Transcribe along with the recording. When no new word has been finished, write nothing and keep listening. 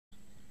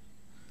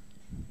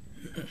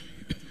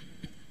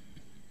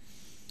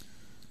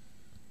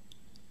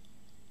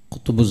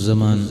قطب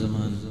الزمان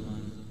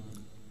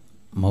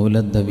مولى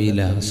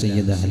الدبيلة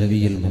سيد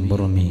علوي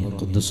المنبرمي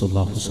قدس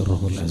الله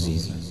سره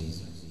العزيز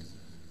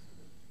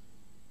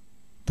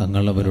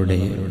തങ്ങളവരുടെ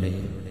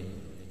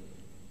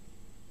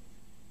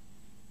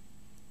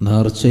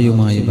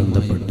നേർച്ചയുമായി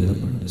ബന്ധപ്പെട്ട്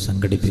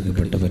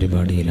സംഘടിപ്പിക്കപ്പെട്ട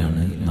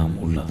പരിപാടിയിലാണ് നാം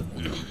ഉള്ളത്.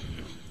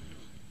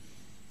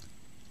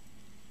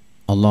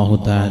 അല്ലാഹു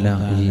തആല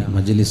ഈ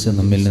മജ്ലിസ്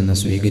നമ്മിൽ നിന്ന്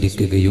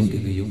സ്വീകരിക്കുകയും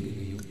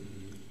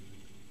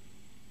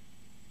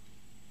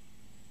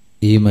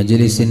ഈ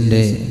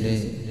മജ്ലിസിന്റെ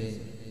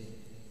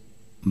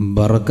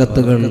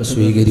ബറക്കത്തുകൾ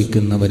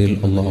സ്വീകരിക്കുന്നവരിൽ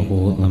അല്ലാഹു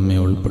നമ്മെ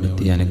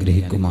ഉൾപ്പെടുത്തി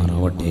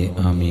അനുഗ്രഹിക്കുമാറാവട്ടെ.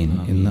 ആമീൻ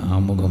എന്ന്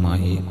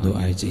ആമുഖമായി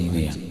ദുആ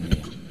ചെയ്യുകയാണ്.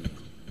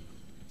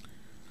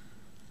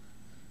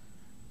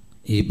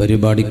 ഈ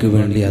പരിപാടിക്ക്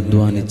വേണ്ടി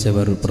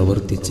അധ്വാനിച്ചവർ,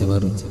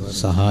 പ്രവർത്തിച്ചവർ,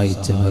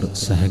 സഹായിച്ചവർ,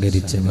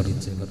 സഹകരിച്ചവർ,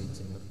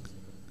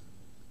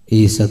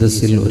 ഈ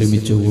സദസ്സിൽ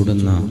ഒരുമിച്ച്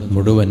കൂടുന്ന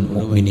മുഴുവൻ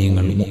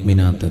മുഅ്മിനീങ്ങൾ,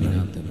 മുഅ്മിനാത്തുകൾ,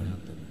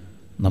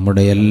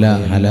 നമ്മുടെ എല്ലാ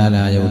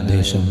ഹലാലായ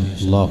ഉദ്ദേശം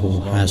അല്ലാഹു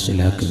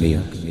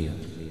ഹാസിലാക്കുകയും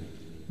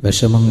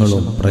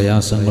വിഷമങ്ങളും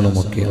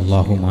പ്രയാസങ്ങളുമൊക്കെ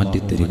അല്ലാഹു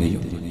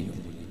മാറ്റിത്തരികയും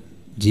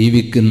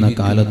ജീവിക്കുന്ന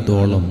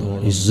കാലത്തോളം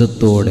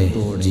ഇസ്സത്തോടെ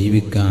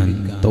ജീവിക്കാൻ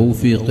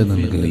തൗഫീഖ്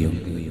നൽകുകയും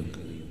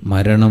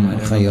മരണം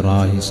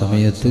ഖൈറായ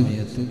സമയത്ത്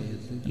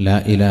ലാ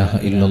ഇലാഹ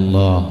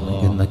ഇല്ലല്ലാഹ്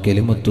എന്ന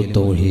കലിമത്തു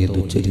തൗഹീദ്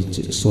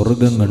ഉച്ചരിച്ച്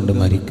സ്വർഗം കണ്ട്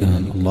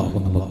മരിക്കാൻ അല്ലാഹു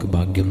നമുക്ക്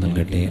ഭാഗ്യം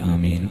നൽകട്ടെ.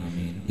 ആമീൻ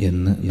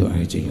എന്ന് ദുആ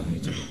ചെയ്യാം.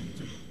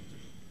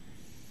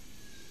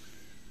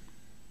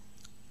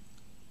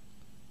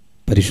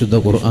 പരിശുദ്ധ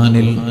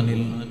ഖുർആനിൽ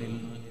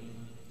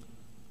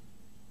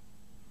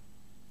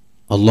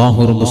അല്ലാഹു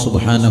റബ്ബ്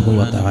സുബ്ഹാനഹു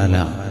വ തആല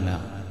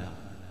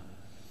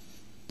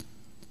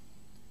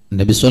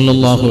നബി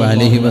സല്ലല്ലാഹു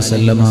അലൈഹി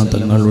വസല്ലമ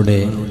തങ്ങളുടെ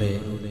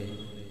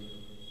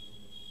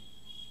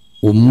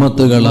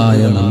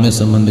ഉമ്മത്തുകളായ നമ്മെ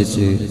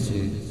സംബന്ധിച്ച്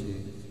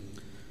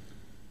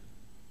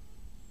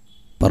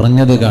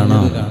പറഞ്ഞത്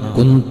കാണാം.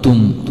 കുന്തും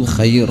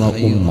ഖൈറ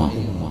ഉമ്മ,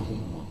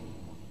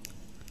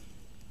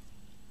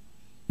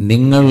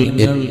 നിങ്ങൾ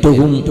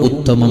ഏറ്റവും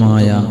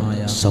ഉത്തമമായ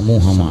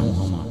സമൂഹമാണ്.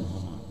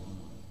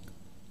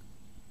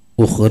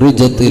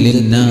 ഉഖ്റിജത്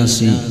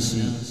ലിന്നാസി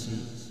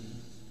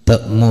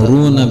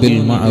തഅ്മുറൂന ബിൽ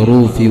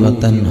മഅറൂഫി വ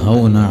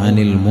തൻഹൗന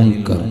അനിൽ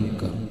മുൻകർ.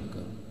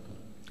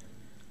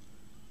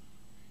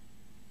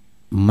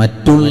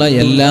 മറ്റുള്ള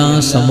എല്ലാ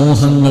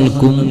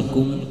സമൂഹങ്ങൾക്കും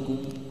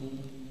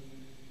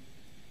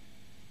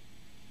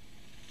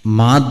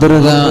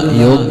മാതൃകാ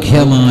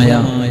യോഗ്യമായ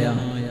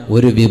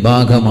ഒരു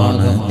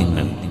വിഭാഗമാണ്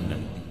നിങ്ങൾ.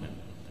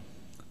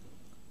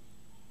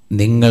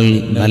 നിങ്ങൾ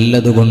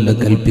നല്ലതുകൊണ്ട്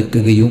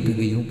കൽപ്പിക്കുകയും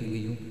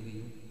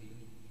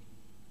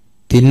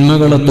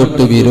തിന്മകളെ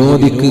തൊട്ട്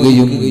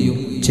വിരോധിക്കുകയും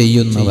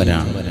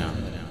ചെയ്യുന്നവരാണ്.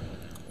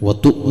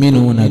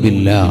 വതുഅ്മിനൂന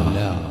ബില്ലാഹ്,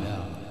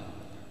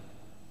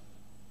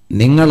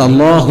 നിങ്ങൾ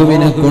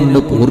അല്ലാഹുവിനെ കൊണ്ട്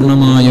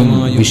പൂർണ്ണമായും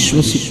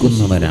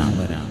വിശ്വസിക്കുന്നവരാണ്.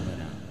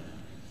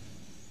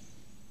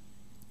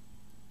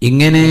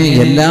 ഇങ്ങനെ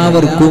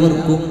എല്ലാവർക്കും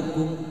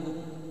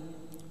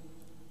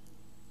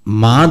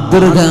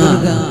മാതൃക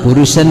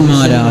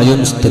പുരുഷന്മാരായും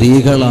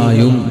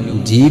സ്ത്രീകളായും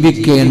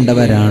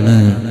ജീവിക്കേണ്ടവരാണ്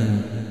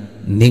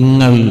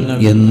നിങ്ങൾ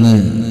എന്ന്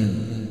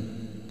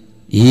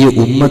ഈ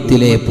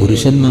ഉമ്മത്തിലെ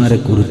പുരുഷന്മാരെ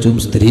കുറിച്ചും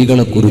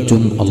സ്ത്രീകളെ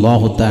കുറിച്ചും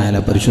അല്ലാഹു തആല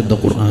പരിശുദ്ധ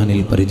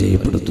ഖുർആനിൽ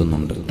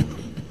പരിചയപ്പെടുത്തുന്നുണ്ട്.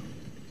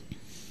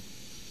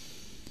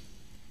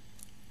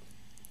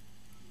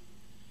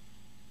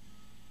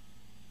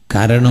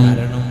 കാരണം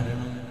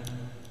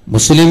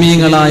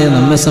മുസ്ലിമീങ്ങളായ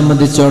നമ്മെ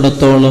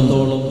സംബന്ധിച്ചിടത്തോളം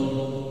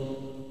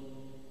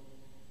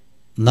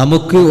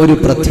നമുക്ക് ഒരു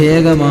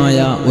പ്രത്യേകമായ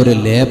ഒരു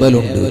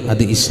ലേബലുണ്ട്.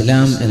 അത്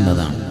ഇസ്ലാം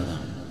എന്നതാണ്.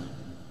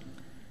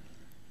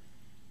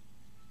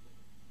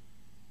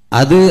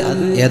 അത്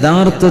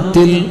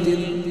യഥാർത്ഥത്തിൽ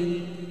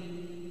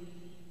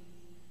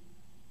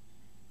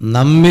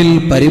നമ്മിൽ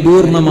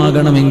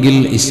പരിപൂർണമാകണമെങ്കിൽ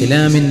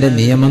ഇസ്ലാമിന്റെ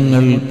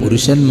നിയമങ്ങൾ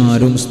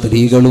പുരുഷന്മാരും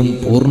സ്ത്രീകളും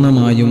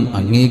പൂർണ്ണമായും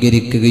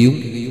അംഗീകരിക്കുകയും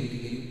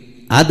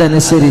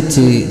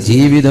അതനുസരിച്ച്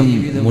ജീവിതം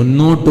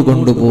മുന്നോട്ട്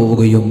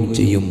കൊണ്ടുപോവുകയും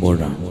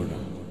ചെയ്യുമ്പോഴാണ്.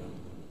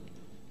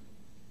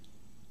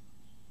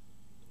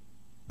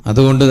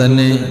 അതുകൊണ്ട്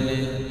തന്നെ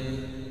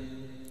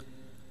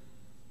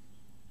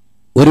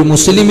ഒരു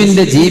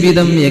മുസ്ലിമിന്റെ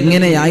ജീവിതം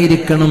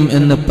എങ്ങനെയായിരിക്കണം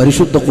എന്ന്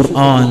പരിശുദ്ധ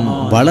ഖുർആൻ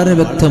വളരെ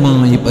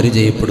വ്യക്തമായി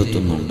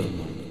പരിചയപ്പെടുത്തുന്നുണ്ട്.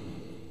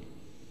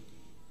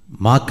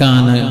 മാ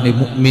കാന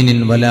ലിമുഅ്മിനിൻ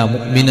വലാ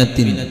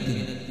മുഅ്മിനത്തിൻ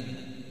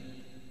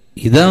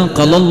ഇദാ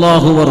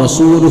ഖലല്ലാഹു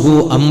വറസൂലുഹു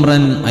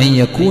അംറൻ അൻ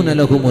യകൂന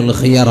ലഹുമുൽ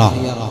ഖിയറ.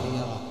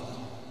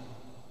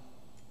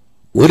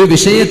 ഒരു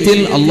വിഷയത്തിൽ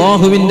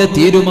അല്ലാഹുവിന്റെ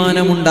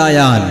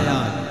തീരുമാനമുണ്ടായാൽ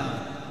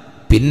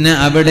പിന്നെ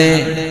അവിടെ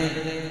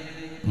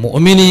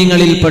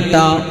മുഅ്മിനീങ്ങളിൽപ്പെട്ട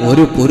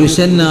ഒരു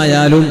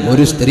പുരുഷനായാലും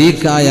ഒരു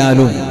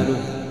സ്ത്രീക്കായാലും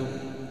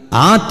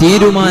ആ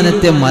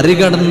തീരുമാനത്തെ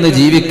മറികടന്ന്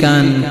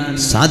ജീവിക്കാൻ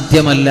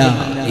സാധ്യമല്ല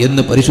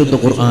എന്ന് പരിശുദ്ധ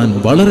ഖുർആൻ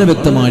വളരെ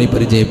വ്യക്തമായി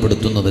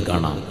പരിചയപ്പെടുത്തുന്നത്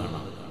കാണാം.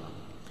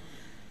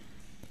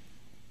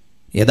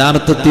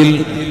 യഥാർത്ഥത്തിൽ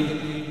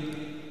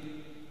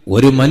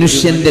ഒരു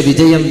മനുഷ്യന്റെ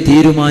വിജയം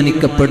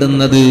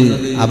തീരുമാനിക്കപ്പെടുന്നത്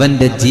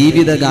അവന്റെ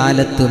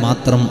ജീവിതകാലത്ത്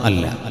മാത്രം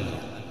അല്ല,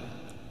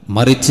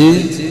 മറിച്ച്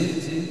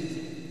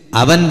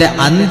അവന്റെ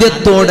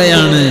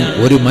അന്ത്യത്തോടെയാണ്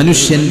ഒരു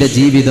മനുഷ്യന്റെ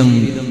ജീവിതം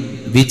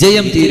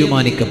വിജയം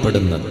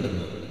തീരുമാനിക്കപ്പെടുന്നത്.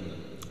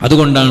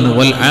 അതുകൊണ്ടാണ്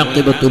വൽ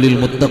ആഖിബത്തു ലിൽ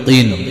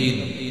മുത്തഖീൻ,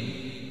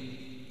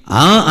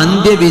 ആ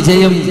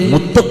അന്ത്യവിജയം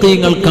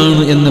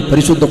മുത്തഖീങ്ങൾക്കാണ് എന്ന്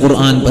പരിശുദ്ധ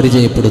ഖുർആൻ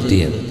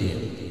പരിചയപ്പെടുത്തിയത്.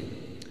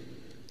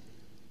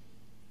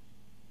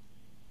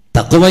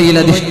 തഖ്വയിൽ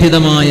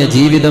അധിഷ്ഠിതമായ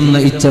ജീവിതം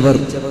നയിച്ചവർ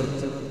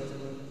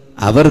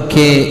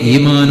അവർക്കേ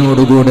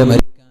ഈമാനോടുകൂടെ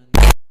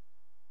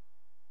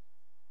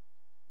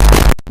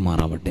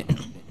മാറാവട്ടെ.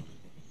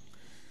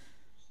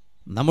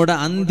 നമ്മുടെ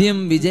അന്ത്യം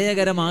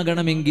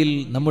വിജയകരമാകണമെങ്കിൽ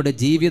നമ്മുടെ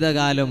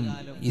ജീവിതകാലം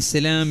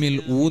ഇസ്ലാമിൽ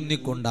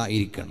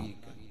ഊന്നിക്കൊണ്ടായിരിക്കണം.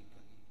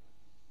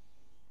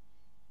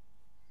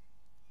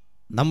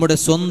 നമ്മുടെ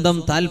സ്വന്തം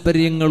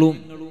താല്പര്യങ്ങളും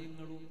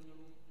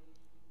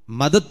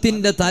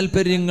മതത്തിന്റെ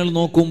താല്പര്യങ്ങൾ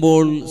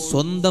നോക്കുമ്പോൾ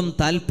സ്വന്തം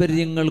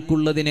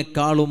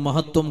താല്പര്യങ്ങൾക്കുള്ളതിനേക്കാളും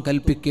മഹത്വം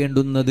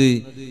കൽപ്പിക്കേണ്ടുന്നത്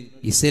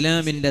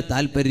ഇസ്ലാമിന്റെ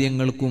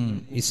താല്പര്യങ്ങൾക്കും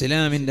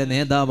ഇസ്ലാമിന്റെ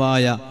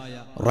നേതാവായ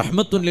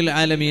റഹ്മത്തുൽ ലിൽ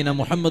ആലമീന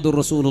മുഹമ്മദുർ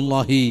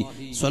റസൂലുള്ളാഹി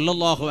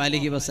സ്വല്ലല്ലാഹു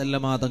അലൈഹി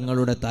വസല്ലമ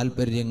തങ്ങളുടെ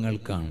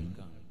താല്പര്യങ്ങൾക്കാണ്.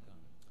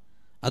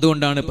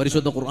 അതുകൊണ്ടാണ്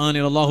പരിശുദ്ധ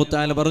ഖുർആനിൽ അല്ലാഹു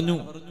തആല പറഞ്ഞു,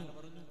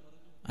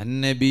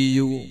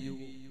 അന്നബിയു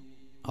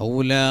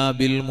ഔലാ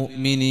ബിൽ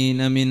മുഅ്മിനീന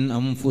മിൻ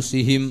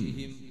അൻഫുസിഹിം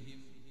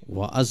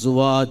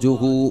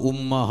വഅസ്വാജുഹു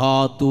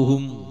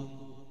ഉമ്മഹാതുഹും.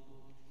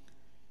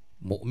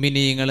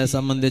 മുഅ്മിനീങ്ങളെ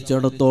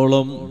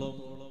സംബന്ധിച്ചിടത്തോളം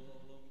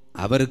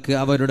അവർക്ക്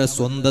അവരുടെ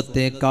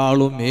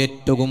സ്വന്തത്തെക്കാളും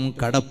ഏറ്റവും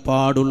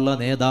കടപ്പാടുള്ള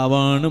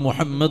നേതാവാണ്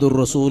മുഹമ്മദുർ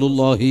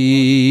റസൂലുള്ളാഹി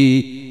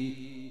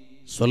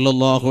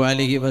സ്വല്ലല്ലാഹു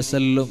അലൈഹി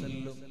വസല്ലം.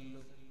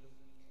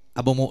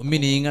 അപ്പോൾ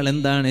മുഅ്മിനീങ്ങൾ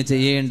എന്താണ്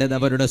ചെയ്യേണ്ടത്?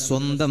 അവരുടെ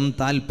സ്വന്തം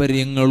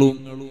താല്പര്യങ്ങളും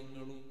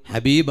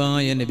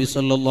ഹബീബായ നബി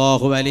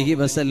സല്ലല്ലാഹു അലൈഹി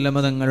വസല്ലം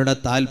തങ്ങളുടെ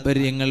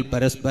താല്പര്യങ്ങൾ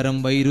പരസ്പരം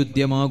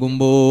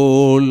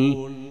വൈരുദ്ധ്യമാകുമ്പോൾ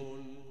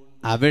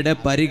അവിടെ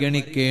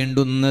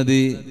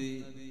പരിഗണിക്കേണ്ടുന്നത്,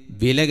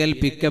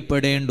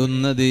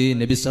 വിലകൽപ്പിക്കപ്പെടേണ്ടുന്നത്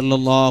നബി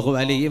സല്ലല്ലാഹു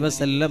അലൈഹി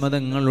വസല്ലം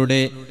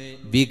തങ്ങളുടെ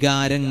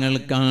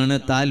വികാരങ്ങൾക്കാണ്,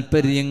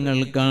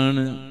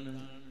 താല്പര്യങ്ങൾക്കാണ്.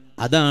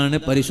 അതാണ്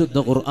പരിശുദ്ധ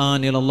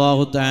ഖുർആനിൽ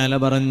അല്ലാഹു തആല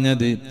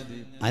പറഞ്ഞത്,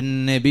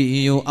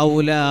 അന്നബിയു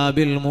ഔലാ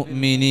ബിൽ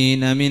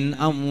മുഅ്മിനീന മിൻ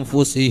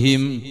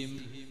അൻഫുസിഹിം.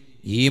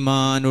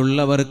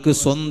 ഈമാനുള്ളവർക്ക്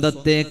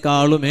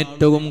സ്വന്തത്തെക്കാളും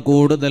ഏറ്റവും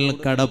കൂടുതൽ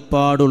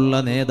കടപ്പാടുള്ള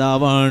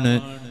നേതാവാണ്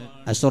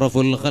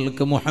അഷ്റഫുൽ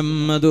ഖൽഖ്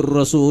മുഹമ്മദുർ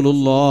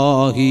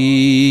റസൂലുള്ളാഹി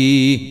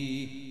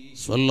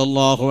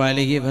സ്വല്ലല്ലാഹു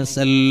അലൈഹി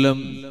വസല്ലം.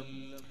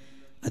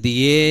 അത്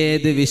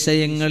ഏത്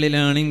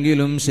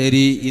വിഷയങ്ങളിലാണെങ്കിലും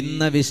ശരി,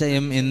 ഇന്ന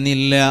വിഷയം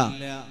എന്നില്ല.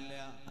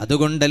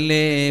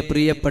 അതുകൊണ്ടല്ലേ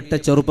പ്രിയപ്പെട്ട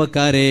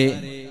ചെറുപ്പക്കാരെ,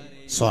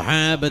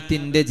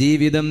 സ്വഹാബത്തിന്റെ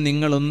ജീവിതം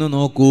നിങ്ങളൊന്ന്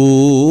നോക്കൂ.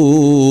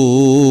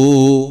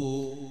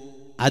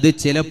 അത്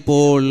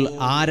ചിലപ്പോൾ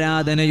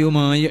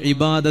ആരാധനയുമായി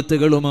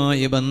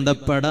ഇബാദത്തുകളുമായി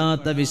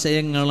ബന്ധപ്പെടാത്ത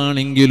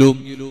വിഷയങ്ങളാണെങ്കിലും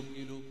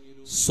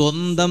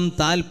സ്വന്തം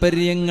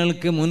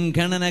താല്പര്യങ്ങൾക്ക്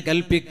മുൻഗണന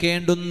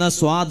കൽപ്പിക്കേണ്ടുന്ന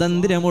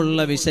സ്വാതന്ത്ര്യമുള്ള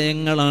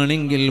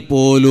വിഷയങ്ങളാണെങ്കിൽ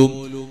പോലും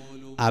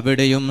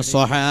അവിടെയും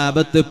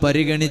സ്വഹാബത്ത്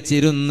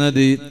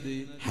പരിഗണിച്ചിരുന്നത്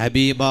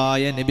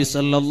ഹബീബായ നബി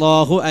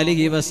സല്ലല്ലാഹു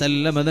അലൈഹി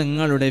വസല്ലം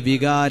തങ്ങളുടെ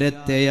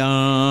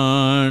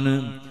വികാരത്തെയാണ്.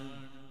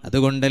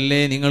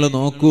 അതുകൊണ്ടല്ലേ നിങ്ങൾ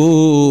നോക്കൂ,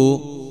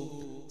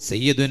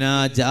 സയ്യിദുനാ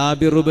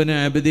ജാബിർ ഇബ്നു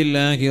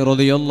അബ്ദില്ലാഹി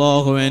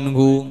റളിയല്ലാഹു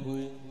അൻഹു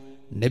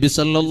നബി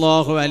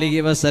സല്ലല്ലാഹു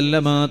അലൈഹി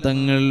വസല്ലമ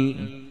തങ്ങൾ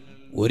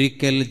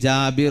ഒരിക്കൽ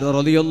ജാബിർ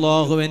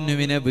റളിയല്ലാഹു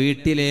അൻഹുവിനെ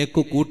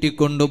വീട്ടിലേക്ക്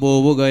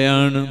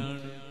കൂട്ടിക്കൊണ്ടുപോവുകയാണ്.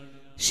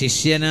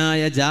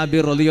 ശിഷ്യനായ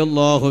ജാബിർ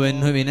റളിയല്ലാഹു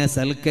അൻഹുവിനെ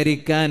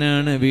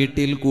സൽക്കരിക്കാനാണ്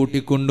വീട്ടിൽ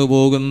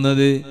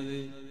കൂട്ടിക്കൊണ്ടുപോകുന്നത്.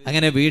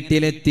 അങ്ങനെ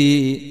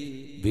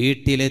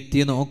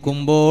വീട്ടിലെത്തി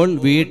നോക്കുമ്പോൾ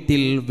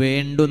വീട്ടിൽ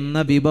വേണ്ടുന്ന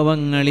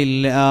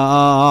വിഭവങ്ങളില്ല.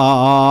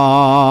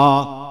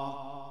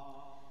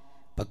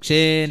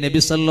 പക്ഷേ നബി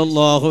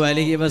സല്ലല്ലാഹു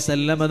അലൈഹി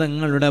വസല്ലമ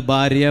തങ്ങളുടെ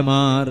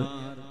ഭാര്യമാർ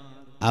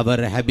അവർ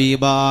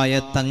ഹബീബായ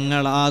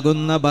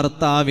തങ്ങളാകുന്ന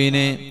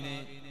ഭർത്താവിനെ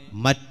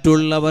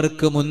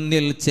മറ്റുള്ളവർക്ക്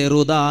മുന്നിൽ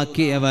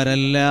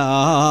ചെറുതാക്കിയവരല്ല.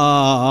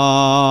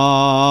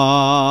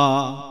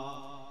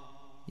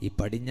 ഈ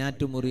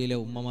പടിഞ്ഞാറ്റുമുറിയിലെ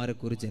ഉമ്മമാരെ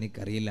കുറിച്ച്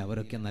എനിക്കറിയില്ല,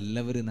 അവരൊക്കെ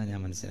നല്ലവരെന്നാണ്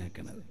ഞാൻ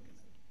മനസ്സിലാക്കുന്നത്.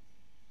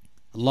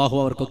 അള്ളാഹു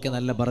അവർക്കൊക്കെ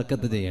നല്ല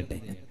ബറക്കത്ത് ചെയ്യട്ടെ.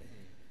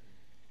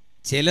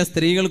 ചില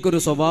സ്ത്രീകൾക്കൊരു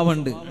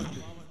സ്വഭാവമുണ്ട്,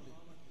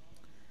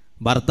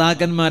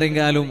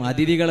 ഭർത്താക്കന്മാരെങ്കാലും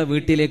അതിഥികളെ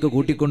വീട്ടിലേക്ക്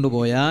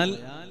കൂട്ടിക്കൊണ്ടുപോയാൽ,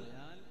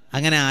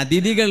 അങ്ങനെ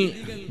അതിഥികൾ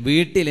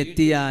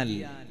വീട്ടിലെത്തിയാൽ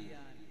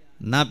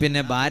എന്നാ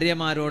പിന്നെ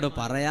ഭാര്യമാരോട്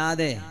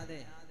പറയാതെ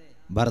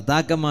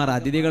ഭർത്താക്കന്മാർ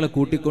അതിഥികളെ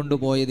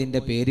കൂട്ടിക്കൊണ്ടുപോയതിന്റെ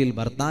പേരിൽ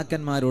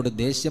ഭർത്താക്കന്മാരോട്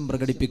ദേഷ്യം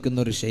പ്രകടിപ്പിക്കുന്ന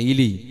ഒരു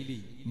ശൈലി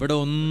ഇവിടെ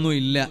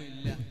ഒന്നുമില്ല.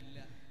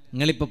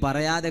 നിങ്ങളിപ്പോ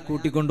പറയാതെ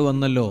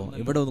കൂട്ടിക്കൊണ്ടുവന്നല്ലോ,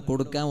 ഇവിടെ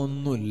കൊടുക്കാൻ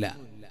ഒന്നുമില്ല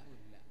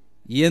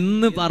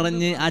എന്ന്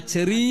പറഞ്ഞ് ആ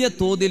ചെറിയ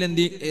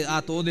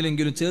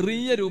തോതിലെങ്കിലും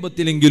ചെറിയ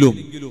രൂപത്തിലെങ്കിലും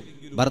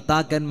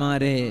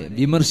ഭർത്താക്കന്മാരെ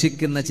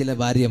വിമർശിക്കുന്ന ചില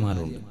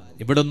ഭാര്യമാരുണ്ട്.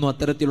 ഇവിടെ ഒന്നും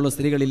അത്തരത്തിലുള്ള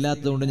സ്ത്രീകൾ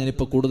ഇല്ലാത്തതുകൊണ്ട്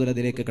ഞാനിപ്പോ കൂടുതൽ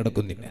അതിലേക്ക്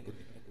കടക്കുന്നില്ല.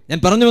 ഞാൻ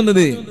പറഞ്ഞു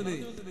വന്നത്,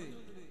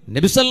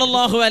 നബി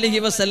സല്ലല്ലാഹു അലൈഹി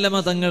വസല്ലമ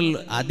തങ്ങൾ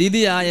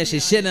അതിഥിയായ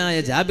ശിഷ്യനായ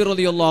ജാബിർ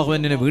റളിയല്ലാഹു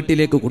അൻഹുവിനെ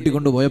വീട്ടിലേക്ക്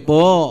കൂട്ടിക്കൊണ്ടുപോയപ്പോ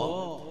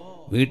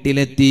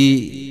വീട്ടിലെത്തി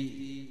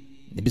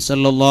നബി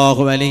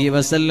സല്ലല്ലാഹു അലൈഹി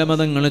വസല്ലമ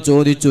തങ്ങൾ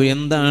ചോദിച്ചു,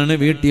 എന്താണ്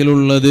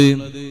വീട്ടിലുള്ളത്?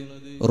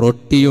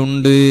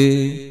 റൊട്ടിയുണ്ട്,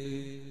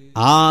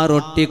 ആ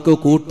റൊട്ടിക്ക്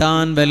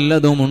കൂട്ടാൻ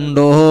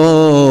വല്ലതുമുണ്ടോ?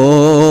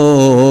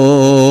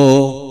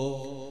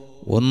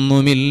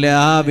 ഒന്നുമില്ല,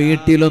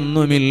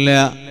 വീട്ടിലൊന്നുമില്ല.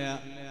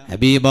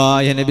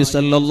 ഹബീബായ നബി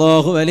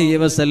സല്ലല്ലാഹു അലൈഹി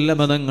വസല്ലമ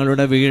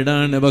തങ്ങളുടെ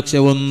വീടാണ്, പക്ഷെ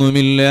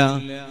ഒന്നുമില്ല.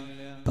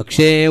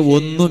 പക്ഷേ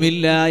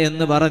ഒന്നുമില്ല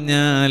എന്ന്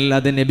പറഞ്ഞാൽ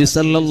അത് നബി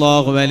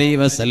സല്ലല്ലാഹു അലൈഹി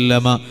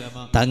വസല്ലമ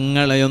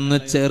തങ്ങളെ ഒന്ന്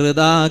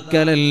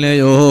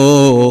ചെറുതാക്കലല്ലയോ?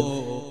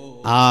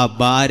 ആ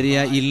ഭാര്യ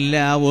ഇല്ല,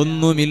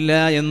 ഒന്നുമില്ല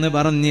എന്ന്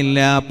പറഞ്ഞില്ല,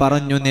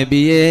 പറഞ്ഞു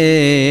നബിയേ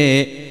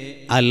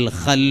അൽ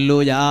ഖല്ലു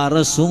യാ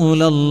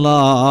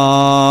റസൂലല്ലാഹ്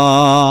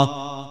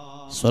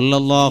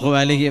സല്ലല്ലാഹു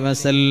അലൈഹി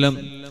വസല്ലം,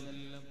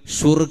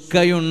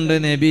 ശുർക്കയുണ്ട്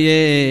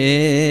നബിയേ.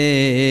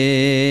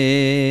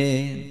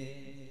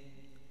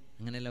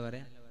 അങ്ങനെയല്ല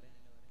പറയാ,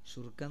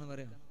 ശുർക്ക എന്ന്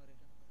പറയാം.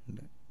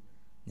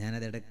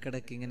 ഞാനത്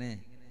ഇടക്കിടക്ക് ഇങ്ങനെ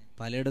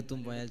പലയിടത്തും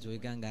പോയാൽ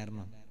ചോദിക്കാൻ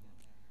കാരണം,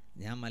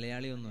 ഞാൻ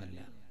മലയാളിയൊന്നുമല്ല,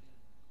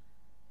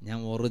 ഞാൻ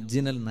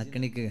ഒറിജിനൽ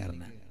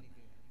നക്കണിക്കുകാരനാണ്.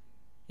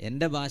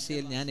 എൻ്റെ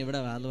ഭാഷയിൽ ഞാൻ ഇവിടെ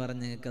വാത്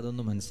പറഞ്ഞ് നിങ്ങൾക്ക്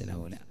അതൊന്നും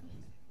മനസ്സിലാവൂല.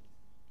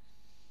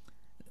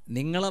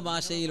 നിങ്ങളെ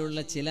ഭാഷയിലുള്ള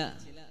ചില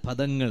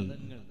പദങ്ങൾ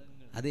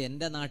അത്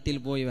എൻ്റെ നാട്ടിൽ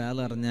പോയി വാത്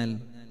പറഞ്ഞാൽ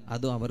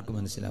അതും അവർക്ക്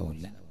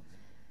മനസ്സിലാവില്ല.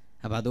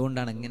 അപ്പം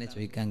അതുകൊണ്ടാണ് അങ്ങനെ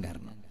ചോദിക്കാൻ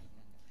കാരണം.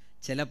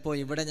 ചിലപ്പോൾ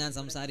ഇവിടെ ഞാൻ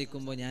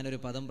സംസാരിക്കുമ്പോൾ ഞാനൊരു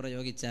പദം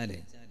പ്രയോഗിച്ചാൽ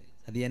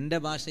അത് എൻ്റെ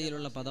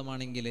ഭാഷയിലുള്ള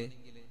പദമാണെങ്കിൽ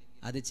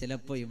അത്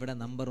ചിലപ്പോൾ ഇവിടെ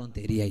നമ്പർ 1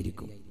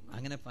 തെരിയായിരിക്കും.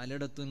 അങ്ങനെ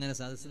പലയിടത്തും ഇങ്ങനെ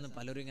സദസ്സിൽ നിന്ന്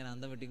പലരും ഇങ്ങനെ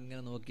അന്തം വിട്ട്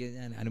ഇങ്ങനെ നോക്കിയത്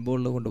ഞാൻ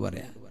അനുഭവമുള്ളത് കൊണ്ട്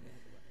പറയാം.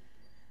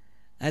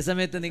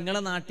 അതേസമയത്ത്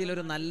നിങ്ങളുടെ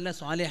നാട്ടിലൊരു നല്ല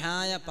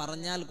സ്വാലിഹായ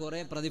പറഞ്ഞാൽ കുറേ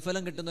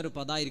പ്രതിഫലം കിട്ടുന്നൊരു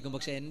പദമായിരിക്കും.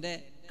 പക്ഷെ എൻ്റെ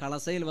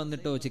കളസയിൽ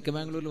വന്നിട്ടോ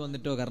ചിക്കമംഗളൂരിൽ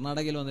വന്നിട്ടോ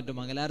കർണാടകയിൽ വന്നിട്ടോ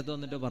മംഗലാപുരത്ത്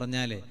വന്നിട്ടോ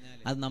പറഞ്ഞാൽ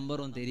അത് നമ്പർ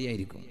 1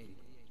 തെരിയായിരിക്കും.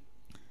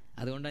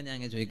 അതുകൊണ്ടാണ് ഞാൻ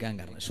അങ്ങനെ ചോദിക്കാൻ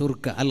കാരണം.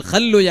 ശുർക്ക അൽ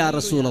ഖല്ലു യാ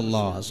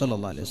റസൂലല്ലാഹ്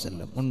സ്വല്ലല്ലാഹു അലൈഹി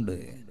വസല്ലം ഉണ്ട്.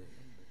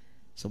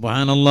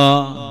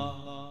 സുബ്ഹാനല്ലാഹ്.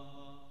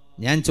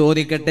 ഞാൻ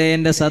ചോദിക്കട്ടെ,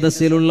 എൻ്റെ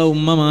സദസ്സിലുള്ള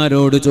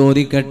ഉമ്മമാരോട്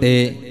ചോദിക്കട്ടെ,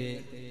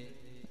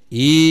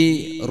 ഈ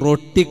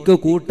റൊട്ടിക്ക്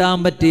കൂട്ടാൻ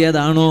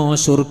പറ്റിയതാണോ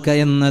ശുർക്ക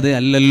എന്നത്?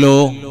 അല്ലല്ലോ.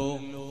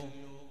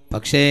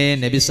 പക്ഷേ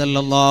നബി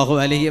സല്ലല്ലാഹു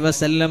അലൈഹി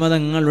വസല്ലമ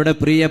തങ്ങളുടെ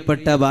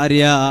പ്രിയപ്പെട്ട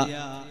ഭാര്യ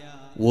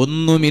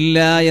ഒന്നുമില്ല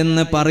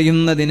എന്ന്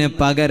പറയുന്നതിന്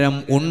പകരം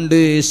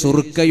ഉണ്ട്,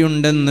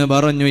 ശുർക്കയുണ്ടെന്ന്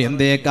പറഞ്ഞു.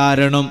 എന്തേ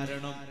കാരണം?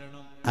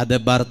 അത്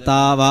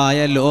ഭർത്താവായ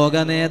ലോക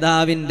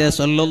നേതാവിന്റെ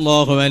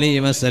സല്ലല്ലാഹു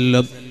അലൈഹി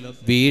വസല്ലം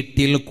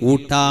വീട്ടിൽ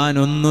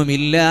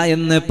കൂട്ടാനൊന്നുമില്ല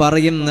എന്ന്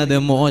പറയുന്നത്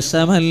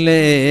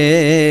മോശമല്ലേ?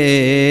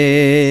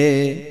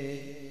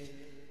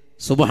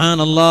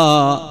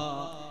 സുബ്ഹാനല്ലാഹ്.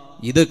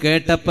 ഇത്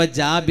കേട്ടപ്പോ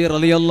ജാബിർ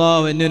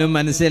റളിയല്ലാഹു അൻഹു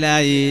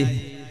മനസ്സിലായി,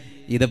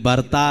 ഇത്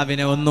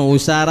ഭർത്താവിനെ ഒന്ന്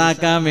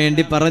ഉഷാറാക്കാൻ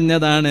വേണ്ടി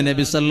പറഞ്ഞതാണ്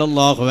നബി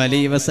സല്ലല്ലാഹു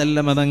അലൈഹി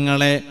വസല്ലമ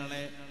തങ്ങളെ.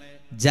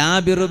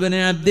 ജാബിർ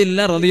ഇബ്നു അബ്ദില്ല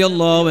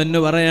റളിയല്ലാഹു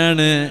അൻഹു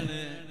പറയാണ്,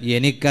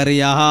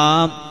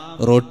 എനിക്കറിയാം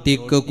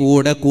റൊട്ടിക്ക്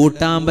കൂടെ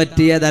കൂട്ടാൻ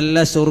പറ്റിയതല്ല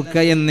ശുർക്ക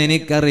എന്ന്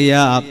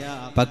എനിക്കറിയാം.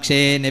 പക്ഷേ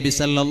നബി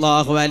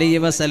സല്ലല്ലാഹു അലൈഹി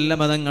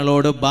വസല്ലമ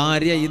തങ്ങളോട്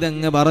ഭാര്യ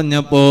ഇതങ്ങ്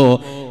പറഞ്ഞപ്പോ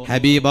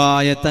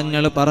ഹബീബായ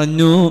തങ്ങൾ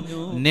പറഞ്ഞു,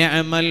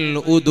 നിഅമൽ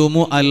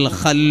ഉദുമു അൽ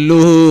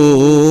ഖല്ലു,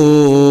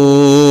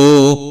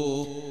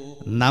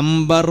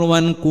 നമ്പർ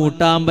 1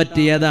 കൂട്ടാൻ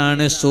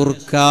പറ്റിയതാണ്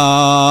ശുർക്ക.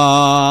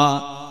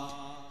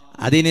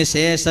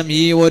 അതിനുശേഷം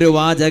ഈ ഒരു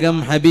വാചകം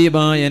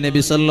ഹബീബായ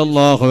നബി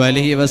സല്ലല്ലാഹു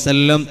അലൈഹി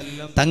വസല്ലം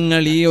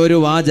തങ്ങൾ ഈ ഒരു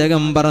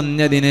വാചകം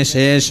പറഞ്ഞതിന്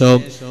ശേഷം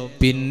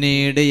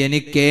പിന്നീട്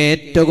എനിക്ക്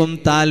ഏറ്റവും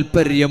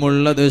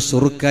താല്പര്യമുള്ളത്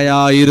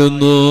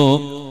ശുർക്കയായിരുന്നു.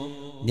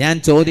 ഞാൻ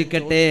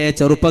ചോദിക്കട്ടെ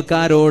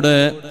ചെറുപ്പക്കാരോട്,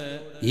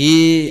 ഈ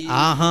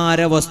ആഹാര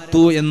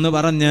വസ്തു എന്ന്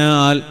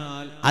പറഞ്ഞാൽ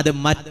അത്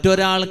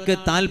മറ്റൊരാൾക്ക്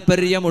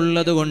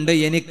താല്പര്യമുള്ളത് കൊണ്ട്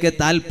എനിക്ക്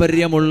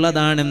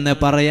താല്പര്യമുള്ളതാണെന്ന്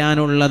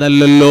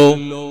പറയാനുള്ളതല്ലല്ലോ.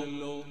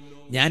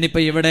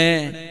 ഞാനിപ്പോ ഇവിടെ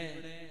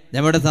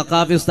നമ്മുടെ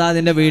സഖാഫി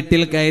ഉസ്താദിന്റെ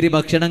വീട്ടിൽ കയറി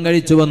ഭക്ഷണം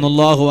കഴിച്ചു വന്നു.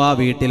 അല്ലാഹു ആ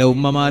വീട്ടിലെ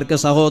ഉമ്മമാർക്ക്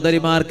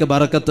സഹോദരിമാർക്ക്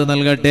ബറക്കത്ത്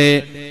നൽകട്ടെ.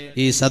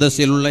 ഈ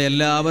സദസ്സിലുള്ള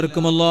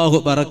എല്ലാവർക്കും അല്ലാഹു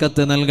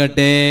ബറക്കത്ത്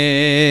നൽകട്ടെ.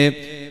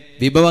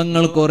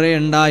 വിഭവങ്ങൾ കുറെ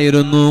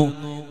ഉണ്ടായിരുന്നു,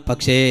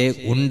 പക്ഷേ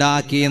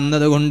ഉണ്ടാക്കി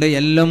എന്നതുകൊണ്ട്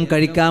എല്ലാം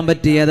കഴിക്കാൻ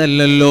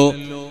പറ്റിയതല്ലല്ലോ.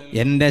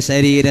 എന്റെ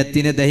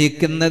ശരീരത്തിന്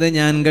ദഹിക്കുന്നത്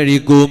ഞാൻ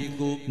കഴിക്കും,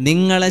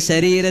 നിങ്ങളെ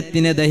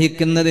ശരീരത്തിന്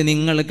ദഹിക്കുന്നത്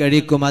നിങ്ങൾ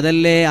കഴിക്കും.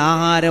 അതല്ലേ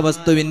ആഹാര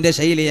വസ്തുവിന്റെ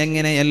ശൈലി,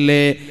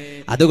 എങ്ങനെയല്ലേ?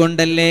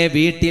 അതുകൊണ്ടല്ലേ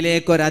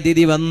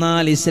വീട്ടിലേക്കൊരതിഥി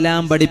വന്നാൽ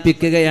ഇസ്ലാം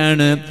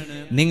പഠിപ്പിക്കുകയാണ്,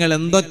 നിങ്ങൾ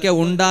എന്തൊക്കെ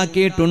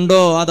ഉണ്ടാക്കിയിട്ടുണ്ടോ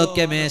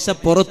അതൊക്കെ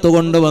മേശപ്പുറത്ത്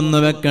കൊണ്ടുവന്ന്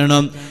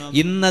വെക്കണം.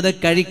 ഇന്നത്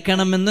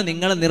കഴിക്കണമെന്ന്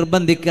നിങ്ങൾ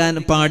നിർബന്ധിക്കാൻ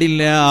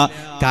പാടില്ല.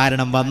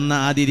 കാരണം വന്ന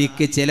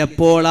അതിഥിക്ക്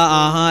ചിലപ്പോൾ ആ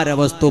ആഹാര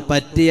വസ്തു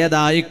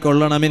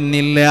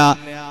പറ്റിയതായിക്കൊള്ളണമെന്നില്ല.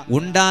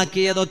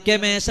 ഉണ്ടാക്കിയതൊക്കെ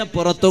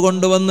മേശപ്പുറത്ത്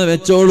കൊണ്ടുവന്ന്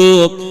വെച്ചോളൂ,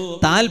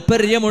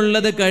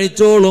 താല്പര്യമുള്ളത്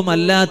കഴിച്ചോളും,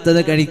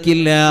 അല്ലാത്തത്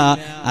കഴിക്കില്ല.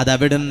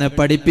 അതവിടുന്ന്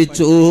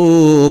പഠിപ്പിച്ചു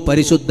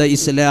പരിശുദ്ധ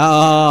ഇസ്ലാം.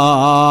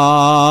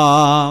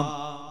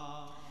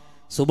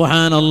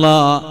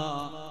 സുബ്ഹാനല്ലാഹ്.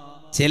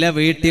 ചില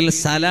വീട്ടിൽ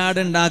സലാഡ്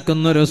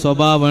ഉണ്ടാക്കുന്നൊരു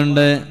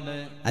സ്വഭാവമുണ്ട്.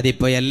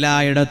 അതിപ്പോ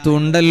എല്ലായിടത്തും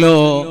ഉണ്ടല്ലോ.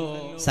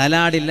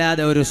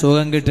 സലാഡില്ലാതെ ഒരു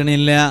സുഖം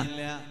കിട്ടണില്ല.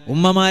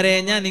 ഉമ്മമാരെ,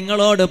 ഞാൻ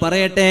നിങ്ങളോട്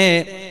പറയട്ടെ,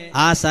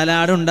 ആ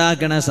സലാഡ്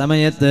ഉണ്ടാക്കണ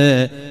സമയത്ത്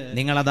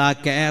നിങ്ങളതാ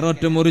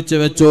ക്യാരറ്റ് മുറിച്ച്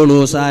വെച്ചോളൂ,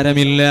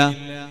 സാരമില്ല.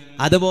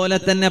 അതുപോലെ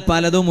തന്നെ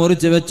പലതും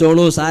മുറിച്ച്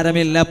വെച്ചോളൂ,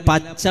 സാരമില്ല.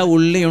 പച്ച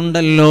ഉള്ളി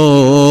ഉണ്ടല്ലോ,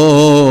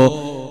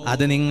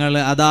 അത് നിങ്ങൾ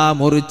അതാ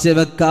മുറിച്ച്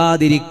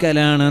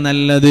വെക്കാതിരിക്കലാണ്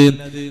നല്ലത്.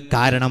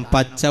 കാരണം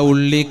പച്ച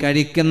ഉള്ളി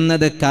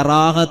കഴിക്കുന്നത്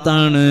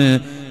കറാഹത്താണ്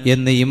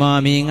എന്ന്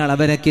ഇമാമിങ്ങൾ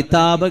അവരെ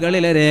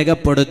കിതാബുകളിൽ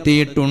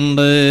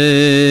രേഖപ്പെടുത്തിയിട്ടുണ്ട്.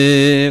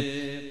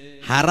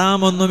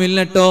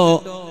 ഹറാമൊന്നുമില്ലട്ടോ,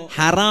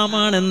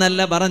 ഹറാമാണെന്നല്ല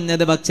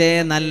പറഞ്ഞത്, പക്ഷേ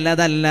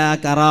നല്ലതല്ല,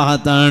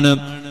 കറാഹത്താണ്.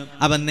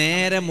 അവ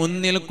നേരെ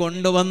മുന്നിൽ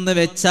കൊണ്ടുവന്ന്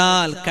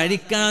വെച്ചാൽ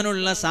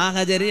കഴിക്കാനുള്ള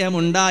സാഹചര്യം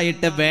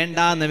ഉണ്ടായിട്ട്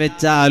വേണ്ടാന്ന്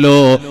വെച്ചാലോ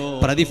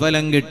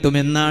പ്രതിഫലം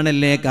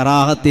കിട്ടുമെന്നാണല്ലേ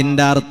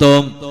കറാഹത്തിന്റെ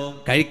അർത്ഥം.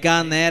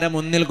 കഴിക്കാൻ നേരെ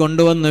മുന്നിൽ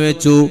കൊണ്ടുവന്ന്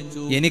വെച്ചു,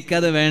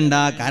 എനിക്കത് വേണ്ട,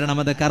 കാരണം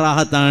അത്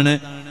കറാഹത്താണ്.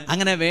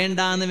 അങ്ങനെ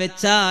വേണ്ടാന്ന്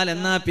വെച്ചാൽ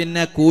എന്നാ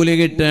പിന്നെ കൂലി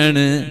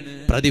കിട്ടാണ്,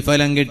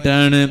 പ്രതിഫലം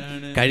കിട്ടാണ്.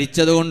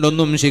 കഴിച്ചത്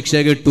കൊണ്ടൊന്നും ശിക്ഷ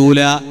കിട്ടൂല.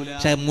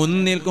 പക്ഷെ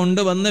മുന്നിൽ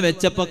കൊണ്ടുവന്ന്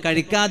വെച്ചപ്പോ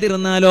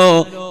കഴിക്കാതിരുന്നാലോ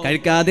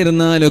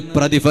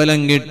പ്രതിഫലം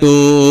കിട്ടൂ.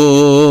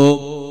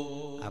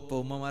 അപ്പൊ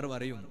ഉമ്മമാർ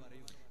പറയും,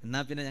 എന്നാ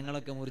പിന്നെ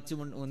ഞങ്ങളൊക്കെ മുറിച്ച്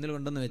മുന്നിൽ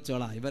കൊണ്ടുവന്ന്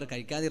വെച്ചോളാം, ഇവർ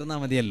കഴിക്കാതിരുന്നാ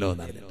മതിയല്ലോ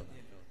എന്ന് പറഞ്ഞിട്ട്.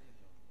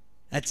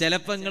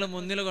 ചിലപ്പോ നിങ്ങൾ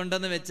മുന്നിൽ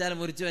കൊണ്ടുവന്ന് വെച്ചാൽ,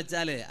 മുറിച്ച്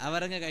വെച്ചാല്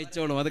അവരങ്ങ്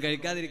കഴിച്ചോളും, അത്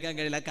കഴിക്കാതിരിക്കാൻ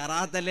കഴിയില്ല,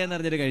 കറാത്തല്ലേ എന്ന്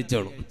പറഞ്ഞിട്ട്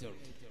കഴിച്ചോളും.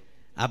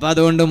 അപ്പൊ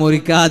അതുകൊണ്ട്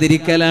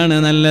മുറിക്കാതിരിക്കലാണ്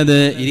നല്ലത്.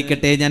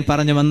 ഇരിക്കട്ടെ, ഞാൻ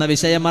പറഞ്ഞു വന്ന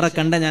വിഷയം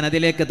മറക്കണ്ട, ഞാൻ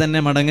അതിലേക്ക് തന്നെ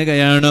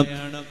മടങ്ങുകയാണ്.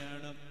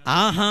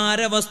 ആഹാര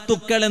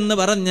വസ്തുക്കൾ എന്ന്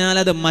പറഞ്ഞാൽ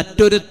അത്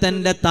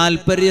മറ്റൊരുത്തന്റെ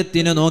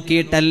താല്പര്യത്തിന്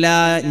നോക്കിയിട്ടല്ല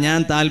ഞാൻ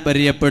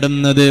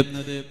താല്പര്യപ്പെടുന്നത്.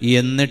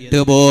 എന്നിട്ട്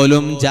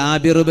പോലും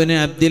ജാബിർ ഇബ്നു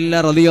അബ്ദില്ല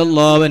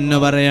റളിയല്ലാഹു അൻഹു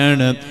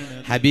പറയാണ്,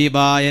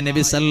 ഹബീബായ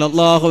നബി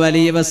സല്ലല്ലാഹു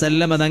അലൈഹി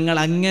വസല്ലം തങ്ങൾ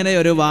അങ്ങനെ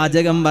ഒരു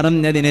വാചകം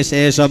പറഞ്ഞതിന്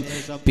ശേഷം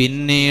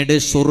പിന്നീട്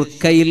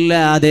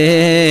ശുർക്കയില്ലാതെ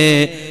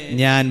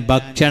ഞാൻ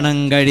ഭക്ഷണം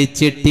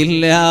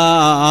കഴിച്ചിട്ടില്ല.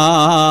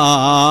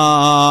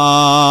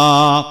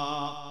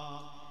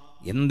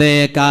 എന്തേ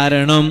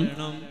കാരണം?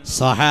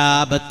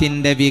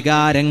 സ്വഹാബത്തിന്റെ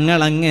വികാരങ്ങൾ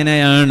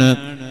അങ്ങനെയാണ്.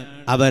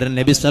 അവർ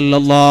നബി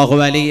സല്ലല്ലാഹു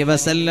അലൈഹി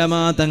വസല്ലമ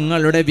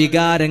തങ്ങളുടെ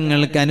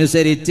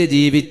വികാരങ്ങൾക്കനുസരിച്ച്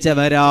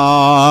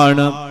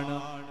ജീവിച്ചവരാണ്.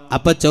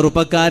 അപ്പൊ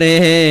ചെറുപ്പക്കാരെ,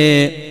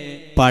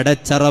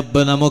 പടച്ച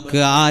റബ്ബ് നമുക്ക്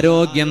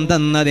ആരോഗ്യം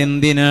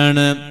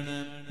തന്നതെന്തിനാണ്?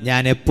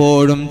 ഞാൻ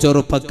എപ്പോഴും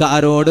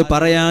ചെറുപ്പക്കാരോട്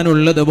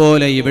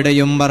പറയാനുള്ളതുപോലെ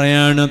ഇവിടെയും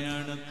പറയാണ്,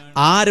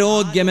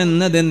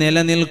 ആരോഗ്യമെന്നത്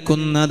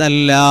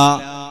നിലനിൽക്കുന്നതല്ല.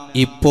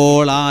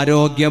 ഇപ്പോൾ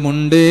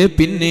ആരോഗ്യമുണ്ട്,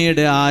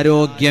 പിന്നീട്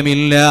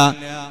ആരോഗ്യമില്ല.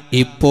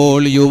 ഇപ്പോൾ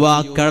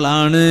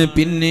യുവാക്കളാണ്,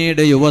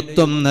 പിന്നീട്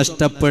യുവത്വം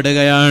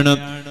നഷ്ടപ്പെടുകയാണ്.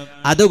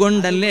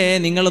 അതുകൊണ്ടല്ലേ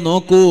നിങ്ങൾ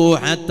നോക്കൂ,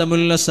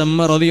 ഹാത്തമുൽ അസ്സം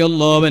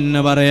റളിയല്ലാഹു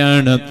അൻഹു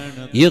പറയാണ്,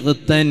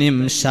 ഇഗ്തനിം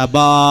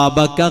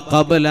ശബാബക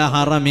ഖബ്ല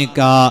ഹറമിക.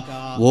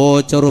 ഓ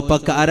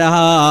ചെറുപ്പക്കാരാ,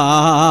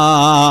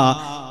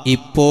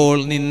 ഇപ്പോൾ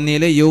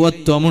നിന്നിലെ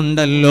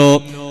യുവത്വമുണ്ടല്ലോ,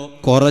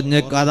 കുറഞ്ഞ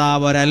കഥ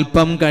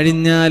ഒരൽപ്പം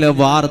കഴിഞ്ഞാൽ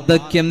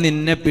വാർദ്ധക്യം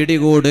നിന്നെ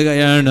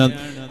പിടികൂടുകയാണ്.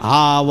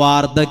 ആ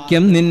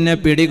വാർദ്ധക്യം നിന്നെ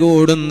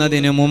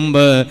പിടികൂടുന്നതിന്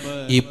മുമ്പ്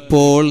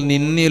ഇപ്പോൾ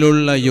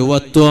നിന്നിലുള്ള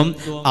യുവത്വം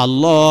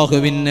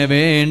അല്ലാഹുവിന്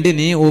വേണ്ടി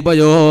നീ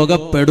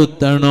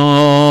ഉപയോഗപ്പെടുത്തണോ?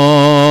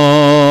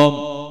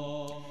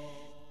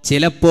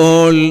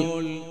 ചിലപ്പോൾ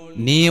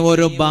നീ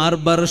ഒരു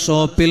ബാർബർ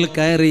ഷോപ്പിൽ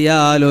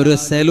കയറിയാൽ, ഒരു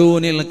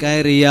സലൂണിൽ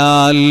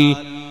കയറിയാൽ,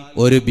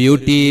 ഒരു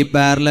ബ്യൂട്ടി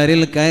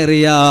പാർലറിൽ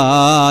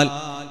കയറിയാൽ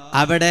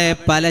അവിടെ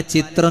പല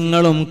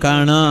ചിത്രങ്ങളും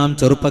കാണാം.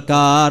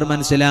 ചെറുപ്പക്കാർ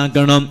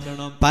മനസ്സിലാക്കണം,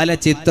 പല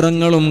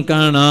ചിത്രങ്ങളും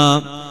കാണാം.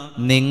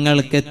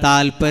 നിങ്ങൾക്ക്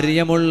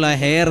താല്പര്യമുള്ള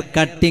ഹെയർ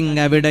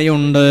കട്ടിംഗ്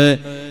അവിടെയുണ്ട്.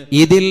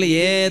 ഇതിൽ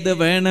ഏത്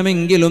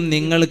വേണമെങ്കിലും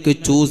നിങ്ങൾക്ക്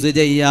ചൂസ്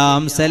ചെയ്യാം,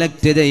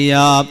 സെലക്ട്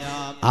ചെയ്യാം.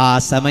 ആ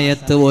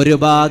സമയത്ത് ഒരു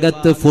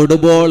ഭാഗത്ത്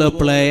ഫുട്ബോൾ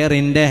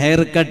പ്ലെയറിന്റെ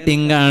ഹെയർ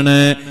കട്ടിംഗ് ആണ്,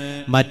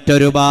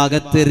 മറ്റൊരു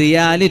ഭാഗത്ത്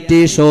റിയാലിറ്റി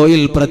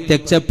ഷോയിൽ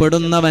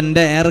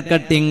പ്രത്യക്ഷപ്പെടുന്നവന്റെ ഹെയർ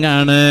കട്ടിംഗ്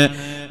ആണ്,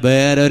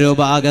 വേറൊരു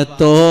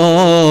ഭാഗത്തോ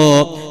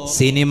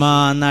സിനിമാ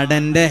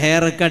നടന്റെ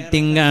ഹെയർ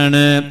കട്ടിംഗ്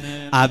ആണ്.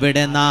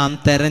 അവിടെ നാം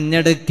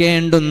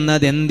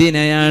തെരഞ്ഞെടുക്കേണ്ടുന്നത്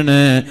എന്തിനെയാണ്?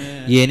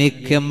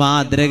 എനിക്ക്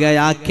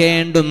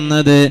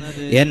മാതൃകയാക്കേണ്ടുന്നത്,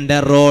 എൻ്റെ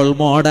റോൾ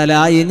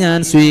മോഡലായി ഞാൻ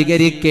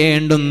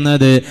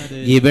സ്വീകരിക്കേണ്ടുന്നത്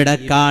ഇവിടെ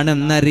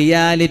കാണുന്ന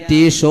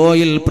റിയാലിറ്റി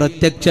ഷോയിൽ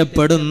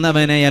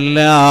പ്രത്യക്ഷപ്പെടുന്നവനെയല്ല,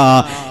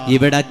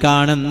 ഇവിടെ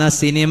കാണുന്ന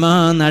സിനിമാ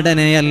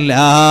നടനെയല്ല,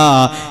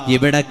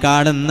 ഇവിടെ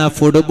കാണുന്ന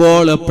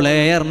ഫുട്ബോൾ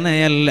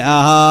പ്ലെയറിനെയല്ല.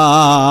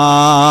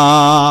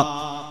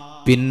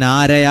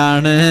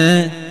 പിന്നാരെയാണ്?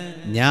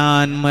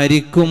 ഞാൻ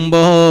മരിക്കുമ്പോൾ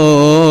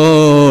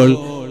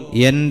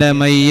എന്റെ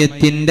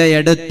മയ്യത്തിന്റെ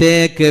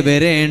അടുത്തേക്ക്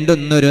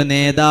വരേണ്ടുന്നൊരു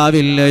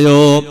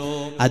നേതാവില്ലയോ?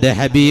 അത്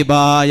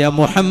ഹബീബായ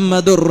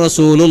മുഹമ്മദുർ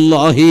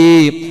റസൂലുള്ളാഹി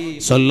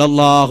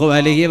സ്വല്ലല്ലാഹു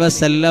അലൈഹി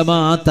വസല്ലമ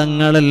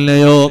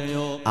തങ്ങളല്ലയോ?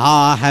 ആ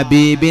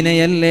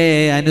ഹബീബിനെയല്ലേ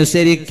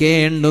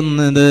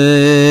അനുസരിക്കേണ്ടുന്നത്?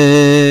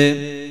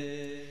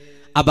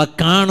 അപ്പൊ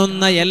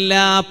കാണുന്ന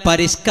എല്ലാ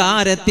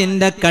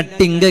പരിഷ്കാരത്തിന്റെ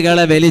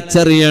കട്ടിങ്ങുകളെ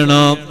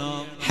വലിച്ചെറിയണോ?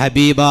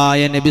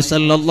 ഹബീബായ നബി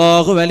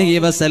സല്ലല്ലാഹു അലൈഹി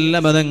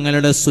വസല്ലം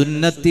തങ്ങളുടെ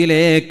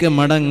സുന്നത്തിലേക്ക്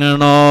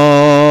മടങ്ങണോ?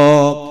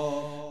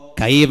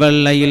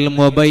 കൈവെള്ളയിൽ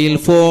മൊബൈൽ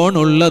ഫോൺ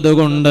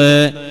ഉള്ളതുകൊണ്ട്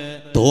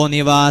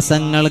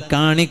തോന്നിവാസങ്ങൾ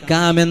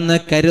കാണിക്കാമെന്ന്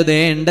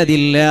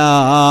കരുതേണ്ടതില്ല.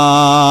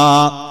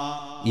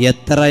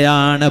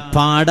 എത്രയാണ്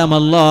പാഠം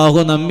അല്ലാഹു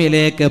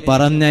നമ്മിലേക്ക്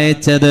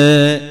പറഞ്ഞയച്ചത്,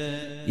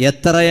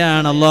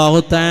 എത്രയാണ് അല്ലാഹു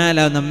തആല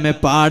നമ്മെ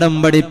പാഠം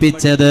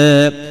പഠിപ്പിച്ചത്.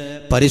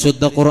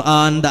 പരിശുദ്ധ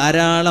ഖുർആൻ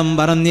ധാരാളം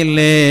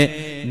പറഞ്ഞില്ലേ,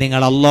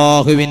 നിങ്ങൾ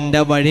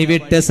അല്ലാഹുവിന്റെ വഴി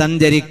വിട്ട്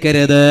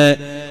സഞ്ചരിക്കരുത്.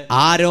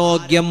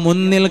 ആരോഗ്യം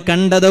മുന്നിൽ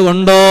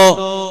കണ്ടതുകൊണ്ടോ,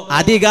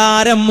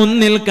 അധികാരം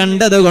മുന്നിൽ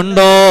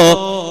കണ്ടതുകൊണ്ടോ,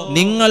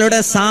 നിങ്ങളുടെ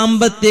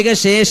സാമ്പത്തിക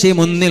ശേഷി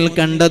മുന്നിൽ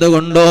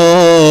കണ്ടതുകൊണ്ടോ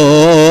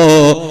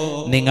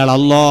നിങ്ങൾ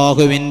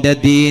അല്ലാഹുവിന്റെ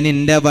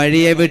ദീനിന്റെ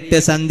വഴിയെ വിട്ട്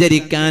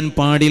സഞ്ചരിക്കാൻ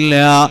പാടില്ല.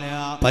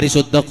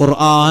 പരിശുദ്ധ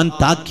ഖുർആൻ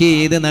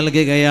താക്കീത്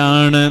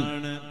നൽകുകയാണ്.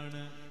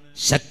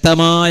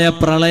 ശക്തമായ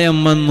പ്രളയം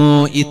വന്നു.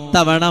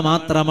 ഇത്തവണ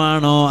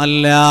മാത്രമാണോ?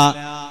 അല്ല,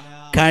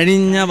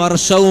 കഴിഞ്ഞ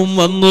വർഷവും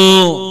വന്നു.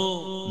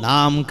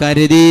 നാം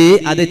കരുതി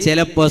അത്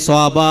ചിലപ്പോ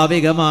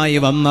സ്വാഭാവികമായി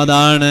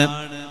വന്നതാണ്.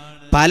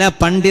 പല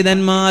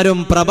പണ്ഡിതന്മാരും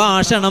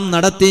പ്രഭാഷണം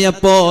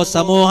നടത്തിയപ്പോ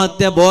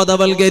സമൂഹത്തെ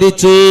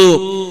ബോധവൽക്കരിച്ചു,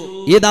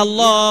 ഇത്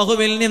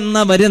അല്ലാഹുവിൽ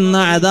നിന്ന് വരുന്ന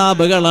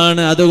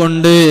അദാബുകളാണ്.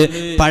 അതുകൊണ്ട്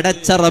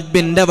പടച്ച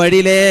റബ്ബിന്റെ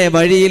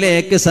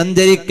വഴിയിലേക്ക്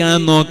സഞ്ചരിക്കാൻ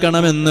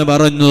നോക്കണമെന്ന്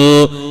പറഞ്ഞു.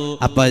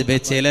 അപ്പൊ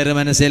ചിലർ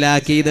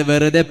മനസ്സിലാക്കി ഇത്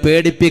വെറുതെ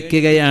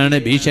പേടിപ്പിക്കുകയാണ്,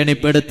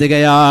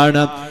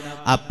 ഭീഷണിപ്പെടുത്തുകയാണ്.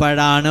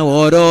 അപ്പോഴാണ്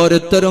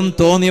ഓരോരുത്തരും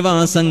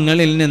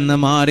തോന്നിവാസങ്ങളിൽ നിന്ന്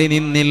മാറി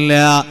നിന്നില്ല.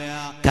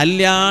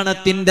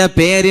 കല്യാണത്തിന്റെ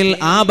പേരിൽ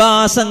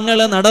ആഭാസങ്ങൾ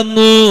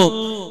നടന്നു.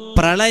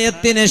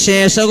 പ്രളയത്തിന്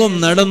ശേഷവും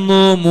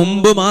നടന്നു.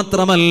 മുമ്പ്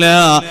മാത്രമല്ല,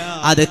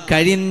 അത്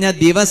കഴിഞ്ഞ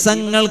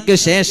ദിവസങ്ങൾക്ക്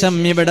ശേഷം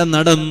ഇവിടെ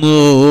നടന്നു.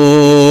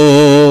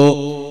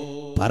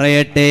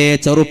 പറയട്ടെ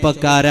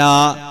ചെറുപ്പക്കാരാ,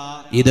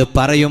 ഇത്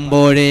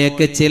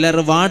പറയുമ്പോഴേക്ക് ചിലർ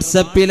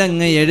വാട്സപ്പിൽ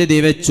അങ്ങ് എഴുതി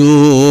വെച്ചു,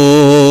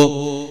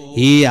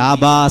 ഈ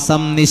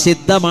ആഭാസം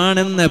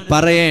നിഷിദ്ധമാണെന്ന്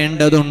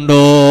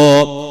പറയേണ്ടതുണ്ടോ?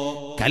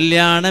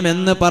 കല്യാണം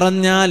എന്ന്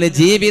പറഞ്ഞാൽ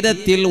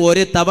ജീവിതത്തിൽ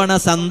ഒരു തവണ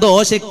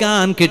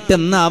സന്തോഷിക്കാൻ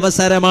കിട്ടുന്ന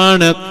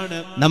അവസരമാണ്.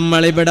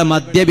 നമ്മളിവിടെ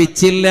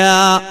മദ്യപിച്ചില്ല,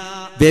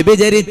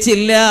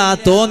 വ്യഭിചരിച്ചില്ല,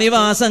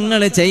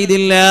 തോന്നിവാസങ്ങൾ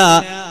ചെയ്തില്ല,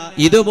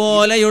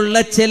 ഇതുപോലെയുള്ള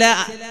ചില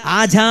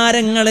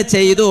ആചാരങ്ങൾ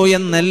ചെയ്തു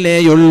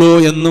എന്നല്ലേയുള്ളൂ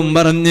എന്നും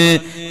പറഞ്ഞ്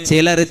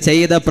ചിലർ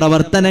ചെയ്ത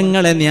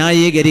പ്രവർത്തനങ്ങളെ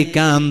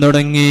ന്യായീകരിക്കാൻ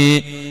തുടങ്ങി.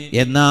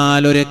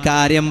 എന്നാൽ ഒരു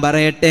കാര്യം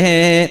പറയട്ടെ,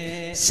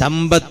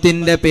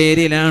 സമ്പത്തിന്റെ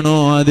പേരിലാണോ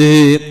അത്?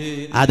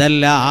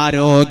 അതല്ല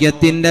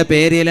ആരോഗ്യത്തിന്റെ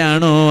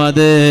പേരിലാണോ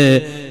അത്?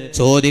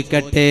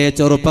 ചോദിക്കട്ടെ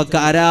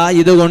ചെറുപ്പക്കാരാ,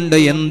 ഇതുകൊണ്ട്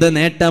എന്ത്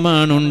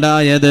നേട്ടമാണ്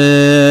ഉണ്ടായത്?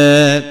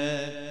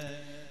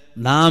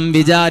 നാം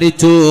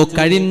വിചാരിച്ചു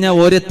കഴിഞ്ഞ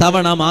ഒരു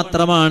തവണ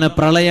മാത്രമാണ്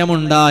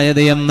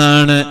പ്രളയമുണ്ടായത്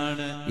എന്നാണ്.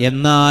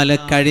 എന്നാൽ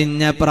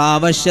കഴിഞ്ഞ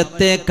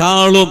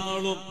പ്രാവശ്യത്തെക്കാളും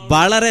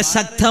വളരെ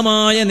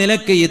ശക്തമായ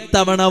നിലക്ക്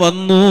ഇത്തവണ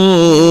വന്നു.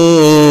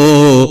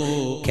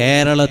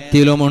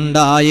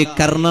 കേരളത്തിലുമുണ്ടായി,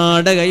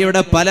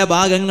 കർണാടകയുടെ പല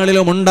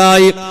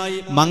ഭാഗങ്ങളിലുമുണ്ടായി.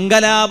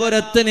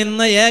 മംഗലാപുരത്ത്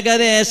നിന്ന്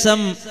ഏകദേശം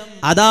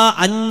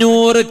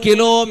 500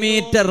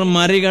 കിലോമീറ്റർ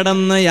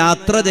മറികടന്ന്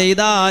യാത്ര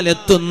ചെയ്താൽ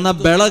എത്തുന്ന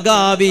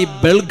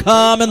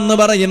ബെൽഗാം എന്ന്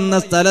പറയുന്ന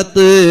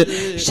സ്ഥലത്ത്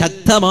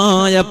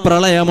ശക്തമായ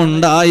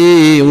പ്രളയമുണ്ടായി,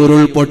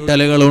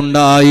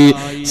 ഉരുൾപൊട്ടലുകളുണ്ടായി.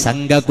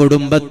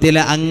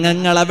 സംഘകുടുംബത്തിലെ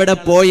അംഗങ്ങൾ അവിടെ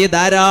പോയി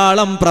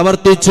ധാരാളം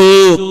പ്രവർത്തിച്ചു.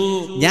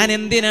 ഞാൻ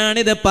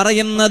എന്തിനാണിത്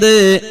പറയുന്നത്?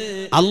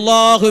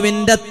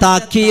 അല്ലാഹുവിന്റെ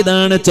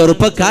താക്കീതാണ്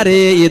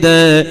ചെറുപ്പക്കാരെ. ഇത്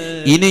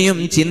ഇനിയും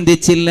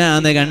ചിന്തിച്ചില്ല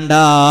എന്ന്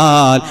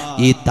കണ്ടാൽ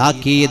ഈ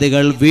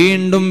താക്കീതുകൾ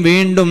വീണ്ടും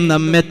വീണ്ടും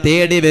നമ്മെ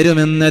തേടി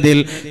വരുമെന്നതിൽ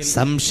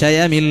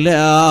സംശയമില്ല.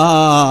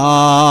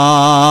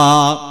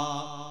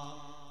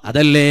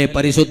 അതല്ലേ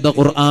പരിശുദ്ധ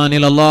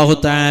ഖുർആനിൽ അല്ലാഹു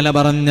തആല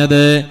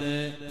പറഞ്ഞത്,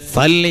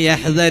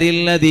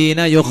 ഫൽയഹ്ദരില്ലദീന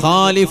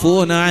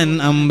യുഖാലിഫൂന അൻ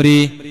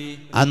അംരി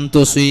അൻ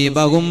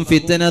തുസീബഹും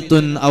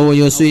ഫിത്നത്തുൻ ഔ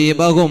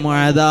യുസീബഹും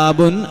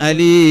അദാബുൻ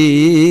അലീം.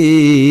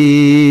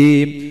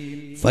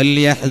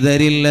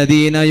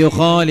 ഫൽയഹ്ദരില്ലദീന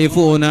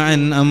യുഖാലിഫൂന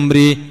അൻ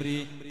അംരി.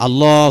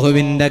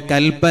 അല്ലാഹുവിന്റെ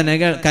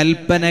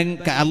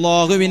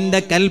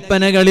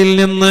കൽപ്പനകളിൽ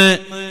നിന്ന്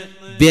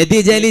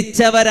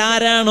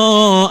വ്യതിചലിച്ചവരാരാണോ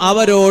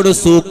അവരോട്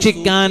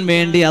സൂക്ഷിക്കാൻ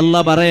വേണ്ടി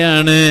അല്ലാഹ്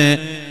പറയാണ്,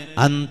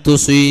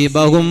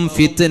 അൻതുസീബഹും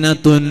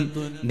ഫിത്നത്തുൻ.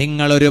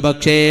 നിങ്ങളൊരു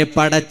പക്ഷേ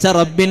പടച്ച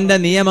റബ്ബിന്റെ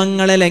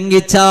നിയമങ്ങളെ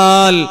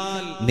ലംഘിച്ചാൽ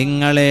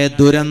നിങ്ങളെ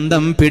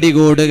ദുരന്തം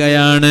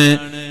പിടികൂടുകയാണ്,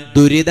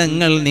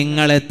 ദുരിതങ്ങൾ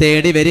നിങ്ങളെ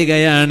തേടി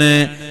വരികയാണ്.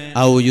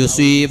 ഔ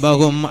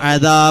യുസീബഹും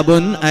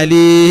അദാബുൻ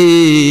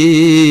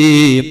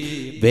അലീം.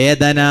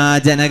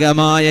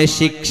 വേദനാജനകമായ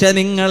ശിക്ഷ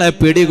നിങ്ങളെ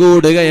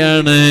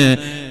പിടികൂടുകയാണ്.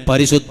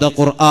 പരിശുദ്ധ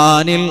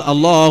ഖുർആനിൽ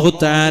അല്ലാഹു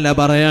തആല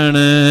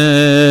പറയാണ്.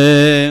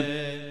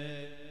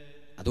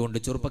 അതുകൊണ്ട്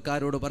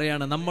ചെറുപ്പക്കാരോട്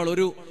പറയാണ്, നമ്മൾ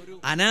ഒരു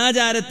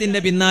അനാചാരത്തിന്റെ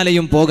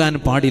പിന്നാലെയും പോകാൻ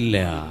പാടില്ല.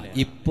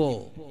 ഇപ്പോ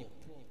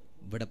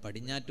ഇവിടെ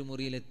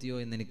പടിഞ്ഞാറ്റുമുറിയിലെത്തിയോ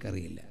എന്ന്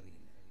എനിക്കറിയില്ല.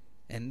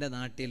 എൻ്റെ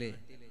നാട്ടില്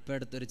ഇപ്പൊ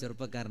അടുത്തൊരു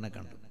ചെറുപ്പക്കാരനെ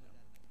കണ്ടു.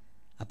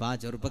 അപ്പൊ ആ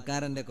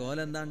ചെറുപ്പക്കാരന്റെ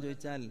കോലെന്താന്ന്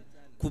ചോദിച്ചാൽ,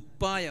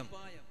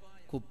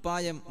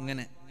 കുപ്പായം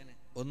ഇങ്ങനെ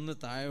ഒന്ന്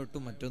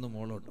താഴോട്ടും മറ്റൊന്ന്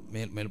മുകളോട്ടും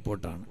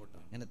മേൽപോട്ടാണ്,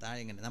 ഇങ്ങനെ താഴെ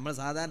ഇങ്ങനെ. നമ്മൾ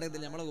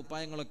സാധാരണത്തിൽ നമ്മളെ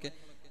കുപ്പായങ്ങളൊക്കെ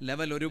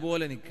ലെവൽ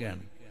ഒരുപോലെ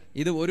നിൽക്കുകയാണ്.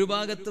 ഇത് ഒരു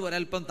ഭാഗത്ത്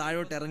ഒരൽപ്പം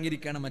താഴോട്ട്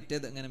ഇറങ്ങിയിരിക്കുകയാണ്,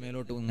 മറ്റേത് ഇങ്ങനെ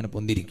മേലോട്ടും ഇങ്ങനെ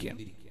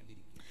പൊന്തിരിക്കുകയാണ്.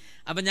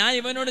 അപ്പൊ ഞാൻ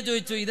ഇവനോട്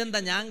ചോദിച്ചു, ഇതെന്താ?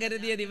 ഞാൻ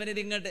കരുതിയത് ഇവനിത്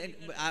ഇങ്ങോട്ട്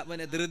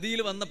ധൃതിയിൽ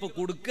വന്നപ്പോ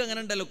കുടുക്ക് അങ്ങനെ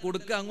ഉണ്ടല്ലോ,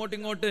 കുടുക്ക് അങ്ങോട്ടും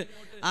ഇങ്ങോട്ട്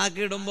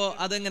ആക്കി ഇടുമ്പോ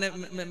അതെങ്ങനെ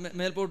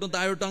മേൽപോട്ടും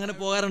താഴോട്ടും അങ്ങനെ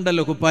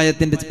പോകാറുണ്ടല്ലോ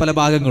കുപ്പായത്തിന്റെ പല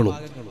ഭാഗങ്ങളും,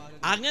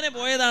 അങ്ങനെ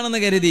പോയതാണെന്ന്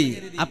കരുതി.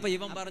 അപ്പൊ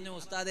ഇവൻ പറഞ്ഞു,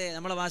 ഉസ്താദേ,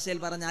 നമ്മളെ ഭാഷയിൽ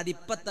പറഞ്ഞ അത്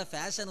ഇപ്പത്തെ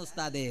ഫാഷൻ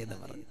ഉസ്താദേ എന്ന്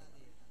പറഞ്ഞു.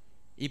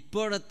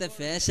 ഇപ്പോഴത്തെ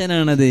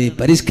ഫാഷനാണത്,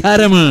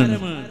 പരിഷ്കാരമാണ്.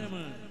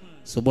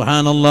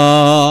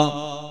 സുബ്ഹാനല്ലാഹ്.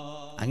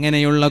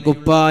 അങ്ങനെയുള്ള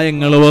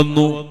കുപ്പായങ്ങൾ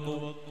വന്നു.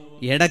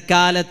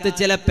 ഇടക്കാലത്ത്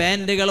ചില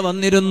പാന്റുകൾ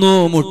വന്നിരുന്നു,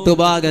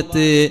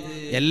 മുട്ടുഭാഗത്ത്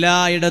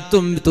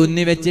എല്ലായിടത്തും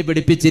തുന്നി വെച്ച്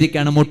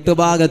പിടിപ്പിച്ചിരിക്കുകയാണ്,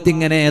 മുട്ടുഭാഗത്ത്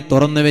ഇങ്ങനെ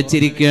തുറന്നു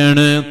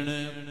വെച്ചിരിക്കുകയാണ്.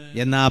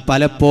 എന്നാ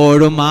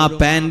പലപ്പോഴും ആ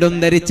പാന്റും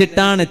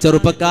ധരിച്ചിട്ടാണ്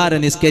ചെറുപ്പക്കാരെ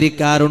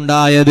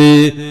നിസ്കരിക്കാറുണ്ടായത്.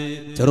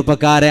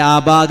 ചെറുപ്പക്കാരെ ആ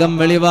ഭാഗം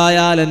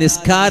വെളിവായാൽ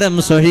നിസ്കാരം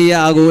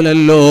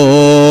സ്വഹിയാകൂലല്ലോ.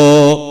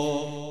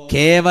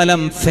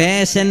 കേവലം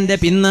ഫാഷന്റെ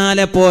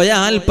പിന്നാലെ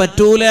പോയാൽ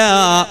പറ്റൂല,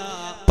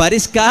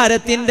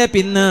 പരിഷ്കാരത്തിന്റെ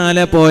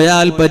പിന്നാലെ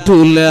പോയാൽ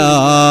പറ്റൂല.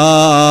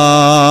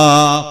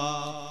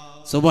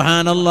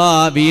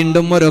 സുബ്ഹാനല്ലാഹ്.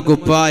 വീണ്ടും ഒരു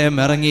കുപ്പായം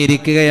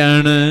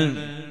ഇറങ്ങിയിരിക്കുകയാണ്.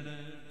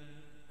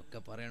 ഒക്കെ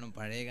പറയണം,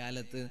 പഴയ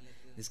കാലത്ത്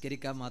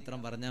നിസ്കരിക്കാൻ മാത്രം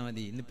പറഞ്ഞാൽ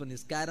മതി. ഇന്നിപ്പോ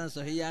നിസ്കാരം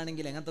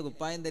സ്വഹിയാണെങ്കിൽ എങ്ങനത്തെ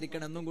കുപ്പായം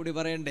ധരിക്കണം എന്നും കൂടി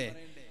പറയണ്ടേ?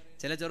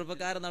 ചില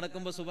ചെറുപ്പക്കാർ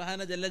നടക്കുമ്പോൾ സുബ്ഹാന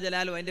ജല്ല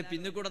ജലാലു അതിന്റെ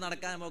പിന്നിൽ കൂടെ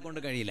നടക്കാൻ നമ്മളെ കൊണ്ട്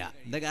കഴിയില്ല.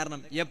 എന്താ കാരണം?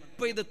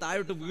 എപ്പോ ഇത്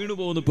താഴോട്ട് വീണു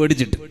പോകുന്നു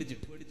പേടിച്ചിട്ട്.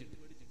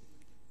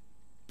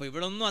 ഇപ്പൊ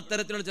ഇവിടെ ഒന്നും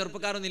അത്തരത്തിലുള്ള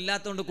ചെറുപ്പക്കാരൊന്നും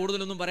ഇല്ലാത്തതുകൊണ്ട്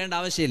കൂടുതലൊന്നും പറയേണ്ട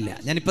ആവശ്യമില്ല.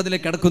 ഞാനിപ്പോ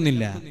അതിലേക്ക്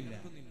കിടക്കുന്നില്ല.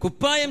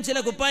 കുപ്പായം, ചില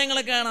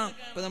കുപ്പായങ്ങളൊക്കെ കാണാം.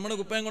 ഇപ്പൊ നമ്മുടെ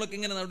കുപ്പായങ്ങളൊക്കെ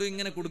ഇങ്ങനെ നടു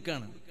ഇങ്ങനെ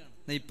കൊടുക്കാണ്.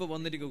 ഇപ്പൊ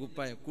വന്നിരിക്കും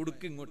കുപ്പായം,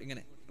 കുടുക്ക് ഇങ്ങോട്ട്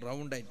ഇങ്ങനെ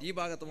റൗണ്ട് ആയിട്ട് ഈ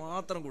ഭാഗത്ത്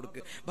മാത്രം കൊടുക്ക്,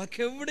 ബാക്കി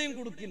എവിടെയും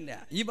കൊടുക്കില്ല,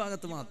 ഈ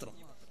ഭാഗത്ത് മാത്രം.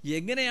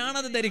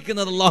 എങ്ങനെയാണത്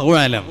ധരിക്കുന്നത്? അല്ലാഹു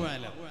അലം.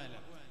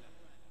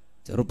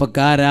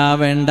 ചെറുപ്പക്കാരാ,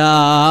 വേണ്ട.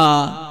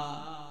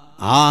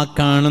 ആ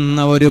കാണുന്ന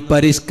ഒരു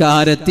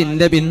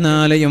പരിഷ്കാരത്തിന്റെ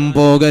പിന്നാലെയും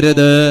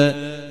പോകരുത്.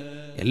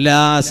 എല്ലാ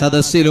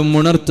സദസ്സിലും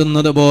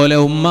ഉണർത്തുന്നത് പോലെ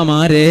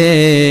ഉമ്മമാരെ,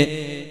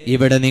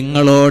 ഇവിടെ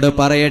നിങ്ങളോട്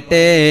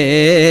പറയട്ടെ,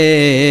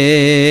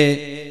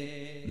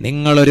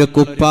 നിങ്ങളൊരു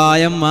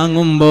കുപ്പായം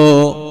വാങ്ങുമ്പോ,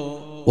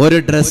 ഒരു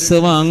ഡ്രസ്സ്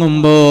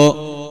വാങ്ങുമ്പോ,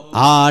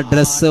 ആ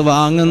ഡ്രസ്സ്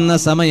വാങ്ങുന്ന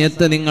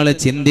സമയത്ത് നിങ്ങൾ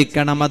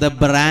ചിന്തിക്കണം അത്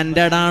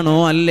ബ്രാൻഡഡ് ആണോ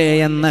അല്ലേ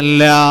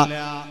എന്നല്ല.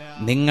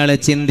 നിങ്ങൾ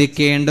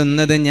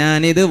ചിന്തിക്കേണ്ടുന്നത്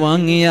ഞാനിത്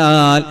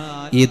വാങ്ങിയാൽ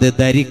ഇത്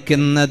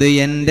ധരിക്കുന്നത്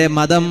എന്റെ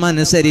മതം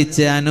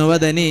അനുസരിച്ച്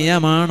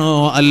അനുവദനീയമാണോ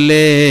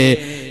അല്ലേ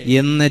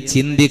എന്ന്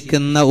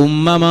ചിന്തിക്കുന്ന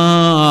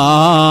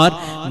ഉമ്മമാർ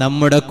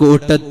നമ്മുടെ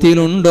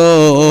കൂട്ടത്തിലുണ്ടോ?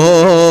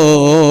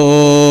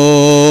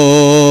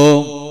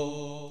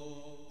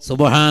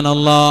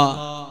 സുബ്ഹാനല്ലാഹ്.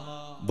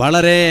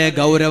 വളരെ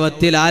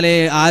ഗൗരവത്തിൽ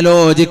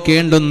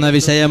ആലോചിക്കേണ്ടുന്ന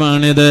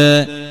വിഷയമാണിത്.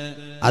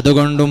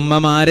 അതുകൊണ്ട്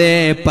ഉമ്മമാരെ,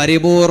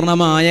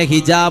 പരിപൂർണമായ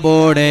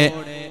ഹിജാബോടെ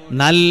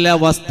നല്ല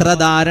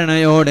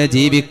വസ്ത്രധാരണയോടെ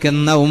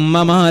ജീവിക്കുന്ന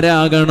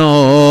ഉമ്മമാരാകണോ.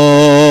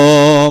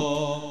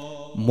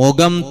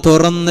 മുഖം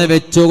തുറന്ന്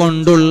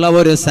വെച്ചുകൊണ്ടുള്ള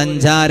ഒരു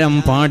സഞ്ചാരം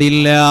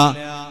പാടില്ല.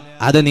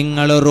 അത്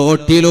നിങ്ങൾ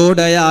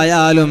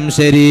റോട്ടിലൂടെയായാലും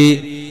ശരി,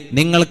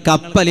 നിങ്ങൾ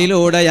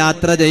കപ്പലിലൂടെ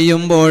യാത്ര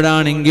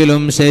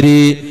ചെയ്യുമ്പോഴാണെങ്കിലും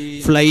ശരി,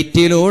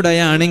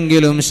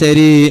 ഫ്ലൈറ്റിലൂടെയാണെങ്കിലും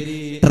ശരി,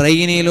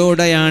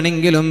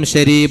 ട്രെയിനിലൂടെയാണെങ്കിലും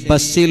ശരി,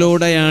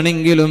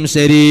 ബസ്സിലൂടെയാണെങ്കിലും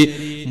ശരി,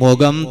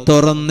 മുഖം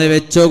തുറന്ന്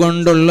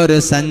വെച്ചുകൊണ്ടുള്ളൊരു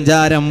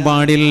സഞ്ചാരം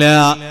പാടില്ല.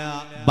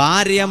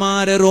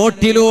 ഭാര്യമാര്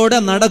റോട്ടിലൂടെ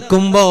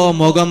നടക്കുമ്പോ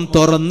മുഖം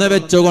തുറന്നു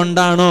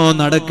വെച്ചുകൊണ്ടാണോ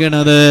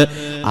നടക്കുന്നത്?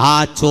 ആ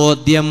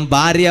ചോദ്യം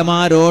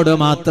ഭാര്യമാരോട്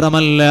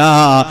മാത്രമല്ല,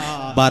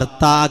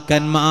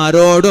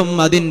 ഭർത്താക്കന്മാരോടും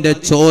അതിന്റെ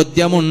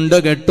ചോദ്യമുണ്ട്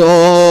കേട്ടോ.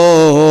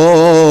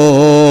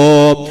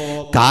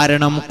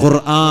 കാരണം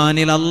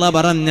ഖുർആനിൽ അല്ലാഹ്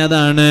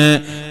പറഞ്ഞതാണ്,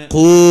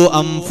 ഖൂ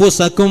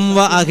അൻഫുസകും വ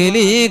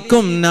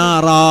അഹ്ലീകും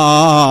നാറാ.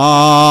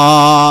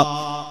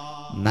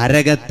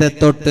 നരകത്തെ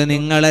തൊട്ട്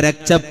നിങ്ങളെ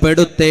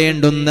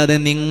രക്ഷപ്പെടുത്തേണ്ടുന്നത്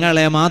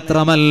നിങ്ങളെ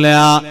മാത്രമല്ല,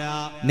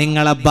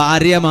 നിങ്ങളെ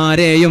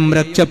ഭാര്യമാരെയും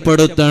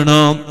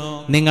രക്ഷപ്പെടുത്തണം,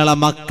 നിങ്ങളെ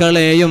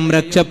മക്കളെയും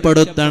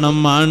രക്ഷപ്പെടുത്തണം,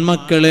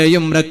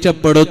 ആൺമക്കളെയും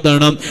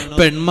രക്ഷപ്പെടുത്തണം,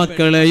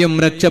 പെൺമക്കളെയും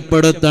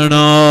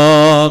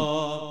രക്ഷപ്പെടുത്തണം.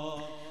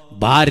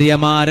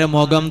 ഭാര്യമാരെ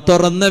മുഖം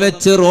തുറന്നു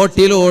വെച്ച്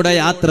റോട്ടിലൂടെ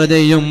യാത്ര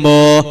ചെയ്യുമ്പോ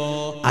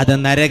അത്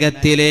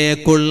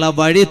നരകത്തിലേക്കുള്ള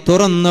വഴി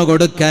തുറന്നു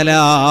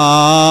കൊടുക്കലാണ്.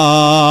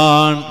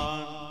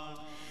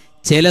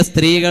 ചില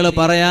സ്ത്രീകൾ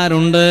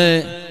പറയാറുണ്ട്,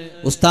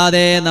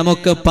 ഉസ്താദേ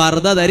നമുക്ക്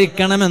പർദ്ദ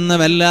ധരിക്കണമെന്ന്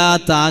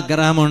വല്ലാത്ത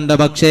ആഗ്രഹമുണ്ട്,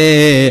 പക്ഷേ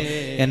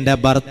എന്റെ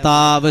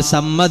ഭർത്താവ്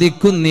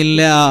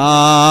സമ്മതിക്കുന്നില്ല.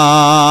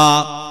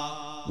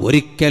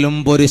 ഒരിക്കലും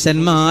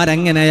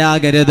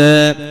പുരുഷന്മാരങ്ങനെയാകരുത്.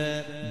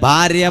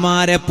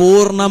 ഭാര്യമാരെ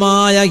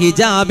പൂർണ്ണമായ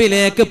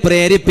ഹിജാബിലേക്ക്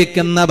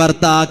പ്രേരിപ്പിക്കുന്ന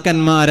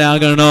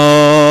ഭർത്താക്കന്മാരാകണോ.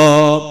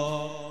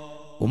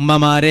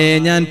 ഉമ്മമാരെ,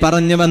 ഞാൻ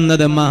പറഞ്ഞു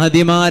വന്നത്,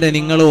 മഹദിമാരെ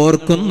നിങ്ങൾ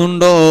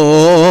ഓർക്കുന്നുണ്ടോ?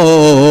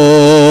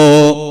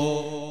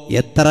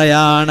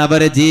 എത്രയാണ്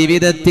അവർ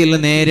ജീവിതത്തിൽ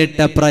നേരിട്ട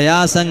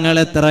പ്രയാസങ്ങൾ,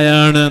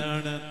 എത്രയാണ്.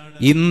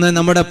 ഇന്ന്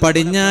നമ്മുടെ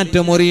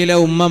പടിഞ്ഞാറ്റുമുറിയിലെ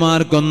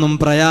ഉമ്മമാർക്കൊന്നും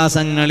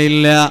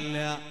പ്രയാസങ്ങളില്ല,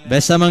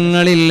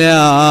 വിഷമങ്ങളില്ല.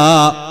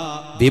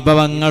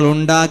 വിഭവങ്ങൾ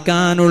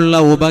ഉണ്ടാക്കാനുള്ള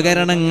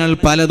ഉപകരണങ്ങൾ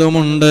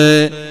പലതുമുണ്ട്.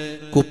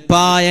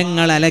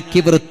 കുപ്പായങ്ങൾ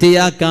അലക്കി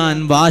വൃത്തിയാക്കാൻ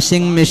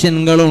വാഷിംഗ്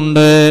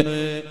മെഷീനുകളുണ്ട്.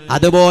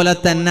 അതുപോലെ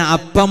തന്നെ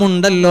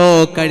അപ്പമുണ്ടല്ലോ,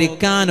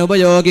 കഴിക്കാൻ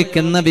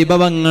ഉപയോഗിക്കുന്ന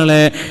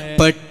വിഭവങ്ങളെ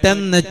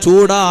പെട്ടെന്ന്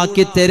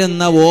ചൂടാക്കി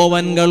തരുന്ന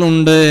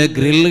ഓവനുകളുണ്ട്,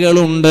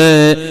 ഗ്രില്ലുകളുണ്ട്.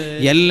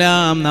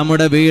 എല്ലാം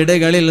നമ്മുടെ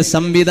വീടുകളിൽ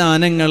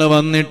സംവിധാനങ്ങൾ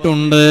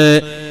വന്നിട്ടുണ്ട്.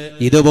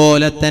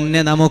 ഇതുപോലെ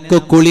തന്നെ നമുക്ക്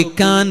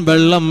കുളിക്കാൻ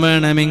വെള്ളം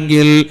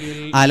വേണമെങ്കിൽ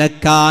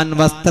അലക്കാൻ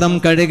വസ്ത്രം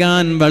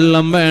കഴുകാൻ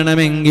വെള്ളം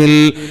വേണമെങ്കിൽ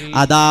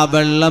അതാ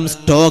വെള്ളം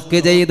സ്റ്റോക്ക്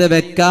ചെയ്ത്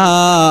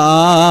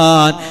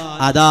വെക്കാൻ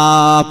അതാ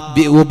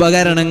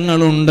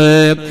ഉപകരണങ്ങളുണ്ട്.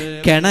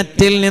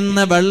 കിണറ്റിൽ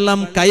നിന്ന് വെള്ളം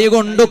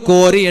കൈകൊണ്ട്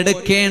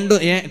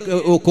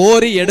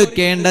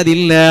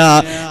കോരിയെടുക്കേണ്ടതില്ല,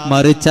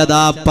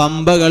 മറിച്ചതാ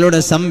പമ്പുകളുടെ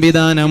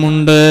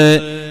സംവിധാനമുണ്ട്.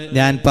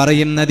 ഞാൻ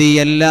പറയുന്നത്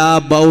എല്ലാ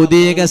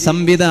ഭൗതിക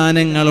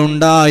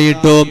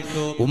സംവിധാനങ്ങളുണ്ടായിട്ടും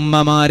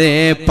ഉമ്മമാരെ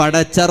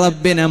പടച്ച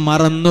റബ്ബിനെ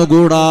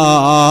മറന്നുകൂടാ.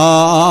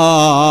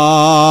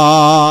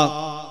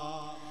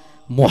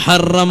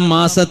 മുഹറം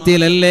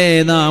മാസത്തിലല്ലേ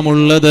നാം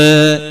ഉള്ളത്?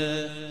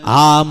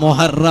 ആ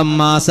മുഹറം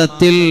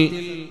മാസത്തിൽ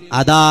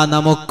അതാ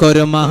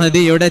നമുക്കൊരു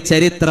മഹദിയുടെ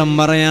ചരിത്രം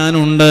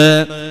പറയാനുണ്ട്.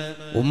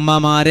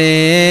 ഉമ്മമാരെ,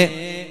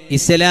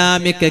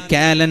 ഇസ്ലാമിക്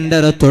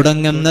കാലണ്ടർ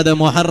തുടങ്ങുന്നത്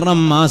മുഹറം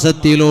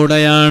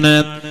മാസത്തിലൂടെയാണ്.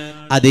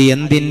 അത്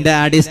എന്തിന്റെ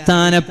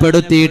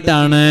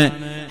അടിസ്ഥാനപ്പെടുത്തിയിട്ടാണ്?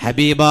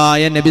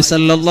 ഹബീബായ നബി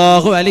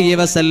സല്ലല്ലാഹു അലൈഹി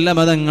വസല്ലമ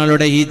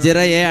തങ്ങളുടെ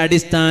ഹിജ്റയെ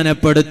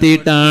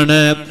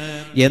അടിസ്ഥാനപ്പെടുത്തിയിട്ടാണ്.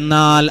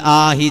 എന്നാൽ ആ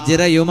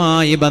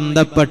ഹിജ്റയുമായി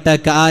ബന്ധപ്പെട്ട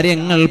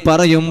കാര്യങ്ങൾ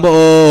പറയുമ്പോ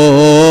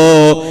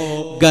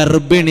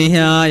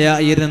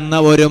ഗർഭിണിയായിരുന്ന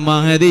ഒരു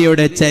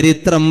മഹദിയുടെ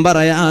ചരിത്രം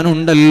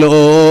പറയാനുണ്ടല്ലോ.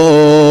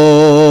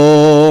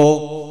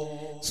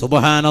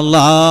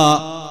 സുബ്ഹാനല്ലാഹ്,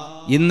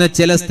 ഇന്ന്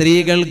ചില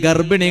സ്ത്രീകൾ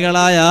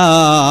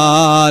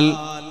ഗർഭിണികളായാൽ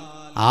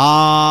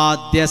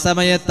ആദ്യ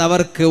സമയത്ത്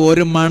അവർക്ക്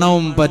ഒരു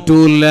മണവും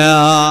പറ്റൂല.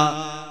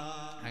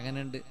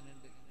 അങ്ങനെയുണ്ട്,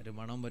 ഒരു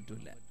മണവും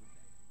പറ്റൂല.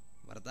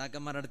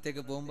 ഭർത്താക്കന്മാരുടെ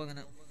അടുത്തേക്ക് പോകുമ്പോ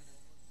അങ്ങനെ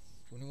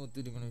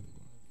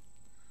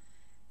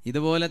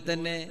ഇതുപോലെ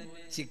തന്നെ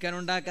ചിക്കൻ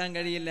ഉണ്ടാക്കാൻ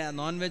കഴിയില്ല,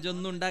 നോൺ വെജ്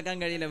ഒന്നും ഉണ്ടാക്കാൻ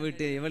കഴിയില്ല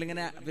വീട്ടിൽ.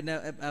 ഇവളിങ്ങനെ പിന്നെ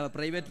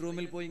പ്രൈവറ്റ്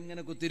റൂമിൽ പോയി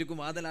ഇങ്ങനെ കുത്തിരിക്കും,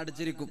 വാതിൽ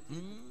അടച്ചിരിക്കും,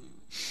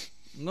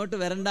 ഇങ്ങോട്ട്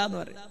വരണ്ടെന്ന്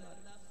പറയും.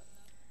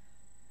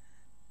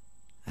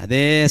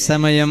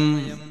 അതേസമയം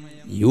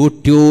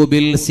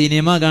യൂട്യൂബിൽ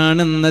സിനിമ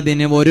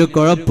കാണുന്നതിന് ഒരു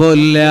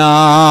കുഴപ്പമില്ല,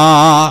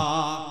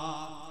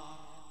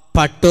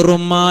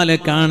 പട്ടുറുമാല്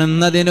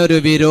കാണുന്നതിനൊരു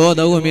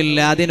വിരോധവുമില്ല,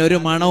 അതിനൊരു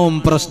മണവും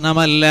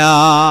പ്രശ്നമല്ല.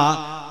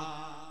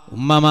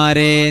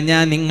 ഉമ്മമാരെ,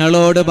 ഞാൻ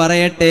നിങ്ങളോട്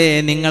പറയട്ടെ,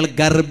 നിങ്ങൾ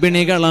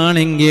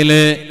ഗർഭിണികളാണെങ്കിൽ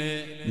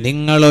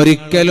നിങ്ങൾ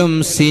ഒരിക്കലും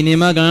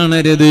സിനിമ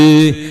കാണരുത്.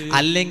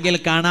 അല്ലെങ്കിൽ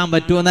കാണാൻ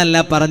പറ്റുമെന്നല്ല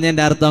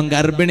പറഞ്ഞതിന്റെ അർത്ഥം,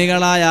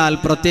 ഗർഭിണികളായാൽ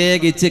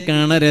പ്രത്യേകിച്ച്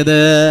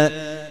കാണരുത്.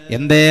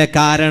 എന്തേ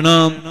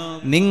കാരണം?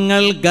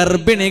 നിങ്ങൾ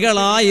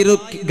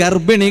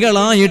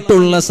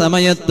ഗർഭിണികളായിട്ടുള്ള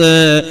സമയത്ത്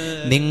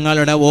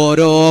നിങ്ങളുടെ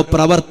ഓരോ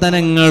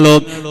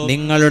പ്രവർത്തനങ്ങളും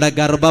നിങ്ങളുടെ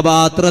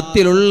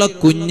ഗർഭപാത്രത്തിലുള്ള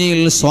കുഞ്ഞിൽ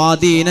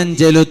സ്വാധീനം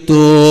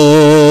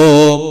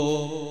ചെലുത്തും.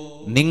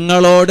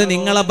 നിങ്ങളോട്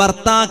നിങ്ങളെ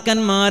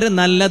ഭർത്താക്കന്മാര്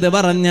നല്ലത്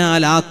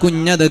പറഞ്ഞാൽ ആ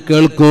കുഞ്ഞത്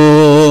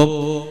കേൾക്കും.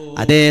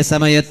 അതേ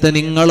സമയത്ത്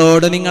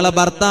നിങ്ങളോട് നിങ്ങളെ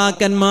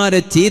ഭർത്താക്കന്മാര്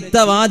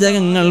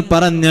ചീത്തവാചകങ്ങൾ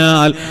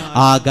പറഞ്ഞാൽ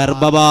ആ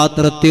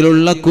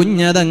ഗർഭപാത്രത്തിലുള്ള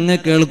കുഞ്ഞതങ്ങ്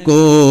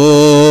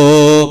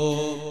കേൾക്കും.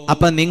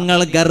 അപ്പൊ നിങ്ങൾ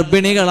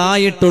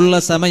ഗർഭിണികളായിട്ടുള്ള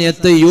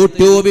സമയത്ത്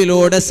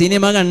യൂട്യൂബിലൂടെ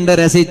സിനിമ കണ്ട്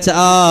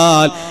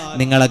രസിച്ചാൽ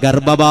നിങ്ങളെ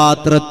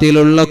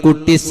ഗർഭപാത്രത്തിലുള്ള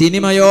കുട്ടി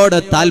സിനിമയോട്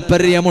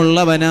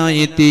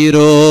താല്പര്യമുള്ളവനായി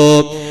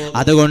തീരും.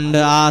 അതുകൊണ്ട്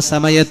ആ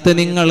സമയത്ത്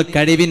നിങ്ങൾ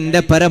കഴിവിന്റെ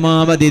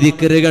പരമാവധി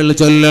ദിക്റുകൾ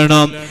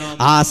ചൊല്ലണം.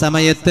 ആ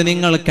സമയത്ത്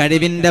നിങ്ങൾ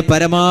കഴിവിന്റെ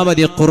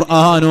പരമാവധി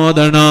ഖുർആൻ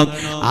ഓതണം.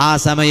 ആ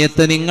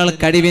സമയത്ത് നിങ്ങൾ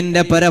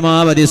കഴിവിന്റെ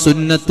പരമാവധി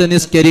സുന്നത്ത്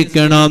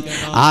നിസ്കരിക്കണം.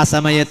 ആ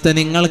സമയത്ത്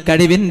നിങ്ങൾ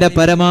കഴിവിന്റെ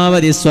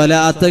പരമാവധി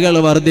സ്വലാത്തുകൾ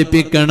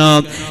വർദ്ധിപ്പിക്കണം.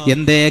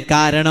 എന്തേ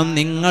കാരണം?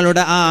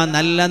 നിങ്ങളുടെ ആ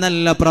നല്ല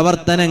നല്ല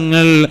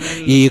പ്രവർത്തനങ്ങൾ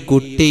ഈ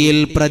കുട്ടിയിൽ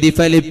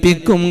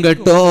പ്രതിഫലിപ്പിക്കും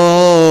കേട്ടോ.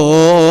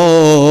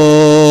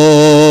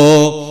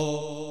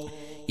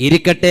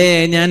 ഇരിക്കട്ടെ,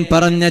 ഞാൻ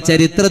പറഞ്ഞ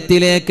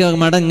ചരിത്രത്തിലേക്ക്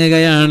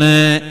മടങ്ങുകയാണ്.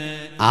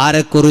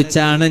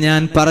 ആരെക്കുറിച്ചാണ്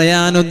ഞാൻ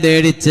പറയാൻ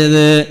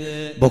ഉദ്ദേശിച്ചത്?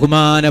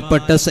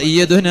 ബഹുമാനപ്പെട്ട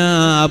സയ്യിദുനാ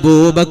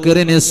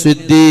അബൂബക്കറിന്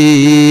സിദ്ദീഖ്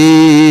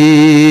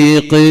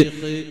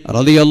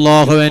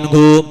റളിയല്ലാഹു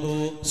അൻഹു,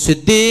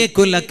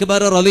 സിദ്ദീഖുൽ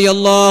അക്ബർ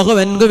റളിയല്ലാഹു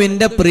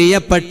അൻഹുവിന്റെ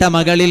പ്രിയപ്പെട്ട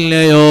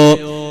മകളില്ലയോ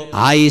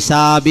ആയിഷ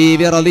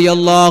ബീവി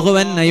റളിയല്ലാഹു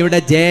അൻഹയുടെ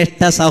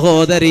ജ്യേഷ്ഠ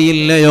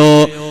സഹോദരിയില്ലയോ?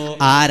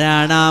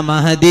 ആരാണ് ആ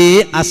മഹദി?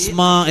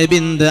 അസ്മാ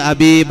ബിൻത്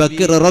അബീ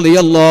ബക്കർ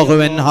റളിയല്ലാഹു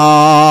അൻഹാ.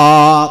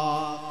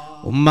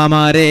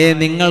 ഉമ്മമാരെ,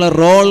 നിങ്ങൾ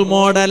റോൾ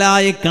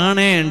മോഡലായി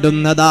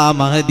കാണേണ്ടുന്നത് ആ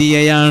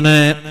മഹദിയെയാണ്,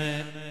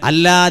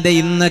 അല്ലാതെ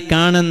ഇന്ന്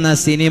കാണുന്ന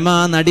സിനിമാ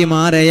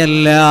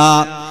നടിമാരെയല്ല.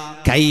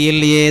 കയ്യിൽ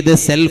ഏത്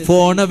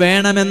സെൽഫോൺ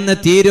വേണമെന്ന്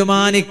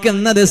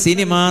തീരുമാനിക്കുന്നത്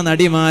സിനിമാ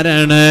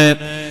നടിമാരാണ്.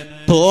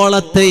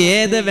 തോളത്ത്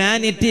ഏത്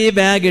വാനിറ്റി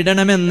ബാഗ്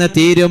ഇടണമെന്ന്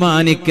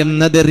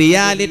തീരുമാനിക്കുന്നത്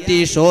റിയാലിറ്റി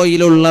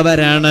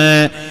ഷോയിലുള്ളവരാണ്.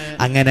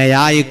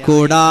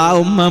 അങ്ങനെയായിക്കൂടാ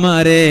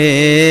ഉമ്മമാരെ.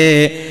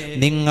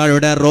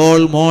 നിങ്ങളുടെ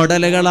റോൾ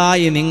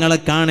മോഡലുകളായി നിങ്ങൾ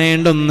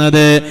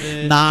കാണേണ്ടുന്നത്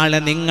നാളെ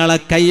നിങ്ങളെ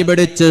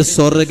കൈപിടിച്ച്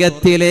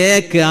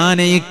സ്വർഗത്തിലേക്ക്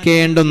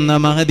ആനയിക്കേണ്ടുന്ന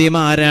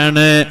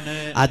മഹദിമാരാണ്.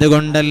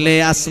 അതുകൊണ്ടല്ലേ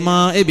അസ്മാ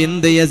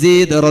ബിൻത്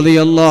യസീദ്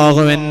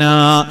റളിയല്ലാഹു അൻഹാ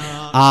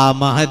ആ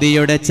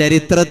മഹദിയുടെ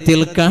ചരിത്രത്തിൽ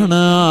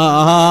കാണാം.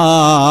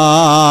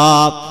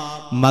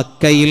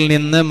 മക്കയിൽ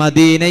നിന്ന്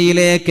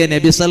മദീനയിലേക്ക്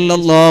നബി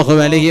സല്ലല്ലാഹു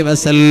അലൈഹി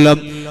വസല്ലം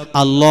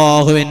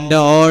അല്ലാഹുവിന്റെ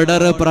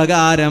ഓർഡർ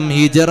പ്രകാരം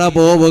ഹിജ്റ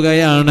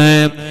പോവുകയാണ്.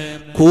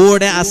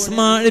 കൂടെ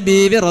അസ്മാ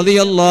ബീവി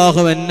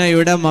റളിയല്ലാഹു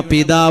അൻഹയുടെ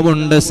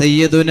പിതാവുണ്ട്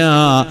സയ്യിദുന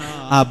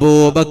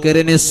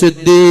അബൂബക്കറിന്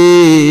സിദ്ദീഖ്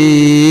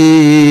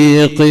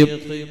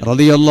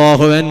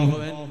റളിയല്ലാഹു അൻഹു.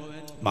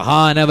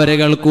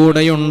 മഹാനവരുകൾ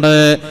കൂടെയുണ്ട്.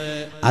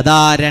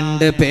 അതാ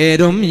 2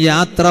 പേരും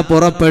യാത്ര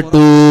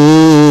പുറപ്പെട്ടു.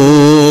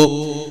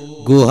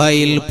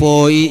 ഗുഹയിൽ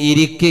പോയി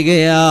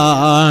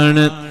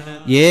ഇരിക്കുകയാണ്.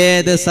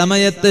 ഏത്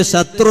സമയത്ത്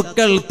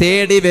ശത്രുക്കൾ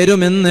തേടി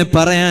വരുമെന്ന്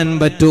പറയാൻ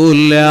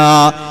പറ്റൂല.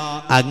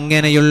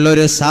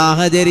 അങ്ങനെയുള്ളൊരു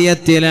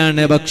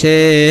സാഹചര്യത്തിലാണ് പക്ഷേ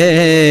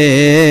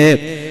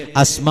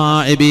അസ്മാ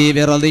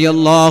ബീവി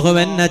റളിയല്ലാഹു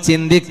അൻഹ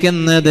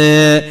ചിന്തിക്കുന്നത്,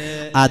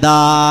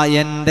 അതാ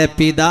എൻ്റെ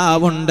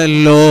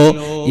പിതാവുണ്ടല്ലോ,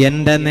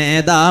 എൻ്റെ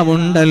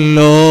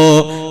നേതാവുണ്ടല്ലോ,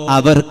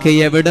 അവർക്ക്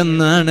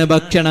എവിടുന്നാണ്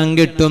ഭക്ഷണം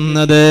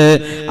കിട്ടുന്നത്,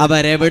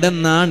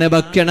 അവരെവിടുന്നാണ്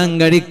ഭക്ഷണം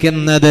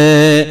കഴിക്കുന്നത്?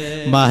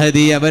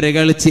 മഹദി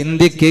അവരുകൾ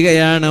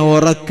ചിന്തിക്കുകയാണ്.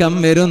 ഉറക്കം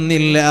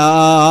വരുന്നില്ല.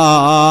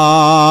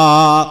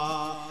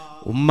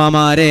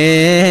 ഉമ്മമാരെ,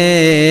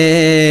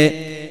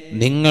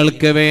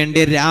 നിങ്ങൾക്ക്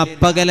വേണ്ടി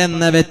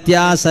രാപ്പകലെന്ന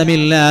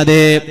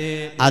വ്യത്യാസമില്ലാതെ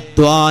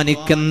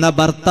അധ്വാനിക്കുന്ന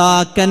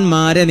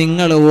ഭർത്താക്കന്മാരെ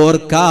നിങ്ങൾ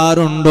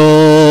ഓർക്കാറുണ്ടോ?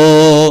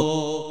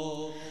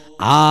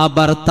 ആ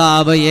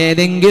ഭർത്താവ്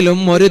ഏതെങ്കിലും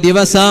ഒരു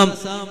ദിവസം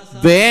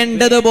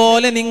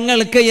വേണ്ടതുപോലെ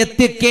നിങ്ങൾക്ക്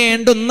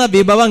എത്തിക്കേണ്ടുന്ന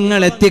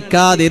വിഭവങ്ങൾ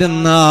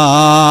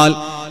എത്തിക്കാതിരുന്നാൽ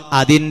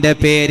അതിന്റെ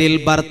പേരിൽ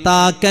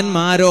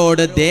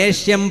ഭർത്താക്കന്മാരോട്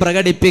ദേഷ്യം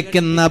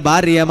പ്രകടിപ്പിക്കുന്ന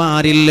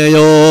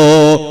ഭാര്യമാരില്ലയോ?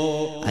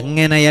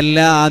 അങ്ങനെയല്ല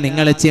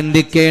നിങ്ങൾ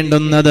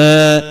ചിന്തിക്കേണ്ടുന്നത്.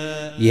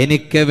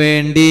 എനിക്ക്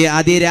വേണ്ടി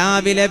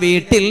അതിരാവിലെ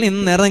വീട്ടിൽ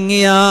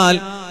നിന്നിറങ്ങിയാൽ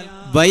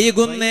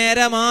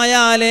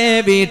വൈകുന്നേരമായാലേ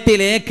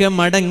വീട്ടിലേക്ക്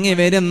മടങ്ങി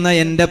വരുന്ന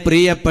എൻ്റെ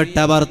പ്രിയപ്പെട്ട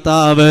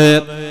ഭർത്താവ്,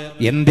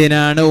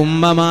 എന്തിനാണ്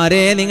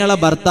ഉമ്മമാരെ നിങ്ങളെ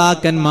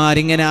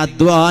ഭർത്താക്കന്മാരിങ്ങനെ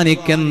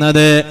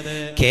അധ്വാനിക്കുന്നത്?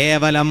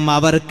 കേവലം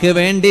അവർക്ക്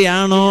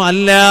വേണ്ടിയാണോ?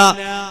 അല്ല,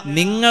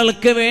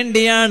 നിങ്ങൾക്ക്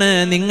വേണ്ടിയാണ്,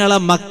 നിങ്ങളെ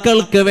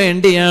മക്കൾക്ക്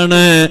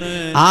വേണ്ടിയാണ്.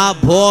 ആ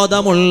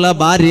ബോധമുള്ള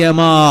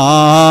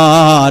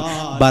ഭാര്യമാർ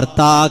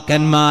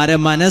ഭർത്താക്കന്മാരെ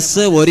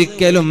മനസ്സ്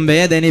ഒരിക്കലും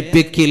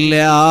വേദനിപ്പിക്കില്ല.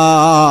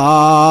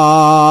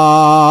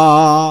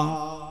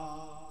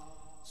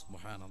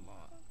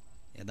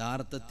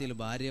 യഥാർത്ഥത്തിൽ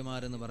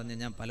ഭാര്യമാരെന്ന് പറഞ്ഞ്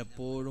ഞാൻ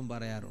പലപ്പോഴും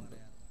പറയാറുണ്ട്,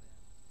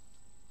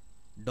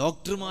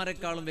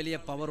 ഡോക്ടർമാരെക്കാളും വലിയ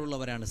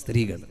പവറുള്ളവരാണ്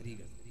സ്ത്രീകൾ.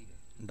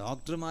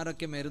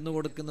 ഡോക്ടർമാരൊക്കെ മരുന്ന്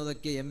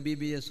കൊടുക്കുന്നതൊക്കെ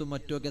MBBS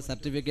മറ്റുമൊക്കെ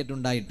സർട്ടിഫിക്കറ്റ്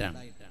ഉണ്ടായിട്ടാണ്.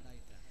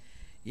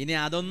 ഇനി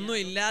അതൊന്നും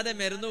ഇല്ലാതെ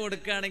മരുന്ന്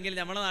കൊടുക്കുകയാണെങ്കിൽ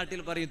നമ്മുടെ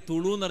നാട്ടിൽ പറയും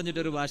തുളു എന്ന്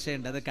പറഞ്ഞിട്ടൊരു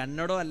ഭാഷയുണ്ട്. അത്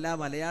കന്നഡോ അല്ല,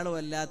 മലയാളവും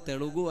അല്ല,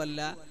 തെലുഗു അല്ല,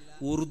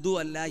 ഉറുദു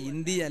അല്ല,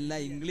 ഹിന്ദി അല്ല,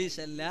 ഇംഗ്ലീഷ്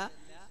അല്ല,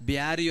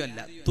 ബ്യാരിയും അല്ല,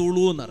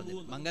 തുളു എന്ന് പറഞ്ഞു.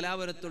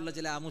 മംഗലാപുരത്തുള്ള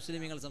ചില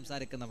അമുസ്ലിമികൾ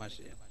സംസാരിക്കുന്ന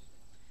ഭാഷയാണ്.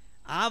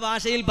 ആ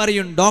ഭാഷയിൽ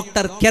പറയും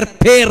ഡോക്ടർ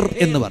കെർപേർ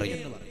എന്ന് പറയും.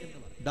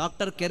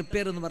 ഡോക്ടർ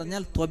കെർപേർ എന്ന്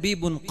പറഞ്ഞാൽ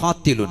ത്വബീബുൻ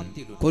ഖാത്തിലുൻ,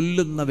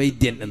 കൊല്ലുന്ന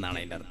വൈദ്യൻ എന്നാണ്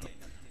അതിന്റെ അർത്ഥം.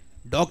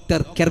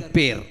 ഡോക്ടർ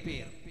കെർപേർ.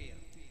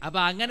 അപ്പൊ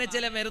അങ്ങനെ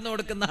ചില മരുന്ന്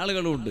കൊടുക്കുന്ന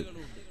ആളുകളും ഉണ്ട്.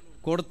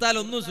 കൊടുത്താൽ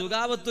ഒന്നും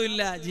സുഖാവത്തും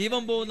ഇല്ല,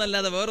 ജീവൻ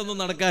പോകുന്നല്ലാതെ വേറൊന്നും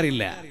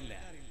നടക്കാറില്ല.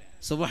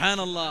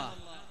 സുബ്ഹാനല്ലാഹ്.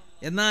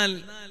 എന്നാൽ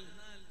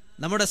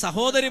നമ്മുടെ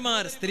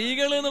സഹോദരിമാർ,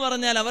 സ്ത്രീകൾ എന്ന്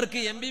പറഞ്ഞാൽ അവർക്ക്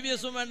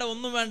MBBS വേണ്ട,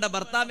 ഒന്നും വേണ്ട.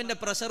 ഭർത്താവിന്റെ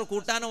പ്രഷർ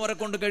കൂട്ടാനും അവരെ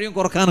കൊണ്ട് കഴിയും,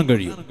 കുറക്കാനും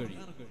കഴിയും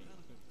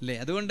അല്ലേ?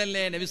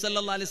 അതുകൊണ്ടല്ലേ നബി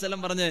സല്ലല്ലാഹു അലൈഹി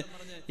വസല്ലം പറഞ്ഞ്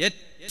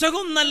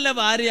ഏറ്റവും നല്ല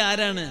ഭാര്യ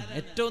ആരാണ്?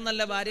 ഏറ്റവും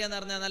നല്ല ഭാര്യ എന്ന്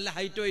പറഞ്ഞാൽ നല്ല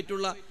ഹൈറ്റ്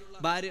വെയിറ്റുള്ള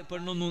ഭാര്യ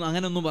പെണ്ണൊന്നും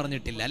അങ്ങനൊന്നും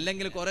പറഞ്ഞിട്ടില്ല.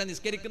 അല്ലെങ്കിൽ കുറെ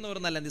നിസ്കരിക്കുന്നവർ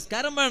നല്ല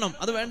നിസ്കാരം വേണം,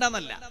 അത്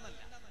വേണ്ടെന്നല്ല.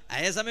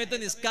 അതേ സമയത്ത്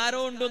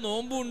നിസ്കാരവും ഉണ്ട്,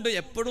 നോമ്പും ഉണ്ട്,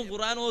 എപ്പോഴും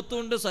ഖുർആൻ ഓത്തും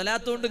ഉണ്ട്,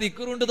 സ്വലാത്തും ഉണ്ട്,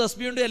 ദിക്റും ഉണ്ട്,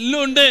 തസ്ബീഹും ഉണ്ട്,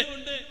 എല്ലാം ഉണ്ട്.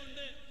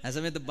 ആ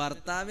സമയത്ത്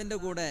ഭർത്താവിന്റെ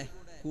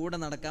കൂടെ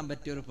നടക്കാൻ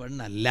പറ്റിയ ഒരു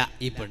പെണ്ണല്ല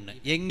ഈ പെണ്ണ്.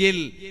 എങ്കിൽ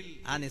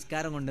ആ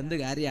നിസ്കാരം കൊണ്ട് എന്ത്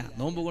കാര്യ,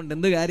 നോമ്പ് കൊണ്ട്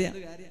എന്ത് കാര്യ?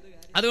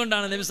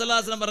 അതുകൊണ്ടാണ് നബി സല്ലല്ലാഹു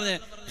അലൈഹി വസല്ലം പറഞ്ഞത്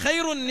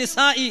ഖൈറുൻ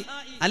നിസാഇ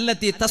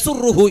അല്ലതി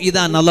തസുറുഹു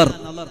ഇദാ നളർ.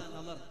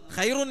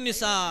 ഖൈറുൻ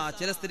നിസാ,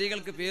 ചില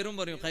സ്ത്രീകൾക്ക് പേരും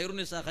പറയും ഖൈറുൻ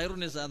നിസാ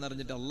എന്ന്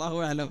പറഞ്ഞിട്ട്. അല്ലാഹു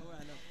അലം.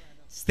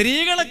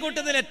 സ്ത്രീകളെ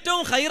കൂട്ടത്തിൽ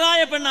ഏറ്റവും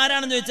ഖൈറായ പെണ്ണ്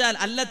ആരാണെന്ന് ചോദിച്ചാൽ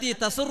അല്ലതി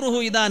തസുറുഹു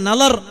ഇദാ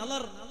നളർ.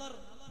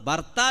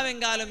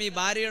 ഭർത്താവെങ്കാലും ഈ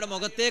ഭാര്യയുടെ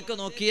മുഖത്തേക്ക്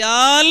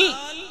നോക്കിയാൽ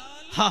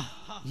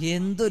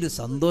എന്തൊരു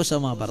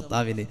സന്തോഷമാ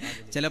ഭർത്താവിന്.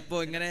 ചിലപ്പോ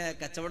ഇങ്ങനെ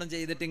കച്ചവടം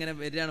ചെയ്തിട്ട് ഇങ്ങനെ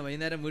വരികയാണ്,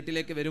 വൈകുന്നേരം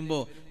വീട്ടിലേക്ക് വരുമ്പോ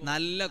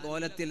നല്ല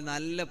കോലത്തിൽ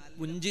നല്ല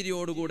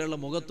പുഞ്ചിരിയോടുകൂടെയുള്ള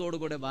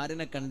മുഖത്തോടുകൂടെ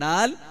ഭാര്യനെ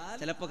കണ്ടാൽ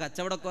ചിലപ്പോ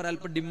കച്ചവടക്കാർ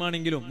അല്പം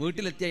ഡിമ്മാണെങ്കിലും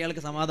വീട്ടിലെത്തിയ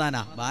അയാൾക്ക് സമാധാന,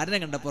 ഭാര്യനെ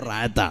കണ്ടപ്പോ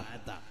റായത്താ.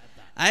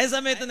 അതേ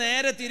സമയത്ത്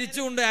നേരെ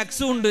തിരിച്ചുണ്ട്,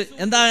 അക്സുണ്ട്.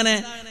 എന്താ അങ്ങനെ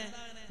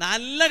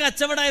നല്ല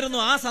കച്ചവടമായിരുന്നു,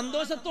 ആ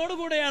സന്തോഷത്തോടു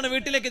കൂടെയാണ്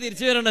വീട്ടിലേക്ക്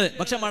തിരിച്ചു വരേണ്ടത്.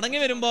 പക്ഷെ മടങ്ങി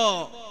വരുമ്പോ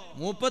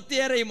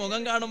മൂപ്പത്തിയേറെ ഈ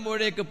മുഖം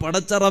കാണുമ്പോഴേക്ക്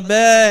പടച്ച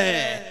റബ്ബേ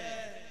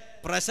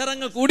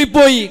പ്രഷറങ്ങ്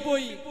കൂടിപ്പോയി.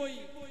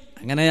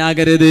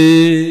 അങ്ങനെയാകരുത്.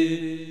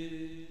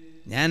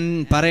 ഞാൻ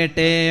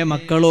പറയട്ടെ,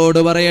 മക്കളോട്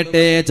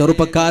പറയട്ടെ,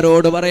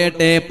 ചെറുപ്പക്കാരോട്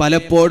പറയട്ടെ,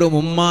 പലപ്പോഴും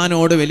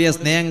ഉമ്മാനോട് വലിയ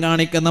സ്നേഹം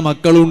കാണിക്കുന്ന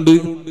മക്കളുണ്ട്.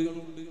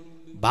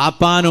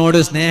 ബാപ്പാനോട്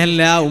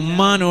സ്നേഹമില്ല,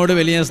 ഉമ്മാനോട്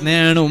വലിയ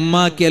സ്നേഹമാണ്.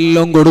 ഉമ്മാക്ക്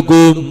എല്ലാം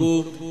കൊടുക്കും.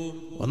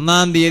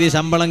 1-ാം തീയതി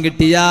ശമ്പളം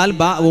കിട്ടിയാൽ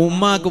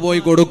ഉമ്മാക്ക്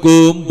പോയി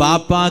കൊടുക്കും,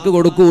 ബാപ്പാക്ക്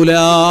കൊടുക്കൂല.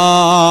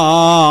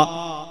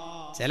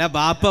 ചില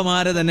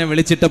ബാപ്പമാരെ തന്നെ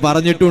വിളിച്ചിട്ട്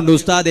പറഞ്ഞിട്ടുണ്ട്,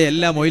 ഉസ്താദെ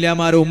എല്ലാ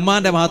മൊയ്ലാമാരും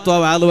ഉമ്മാന്റെ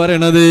മഹത്വം അത്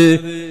പറയണത്.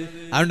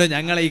 അതുകൊണ്ട്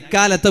ഞങ്ങളെ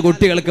ഇക്കാലത്തെ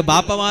കുട്ടികൾക്ക്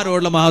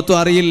ബാപ്പമാരോടുള്ള മഹത്വം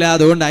അറിയില്ല,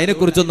 അതുകൊണ്ട്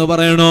അതിനെക്കുറിച്ചൊന്ന്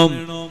പറയണം.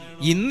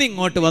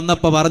 ഇന്നിങ്ങോട്ട്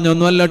വന്നപ്പോ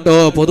പറഞ്ഞൊന്നുമല്ലോ,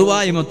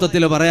 പൊതുവായി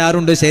മൊത്തത്തിൽ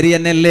പറയാറുണ്ട്, ശരി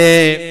എന്നല്ലേ?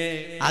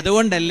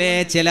 അതുകൊണ്ടല്ലേ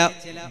ചില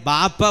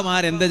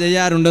ബാപ്പമാരെന്ത്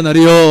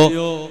ചെയ്യാറുണ്ടെന്നറിയോ?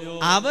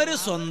 അവര്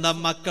സ്വന്തം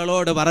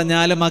മക്കളോട്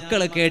പറഞ്ഞാൽ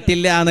മക്കള്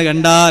കേട്ടില്ല എന്ന്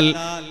കണ്ടാൽ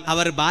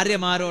അവർ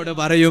ഭാര്യമാരോട്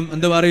പറയും.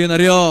 എന്ത്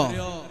പറയുന്നറിയോ?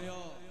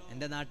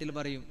 എന്റെ നാട്ടിൽ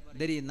പറയും,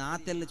 ഇതരി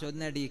നാത്തൽ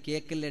ചൊന്നടി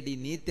കേക്കല്ലടി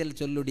നീത്തൽ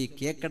ചൊല്ലുടി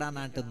കേക്കടാ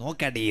നാട്ട്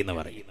നോക്കടി എന്ന്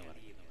പറയും.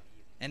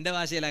 എന്റെ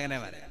ഭാഷയിൽ അങ്ങനെ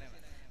പറയാം.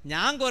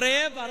 ഞാൻ കുറെ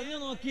പറഞ്ഞു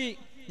നോക്കി,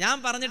 ഞാൻ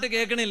പറഞ്ഞിട്ട്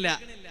കേൾക്കണില്ല,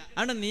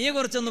 ആണ് നീ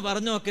കുറച്ചൊന്ന്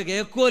പറഞ്ഞു നോക്ക്,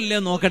 കേൾക്കുമോ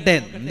ഇല്ലയോ നോക്കട്ടെ.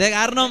 എന്തേ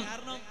കാരണം?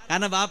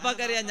 കാരണം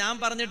ബാപ്പാക്കറിയാം ഞാൻ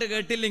പറഞ്ഞിട്ട്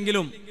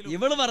കേട്ടില്ലെങ്കിലും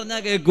ഇവള് പറഞ്ഞാ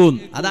കേൾക്കും.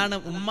 അതാണ്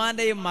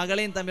ഉമ്മാന്റെയും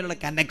മകളെയും തമ്മിലുള്ള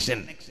കണക്ഷൻ.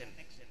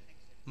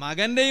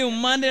 മകന്റെയും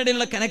ഉമ്മാന്റെ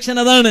ഇടയിലുള്ള കണക്ഷൻ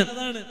അതാണ്.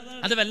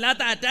 അത്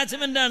വല്ലാത്ത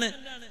അറ്റാച്ച്മെന്റ് ആണ്.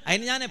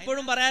 അതിന് ഞാൻ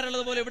എപ്പോഴും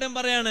പറയാറുള്ളത് പോലെ ഇവിടെയും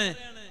പറയാണ്,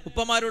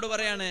 ഉപ്പമാരോട്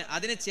പറയാണ്,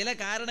 അതിന് ചില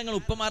കാരണങ്ങൾ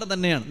ഉപ്പമാർ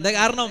തന്നെയാണ്. എന്താ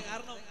കാരണം?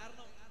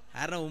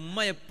 കാരണം ഉമ്മ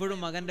എപ്പോഴും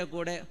മകന്റെ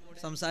കൂടെ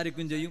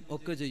സംസാരിക്കും ചെയ്യും,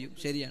 ഒക്കെ ചെയ്യും,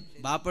 ശരിയാണ്.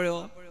 ബാപ്പയോ?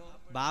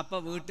 ബാപ്പ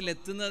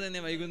വീട്ടിലെത്തുന്നത് തന്നെ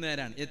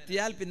വൈകുന്നേരമാണ്.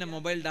 എത്തിയാൽ പിന്നെ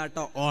മൊബൈൽ ഡാറ്റ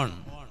ഓൺ,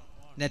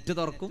 നെറ്റ്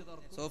തുറക്കും,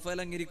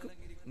 സോഫയിലങ്ങിരിക്കും,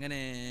 ഇങ്ങനെ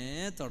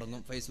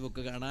തുടങ്ങും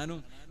ഫേസ്ബുക്ക് കാണാനും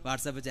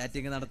വാട്സാപ്പ്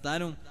ചാറ്റിങ്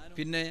നടത്താനും.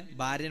 പിന്നെ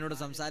ഭാര്യനോട്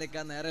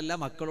സംസാരിക്കാൻ നേരമല്ല,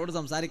 മക്കളോട്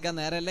സംസാരിക്കാൻ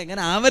നേരമല്ല.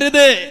 ഇങ്ങനെ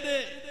ആവരുത്.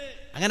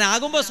 അങ്ങനെ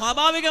ആകുമ്പോ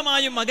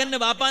സ്വാഭാവികമായും മകന്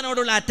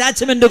ബാപ്പാനോടുള്ള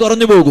അറ്റാച്ച്മെന്റ്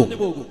കുറഞ്ഞു പോകും.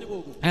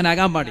 അങ്ങനെ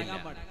ആകാൻ പാടില്ല.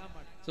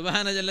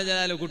 സുബ്ഹാന ജല്ല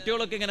ജലാലു.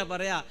 കുട്ടികളൊക്കെ ഇങ്ങനെ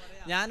പറയാ,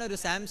 ഞാനൊരു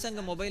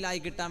സാംസങ് മൊബൈലായി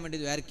കിട്ടാൻ വേണ്ടി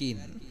ദ്വാരക്കീ,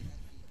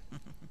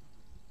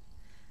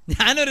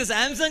 ഞാനൊരു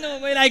സാംസങ്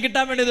മൊബൈലായി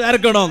കിട്ടാൻ വേണ്ടി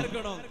ദ്വാരക്കണോ?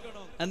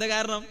 എന്താ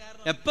കാരണം?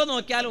 എപ്പോ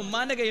നോക്കിയാലും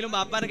ഉമ്മാന്റെ കയ്യിലും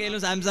ബാപ്പാന്റെ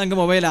കയ്യിലും സാംസങ്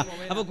മൊബൈലാ.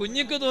 അപ്പൊ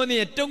കുഞ്ഞിക്ക് തോന്നി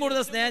ഏറ്റവും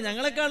കൂടുതൽ സ്നേഹം,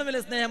 ഞങ്ങളെക്കാളും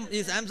വലിയ സ്നേഹം ഈ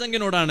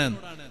സാംസങ്ങിനോടാണ്.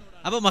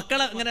 അപ്പൊ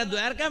മക്കളെ ഇങ്ങനെ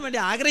ദ്വാരക്കാൻ വേണ്ടി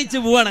ആഗ്രഹിച്ചു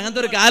പോവാണ്.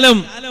 അങ്ങനത്തെ ഒരു കാലം.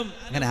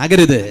 അങ്ങനെ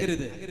ആകരുത്.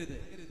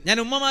 ഞാൻ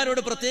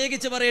ഉമ്മമാരോട്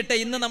പ്രത്യേകിച്ച് പറയട്ടെ,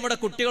 ഇന്ന് നമ്മുടെ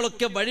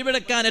കുട്ടികളൊക്കെ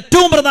വഴിവിളക്കാൻ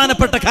ഏറ്റവും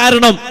പ്രധാനപ്പെട്ട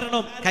കാരണം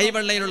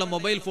കൈവെള്ളയിലുള്ള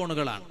മൊബൈൽ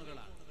ഫോണുകളാണ്.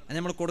 അത്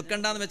നമ്മൾ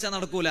കൊടുക്കണ്ടെന്ന് വെച്ചാൽ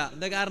നടക്കൂല.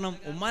 എന്താ കാരണം?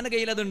 ഉമ്മാന്റെ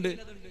കയ്യിൽ അതുണ്ട്.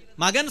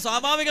 മകൻ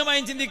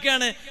സ്വാഭാവികമായും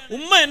ചിന്തിക്കുകയാണ്,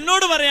 ഉമ്മ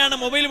എന്നോട് പറയാണ്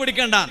മൊബൈൽ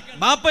പിടിക്കണ്ട,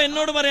 ബാപ്പ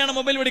എന്നോട് പറയാണ്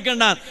മൊബൈൽ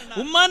പിടിക്കണ്ട.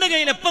 ഉമ്മാന്റെ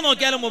കയ്യിൽ എപ്പോ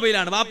നോക്കിയാലും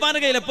മൊബൈലാണ്, ബാപ്പാന്റെ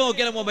കയ്യിൽ എപ്പോ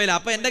നോക്കിയാലും മൊബൈലാണ്.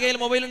 അപ്പൊ എന്റെ കയ്യിൽ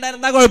മൊബൈൽ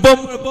ഉണ്ടായിരുന്ന എന്താ കുഴപ്പം?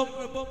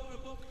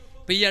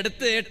 ഇപ്പൊ ഈ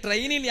അടുത്ത്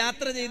ട്രെയിനിൽ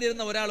യാത്ര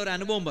ചെയ്തിരുന്ന ഒരാൾ ഒരു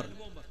അനുഭവം പറഞ്ഞു,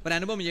 ഒരു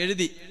അനുഭവം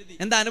എഴുതി.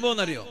 എന്താ അനുഭവം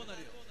എന്നറിയോ?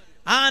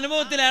 ആ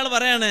അനുഭവത്തിൽ അയാൾ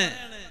പറയാണ്,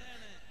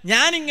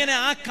 ഞാനിങ്ങനെ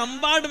ആ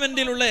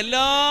കമ്പാർട്ട്മെന്റിലുള്ള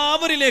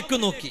എല്ലാവരിലേക്കും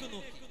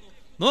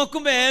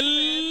നോക്കുമ്പോ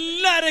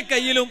എല്ലാവരുടെ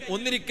കയ്യിലും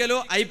ഒന്നിരിക്കലോ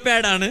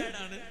ഐപാഡാണ്,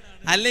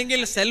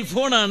 അല്ലെങ്കിൽ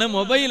സെൽഫോണാണ്,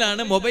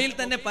 മൊബൈലാണ്. മൊബൈൽ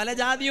തന്നെ പല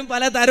ജാതിയും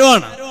പല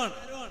തരമാണ്.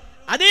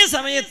 അതേ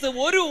സമയത്ത്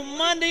ഒരു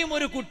ഉമ്മാന്റെയും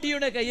ഒരു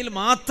കുട്ടിയുടെ കയ്യിൽ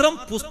മാത്രം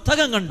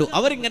പുസ്തകം കണ്ടു.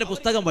 അവരിങ്ങനെ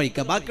പുസ്തകം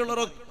വായിക്കുക,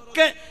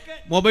 ബാക്കിയുള്ളവരൊക്കെ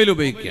മൊബൈൽ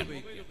ഉപയോഗിക്കുകയാണ്.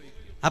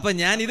 അപ്പൊ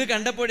ഞാൻ ഇത്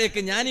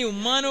കണ്ടപ്പോഴേക്ക് ഞാൻ ഈ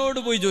ഉമ്മാനോട്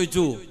പോയി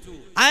ചോദിച്ചു,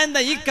 എന്താ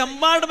ഈ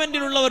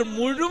കമ്പാർട്ട്മെന്റിലുള്ളവർ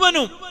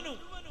മുഴുവനും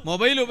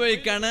മൊബൈൽ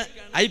ഉപയോഗിക്കാണ്,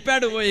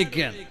 ഐപാഡ്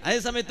ഉപയോഗിക്കുകയാണ്, അതേ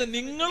സമയത്ത്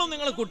നിങ്ങളും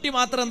നിങ്ങളെ കുട്ടി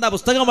മാത്രം എന്താ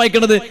പുസ്തകം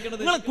വായിക്കണത്?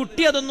 നിങ്ങളെ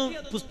കുട്ടി അതൊന്നും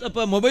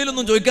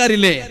മൊബൈലൊന്നും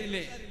ചോദിക്കാറില്ലേ?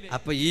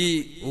 അപ്പൊ ഈ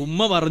ഉമ്മ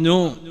പറഞ്ഞു,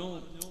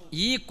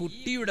 ഈ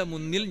കുട്ടിയുടെ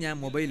മുന്നിൽ ഞാൻ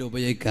മൊബൈൽ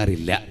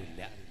ഉപയോഗിക്കാറില്ല,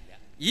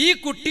 ഈ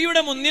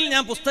കുട്ടിയുടെ മുന്നിൽ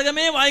ഞാൻ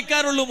പുസ്തകമേ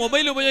വായിക്കാറുള്ളൂ,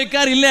 മൊബൈൽ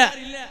ഉപയോഗിക്കാറില്ല.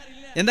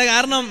 എന്താ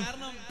കാരണം?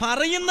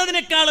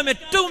 പറയുന്നതിനേക്കാളും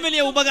ഏറ്റവും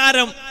വലിയ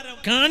ഉപകാരം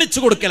കാണിച്ചു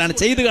കൊടുക്കലാണ്,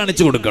 ചെയ്ത്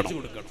കാണിച്ചു കൊടുക്കണം.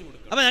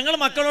 അപ്പൊ ഞങ്ങൾ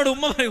മക്കളോട്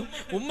ഉമ്മ പറയും,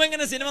 ഉമ്മ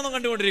ഇങ്ങനെ സിനിമ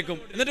കണ്ടുകൊണ്ടിരിക്കും,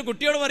 എന്നിട്ട്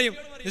കുട്ടിയോട് പറയും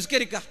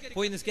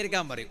പോയി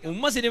നിസ്കരിക്കാൻ പറയും.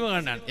 ഉമ്മ സിനിമ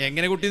കാണാൻ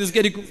എങ്ങനെ കുട്ടി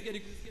നിസ്കരിക്കും?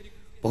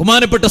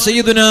 ബഹുമാനപ്പെട്ട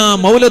സയ്യിദുനാ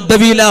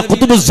മൗലദ്ദവീല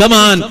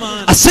ഖുതുബുസ്സമാൻ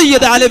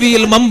അസ്സയ്യിദ്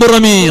അലവിൽ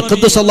മംബുറമി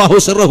ഖദ്ദസല്ലാഹു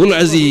സിർറഹുൽ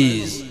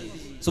അസീസ്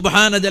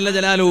സുബ്ഹാന ജല്ല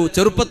ജലാലു.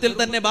 ചെറുപ്പത്തിൽ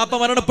തന്നെ ബാപ്പ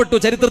മരണപ്പെട്ടു,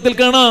 ചരിത്രത്തിൽ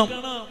കാണാം.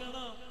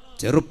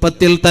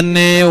 ചെറുപ്പത്തിൽ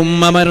തന്നെ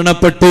ഉമ്മ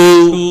മരണപ്പെട്ടു.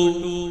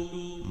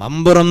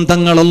 മമ്പുറം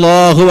തങ്ങൾ,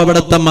 അല്ലാഹു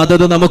അവിടുത്തെ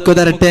മദദ് നമുക്ക്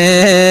തരട്ടെ.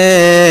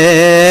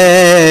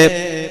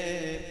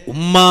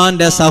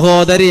 ഉമ്മാന്റെ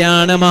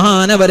സഹോദരിയാണ്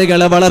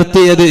മഹാനവരുകളെ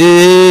വളർത്തിയത്.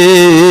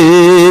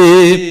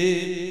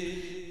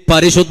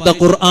 പരിശുദ്ധ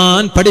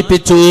ഖുർആൻ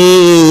പഠിപ്പിച്ചു,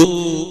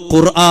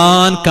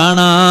 ഖുർആൻ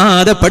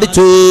കാണാതെ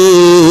പഠിച്ചു,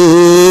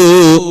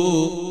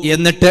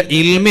 എന്നിട്ട്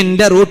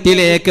ഇൽമിന്റെ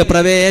റൂട്ടിലേക്ക്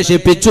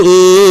പ്രവേശിപ്പിച്ചു.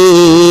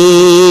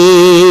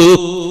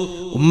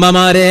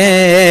 ഉമ്മമാരെ,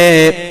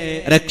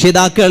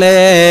 രക്ഷിതാക്കളെ,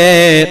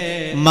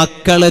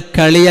 മക്കള്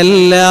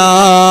കളിയല്ല,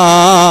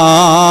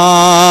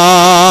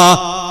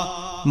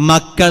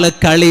 മക്കള്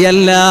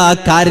കളിയല്ല,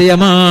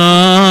 കാര്യമാണ്.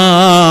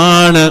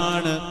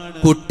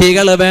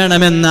 കുട്ടികൾ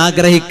വേണമെന്ന്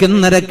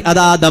ആഗ്രഹിക്കുന്ന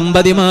അതാ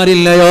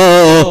ദമ്പതിമാരില്ലയോ?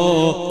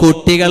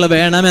 കുട്ടികൾ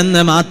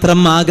വേണമെന്ന് മാത്രം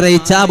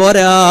ആഗ്രഹിച്ചാ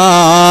പോരാ,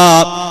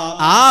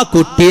 ആ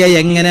കുട്ടിയെ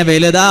എങ്ങനെ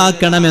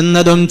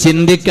വലുതാക്കണമെന്നതും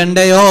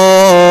ചിന്തിക്കണ്ടയോ?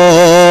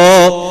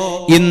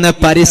 ഇന്ന്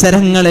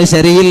പരിസരങ്ങൾ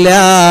ശരിയില്ല.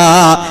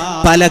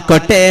 പല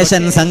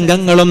കൊട്ടേഷൻ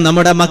സംഘങ്ങളും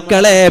നമ്മുടെ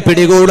മക്കളെ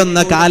പിടികൂടുന്ന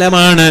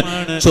കാലമാണ്.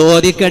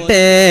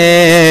 ചോദിക്കട്ടെ,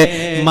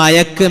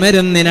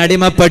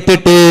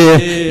 മയക്കുമരുന്നിനടിമപ്പെട്ടിട്ട്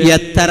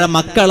എത്ര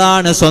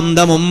മക്കളാണ്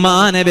സ്വന്തം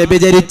ഉമ്മാനെ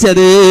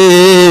വ്യഭിചരിച്ചത്?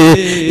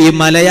 ഈ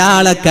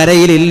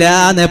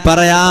മലയാളക്കരയിലില്ലാന്ന്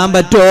പറയാൻ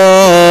പറ്റോ?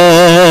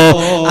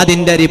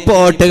 അതിന്റെ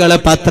റിപ്പോർട്ടുകൾ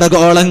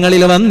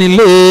പത്രകോളങ്ങളിൽ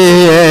വന്നില്ലേ,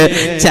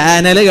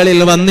 ചാനലുകളിൽ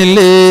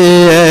വന്നില്ലേ,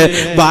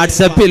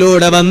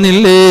 വാട്സപ്പിലൂടെ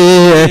വന്നില്ലേ,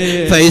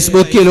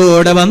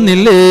 ഫേസ്ബുക്കിലൂടെ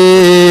വന്നില്ലേ?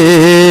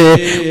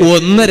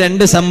 ഒന്ന്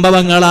രണ്ട്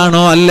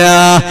സംഭവങ്ങളാണോ? അല്ല,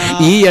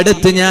 ഈ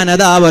അടുത്ത് ഞാൻ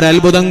അതാ ഒരു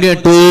അത്ഭുതം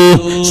കേട്ടു.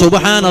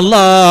 സുബ്ഹാനല്ലാഹ്,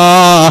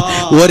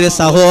 ഒരു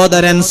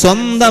സഹോദരൻ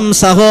സ്വന്തം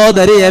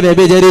സഹോദരിയെ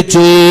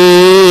വ്യഭിചരിച്ചു.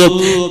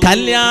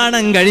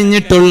 കല്യാണം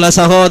കഴിഞ്ഞിട്ടുള്ള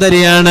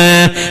സഹോദരിയാണ്,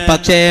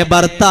 പക്ഷേ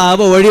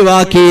ഭർത്താവ്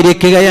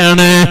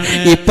ഒഴിവാക്കിയിരിക്കുകയാണ്.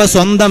 ഇപ്പൊ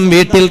സ്വന്തം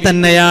വീട്ടിൽ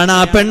തന്നെയാണ്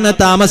ആ പെണ്ണ്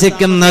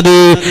താമസിക്കുന്നത്.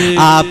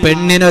 ആ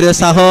പെണ്ണിനൊരു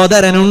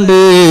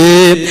സഹോദരനുണ്ട്.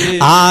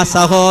 ആ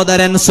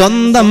സഹോദരൻ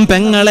സ്വന്തം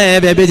പെങ്ങളെ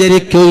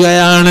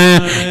വ്യഭിചരിക്കുകയാണ്.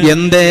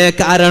 എന്തേ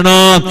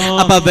കാരണം?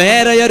 അപ്പൊ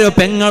വേറെയൊരു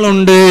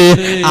പെങ്ങളുണ്ട്.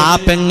 ആ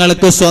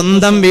പെങ്ങൾക്ക്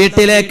സ്വന്തം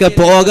വീട്ടിലേക്ക്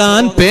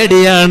പോകാൻ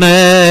പേടിയാണ്.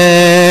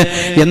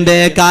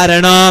 എന്തേ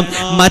കാരണം?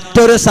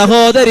 മറ്റൊരു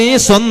സഹോദരി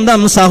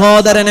സ്വന്തം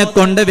സഹോദരനെ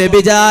കൊണ്ട്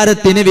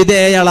വ്യഭിചാരത്തിന്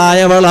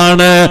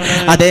വിധേയളായവളാണ്.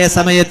 അതേ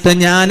സമയത്ത്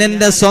ഞാൻ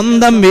എന്റെ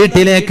സ്വന്തം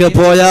വീട്ടിലേക്ക്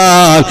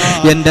പോയാൽ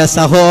എന്റെ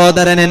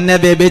സഹോദരൻ എന്നെ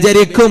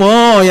വ്യഭിചരിക്കുമോ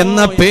എന്ന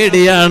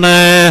പേടിയാണ്.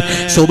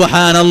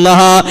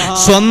 സുബ്ഹാനല്ലാഹ്,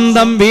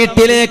 സ്വന്തം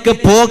വീട്ടിലേക്ക്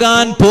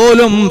പോകാൻ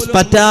പോലും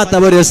പറ്റാത്ത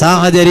ഒരു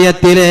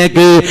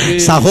സാഹചര്യത്തിലേക്ക്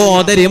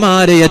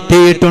സഹോദരിമാര്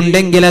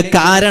എത്തിയിട്ടുണ്ടെങ്കിൽ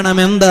കാരണം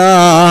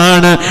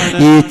എന്താണ്?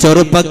 ഈ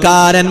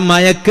ചെറുപ്പക്കാരൻ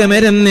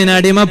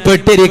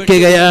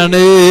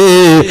മയക്കുമരുന്നിനടിമപ്പെട്ടിരിക്കുകയാണ്.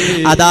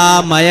 അതാ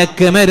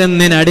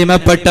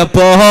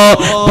മയക്കുമരുന്നിനടിമപ്പെട്ടപ്പോ,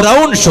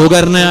 ബ്രൗൺ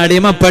ഷുഗറിന്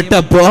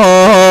അടിമപ്പെട്ടപ്പോ,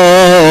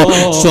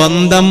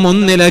 സ്വന്തം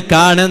മുന്നിൽ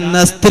കാണുന്ന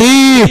സ്ത്രീ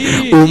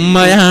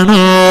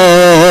ഉമ്മയാണോ,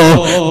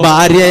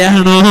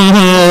 ഭാര്യയാണോ,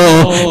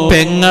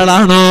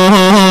 പെങ്ങളാണോ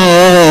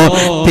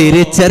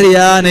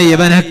തിരിച്ചറിയാൻ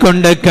ഇവനെ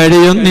കൊണ്ട്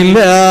കഴിയുന്നില്ല.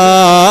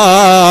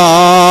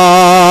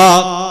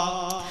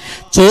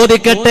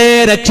 ചോദിക്കട്ടെ,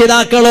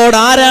 രക്ഷിതാക്കളോട്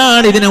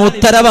ആരാണ് ഇതിന്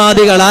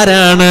ഉത്തരവാദികൾ?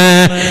 ആരാണ്?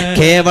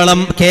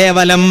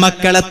 കേവലം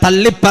മക്കളെ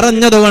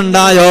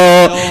തള്ളിപ്പറഞ്ഞതുകൊണ്ടായോ?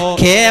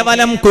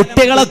 കേവലം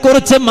കുട്ടികളെ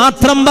കുറിച്ച്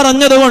മാത്രം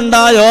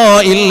പറഞ്ഞതുകൊണ്ടായോ?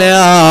 ഇല്ല,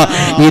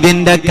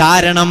 ഇതിന്റെ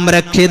കാരണം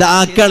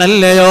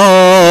രക്ഷിതാക്കളല്ലയോ?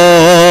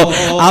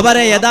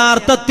 അവരെ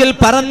യഥാർത്ഥത്തിൽ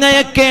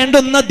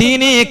പറഞ്ഞയക്കേണ്ടുന്ന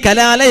ദീനീ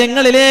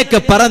കലാലയങ്ങളിലേക്ക്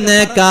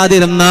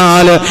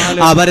പറഞ്ഞേക്കാതിരുന്നാൽ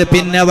അവർ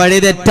പിന്നെ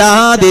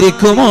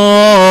വഴിതെറ്റാതിരിക്കുമോ?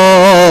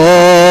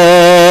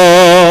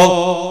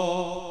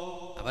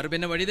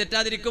 പിന്നെ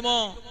വഴിതെറ്റാതിരിക്കുമോ?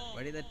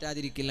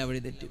 വഴിതെറ്റാതിരിക്കില്ല,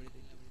 വഴിതെറ്റിക്കും.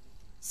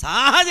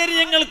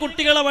 സാഹചര്യങ്ങൾ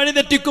കുട്ടികളെ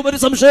വഴിതെറ്റിക്കും, ഒരു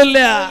സംശയമില്ല.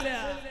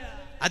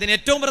 അതിന്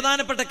ഏറ്റവും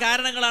പ്രധാനപ്പെട്ട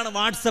കാരണങ്ങളാണ്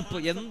വാട്സപ്പ്.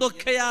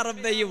 എന്തൊക്കെയാ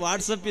റബ്ബേ ഈ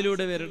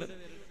വാട്സപ്പിലൂടെ വരുന്നത്?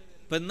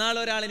 ഇപ്പൊ ഇന്നാൾ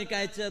ഒരാൾ എനിക്ക്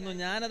അയച്ചു തന്നു,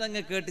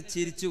 ഞാനതങ്ങ് കേട്ട്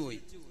ചിരിച്ചുപോയി.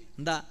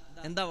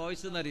 എന്താ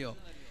വോയിസ് എന്നറിയോ?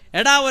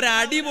 എടാ, ഒരു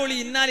അടിപൊളി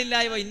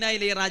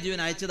ഇന്നാലില്ലേ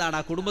രാജുവിന് അയച്ചതാടാ,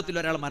 കുടുംബത്തിൽ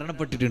ഒരാൾ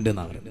മരണപ്പെട്ടിട്ടുണ്ട്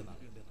എന്നാ പറയുന്നത്.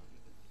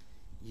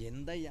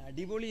 എന്താ ഈ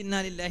അടിപൊളി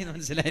ഇന്നാലില്ലായി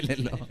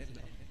മനസ്സിലായില്ലല്ലോ.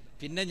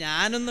 പിന്നെ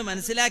ഞാനൊന്ന്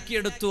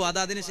മനസ്സിലാക്കിയെടുത്തു. അത്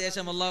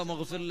അതിനുശേഷം അല്ലാഹു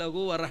മഗ്ഫിർ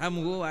ലഹു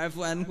വർഹംഹു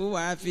വഅഫു അൻഹു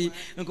വഅഫി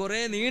കുറെ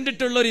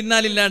നീണ്ടിട്ടുള്ള ഒരു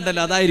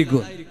ഇന്നാലില്ലാണ്ടല്ലോ,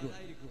 അതായിരിക്കും.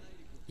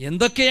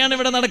 എന്തൊക്കെയാണ്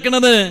ഇവിടെ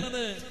നടക്കുന്നത്?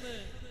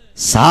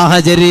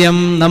 സാഹചര്യം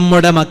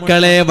നമ്മുടെ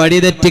മക്കളെ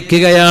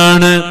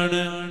വഴിതെറ്റിക്കുകയാണ്.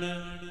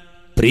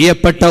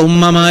 പ്രിയപ്പെട്ട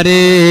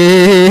ഉമ്മമാരെ,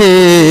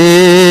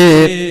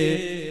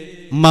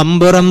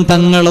 മമ്പുറം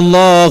തങ്ങൾ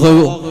അല്ലാഹു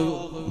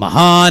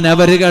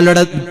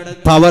മഹാനവരുകളുടെ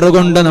പവർ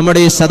കൊണ്ട് നമ്മുടെ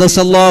ഈ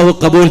സദസ്സ് അല്ലാഹു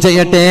കബൂൽ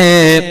ചെയ്യട്ടെ.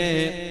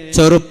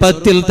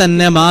 ചെറുപ്പത്തിൽ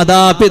തന്നെ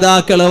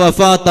മാതാപിതാക്കള്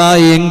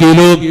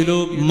വഫാത്തായെങ്കിലും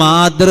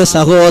മാതൃ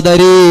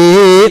സഹോദരി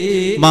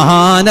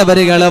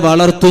മഹാനവരുകളെ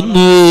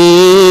വളർത്തുന്നു,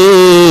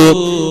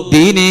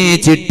 ദീനീ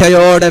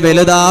ചിട്ടയോടെ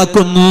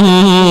വലുതാക്കുന്നു,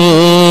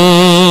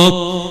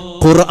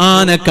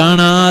 ഖുർആനെ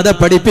കാണാതെ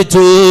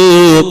പഠിപ്പിച്ചു,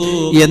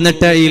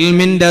 എന്നിട്ട്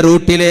ഇൽമിന്റെ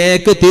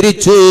റൂട്ടിലേക്ക്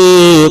തിരിച്ചു,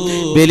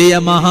 വലിയ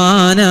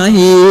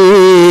മഹാനായി.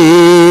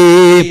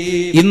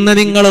 ഇന്ന്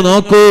നിങ്ങൾ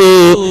നോക്കൂ,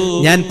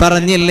 ഞാൻ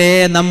പറഞ്ഞില്ലേ,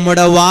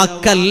 നമ്മുടെ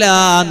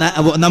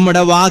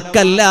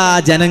വാക്കല്ല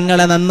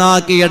ജനങ്ങളെ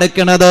നന്നാക്കി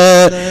എടുക്കുന്നത്,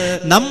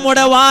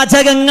 നമ്മുടെ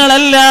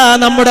വാചകങ്ങളല്ല,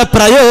 നമ്മുടെ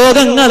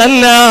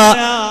പ്രയോഗങ്ങളല്ല,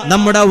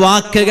 നമ്മുടെ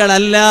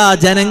വാക്കുകളല്ല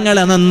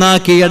ജനങ്ങളെ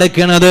നന്നാക്കി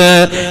എടുക്കുന്നത്,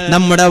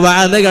 നമ്മുടെ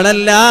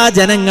വാളുകളല്ല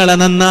ജനങ്ങളെ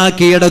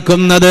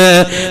നന്നാക്കിയെടുക്കുന്നത്,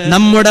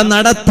 നമ്മുടെ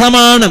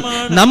നടത്തമാണ്,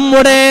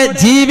 നമ്മുടെ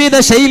ജീവിത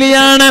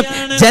ശൈലിയാണ്.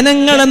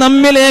 ജനങ്ങൾ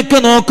നമ്മിലേക്ക്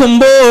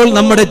നോക്കുമ്പോൾ,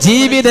 നമ്മുടെ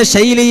ജീവിത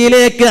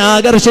ശൈലിയിലേക്ക്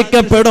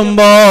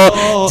ആകർഷിക്കപ്പെടുമ്പോ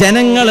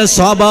ജനങ്ങൾ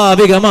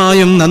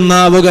സ്വാഭാവികമായും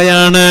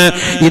നന്നാവുകയാണ്.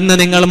 ഇന്ന്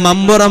നിങ്ങൾ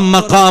മമ്പുറം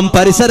മഖാം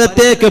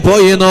പരിസരത്തേക്ക്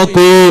പോയി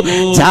നോക്കൂ,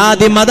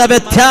 ജാതി മത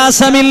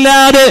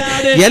വ്യത്യാസമില്ലാതെ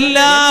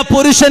എല്ലാ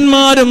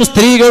പുരുഷന്മാരും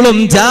സ്ത്രീകളും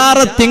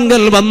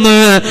ജാറത്തിങ്കൽ വന്ന്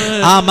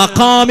ആ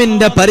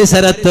മഖാമിന്റെ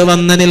പരിസരത്ത്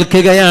വന്ന്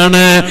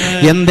നിൽക്കുകയാണ്.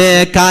 എന്തേ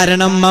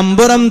കാരണം?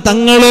 മമ്പുറം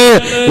തങ്ങള്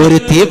ഒരു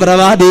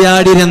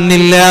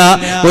തീവ്രവാദിയാടിരുന്നില്ല,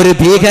 ഒരു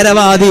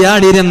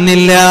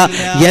ഭീകരവാദിയാടിരുന്നില്ല.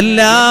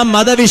 എല്ലാ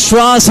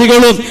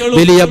മതവിശ്വാസികളും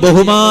വലിയ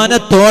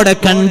ബഹുമാനത്തോടെ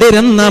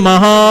കണ്ടിരുന്ന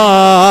മഹാൻ.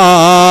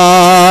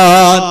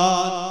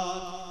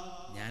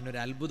 ഞാനൊരു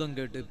അത്ഭുതം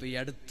കേട്ടു. ഇപ്പൊ ഈ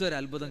അടുത്തൊരു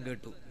അത്ഭുതം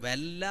കേട്ടു.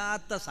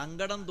 വല്ലാത്ത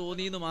സങ്കടം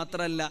തോന്നിയെന്ന്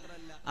മാത്രമല്ല,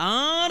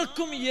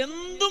 ആർക്കും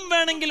എന്തും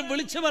വേണമെങ്കിലും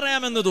വിളിച്ചു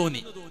പറയാമെന്ന്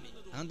തോന്നി.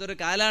 അങ്ങനത്തെ ഒരു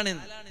കാലാണ്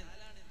ഇന്ന്.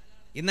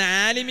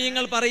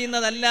 ആലിമീങ്ങൾ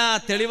പറയുന്നതല്ല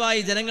തെളിവായി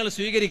ജനങ്ങൾ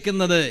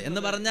സ്വീകരിക്കുന്നത്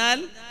എന്ന് പറഞ്ഞാൽ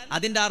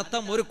അതിന്റെ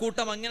അർത്ഥം ഒരു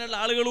കൂട്ടം അങ്ങനെയുള്ള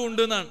ആളുകളും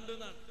ഉണ്ട് എന്നാണ്.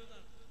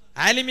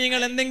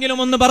 ആലിമീങ്ങൾ എന്തെങ്കിലും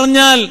ഒന്ന്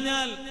പറഞ്ഞാൽ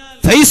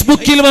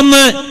ഫേസ്ബുക്കിൽ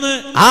വന്ന്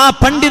ആ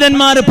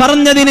പണ്ഡിതന്മാർ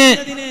പറഞ്ഞതിന്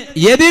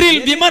എതിരിൽ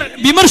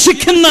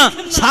വിമർശിക്കുന്ന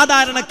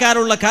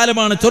സാധാരണക്കാരുള്ള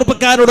കാലമാണ്.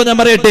 ചെറുപ്പക്കാരോട് ഞാൻ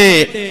പറയട്ടെ,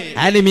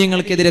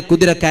 ആലിമീങ്ങൾക്കെതിരെ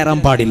കുതിര കയറാൻ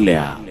പാടില്ല.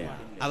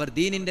 അവർ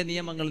ദീനിന്റെ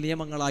നിയമങ്ങൾ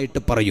നിയമങ്ങളായിട്ട്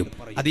പറയും.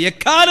 അത്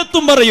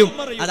എക്കാലത്തും പറയും.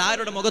 അത്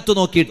ആരുടെ മുഖത്ത്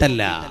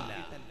നോക്കിയിട്ടല്ല.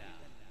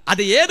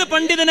 അത് ഏത്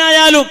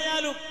പണ്ഡിതനായാലും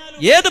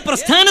ഏത്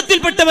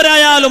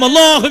പ്രസ്ഥാനത്തിൽപ്പെട്ടവരായാലും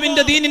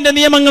അല്ലാഹുവിന്റെ ദീനിന്റെ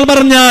നിയമങ്ങൾ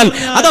പറഞ്ഞാൽ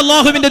അത്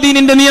അല്ലാഹുവിന്റെ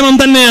ദീനിന്റെ നിയമം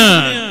തന്നെയാണ്.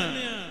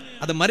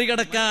 അത്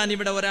മറികടക്കാൻ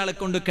ഇവിടെ ഒരാളെ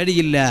കൊണ്ട്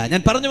കഴിയില്ല.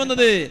 ഞാൻ പറഞ്ഞു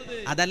വന്നത്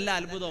അതല്ല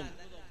അത്ഭുതം.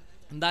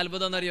 എന്താ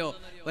അത്ഭുതം എന്നറിയോ?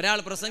 ഒരാൾ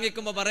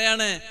പ്രസംഗിക്കുമ്പോ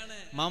പറയാണ്,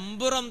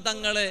 മമ്പുറം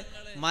തങ്ങള്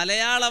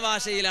മലയാള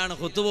ഭാഷയിലാണ്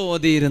ഖുതുബ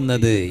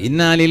ഓതിയിരുന്നത്.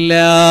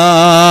 ഇന്നാലില്ലാ,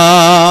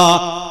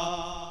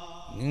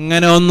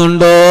 ഇങ്ങനെ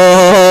ഒന്നുണ്ടോ?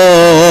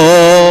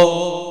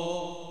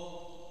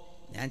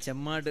 ഞാൻ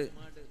ചെമ്മാട്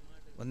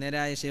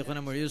ഒന്നേരായ ശൈഖുന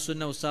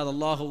മുഈസുന്ന ഉസ്താദ്,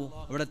 അല്ലാഹു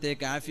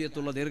അവിടത്തേക്ക്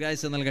ആഫിയത്തുള്ള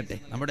ദീർഘായുസ്സ് നൽകട്ടെ.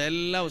 നമ്മുടെ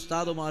എല്ലാ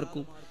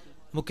ഉസ്താദുമാർക്കും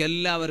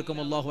നമുക്കെല്ലാവർക്കും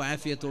അല്ലാഹു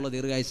ആഫിയത്തുള്ള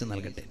ദീർഘായുസ്സ്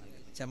നൽകട്ടെ.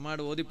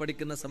 ചെമ്മാട് ഓതി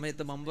പഠിക്കുന്ന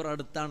സമയത്ത് മമ്പുറം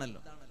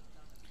അടുത്താണല്ലോ.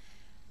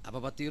 അപ്പൊ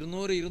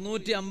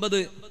 200-250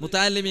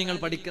 മുതഅല്ലിമീങ്ങൾ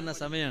പഠിക്കുന്ന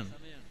സമയമാണ്.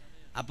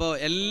 അപ്പോ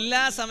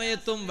എല്ലാ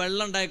സമയത്തും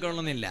വെള്ളം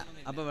ഉണ്ടായിക്കൊള്ളുന്നില്ല.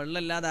 അപ്പൊ വെള്ളം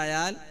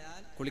ഇല്ലാതായാൽ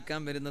കുളിക്കാൻ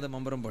വരുന്നത്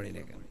മമ്പുറം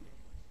പുഴയിലേക്കാണ്.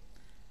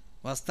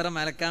 വസ്ത്രം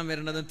അലക്കാൻ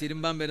വരുന്നതും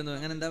തിരുമ്പാൻ വരുന്നതും,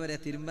 അങ്ങനെ എന്താ പറയാ,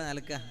 തിരുമ്പാൻ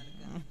അലക്ക.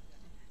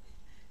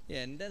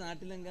 എന്റെ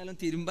നാട്ടിലെങ്കാലും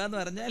തിരുമ്പാന്ന്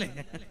പറഞ്ഞാലേ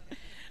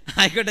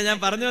ആയിക്കോട്ടെ. ഞാൻ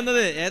പറഞ്ഞു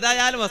വന്നത്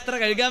ഏതായാലും വസ്ത്രം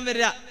കഴുകാൻ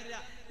വരിക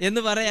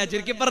എന്ന് പറയാ,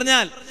 ചുരുക്കി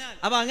പറഞ്ഞാൽ.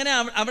 അപ്പൊ അങ്ങനെ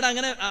അവിടെ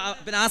അങ്ങനെ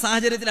പിന്നെ ആ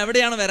സാഹചര്യത്തിൽ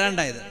അവിടെയാണ്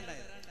വരാണ്ടായത്.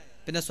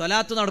 പിന്നെ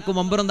സ്വലാത്ത് നടക്കും.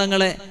 മമ്പുറം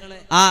തങ്ങളെ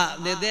ആ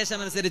നിർദ്ദേശം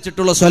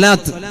അനുസരിച്ചിട്ടുള്ള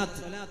സ്വലാത്ത്,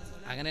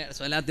 അങ്ങനെ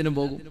സ്വലാത്തിനും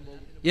പോകും.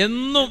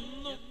 എന്നും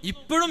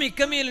ഇപ്പോഴും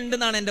ഇക്കമിയിൽ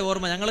ഉണ്ടെന്നാണ് എന്റെ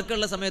ഓർമ്മ.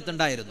 ഞങ്ങൾക്കുള്ള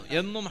സമയത്തുണ്ടായിരുന്നു.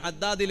 എന്നും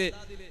ഹദ്ദാദില്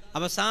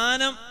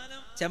അവസാനം,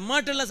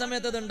 ചെമ്മാട്ടുള്ള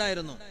സമയത്ത് അത്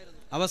ഉണ്ടായിരുന്നു.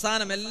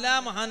 അവസാനം എല്ലാ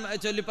മഹാൻ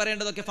ചൊല്ലി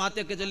പറയേണ്ടതൊക്കെ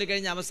ഫാത്തിഹയൊക്കെ ചൊല്ലി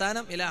കഴിഞ്ഞ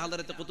അവസാനം ഇലാ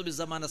ഹളറത്ത് ഖുതുബി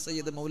സമാന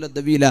സയ്യിദ് മൗലദ്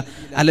ദവീല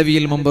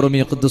അലവിയിൽ മമ്പറുമി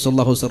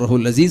ഖുദ്ദസല്ലാഹു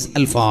സിർറഹുൽ അസീസ്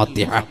അൽ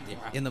ഫാത്തിഹ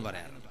എന്ന്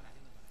പറയാറുണ്ട്.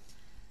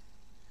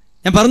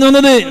 ഞാൻ പറഞ്ഞു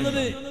വന്നത്,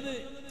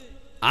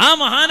 ആ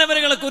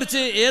മഹാനവരുകളെ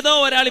കുറിച്ച് ഏതോ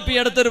ഒരാൾ ഇപ്പൊ ഈ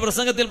അടുത്തൊരു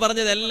പ്രസംഗത്തിൽ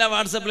പറഞ്ഞത് എല്ലാ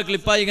വാട്സാപ്പിൽ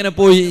ക്ലിപ്പായി ഇങ്ങനെ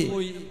പോയി.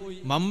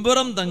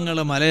 മമ്പുറം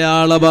തങ്ങള്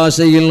മലയാള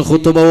ഭാഷയിൽ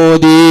ഖുതുബ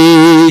ഓതി.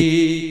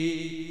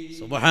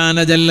 സുബ്ഹാന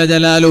ജല്ല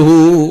ജലാലുഹു.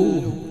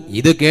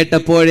 ഇത്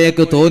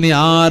കേട്ടപ്പോഴേക്ക് തോന്നി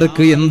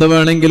ആർക്ക് എന്ത്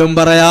വേണമെങ്കിലും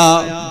പറയാം,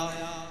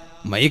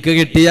 മൈക്ക്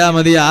കിട്ടിയാ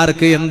മതി,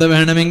 ആർക്ക് എന്ത്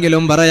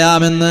വേണമെങ്കിലും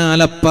പറയാമെന്ന്.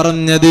 അല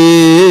പറഞ്ഞത്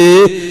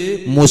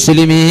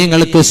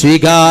മുസ്ലിമീങ്ങൾക്ക്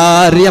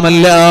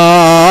സ്വീകാര്യമല്ല.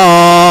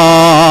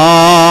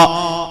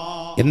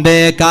 എന്തേ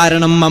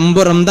കാരണം?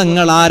 മമ്പുറം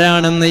തങ്ങൾ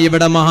ആരാണെന്ന്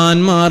ഇവിടെ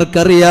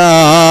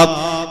മഹാന്മാർക്കറിയാം,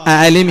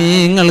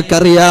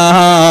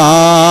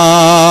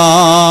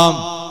 ആലിമീങ്ങൾക്കറിയാം.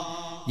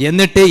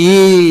 എന്നിട്ട്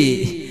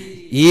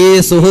ഈ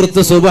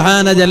സുഹൃത്ത്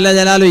സുബ്ഹാന ജല്ല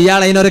ജലാലു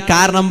ഇയാൾ അതിനൊരു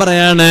കാരണം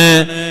പറയാണ്.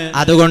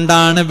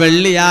 അതുകൊണ്ടാണ്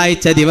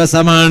വെള്ളിയാഴ്ച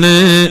ദിവസമാണ്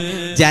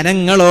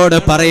ജനങ്ങളോട്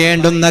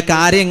പറയേണ്ടുന്ന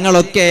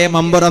കാര്യങ്ങളൊക്കെ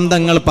മമ്പുറം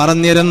തങ്ങൾ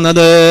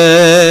പറഞ്ഞിരുന്നത്.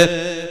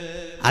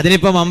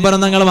 അതിനിപ്പോ മമ്പുറം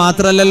തങ്ങൾ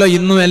മാത്രല്ലല്ലോ,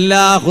 ഇന്നും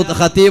എല്ലാ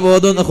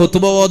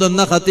ഖുതുബ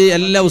ഓതുന്ന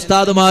എല്ലാ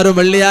ഉസ്താദുമാരും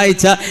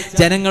വെള്ളിയാഴ്ച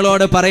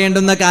ജനങ്ങളോട്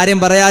പറയേണ്ടുന്ന കാര്യം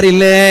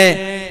പറയാറില്ലേ?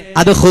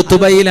 അത്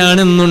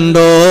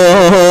ഖുതുബയിലാണെന്നുണ്ടോ?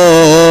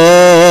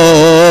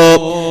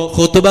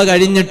 ഖുതുബ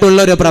കഴിഞ്ഞിട്ടുള്ള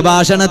ഒരു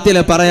പ്രഭാഷണത്തിൽ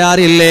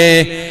പറയാറില്ലേ?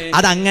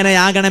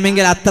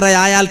 അതങ്ങനെയാകണമെങ്കിൽ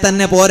അത്രയായാൽ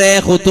തന്നെ പോരെ,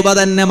 ഖുതുബ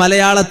തന്നെ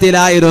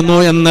മലയാളത്തിലായിരുന്നു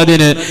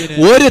എന്നതിന്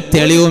ഒരു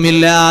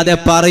തെളിവുമില്ലാതെ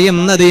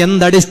പറയുന്നത്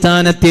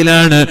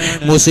എന്തടിസ്ഥാനത്തിലാണ്?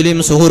 മുസ്ലിം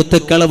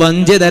സുഹൃത്തുക്കൾ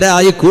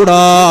വഞ്ചിതരായി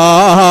കൂടാ.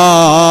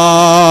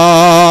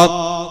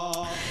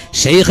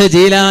 ഷെയ്ഖ്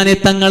ജീലാനി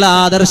തങ്ങൾ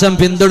ആദർശം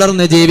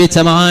പിന്തുടർന്ന് ജീവിച്ച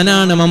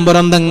മഹാനാണ്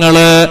മമ്പുറം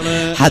തങ്ങള്.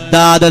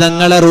 ഹദ്ദാദ്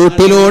തങ്ങളെ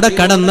റൂട്ടിലൂടെ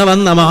കടന്നു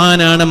വന്ന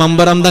മഹാനാണ്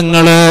മമ്പുറം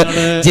തങ്ങള്.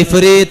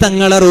 ജിഫ്രി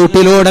തങ്ങളെ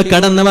റൂട്ടിലൂടെ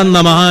കടന്നു വന്ന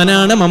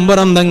മഹാനാണ്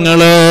മമ്പുറം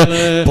തങ്ങള്.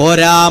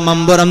 പോരാ,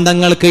 മമ്പുറം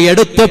തങ്ങൾക്ക്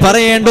എടുത്തു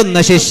പറയേണ്ടുന്ന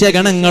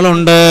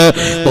ശിഷ്യഗണങ്ങളുണ്ട്.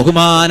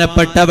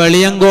 ബഹുമാനപ്പെട്ട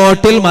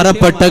വെളിയങ്കോട്ടിൽ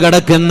മറപ്പെട്ട്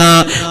കിടക്കുന്ന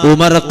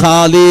ഉമർ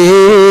ഖാദി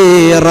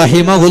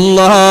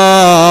റഹിമഹുല്ലാഹ്,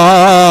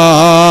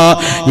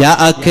 യാ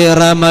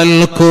അക്റമൽ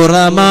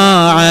ഖുറമാ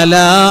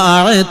على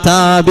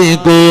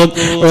أعتابكم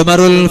عمر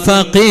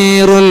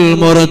الفقير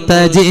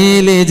المرتجي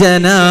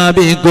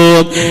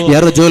لجنابكم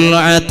يرجو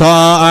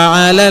العطاء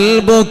على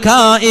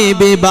البكاء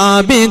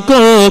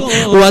ببابكم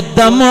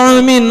والدمع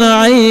من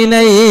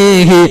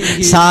عينيه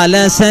سال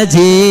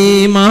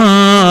سجيما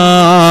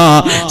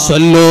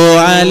صلوا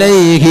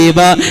عليه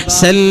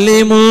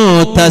وسلموا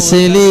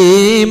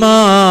تسليما.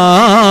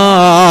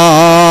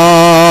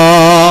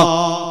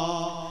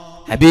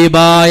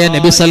 ഹബീബായ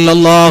നബി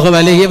സല്ലല്ലാഹു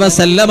അലൈഹി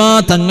വസല്ലമ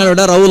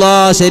തങ്ങളുടെ റൗള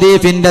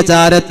ശരീഫിന്റെ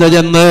ചാരത്ത്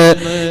ചെന്ന്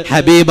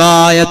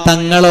ഹബീബായ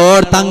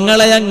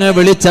തങ്ങളെ അങ്ങ്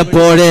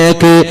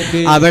വിളിച്ചപ്പോഴേക്ക്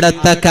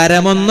അവിടത്തെ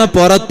കരമൊന്ന്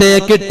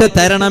പുറത്തേക്കിട്ട്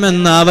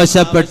തരണമെന്ന്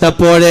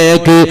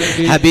ആവശ്യപ്പെട്ടപ്പോഴേക്ക്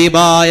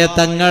ഹബീബായ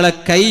തങ്ങളെ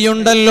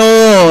കൈയുണ്ടല്ലോ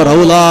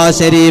റൗള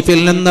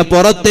ശരീഫിൽ നിന്ന്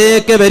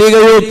പുറത്തേക്ക്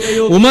വരികയും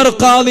ഉമർ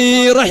ഖാദി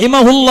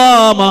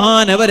റഹിമഹുല്ലാഹ്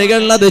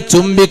മഹാനവരുകൾ അത്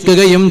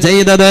ചുംബിക്കുകയും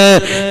ചെയ്തത്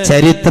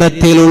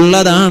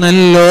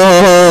ചരിത്രത്തിലുള്ളതാണല്ലോ.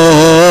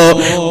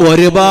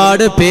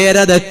 ഒരുപാട്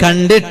പേരത്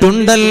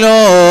കണ്ടിട്ടുണ്ടല്ലോ.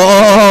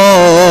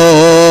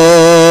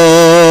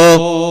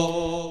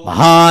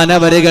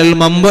 മഹാനവരുകൾ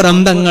മമ്പുറം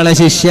തങ്ങളെ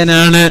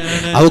ശിഷ്യനാണ്.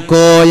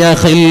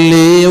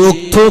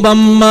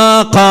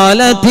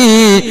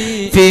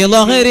 في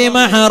ظهر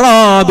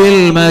محراب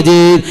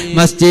المجيد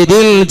مسجد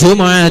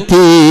الجمعة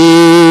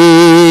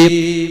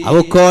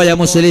ഔക്കോയ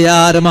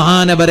മുസ്ലിയാർ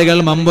മഹാനവരുകൾ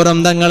മമ്പുറം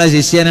തങ്ങളെ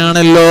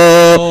ശിഷ്യനാണല്ലോ.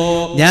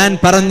 ഞാൻ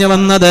പറഞ്ഞു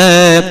വന്നത്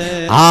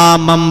ആ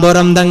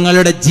മമ്പുറം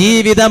തങ്ങളുടെ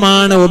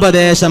ജീവിതമാണ്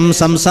ഉപദേശം,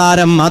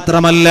 സംസാരം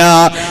മാത്രമല്ല.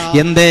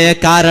 എന്തേ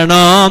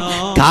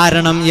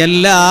കാരണം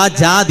എല്ലാ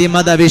ജാതി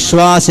മത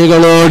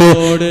വിശ്വാസികളോട്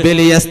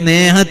വലിയ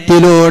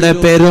സ്നേഹത്തിലൂടെ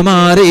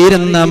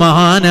പെരുമാറിയിരുന്ന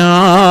മഹാനാണ്.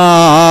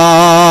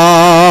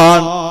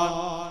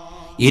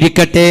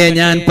 ഇരിക്കട്ടെ,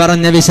 ഞാൻ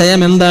പറഞ്ഞ വിഷയം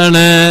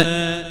എന്താണ്?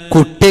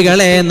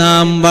 കുട്ടികളെ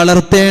നാം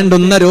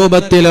വളർത്തേണ്ടുന്ന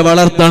രൂപത്തിൽ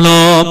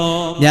വളർത്തണോ?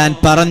 ഞാൻ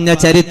പറഞ്ഞ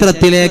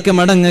ചരിത്രത്തിലേക്ക്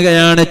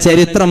മടങ്ങുകയാണ്.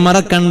 ചരിത്രം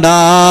മറക്കണ്ട.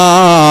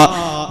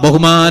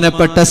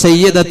 ബഹുമാനപ്പെട്ട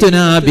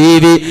സയ്യിദത്തുനാ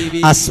ബീവി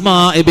അസ്മാ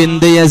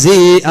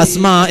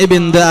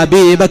ബിൻത്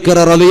അബീ ബക്കർ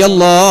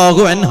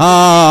റളിയല്ലാഹു അൻഹാ,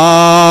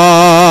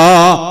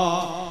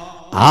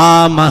 ആ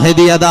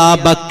മഹദിയതാ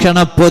ഭക്ഷണ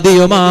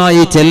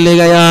പൊതിയുമായി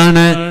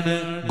ചെല്ലുകയാണ്.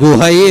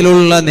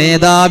 ഗുഹയിലുള്ള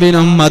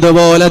നേതാവിനും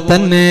അതുപോലെ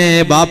തന്നെ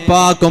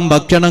ബാപ്പാക്കും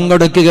ഭക്ഷണം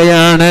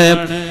കൊടുക്കുകയാണ്.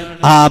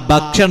 ആ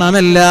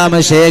ഭക്ഷണമെല്ലാം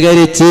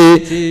ശേഖരിച്ച്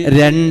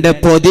 2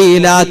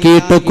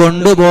 പൊതിയിലാക്കിയിട്ട്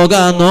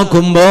കൊണ്ടുപോകാൻ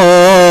നോക്കുമ്പോ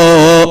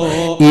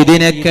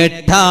ഇതിനെ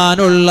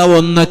കെട്ടാനുള്ള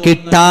ഒന്ന്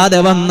കിട്ടാതെ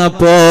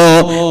വന്നപ്പോ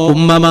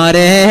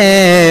ഉമ്മമാരെ,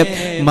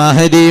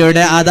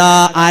 മഹദിയുടെ അതാ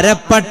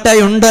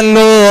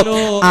അരപ്പട്ടയുണ്ടല്ലോ,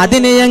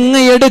 അതിനെ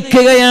അങ്ങ്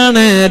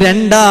എടുക്കുകയാണ്,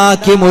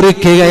 2ആക്കി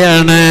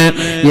മുറിക്കുകയാണ്.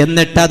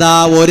 എന്നിട്ടതാ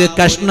ഒരു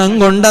കഷ്ണം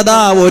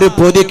കൊണ്ടതാ ഒരു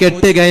പൊതി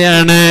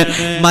കെട്ടുകയാണ്,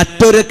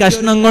 മറ്റൊരു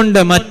കഷ്ണം കൊണ്ട്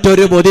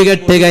മറ്റൊരു പൊതി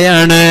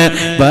കെട്ടുകയാണ്.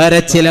 വേറെ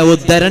ചില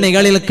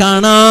ഉദ്ധരണികളിൽ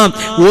കാണാം,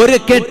 ഒരു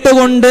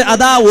കെട്ടുകൊണ്ട്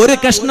അതാ ഒരു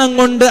കഷ്ണം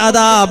കൊണ്ട്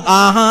അതാ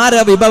ആഹാര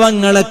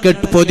വിഭവങ്ങളെ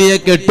പൊതിയെ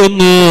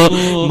കെട്ടുന്നു,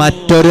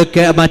 മറ്റൊരു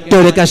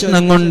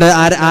കഷ്ണം കൊണ്ട്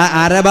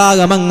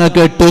അരഭാഗം അങ്ങ്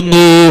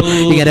കെട്ടുന്നു.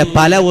 ഇങ്ങനെ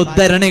പല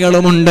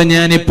ഉദ്ധരണികളുമുണ്ട്.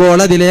 ഞാനിപ്പോൾ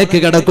അതിലേക്ക്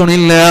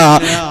കടക്കണില്ല.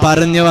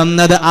 പറഞ്ഞു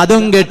വന്നത്,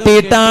 അതും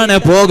കെട്ടിയിട്ടാണ്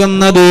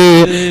പോകുന്നത്.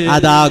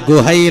 അതാ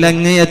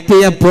ഗുഹയിലങ്ങ്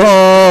എത്തിയപ്പോ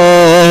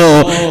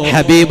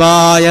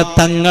ഹബീബായ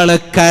തങ്ങള്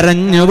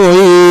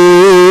കരഞ്ഞുപോയി.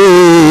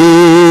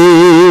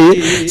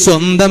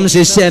 സ്വന്തം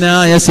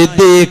ശിഷ്യനായ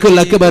സിദ്ദീഖുൽ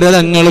അക്ബർ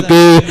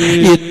തങ്ങൾക്ക്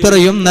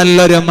ഇത്രയും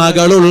നല്ലൊരു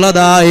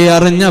മകളുള്ളതായി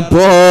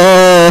അറിഞ്ഞപ്പോ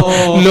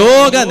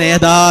ലോക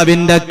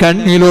നേതാവിന്റെ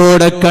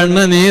കണ്ണിലൂടെ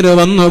കണ്ണുനീര്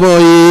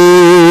വന്നുപോയി.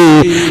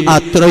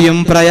 അത്രയും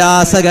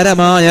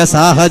പ്രയാസകരമായ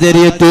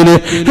സാഹചര്യത്തിൽ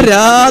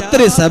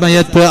രാത്രി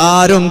സമയത്ത്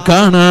ആരും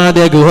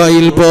കാണാതെ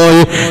ഗുഹയിൽ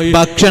പോയി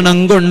ഭക്ഷണം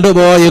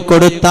കൊണ്ടുപോയി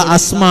കൊടുത്ത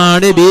അസ്മാ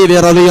ബീവി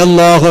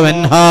റളിയല്ലാഹു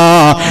അൻഹാ,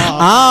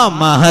 ആ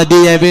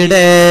മഹദി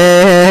എവിടെ?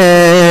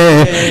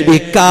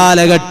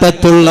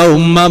 ഇക്കാലഘട്ടത്തുള്ള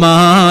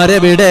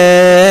ഉമ്മമാരെവിടെ?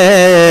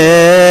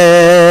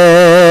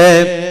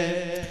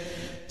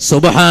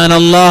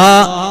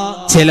 സുബ്ഹാനല്ലാഹ്,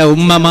 ചില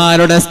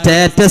ഉമ്മമാരുടെ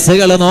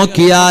സ്റ്റാറ്റസുകൾ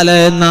നോക്കിയാൽ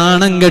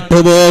നാണം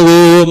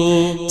കെട്ടുപോകും.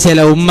 ചില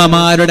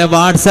ഉമ്മമാരുടെ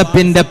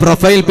വാട്സപ്പിന്റെ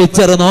പ്രൊഫൈൽ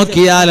പിക്ചർ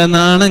നോക്കിയാൽ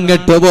നാണം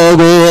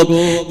കെട്ടുപോകും.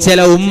 ചില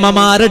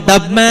ഉമ്മമാർ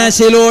ഡബ്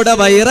മാഷിലൂടെ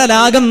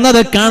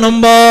വൈറലാകുന്നത്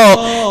കാണുമ്പോ,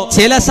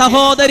 ചില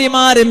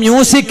സഹോദരിമാര്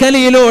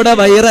മ്യൂസിക്കലിലൂടെ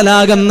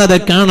വൈറലാകുന്നത്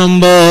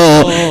കാണുമ്പോ,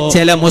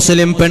 ചില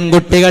മുസ്ലിം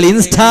പെൺകുട്ടികൾ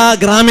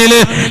ഇൻസ്റ്റാഗ്രാമിൽ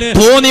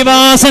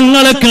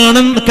തോന്നിവാസങ്ങൾ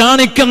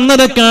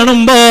കാണിക്കുന്നത്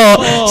കാണുമ്പോ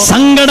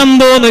സങ്കടം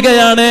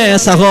തോന്നുകയാണ്.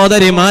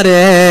 സഹോദരിമാരെ,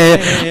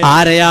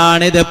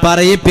 ആരെയാണിത്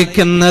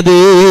പറയിപ്പിക്കുന്നത്?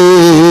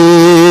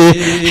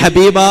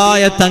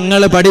 ഹബീബായ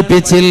തങ്ങൾ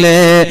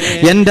പഠിപ്പിച്ചില്ലേ,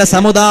 എന്റെ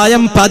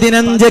സമുദായം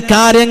 15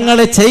 കാര്യങ്ങൾ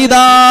ചെയ്താൽ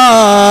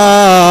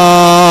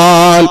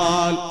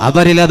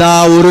അവരിലതാ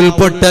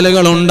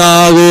ഉരുൾപൊട്ടലുകൾ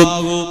ഉണ്ടാകും.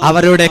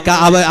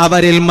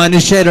 അവരിൽ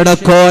മനുഷ്യരുടെ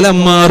കോലം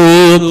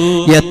മാറും.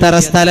 എത്ര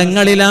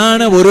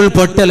സ്ഥലങ്ങളിലാണ്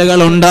ഉരുൾപൊട്ടലുകൾ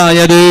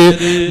ഉണ്ടായത്?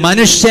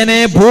 മനുഷ്യനെ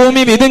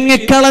ഭൂമി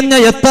വിതുങ്ങിക്കളഞ്ഞ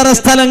എത്ര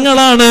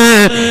സ്ഥലങ്ങളാണ്?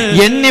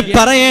 എണ്ണി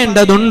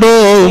പറയേണ്ടതുണ്ടോ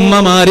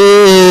ഉമ്മമാരെ?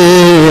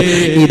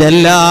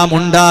 ഇതെല്ലാം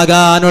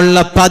ഉണ്ടാകാനുള്ള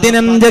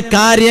 15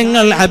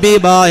 കാര്യങ്ങൾ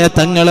ഹബീബായ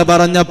തങ്ങൾ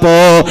പറഞ്ഞപ്പോ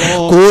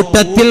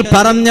കൂട്ടത്തിൽ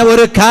പറഞ്ഞ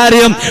ഒരു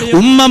കാര്യം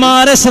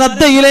ഉമ്മമാരെ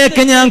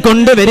ശ്രദ്ധയിലേക്ക് ഞാൻ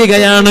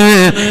കൊണ്ടുവരികയാണ്.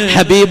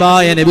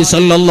 ഹബീബായ നബി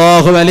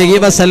സല്ലല്ലാഹു അലൈഹി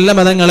വസല്ലം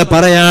തങ്ങൾ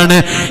പറയാണ്,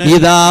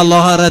 ഇദാ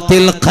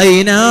ലഹറത്തിൽ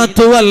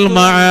ഖൈനാതു വൽ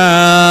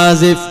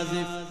മആസിഫ്.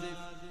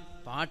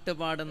 പാട്ട്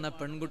പാടുന്ന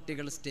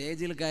പെൺകുട്ടികൾ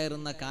സ്റ്റേജിൽ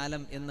കയറുന്ന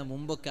കാലം എന്ന്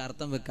മുമ്പൊക്കെ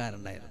അർത്ഥം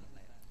വെക്കാറുണ്ടായിരുന്നു.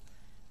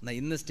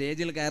 ഇന്ന്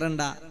സ്റ്റേജിൽ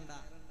കയറണ്ട,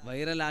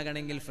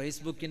 വൈറലാകണമെങ്കിൽ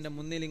ഫേസ്ബുക്കിന്റെ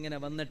മുന്നിൽ ഇങ്ങനെ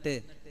വന്നിട്ട്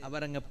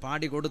അവരങ്ങ്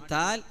പാടി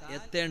കൊടുത്താൽ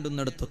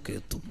എത്തേണ്ടുന്നിടത്തൊക്കെ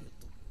എത്തും.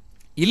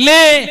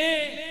 ഇല്ലേ?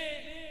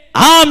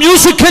 ആ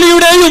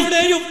മ്യൂസിക്കലിയുടെയും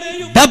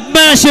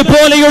ഡബ്മാഷ്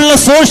പോലെയുള്ള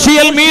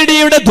സോഷ്യൽ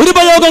മീഡിയയുടെ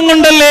ദുരുപയോഗം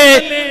കൊണ്ടല്ലേ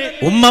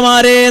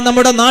ഉമ്മമാരെ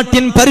നമ്മുടെ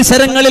നാട്ടിൻ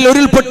പരിസരങ്ങളിൽ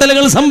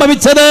ഉരുൾപൊട്ടലുകൾ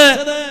സംഭവിച്ചത്?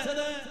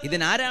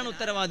 ഇതിനാരാണ്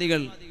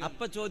ഉത്തരവാദികൾ? അപ്പ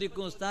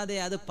ചോദിക്കും, ഉസ്താദെ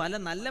അത് പല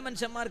നല്ല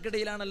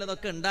മനുഷ്യന്മാർക്കിടയിലാണല്ലോ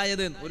ഇതൊക്കെ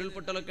ഉണ്ടായത്,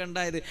 ഉരുൾപൊട്ടലൊക്കെ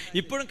ഉണ്ടായത്.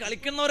 ഇപ്പോഴും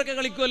കളിക്കുന്നവരൊക്കെ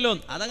കളിക്കുമല്ലോ,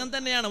 അതങ്ങനെ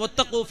തന്നെയാണ്.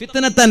 വത്തഖൂ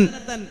ഫിത്നതൻ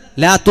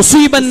ലാ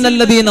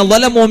തുസീബന്നല്ലദീന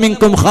ളലമൂ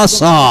മിൻകും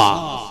ഖാസ്സാ.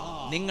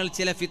 നിങ്ങൾ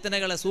ചില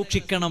ഫിത്നകളെ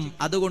സൂക്ഷിക്കണം,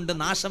 അതുകൊണ്ട്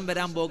നാശം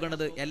വരാൻ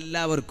പോകുന്നത്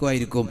എല്ലാവർക്കും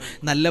ആയിരിക്കും,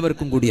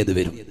 നല്ലവർക്കും കൂടി അത്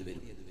വരും.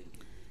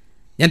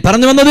 ഞാൻ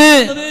പറഞ്ഞു വന്നത്,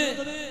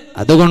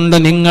 അതുകൊണ്ട്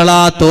നിങ്ങൾ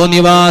ആ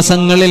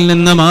തോന്നിവാസങ്ങളിൽ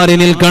നിന്ന് മാറി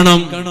നിൽക്കണം,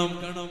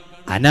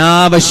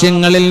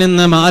 അനാവശ്യങ്ങളിൽ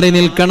നിന്ന് മാറി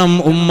നിൽക്കണം.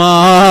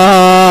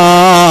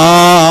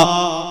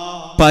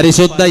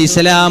 പരിശുദ്ധ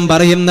ഇസ്ലാം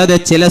പറയുന്നത്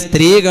ചില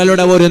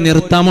സ്ത്രീകളുടെ ഒരു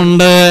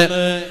നൃത്തമുണ്ട്,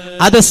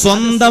 അത്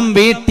സ്വന്തം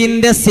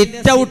വീട്ടിന്റെ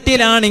സിറ്റ്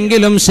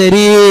ഔട്ടിലാണെങ്കിലും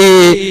ശരി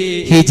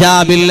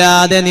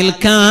ഹിജാബില്ലാതെ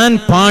നിൽക്കാൻ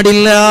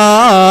പാടില്ല.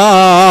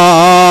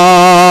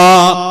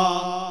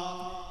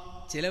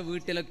 ചില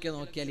വീട്ടിലൊക്കെ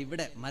നോക്കിയാൽ,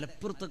 ഇവിടെ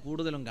മലപ്പുറത്ത്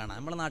കൂടുതലും കാണാം,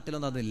 നമ്മുടെ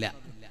നാട്ടിലൊന്നും അതില്ല.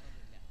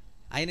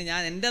 അതിന്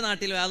ഞാൻ എൻ്റെ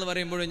നാട്ടിൽ അത്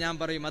പറയുമ്പോഴും ഞാൻ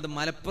പറയും, അത്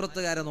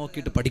മലപ്പുറത്തുകാരെ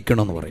നോക്കിയിട്ട്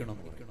പഠിക്കണമെന്ന് പറയും.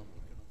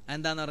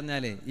 എന്താന്ന്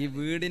പറഞ്ഞാല് ഈ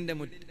വീടിന്റെ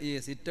ഈ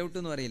സിറ്റ് ഔട്ട്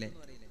എന്ന് പറയില്ലേ,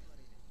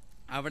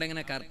 അവിടെ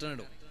ഇങ്ങനെ കർട്ടൻ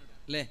ഇടും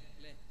അല്ലേ,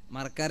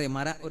 മറക്കാറ്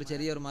മര, ഒരു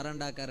ചെറിയൊരു മരം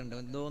ഉണ്ടാക്കാറുണ്ട്,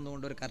 എന്തോ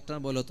ഒന്നുകൊണ്ട് ഒരു കർട്ടൻ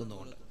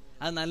പോലത്തൊന്നുകൊണ്ട്.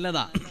 അത്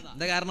നല്ലതാ.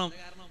 എന്താ കാരണം?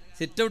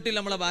 സിറ്റ് ഔട്ടിൽ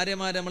നമ്മളെ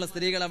ഭാര്യമാര്, നമ്മളെ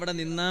സ്ത്രീകൾ അവിടെ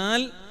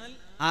നിന്നാൽ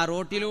ആ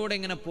റോട്ടിലൂടെ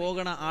ഇങ്ങനെ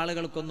പോകണ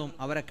ആളുകൾക്കൊന്നും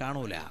അവരെ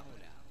കാണൂല.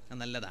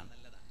 നല്ലതാണ്.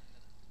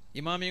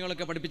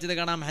 ഇമാമികളൊക്കെ പഠിപ്പിച്ചത്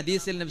കാണാം,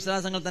 ഹദീസിൽ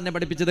നബിസ്വല്ലല്ലാഹു തന്നെ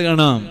പഠിപ്പിച്ചത്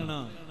കാണാം.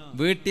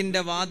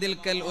 വീട്ടിന്റെ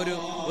വാതിൽക്കൽ ഒരു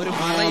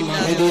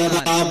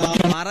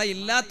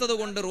മറയില്ലാത്തത്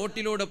കൊണ്ട്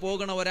റോട്ടിലൂടെ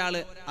പോകണ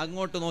ഒരാള്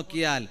അങ്ങോട്ട്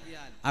നോക്കിയാൽ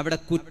അവിടെ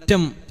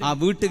കുറ്റം ആ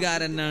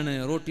വീട്ടുകാരനാണ്,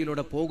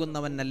 റോട്ടിലൂടെ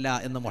പോകുന്നവനല്ല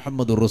എന്ന്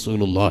മുഹമ്മദുർ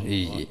റസൂലുള്ളാഹി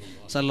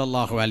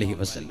സ്വല്ലല്ലാഹു അലൈഹി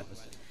വസല്ലം.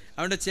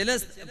 അതുകൊണ്ട്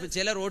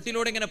ചില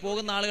റോട്ടിലൂടെ ഇങ്ങനെ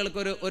പോകുന്ന ആളുകൾക്ക്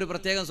ഒരു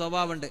പ്രത്യേക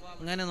സ്വഭാവമുണ്ട്.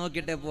 അങ്ങനെ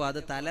നോക്കിയിട്ടേ പോവാ, അത്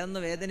തലന്ന്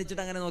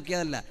വേദനിച്ചിട്ട് അങ്ങനെ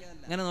നോക്കിയതല്ല,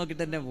 അങ്ങനെ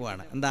നോക്കിയിട്ട് തന്നെ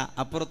പോവാണ്. എന്താ?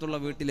 അപ്പുറത്തുള്ള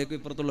വീട്ടിലേക്കും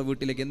ഇപ്പുറത്തുള്ള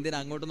വീട്ടിലേക്ക് എന്തിനാ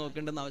അങ്ങോട്ട്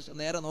നോക്കേണ്ടെന്ന് ആവശ്യം,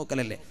 നേരെ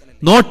നോക്കലല്ലേ.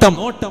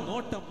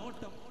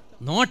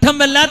 നോട്ടം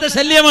വല്ലാത്ത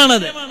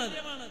ശല്യമാണത്.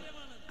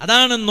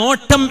 അതാണ്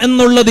നോട്ടം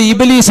എന്നുള്ളത്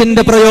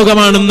ഇബ്ലീസിന്റെ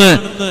പ്രയോഗമാണെന്ന്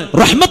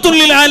റഹ്മത്തുൽ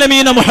ലിൽ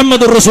ആലമീൻ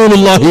മുഹമ്മദുർ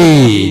റസൂലുള്ളാഹി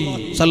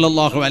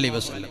സ്വല്ലല്ലാഹു അലൈഹി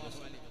വസല്ലം.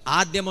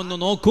 ആദ്യം ഒന്ന്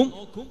നോക്കും,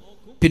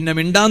 പിന്നെ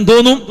മിണ്ടാൻ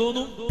തോന്നും,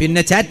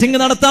 പിന്നെ ചാറ്റിംഗ്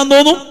നടത്താൻ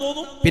തോന്നും,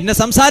 പിന്നെ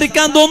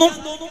സംസാരിക്കാൻ തോന്നും,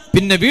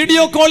 പിന്നെ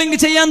വീഡിയോ കോളിംഗ്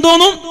ചെയ്യാൻ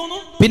തോന്നും,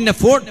 പിന്നെ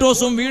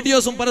ഫോട്ടോസും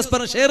വീഡിയോസും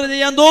പരസ്പരം ഷെയർ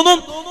ചെയ്യാൻ തോന്നും,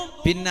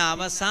 പിന്നെ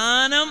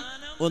അവസാനം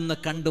ഒന്ന്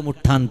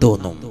കണ്ടുമുട്ടാൻ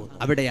തോന്നും.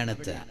 അവിടെയാണ്.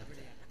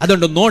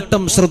 അതുകൊണ്ട്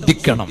നോട്ടം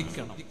ശ്രദ്ധിക്കണം.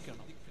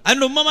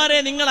 അതുകൊണ്ട് ഉമ്മമാരെ,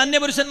 നിങ്ങൾ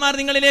അന്യപുരുഷന്മാർ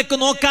നിങ്ങളിലേക്ക്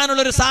നോക്കാനുള്ള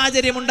ഒരു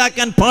സാഹചര്യം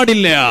ഉണ്ടാക്കാൻ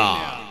പാടില്ല.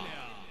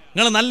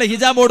 നിങ്ങൾ നല്ല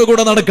ഹിജാബോട്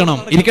കൂടെ നടക്കണം.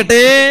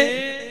 ഇരിക്കട്ടെ,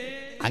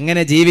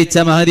 അങ്ങനെ ജീവിച്ച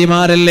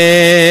മഹദിമാരല്ലേ,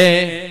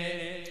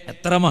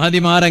 എത്ര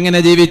മഹദിമാർ അങ്ങനെ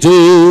ജീവിച്ചു.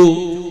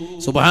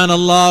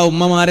 സുബ്ഹാനല്ലാഹ്.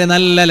 ഉമ്മമാരെ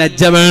നല്ല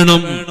ലജ്ജ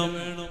വേണം.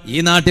 ഈ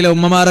നാട്ടിലെ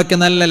ഉമ്മമാരൊക്കെ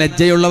നല്ല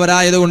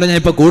ലജ്ജയുള്ളവരായതുകൊണ്ട് ഞാൻ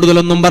ഇപ്പൊ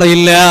കൂടുതലൊന്നും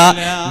പറയില്ല.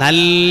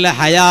 നല്ല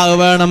ഹയാ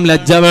വേണം,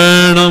 ലജ്ജ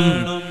വേണം.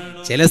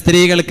 ചില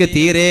സ്ത്രീകൾക്ക്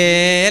തീരെ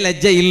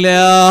ലജ്ജയില്ല.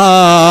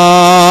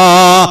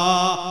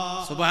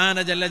 സുബ്ഹാന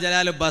ജല്ല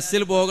ജലാലു.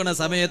 ബസ്സിൽ പോകുന്ന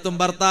സമയത്തും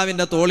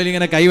ഭർത്താവിന്റെ തോളിൽ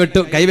ഇങ്ങനെ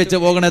കൈവെച്ച്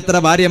പോകുന്ന എത്ര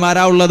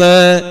ഭാര്യമാരാ ഉള്ളത്?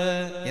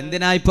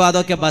 എന്തിനാ ഇപ്പൊ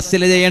അതൊക്കെ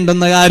ബസ്സിൽ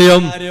ചെയ്യേണ്ടുന്ന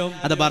കാര്യം?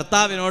 അത്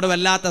ഭർത്താവിനോട്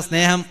വല്ലാത്ത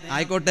സ്നേഹം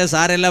ആയിക്കോട്ടെ,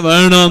 സാരല്ല,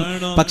 വേണം.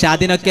 പക്ഷെ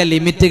അതിനൊക്കെ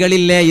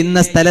ലിമിറ്റുകളില്ലേ? ഇന്ന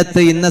സ്ഥലത്ത്,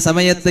 ഇന്ന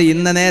സമയത്ത്,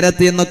 ഇന്ന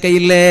നേരത്ത് എന്നൊക്കെ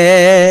ഇല്ലേ?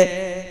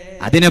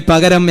 അതിന്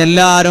പകരം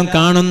എല്ലാരും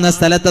കാണുന്ന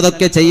സ്ഥലത്ത്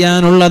അതൊക്കെ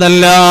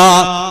ചെയ്യാനുള്ളതല്ല.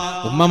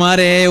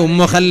 ഉമ്മമാരെ,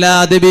 ഉമ്മു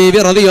ഖല്ലാദ് ബീവി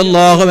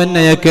റളിയല്ലാഹു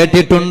അൻഹയെ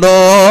കേട്ടിട്ടുണ്ടോ?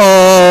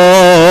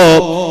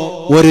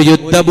 ഒരു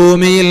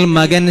യുദ്ധഭൂമിയിൽ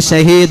മകൻ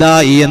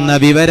ഷഹീദായി എന്ന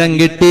വിവരം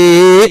കിട്ടി.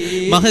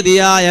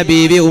 മഹദിയായ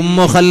ബീവി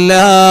ഉമ്മു ഖല്ലാദ്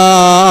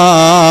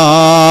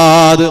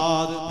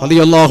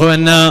റളിയല്ലാഹു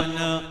അൻഹ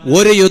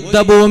ഒരു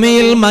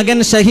യുദ്ധഭൂമിയിൽ മകൻ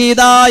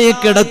ഷഹീദായി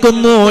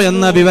കിടക്കുന്നു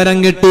എന്ന വിവരം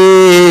കിട്ടി.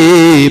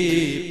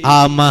 ആ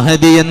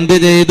മഹദി എന്ത്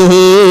ചെയ്തു?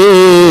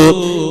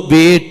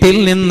 വീട്ടിൽ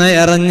നിന്ന്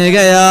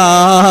ഇറങ്ങുകയാണ്.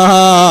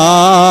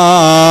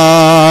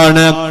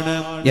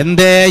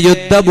 എന്തേ?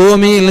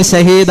 യുദ്ധഭൂമിയിൽ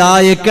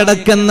ഷഹീദായി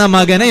കിടക്കുന്ന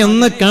മകനെ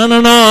ഒന്ന്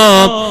കാണണോ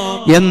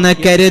എന്ന്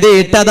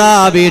കരുതിയിട്ടതാ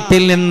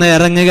വീട്ടിൽ നിന്ന്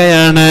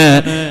ഇറങ്ങുകയാണ്.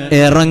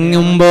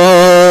 ഇറങ്ങുമ്പോൾ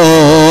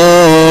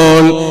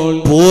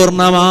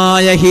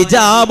പൂർണ്ണമായ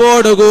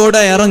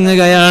ഹിജാബോടുകൂടെ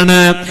ഇറങ്ങുകയാണ്.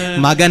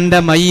 മകന്റെ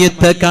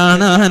മയ്യിത്ത്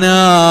കാണാനാണ്.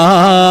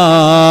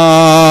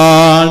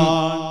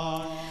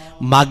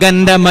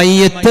 മകന്റെ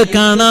മയ്യിത്ത്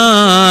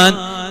കാണാൻ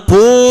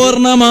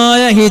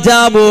പൂർണ്ണമായ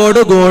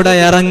ഹിജാബോടുകൂടെ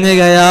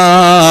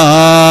ഇറങ്ങുകയാണ്.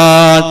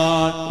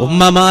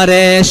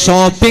 ഉമ്മമാരെ,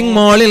 ഷോപ്പിംഗ്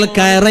മോളിൽ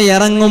കയറി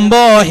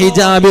ഇറങ്ങുമ്പോ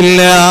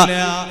ഹിജാബില്ല.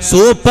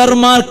 സൂപ്പർ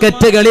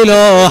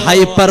മാർക്കറ്റുകളിലോ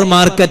ഹൈപ്പർ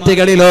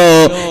മാർക്കറ്റുകളിലോ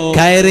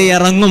കയറി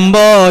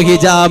ഇറങ്ങുമ്പോ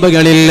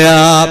ഹിജാബുകളില്ല.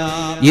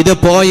 ഇത്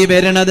പോയി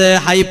വരുന്നത്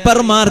ഹൈപ്പർ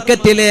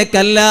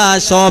മാർക്കറ്റിലേക്കല്ല,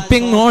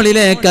 ഷോപ്പിംഗ്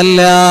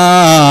മോളിലേക്കല്ല,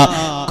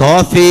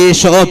 കോഫി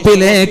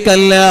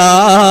ഷോപ്പിലേക്കല്ല.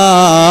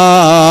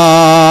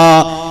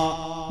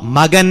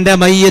 മകന്റെ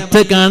മയ്യത്ത്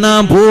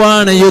കാണാൻ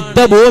പോവാണ്.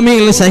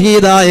 യുദ്ധഭൂമിയിൽ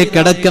ഷഹീദായി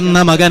കിടക്കുന്ന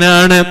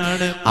മകനാണ്.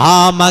 ആ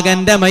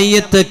മകന്റെ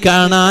മയ്യത്ത്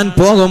കാണാൻ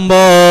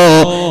പോകുമ്പോ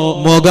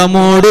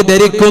മുഖമൂടി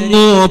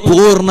ധരിക്കുന്നു,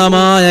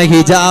 പൂർണ്ണമായ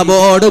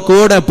ഹിജാബോട്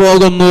കൂടെ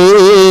പോകുന്നു.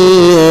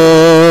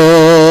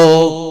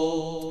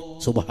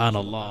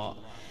 സുബ്ഹാനല്ലാഹ്,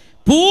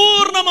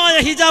 പൂർണ്ണമായ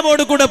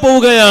ഹിജാബോട് കൂടെ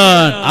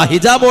പോവുകയാണ്. ആ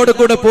ഹിജാബോട്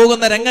കൂടെ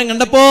പോകുന്ന രംഗം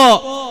കണ്ടപ്പോ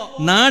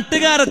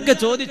നാട്ടുകാരൊക്കെ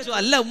ചോദിച്ചു,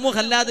 അല്ല ഉമ്മു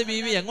ഖല്ലാദ്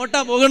ബീവി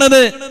എങ്ങോട്ടാ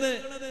പോകുന്നത്?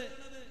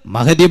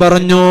 മഹദി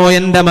പറഞ്ഞു,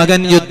 എന്റെ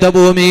മകൻ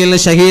യുദ്ധഭൂമിയിൽ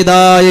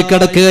ഷഹീദായി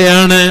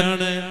കിടക്കുകയാണ്,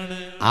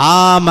 ആ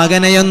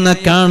മകനെയൊന്ന്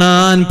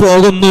കാണാൻ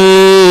പോകുന്നു.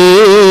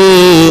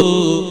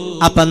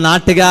 അപ്പൊ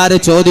നാട്ടുകാര്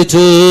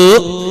ചോദിച്ചു,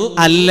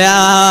 അല്ല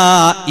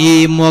ഈ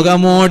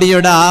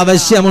മുഖമൂടിയുടെ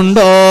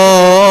ആവശ്യമുണ്ടോ?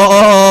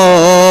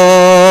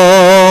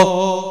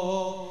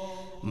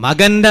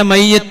 മകന്റെ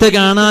മയ്യത്ത്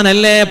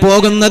കാണാനല്ലേ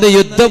പോകുന്നത്?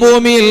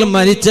 യുദ്ധഭൂമിയിൽ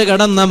മരിച്ചു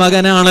കിടന്ന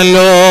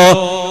മകനാണല്ലോ.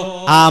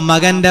 ആ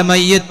മകന്റെ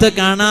മയ്യത്ത്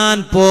കാണാൻ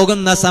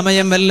പോകുന്ന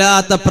സമയം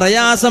വല്ലാത്ത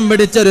പ്രയാസം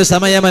പിടിച്ചൊരു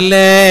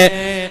സമയമല്ലേ?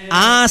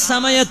 ആ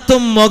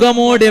സമയത്തും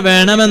മുഖമൂടി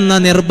വേണമെന്ന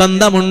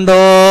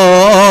നിർബന്ധമുണ്ടോ?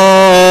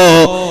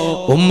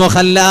 ഉമ്മു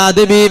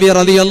ഖല്ലാദ് ബീവി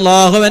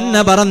റളിയല്ലാഹു അൻഹ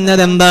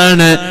പറഞ്ഞത്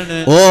എന്താണ്?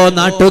 ഓ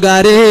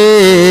നാട്ടുകാരേ,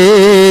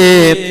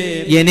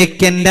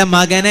 എനിക്കെന്റെ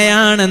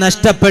മകനെയാണ്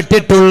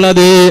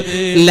നഷ്ടപ്പെട്ടിട്ടുള്ളത്,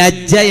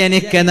 ലജ്ജ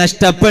എനിക്ക്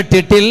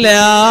നഷ്ടപ്പെട്ടിട്ടില്ല.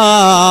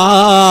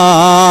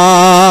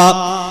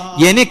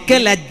 എനിക്ക്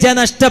ലജ്ജ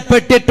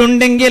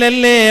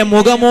നഷ്ടപ്പെട്ടിട്ടുണ്ടെങ്കിലല്ലേ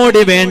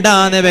മുഖമൂടി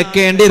വേണ്ടാന്ന്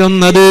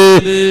വെക്കേണ്ടിരുന്നത്.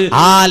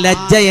 ആ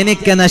ലജ്ജ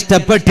എനിക്ക്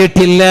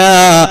നഷ്ടപ്പെട്ടിട്ടില്ല.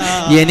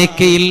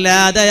 എനിക്ക്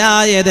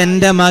ഇല്ലാതെയായത്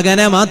എന്റെ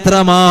മകനെ മാത്രമാണ്.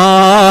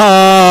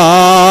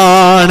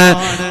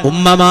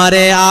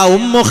 ഉമ്മമാരെ, ആ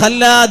ഉമ്മു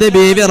ഖല്ലാദ്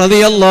ബീവി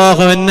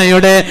റളിയല്ലാഹു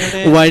അൻഹയുടെ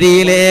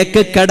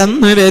വഴിയിലേക്ക്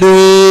കടന്നു വരൂ.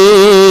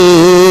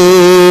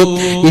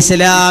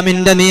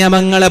 ഇസ്ലാമിന്റെ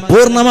നിയമങ്ങളെ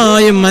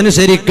പൂർണ്ണമായും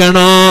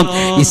അനുസരിക്കണോ,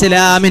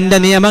 ഇസ്ലാമിന്റെ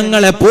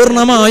നിയമങ്ങളെ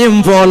പൂർണ്ണമായും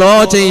ഫോളോ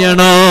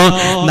ചെയ്യണോ,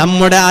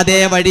 നമ്മുടെ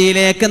അതേ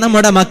വഴിയിലേക്ക്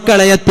നമ്മുടെ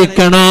മക്കളെ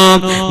എത്തിക്കണോ,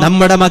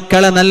 നമ്മുടെ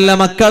മക്കളെ നല്ല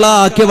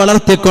മക്കളാക്കി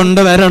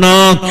വളർത്തിക്കൊണ്ടുവരണോ.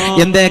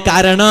 എന്തേ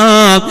കാരണം?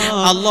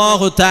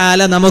 അല്ലാഹു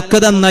തആല നമുക്ക്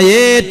തന്ന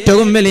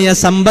ഏറ്റവും വലിയ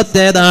സമ്പത്ത്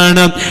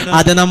ഏതാണ്?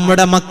 അത്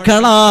നമ്മുടെ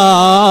മക്കളാണ്.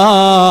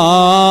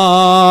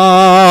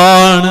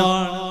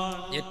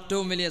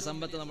 ഏറ്റവും വലിയ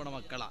സമ്പത്ത് നമ്മുടെ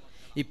മക്കളാണ്.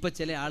 ഇപ്പൊ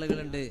ചില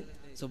ആളുകളുണ്ട്,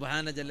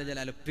 സുബ്ഹാന ജല്ല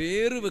ജലാലു,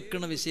 പേര്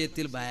വെക്കുന്ന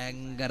വിഷയത്തിൽ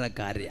ഭയങ്കര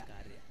കാര്യ.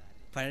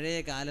 പഴയ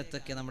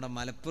കാലത്തൊക്കെ നമ്മുടെ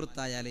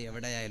മലപ്പുറത്തായാലും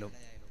എവിടെയായാലും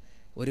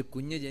ഒരു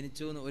കുഞ്ഞ്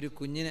ജനിച്ചു, ഒരു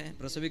കുഞ്ഞിനെ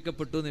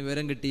പ്രസവിക്കപ്പെട്ടു എന്ന്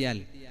വിവരം കിട്ടിയാൽ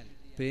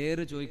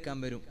പേര് ചോദിക്കാൻ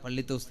വരും.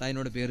 പള്ളിത്തെ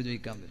ഉസ്താദിനോട് പേര്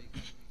ചോദിക്കാൻ വരും,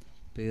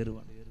 പേര്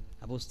വേണം.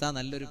 അപ്പൊ ഉസ്താദ്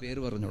നല്ലൊരു പേര്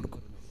പറഞ്ഞു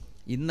കൊടുക്കും.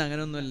 ഇന്ന്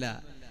അങ്ങനെയൊന്നുമല്ല.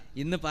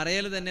 ഇന്ന്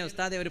പറയൽ തന്നെ,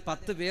 ഉസ്താദെ ഒരു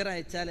 10 പേര്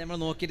അയച്ചാൽ നമ്മൾ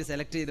നോക്കിയിട്ട്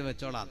സെലക്ട് ചെയ്ത്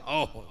വെച്ചോളാം. ഓ,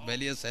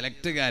 വലിയ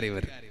സെലക്ടുകാർ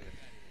ഇവർ.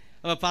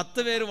 അപ്പൊ 10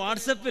 പേര്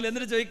വാട്സപ്പിൽ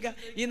എന്നിട്ട് ചോദിക്കുക,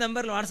 ഈ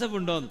നമ്പറിൽ വാട്സപ്പ്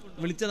ഉണ്ടോ?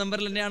 വിളിച്ച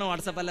നമ്പറിൽ തന്നെയാണോ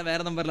വാട്സപ്പ്, അല്ല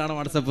വേറെ നമ്പറിലാണോ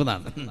വാട്സപ്പ്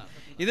എന്നാണ്.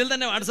 ഇതിൽ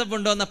തന്നെ വാട്സപ്പ്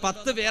ഉണ്ടോ? എന്ന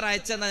 10 പേര്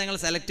അയച്ചെന്നാൽ ഞങ്ങൾ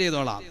സെലക്ട്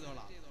ചെയ്തോളാം.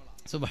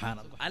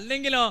 സുബ്ഹാനല്ലാഹ്.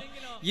 അല്ലെങ്കിലോ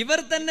ഇവർ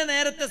തന്നെ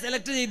നേരത്തെ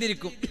സെലക്ട്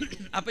ചെയ്തിരിക്കും.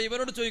 അപ്പൊ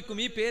ഇവരോട് ചോദിക്കും,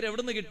 ഈ പേര്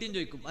എവിടുന്ന് കിട്ടിയെന്ന്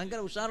ചോദിക്കും. ഭയങ്കര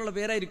ഉഷാറുള്ള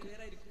പേരായിരിക്കും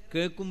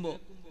കേൾക്കുമ്പോ.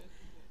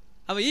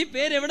 അപ്പൊ ഈ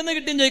പേര് എവിടുന്ന്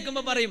കിട്ടിയെന്ന്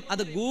ചോദിക്കുമ്പോ പറയും,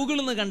 അത്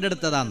ഗൂഗിളിൽ നിന്ന്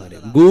കണ്ടെടുത്തതാന്ന്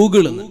പറയും.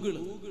 ഗൂഗിളിൽ.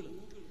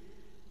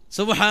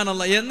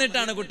 സുബ്ഹാനല്ലാഹ്.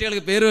 എന്നിട്ടാണ്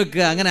കുട്ടികൾക്ക് പേര്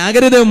വെക്കുക. അങ്ങനെ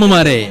ആകരുത്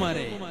ഉമ്മമാരെ.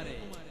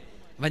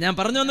 അപ്പൊ ഞാൻ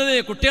പറഞ്ഞു വന്നത്,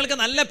 കുട്ടികൾക്ക്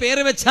നല്ല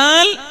പേര്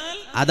വെച്ചാൽ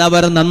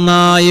അതവർ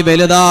നന്നായി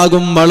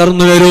വലുതാകും,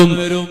 വളർന്നു വരും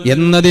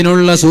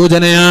എന്നതിനുള്ള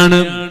സൂചനയാണ്.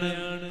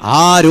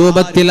 ആ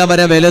രൂപത്തിൽ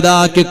അവരെ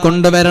വലുതാക്കി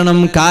കൊണ്ടുവരണം.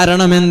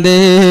 കാരണം എന്തേ?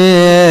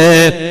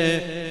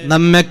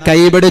 നമ്മെ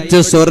കൈപിടിച്ച്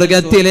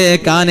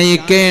സ്വർഗത്തിലേക്ക്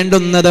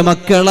ആനയിക്കേണ്ടുന്നത്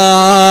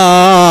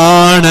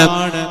മക്കളാണ്.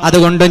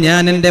 അതുകൊണ്ട്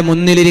ഞാൻ എന്റെ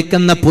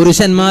മുന്നിലിരിക്കുന്ന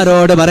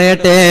പുരുഷന്മാരോട്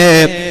പറയട്ടെ,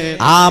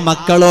 ആ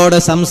മക്കളോട്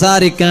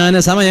സംസാരിക്കാൻ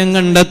സമയം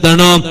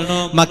കണ്ടെത്തണോ,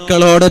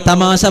 മക്കളോട്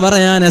തമാശ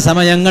പറയാൻ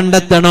സമയം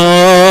കണ്ടെത്തണോ.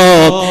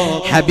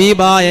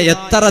 ഹബീബായ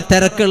എത്ര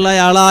തിരക്കുള്ള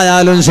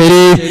ആളായാലും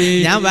ശരി,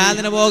 ഞാൻ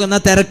വാലിന് പോകുന്ന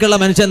തിരക്കുള്ള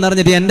മനുഷ്യൻ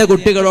പറഞ്ഞിട്ട് എന്റെ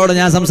കുട്ടികളോട്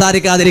ഞാൻ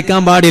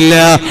സംസാരിക്കാതിരിക്കാൻ പാടില്ല.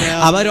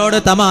 അവരോട്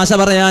തമാശ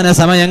പറയാൻ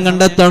സമയം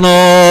കണ്ടെത്തണോ.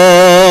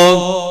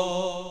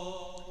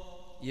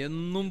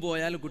 എന്നും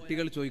പോയാൽ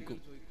കുട്ടികൾ ചോദിക്കും,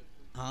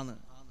 ആന്ന്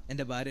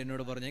എന്റെ ഭാര്യ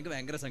എന്നോട് പറഞ്ഞു, എനിക്ക്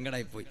ഭയങ്കര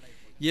സങ്കടമായിപ്പോയി.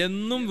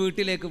 എന്നും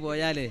വീട്ടിലേക്ക്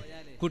പോയാല്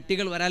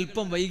കുട്ടികൾ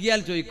ഒരല്പം വൈകിയാൽ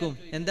ചോദിക്കും,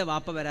 എന്റെ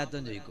വാപ്പ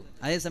വരാത്തെന്ന് ചോദിക്കും.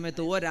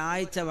 അതേസമയത്ത്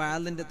ഒരാഴ്ച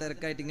വാലിന്റെ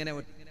തിരക്കായിട്ട് ഇങ്ങനെ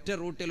ഒറ്റ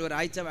റൂട്ടിൽ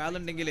ഒരാഴ്ച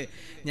വാലുണ്ടെങ്കിൽ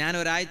ഞാൻ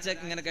ഒരാഴ്ച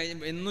ഇങ്ങനെ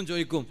കഴിയുമ്പോൾ എന്നും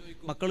ചോദിക്കും,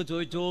 മക്കൾ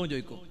ചോദിച്ചോന്ന്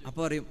ചോദിക്കും. അപ്പൊ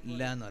പറയും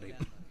ഇല്ല എന്ന് പറയും.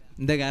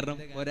 എന്താ കാരണം?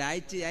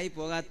 ഒരാഴ്ചയായി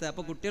പോകാത്ത.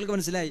 അപ്പൊ കുട്ടികൾക്ക്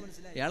മനസ്സിലായി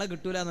ഇയാളെ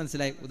കിട്ടൂല എന്ന്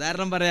മനസ്സിലായി.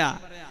 ഉദാഹരണം പറയാ,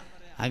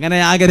 അങ്ങനെ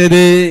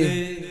ആകരുത്,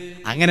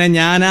 അങ്ങനെ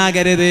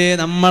ഞാനാകരുത്,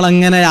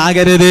 നമ്മളങ്ങനെ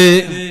ആകരുത്.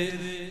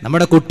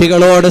 നമ്മുടെ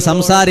കുട്ടികളോട്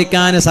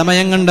സംസാരിക്കാൻ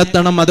സമയം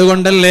കണ്ടെത്തണം.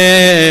 അതുകൊണ്ടല്ലേ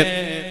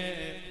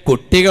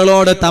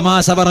കുട്ടികളോട്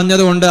തമാശ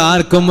പറഞ്ഞതുകൊണ്ട്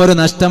ആർക്കും ഒരു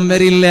നഷ്ടം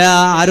വരില്ല.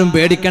 ആരും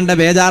പേടിക്കണ്ട,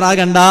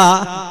 ബേജാറാകണ്ട.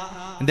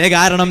 എന്തേ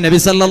കാരണം? നബി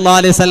സല്ലല്ലാഹു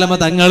അലൈഹി വസല്ലം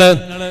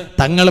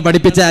തങ്ങൾ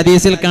പഠിപ്പിച്ച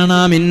ഹദീസിൽ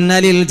കാണാം,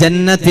 ഇന്നലിൽ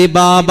ജന്നതി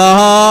ബാബാ,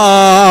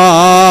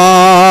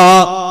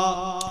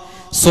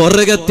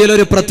 സ്വർഗത്തിൽ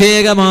ഒരു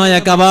പ്രത്യേകമായ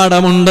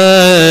കവാടമുണ്ട്.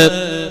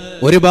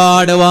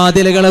 ഒരുപാട്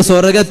വാതിലുകൾ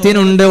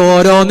സ്വർഗത്തിനുണ്ട്,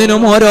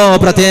 ഓരോന്നിനും ഓരോ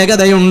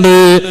പ്രത്യേകതയുണ്ട്.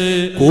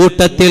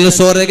 കൂട്ടത്തിൽ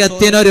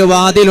സ്വർഗത്തിനൊരു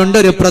വാതിലുണ്ട്,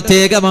 ഒരു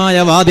പ്രത്യേകമായ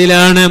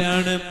വാതിലാണ്.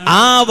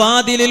 ആ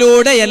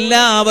വാതിലിലൂടെ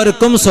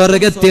എല്ലാവർക്കും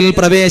സ്വർഗത്തിൽ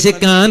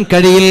പ്രവേശിക്കാൻ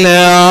കഴിയില്ല.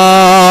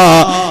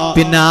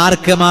 പിന്നെ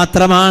ആർക്ക്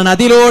മാത്രമാണ്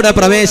അതിലൂടെ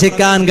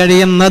പ്രവേശിക്കാൻ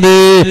കഴിയുന്നത്?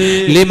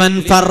 ലിമൻ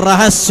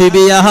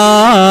ഫറഹസ്സുബിയഹാൻ,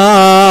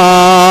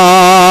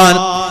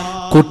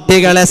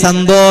 കുട്ടികളെ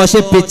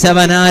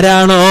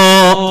സന്തോഷിപ്പിച്ചവനാരാണോ,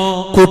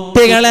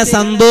 കുട്ടികളെ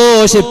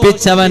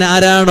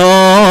സന്തോഷിപ്പിച്ചവനാരാണോ,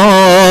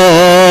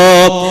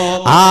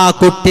 ആ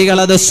കുട്ടികൾ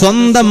അത്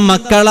സ്വന്തം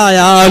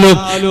മക്കളായാലും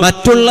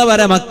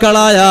മറ്റുള്ളവരെ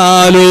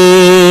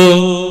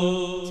മക്കളായാലും.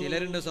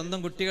 ചിലരുണ്ട് സ്വന്തം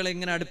കുട്ടികളെ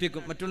ഇങ്ങനെ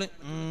അടുപ്പിക്കും, മറ്റുള്ള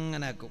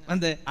ഇങ്ങനെ ആക്കും.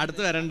 എന്തേ?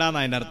 അടുത്ത് വരണ്ടെന്ന്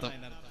അതിന്റെ അർത്ഥം.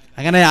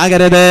 അങ്ങനെ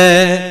ആകരുത്.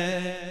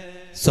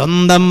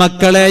 സ്വന്തം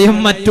മക്കളെയും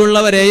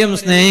മറ്റുള്ളവരെയും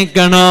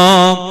സ്നേഹിക്കണോ.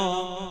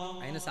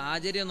 അതിന്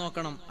സാഹചര്യം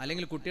നോക്കണം,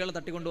 അല്ലെങ്കിൽ കുട്ടികളെ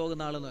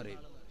തട്ടിക്കൊണ്ടുപോകുന്ന ആളെന്ന്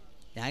പറയും.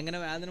 ഞാൻ ഇങ്ങനെ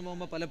വേദന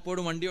പോകുമ്പോൾ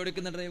പലപ്പോഴും വണ്ടി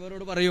ഓടിക്കുന്ന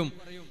ഡ്രൈവറോട് പറയും,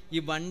 ഈ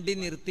വണ്ടി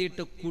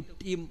നിർത്തിയിട്ട്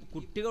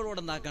കുട്ടികളോട്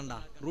എന്താക്കണ്ട,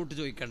 റൂട്ട്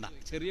ചോദിക്കണ്ട,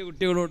 ചെറിയ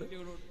കുട്ടികളോട്.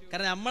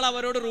 കാരണം നമ്മൾ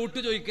അവരോട് റൂട്ട്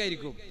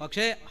ചോദിക്കായിരിക്കും,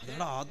 പക്ഷേ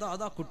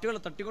അതാ കുട്ടികളെ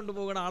തട്ടിക്കൊണ്ടു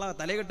പോകുന്ന ആളെ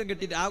തലകെട്ടും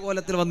കെട്ടിട്ട് ആ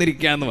കോലത്തിൽ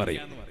വന്നിരിക്കുക എന്ന്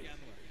പറയും.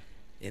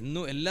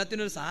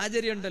 എല്ലാത്തിനും ഒരു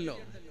സാഹചര്യം ഉണ്ടല്ലോ,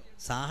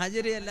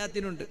 സാഹചര്യം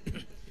എല്ലാത്തിനും ഉണ്ട്.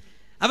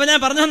 അപ്പൊ ഞാൻ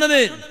പറഞ്ഞു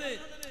തന്നത്,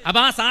 അപ്പൊ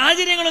ആ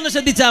സാഹചര്യങ്ങളൊന്ന്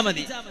ശ്രദ്ധിച്ചാൽ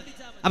മതി.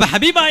 അപ്പൊ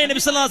ഹബീബായ നബി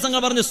സല്ലല്ലാഹു അലൈഹി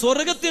വസല്ലം പറഞ്ഞു,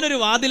 സ്വർഗത്തിനൊരു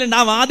വാതിലുണ്ട്.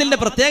 ആ വാതിലിന്റെ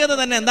പ്രത്യേകത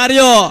തന്നെ എന്താ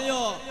അറിയോ?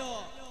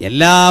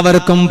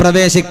 എല്ലാവർക്കും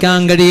പ്രവേശിക്കാൻ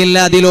കഴിയില്ല,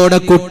 അതിലൂടെ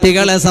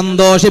കുട്ടികളെ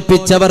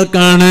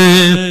സന്തോഷിപ്പിച്ചവർക്കാണ്.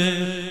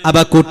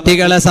 അപ്പൊ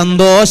കുട്ടികളെ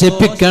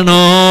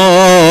സന്തോഷിപ്പിക്കണോ,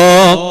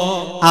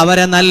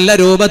 അവരെ നല്ല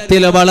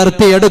രൂപത്തിൽ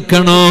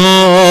വളർത്തിയെടുക്കണോ.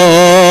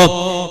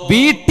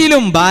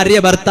 വീട്ടിലും ഭാര്യ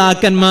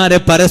ഭർത്താക്കന്മാരെ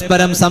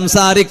പരസ്പരം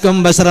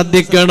സംസാരിക്കുമ്പോ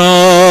ശ്രദ്ധിക്കണോ.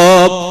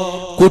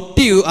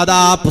 കുട്ടി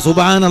അതാ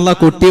സുബ്ഹാനല്ലാഹ്,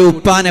 കുട്ടി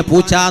ഉപ്പാനെ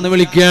പൂച്ച എന്ന്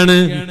വിളിക്കാണ്,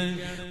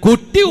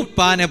 കുട്ടി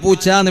ഉപ്പാനെ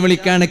പൂച്ച എന്ന്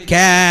വിളിക്കാണ്.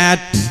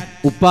 കാറ്റ്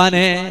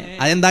ഉപ്പാനെ.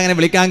 അതെന്താ അങ്ങനെ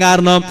വിളിക്കാൻ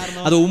കാരണം?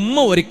 അത് ഉമ്മ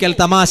ഒരിക്കൽ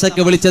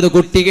തമാശക്ക് വിളിച്ചത്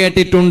കുട്ടി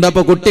കേട്ടിട്ടുണ്ട്.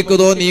 അപ്പൊ കുട്ടിക്ക്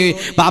തോന്നി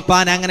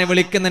പാപ്പാനെ അങ്ങനെ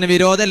വിളിക്കുന്നതിന്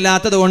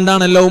വിരോധമില്ലാത്തത്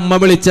കൊണ്ടാണല്ലോ ഉമ്മ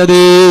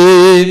വിളിച്ചത്.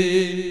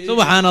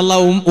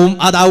 സുബ്ഹാനല്ലാഹ്,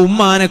 അതാ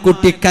ഉമ്മാനെ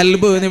കുട്ടി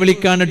കൽബ് എന്ന്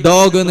വിളിക്കാണ്,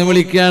 ഡോഗ് എന്ന്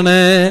വിളിക്കാണ്.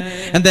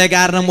 എന്തേ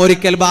കാരണം?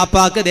 ഒരിക്കൽ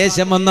ബാപ്പാക്ക്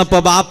ദേഷ്യം വന്നപ്പോ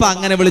ബാപ്പ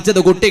അങ്ങനെ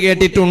വിളിച്ചത് കുട്ടി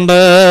കേട്ടിട്ടുണ്ട്.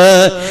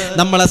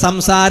 നമ്മളെ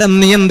സംസാരം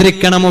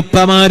നിയന്ത്രിക്കണം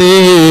ഉപ്പമാര്.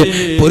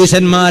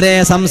 പുരുഷന്മാരെ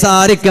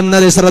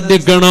സംസാരിക്കുന്നത്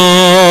ശ്രദ്ധിക്കണോ.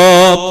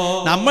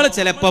 നമ്മൾ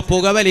ചിലപ്പോ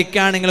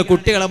പുകവലിക്കാണെങ്കിൽ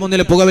കുട്ടികളെ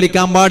മുന്നിൽ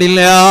പുകവലിക്കാൻ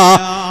പാടില്ല.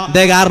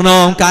 എന്തേ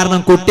കാരണം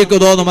കുട്ടിക്ക്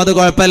തോന്നും അത്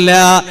കുഴപ്പമില്ല.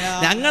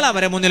 ഞങ്ങൾ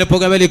അവരെ മുന്നിൽ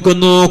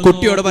പുകവലിക്കുന്നു,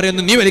 കുട്ടിയോട്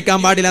പറയുന്നു നീ വലിക്കാൻ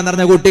പാടില്ല എന്ന്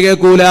പറഞ്ഞ കുട്ടി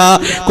കേൾക്കൂല.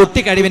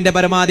 കുട്ടി കഴിവിന്റെ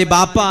പരമാവധി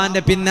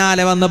ബാപ്പാന്റെ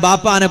പിന്നാലെ വന്ന്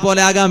ബാപ്പാനെ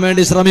പോലെ ആകാൻ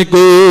വേണ്ടി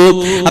ശ്രമിക്കൂ.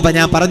 അപ്പൊ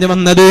ഞാൻ പറഞ്ഞു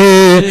വന്നത്,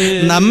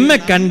 നമ്മെ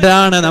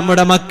കണ്ടാണ്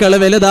നമ്മുടെ മക്കൾ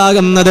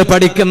വലുതാകുന്നത്,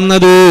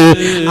 പഠിക്കുന്നത്.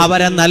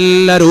 അവരെ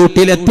നല്ല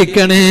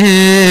റൂട്ടിലെത്തിക്കണേ.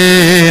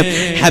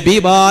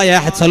 ഹബീബായ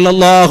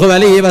സല്ലല്ലാഹു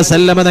അലൈഹി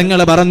വസല്ലം തങ്ങൾ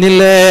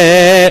പറഞ്ഞില്ലേ,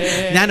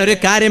 ഞാൻ ഒരു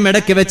കാര്യം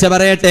ഇടയ്ക്ക് വെച്ച്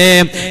പറയട്ടെ,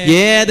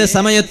 ഏത്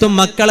സമയത്തും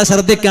മക്കളെ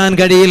ശ്രദ്ധിക്കാൻ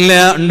കഴിയില്ല.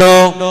 ഉണ്ടോ?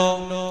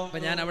 അപ്പൊ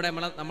ഞാൻ അവിടെ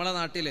നമ്മളെ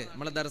നാട്ടില്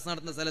നമ്മളെ ദർസ്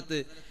നടത്തുന്ന സ്ഥലത്ത്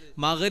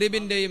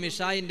മഗ്രിബിന്റെയും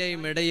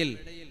ഇശായിന്റെയും ഇടയിൽ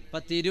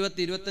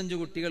 10-20-25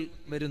 കുട്ടികൾ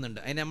വരുന്നുണ്ട്.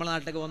 അതിന് നമ്മളെ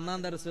നാട്ടിലേക്ക് ഒന്നാം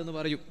ദർസ് എന്ന്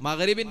പറയും.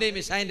 മഗ്രിബിന്റെയും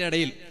ഇശായിന്റെ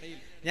ഇടയിൽ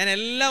ഞാൻ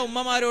എല്ലാ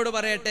ഉമ്മമാരോട്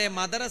പറയട്ടെ,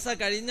 മദ്രസ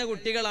കഴിഞ്ഞ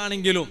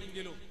കുട്ടികളാണെങ്കിലും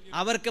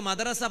അവർക്ക്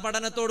മദ്രസ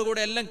പഠനത്തോടു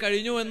കൂടെ എല്ലാം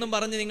കഴിഞ്ഞു എന്നും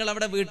പറഞ്ഞ് നിങ്ങൾ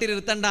അവിടെ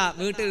വീട്ടിലിരുത്തണ്ട.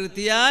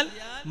 വീട്ടിലിരുത്തിയാൽ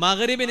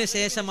മഗ്രിബിന്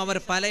ശേഷം അവർ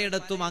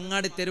പലയിടത്തും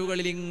അങ്ങാടി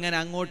തെരുവുകളിൽ ഇങ്ങനെ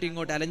അങ്ങോട്ടും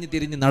ഇങ്ങോട്ടും അലഞ്ഞു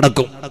തിരിഞ്ഞ്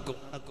നടക്കും.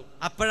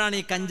 അപ്പോഴാണ്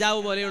ഈ കഞ്ചാവ്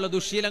പോലെയുള്ള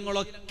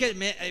ദുശീലങ്ങളൊക്കെ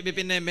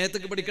പിന്നെ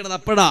മേത്തേക്ക് പിടിക്കുന്നത്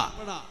അപ്പോഴാ.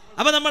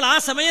 അപ്പൊ നമ്മൾ ആ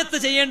സമയത്ത്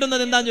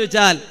ചെയ്യേണ്ടുന്നത് എന്താന്ന്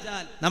ചോദിച്ചാൽ,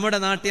 നമ്മുടെ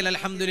നാട്ടിൽ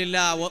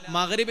അൽഹംദുലില്ലാഹ്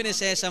മഗ്രിബിന്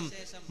ശേഷം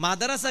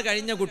മദ്രസ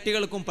കഴിഞ്ഞ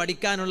കുട്ടികൾക്കും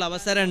പഠിക്കാനുള്ള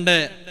അവസരമുണ്ട്.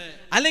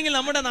 അല്ലെങ്കിൽ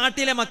നമ്മുടെ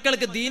നാട്ടിലെ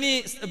മക്കൾക്ക് ദീനി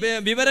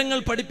വിവരങ്ങൾ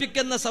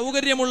പഠിപ്പിക്കുന്ന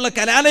സൗകര്യമുള്ള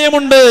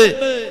കലാലയമുണ്ട്.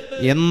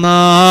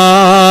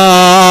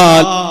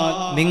 എന്നാൽ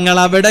നിങ്ങൾ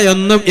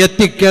അവിടെയൊന്നും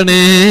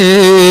എത്തിക്കണേ.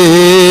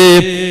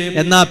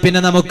 എന്നാ പിന്നെ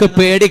നമുക്ക്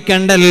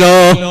പേടിക്കണ്ടല്ലോ.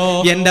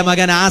 എന്റെ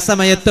മകൻ ആ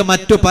സമയത്ത്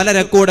മറ്റു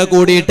പലരെ കൂടെ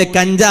കൂടിയിട്ട്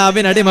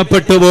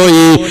കഞ്ചാവിനടിമപ്പെട്ടു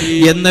പോയി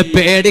എന്ന്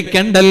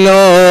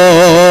പേടിക്കണ്ടല്ലോ.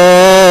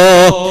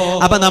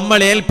 അപ്പൊ നമ്മൾ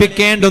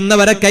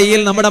ഏൽപ്പിക്കേണ്ടുന്നവരെ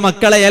കയ്യിൽ നമ്മുടെ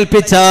മക്കളെ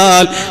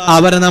ഏൽപ്പിച്ചാൽ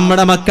അവർ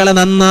നമ്മുടെ മക്കളെ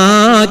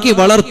നന്നാക്കി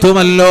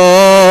വളർത്തുമല്ലോ.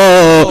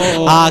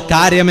 ആ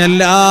കാര്യം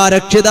എല്ലാ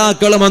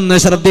രക്ഷിതാക്കളും ഒന്ന്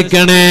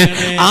ശ്രദ്ധിക്കണേ.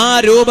 ആ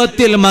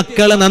രൂപത്തിൽ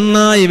മക്കൾ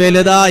നന്നായി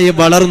വലുതായി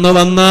വളർന്നു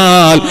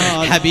വന്നാൽ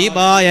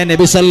ഹബീബായ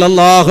നബി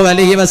സല്ലല്ലാഹു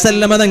അലൈഹി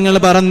വസല്ലം തങ്ങൾ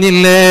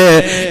പറഞ്ഞില്ലേ,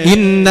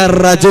 ഇന്നർ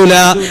റജുല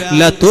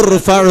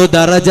ലതുർഫഉ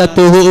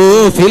ദറജതുഹു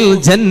ഫിൽ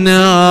ജന്ന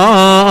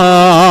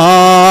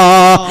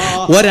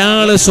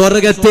ഒരാള്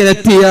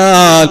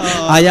സ്വർഗത്തിലെത്തിയാൽ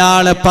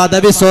അയാളെ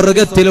പദവി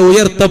സ്വർഗത്തിൽ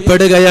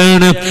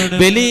ഉയർത്തപ്പെടുകയാണ്,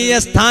 വലിയ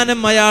സ്ഥാനം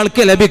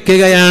അയാൾക്ക്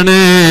ലഭിക്കുകയാണ്.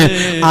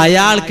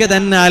 അയാൾക്ക്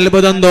തന്നെ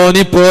അത്ഭുതം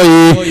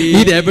തോന്നിപ്പോയി,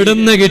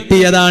 ഇതെവിടുന്ന്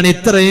കിട്ടിയതാണ്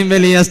ഇത്രയും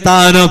വലിയ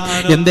സ്ഥാനം?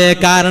 എന്തേ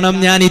കാരണം?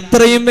 ഞാൻ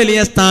ഇത്രയും വലിയ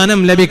സ്ഥാനം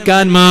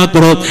ലഭിക്കാൻ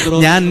മാത്രം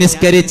ഞാൻ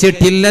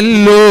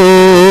നിസ്കരിച്ചിട്ടില്ലല്ലോ,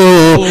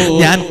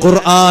 ഞാൻ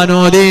ഖുർആൻ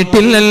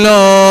ഓതിയിട്ടില്ലല്ലോ,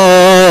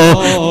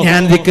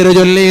 ഞാൻ ദിക്ർ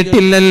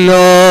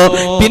ചൊല്ലിയിട്ടില്ലല്ലോ.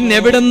 പിന്നെ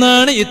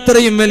എവിടുന്നാണ്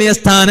ഇത്രയും വലിയ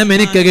സ്ഥാനം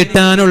എനിക്ക്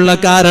കിട്ടാനുള്ള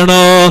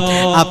കാരണോ?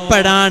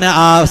 അപ്പോഴാണ്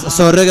ആ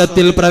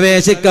സ്വർഗത്തിൽ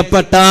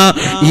പ്രവേശിക്കപ്പെട്ട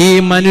ഈ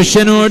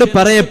മനുഷ്യനോട്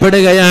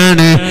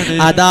പറയപ്പെടുകയാണ്,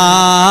 അതാ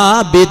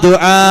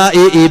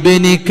ബിദുആഇ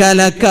ഇബ്നി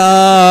കലക,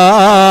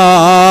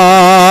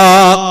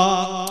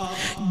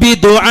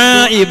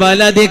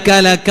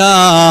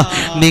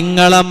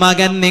 നിങ്ങളെ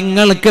മകൻ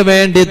നിങ്ങൾക്ക്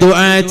വേണ്ടി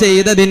ദുആ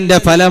ചെയ്തതിന്റെ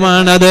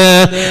ഫലമാണത്.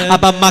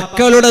 അപ്പൊ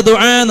മക്കളുടെ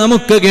ദുആ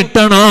നമുക്ക്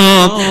കിട്ടണോ?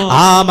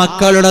 ആ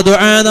മക്കളുടെ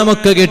ദുആ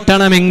നമുക്ക്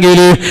കിട്ടണമെങ്കിൽ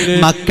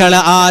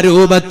മക്കളെ ആ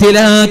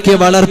രൂപത്തിലാക്കി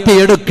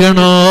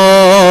വളർത്തിയെടുക്കണോ?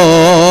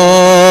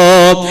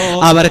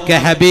 അവർക്ക്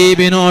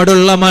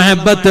ഹബീബിനോടുള്ള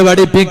മഹബത്ത്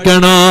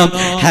പഠിപ്പിക്കണോ?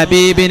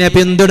 ഹബീബിനെ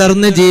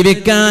പിന്തുടർന്ന്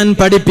ജീവിക്കാൻ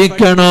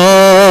പഠിപ്പിക്കണോ?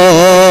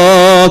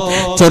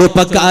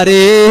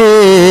 ചെറുപ്പക്കാരേ,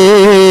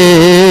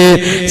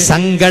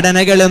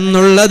 സംഘടനകൾ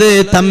എന്നുള്ളത്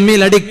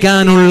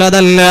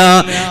തമ്മിലടിക്കാനുള്ളതല്ല.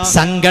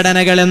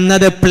 സംഘടനകൾ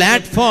എന്നത്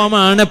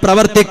പ്ലാറ്റ്ഫോമാണ്,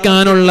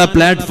 പ്രവർത്തിക്കാനുള്ള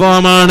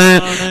പ്ലാറ്റ്ഫോമാണ്.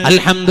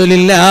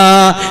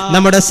 അൽഹംദുലില്ലാഹ്,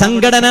 നമ്മുടെ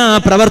സംഘടനാ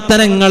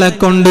പ്രവർത്തനങ്ങളെ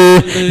കൊണ്ട്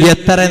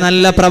എത്ര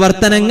നല്ല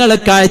പ്രവർത്തനങ്ങൾ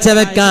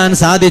കാഴ്ചവെക്കാൻ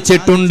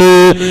സാധിച്ചിട്ടുണ്ട്.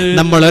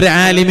 നമ്മൾ ഒരു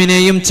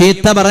ആലിമിനെയും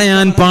ചീത്ത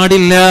പറയാൻ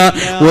പാടില്ല,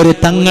 ഒരു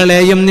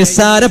തങ്ങളെയും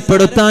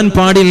നിസ്സാരപ്പെടുത്താൻ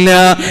പാടില്ല.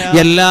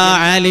 എല്ലാ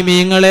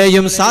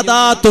ആലിമീങ്ങളെയും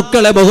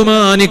സാദാത്തുക്കളെ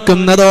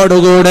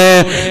ബഹുമാനിക്കുന്നതോടുകൂടെ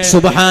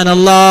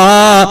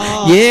സുബ്ഹാനല്ലാഹ്,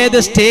 ഏത്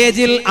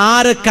സ്റ്റേജിൽ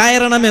ആര്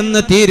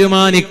കയറണമെന്ന്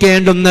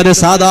തീരുമാനിക്കേണ്ടുന്നത്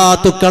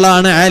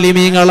സാദാത്തുക്കളാണ്,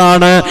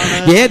 ആലിമീങ്ങളാണ്.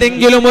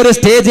 ഏതെങ്കിലും ഒരു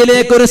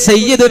സ്റ്റേജിലേക്ക് ഒരു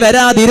സയ്യിദ്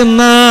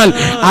വരാതിരുന്നാൽ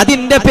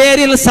അതിന്റെ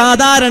പേരിൽ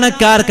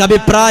സാധാരണക്കാർക്ക്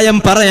അഭിപ്രായം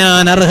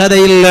പറയാൻ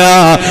അർഹതയില്ല.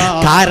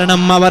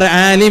 കാരണം അവർ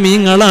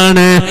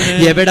ആലിമീങ്ങളാണ്.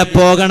 എവിടെ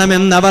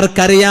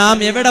പോകണമെന്നവർക്കറിയാം,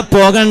 എവിടെ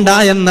പോകണ്ട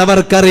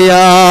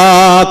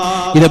എന്നവർക്കറിയാം.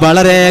 ഇത്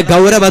വളരെ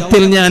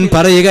ഗൗരവത്തിൽ ഞാൻ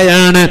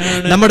പറയുകയാണ്.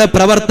 നമ്മുടെ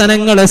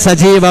പ്രവർത്തനങ്ങൾ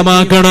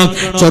സജീവമാക്കണം.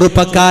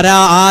 ചെറുപ്പക്കാരാ,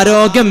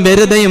 ആരോഗ്യം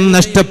വെറുതെയും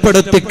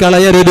നഷ്ടപ്പെടുത്തി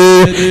കളയരുത്.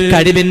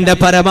 കഴിവിന്റെ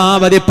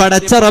പരമാവധി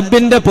പടച്ച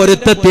റബ്ബിന്റെ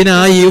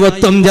പൊരുത്തത്തിനായി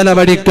യുവത്വം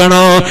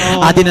ചെലവഴിക്കണോ?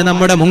 അതിന്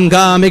നമ്മുടെ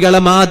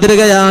മുൻഗാമികളെ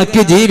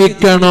മാതൃകയാക്കി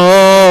ജീവിക്കണോ?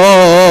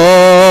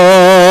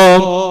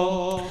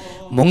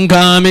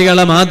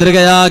 മുൻഗാമികളെ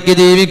മാതൃകയാക്കി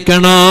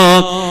ജീവിക്കണോ?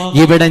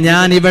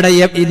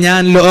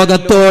 ഞാൻ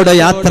ലോകത്തോട്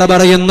യാത്ര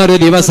പറയുന്നൊരു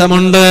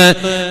ദിവസമുണ്ട്.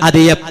 അത്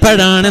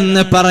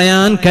എപ്പോഴാണെന്ന്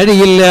പറയാൻ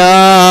കഴിയില്ല.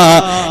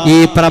 ഈ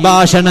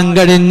പ്രഭാഷണം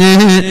കഴിഞ്ഞ്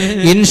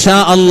ഇൻഷാ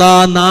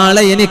അല്ലാഹ്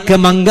നാളെ എനിക്ക്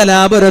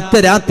മംഗലാപുരത്ത്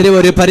രാത്രി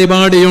ഒരു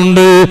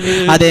പരിപാടിയുണ്ട്.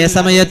 അതേ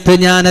സമയത്ത്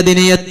ഞാൻ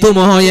അതിന്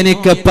എത്തുമോ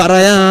എനിക്ക്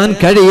പറയാൻ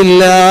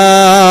കഴിയില്ല.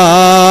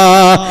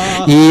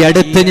 ഈ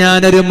അടുത്ത്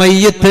ഞാനൊരു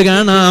മയ്യത്ത്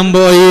കാണാൻ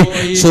പോയി.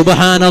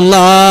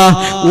 സുബ്ഹാനല്ലാഹ്,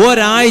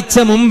 ഒരാഴ്ച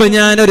മുമ്പ്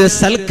ഞാനൊരു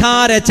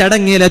സൽക്കാര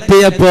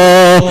ചടങ്ങിലെത്തിയപ്പോ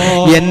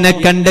എന്നെ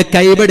കണ്ട്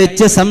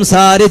കൈപിടിച്ച്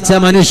സംസാരിച്ച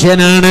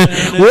മനുഷ്യനാണ്.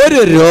 ഒരു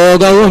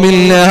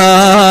രോഗവുമില്ല,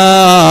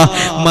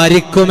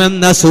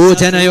 മരിക്കുമെന്ന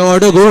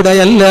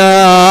സൂചനയോടുകൂടെയല്ല,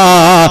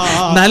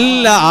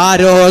 നല്ല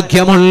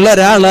ആരോഗ്യമുള്ള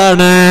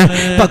ഒരാളാണ്.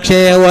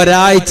 പക്ഷേ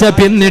ഒരാഴ്ച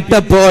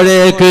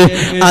പിന്നിട്ടപ്പോഴേക്ക്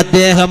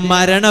അദ്ദേഹം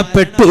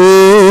മരണപ്പെട്ടു.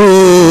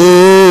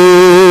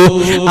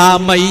 ആ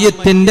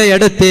മയ്യത്തിന്റെ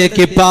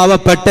അടുത്തേക്ക്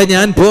പാവപ്പെട്ട്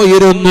ഞാൻ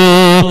പോയിരുന്നു.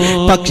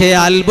 പക്ഷേ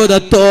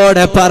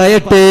അത്ഭുതത്തോടെ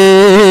പറയട്ടെ,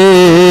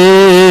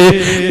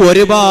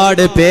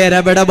 ഒരുപാട്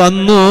പേരവിടെ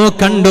വന്നു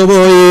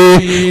കണ്ടുപോയി,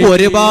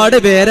 ഒരുപാട്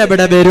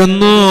പേരവിടെ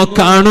വരുന്നു,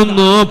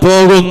 കാണുന്നു,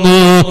 പോകുന്നു.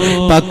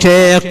 പക്ഷേ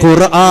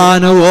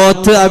ഖുർആൻ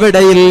ഓത്ത്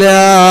അവിടെയില്ല.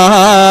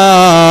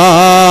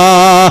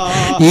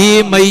 ഈ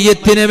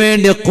മയ്യത്തിന്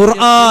വേണ്ടി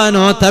ഖുർആൻ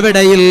ഓത്ത്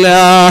അവിടെയില്ല.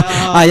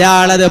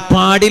 അയാളത്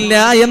പാടില്ല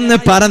എന്ന്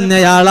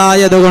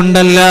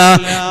പറഞ്ഞയാളായതുകൊണ്ടല്ല,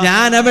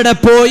 ഞാൻ അവിടെ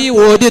പോയി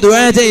ഓതി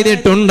ദുആ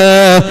ചെയ്തിട്ടുണ്ട്.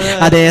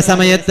 അതേ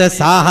സമയത്ത്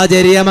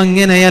സാഹചര്യം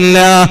അങ്ങനെയല്ല.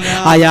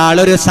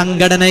 അയാളൊരു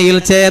സംഘടനയിൽ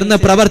ചേർന്ന്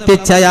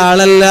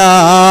പ്രവർത്തിച്ചയാളല്ല.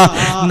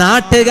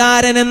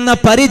 നാട്ടുകാരൻ എന്ന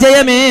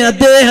പരിചയമേ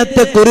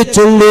അദ്ദേഹത്തെ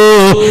കുറിച്ചുള്ളൂ,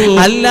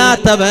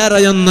 അല്ലാത്ത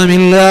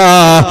വേറെയൊന്നുമില്ല.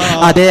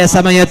 അതേ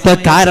സമയത്ത്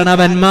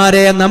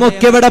കാരണവന്മാരെ,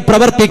 നമുക്കിവിടെ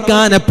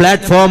പ്രവർത്തിക്കാൻ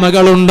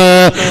പ്ലാറ്റ്ഫോമുകളുണ്ട്.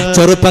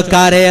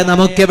 ചെറുപ്പക്കാരെ,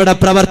 നമുക്കിവിടെ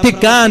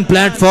പ്രവർത്തിക്കാൻ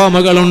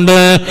പ്ലാറ്റ്ഫോമുകളുണ്ട്.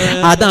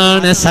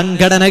 അതാണ്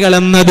സംഘടനകൾ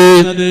എന്നത്.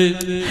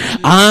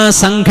 ആ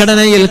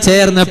സംഘടനയിൽ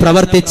ചേർന്ന്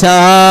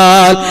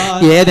പ്രവർത്തിച്ചാൽ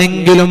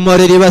ഏതെങ്കിലും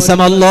ഒരു ദിവസം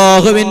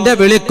അല്ലാഹുവിന്റെ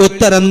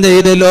വിളിക്കുത്തരം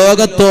ചെയ്ത്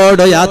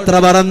ലോകത്തോട് യാത്ര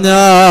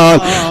പറഞ്ഞാൽ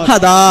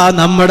അതാ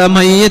നമ്മുടെ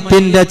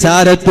മയ്യത്തിന്റെ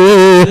ചാരത്ത്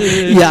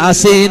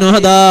യാസീൻ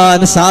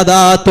ഓതാൻ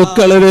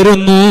സാദാത്തുക്കൾ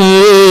വരുന്നു,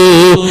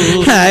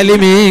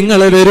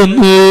 ആലിമീങ്ങൾ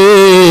വരുന്നു,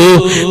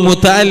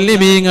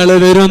 മുതല്ലിമീങ്ങൾ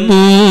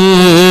വരുന്നു.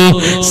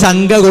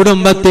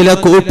 സംഘകുടുംബത്തിലെ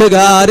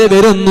കൂട്ടുകാര്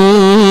വരുന്നു.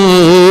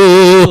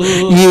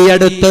 ഈ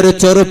അടുത്തൊരു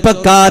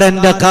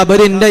ചെറുപ്പക്കാരന്റെ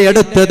ഖബറിന്റെ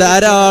അടുത്ത്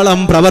ധാരാളം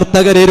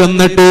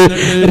പ്രവർത്തകരിരുന്നിട്ട്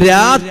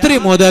രാത്രി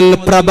മുതൽ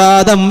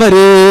പ്രഭാതം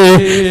വരെ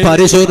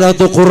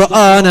പരിശുദ്ധ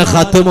ഖുർആൻ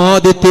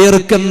ഖത്മോദി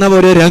തീർക്കുന്ന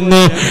ഒരു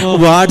രംഗം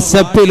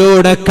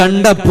വാട്സപ്പിലൂടെ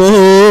കണ്ടപ്പോ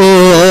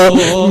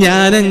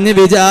ഞാനങ്ങ്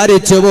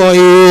വിചാരിച്ചു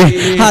പോയി,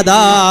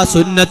 അതാ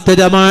സുന്നത്ത്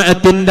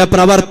ജമാഅത്തിന്റെ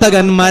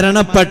പ്രവർത്തകൻ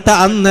മരണപ്പെട്ട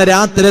അന്ന്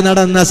രാത്രി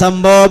നടന്ന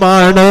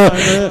സംഭവമാണ്.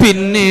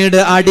 പിന്നീട്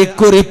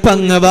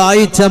അടിക്കുറിപ്പങ്ങ്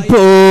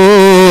വായിച്ചപ്പോ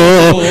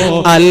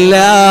അല്ല,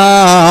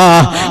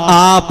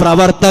 ആ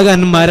പ്രവർത്തകൻ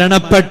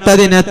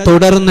മരണപ്പെട്ടതിനെ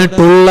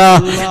തുടർന്നിട്ടുള്ള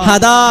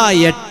അതാ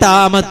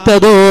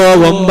 8-ാമത്തതോ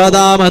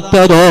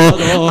 9-ാമത്തതോ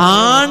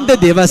ആണ്ട്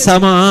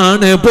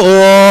ദിവസമാണ്.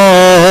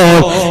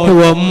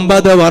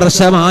 9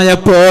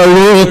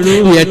 വർഷമായപ്പോഴോ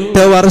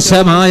 8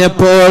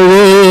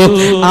 വർഷമായപ്പോഴോ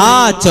ആ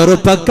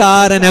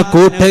ചെറുപ്പക്കാരനെ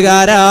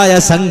കൂട്ടുകാരായ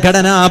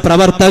സംഘടനാ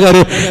പ്രവർത്തകർ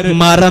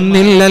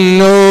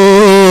മറന്നില്ലല്ലോ.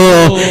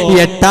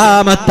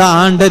 8-ാമത്തെ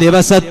ആണ്ട്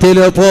ദിവസത്തിൽ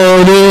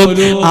പോലും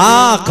ആ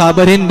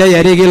ഖബറിന്റെ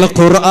അരികിൽ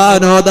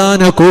ഖുർആൻ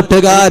ഓതാൻ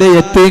കൂട്ടുകാരെ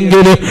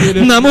എത്തിയെങ്കിൽ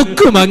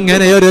നമുക്കും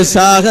അങ്ങനെ ഒരു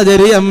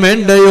സാഹചര്യം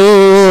വേണ്ടയോ?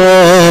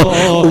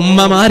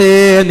 ഉമ്മമാരെ,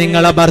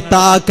 നിങ്ങളെ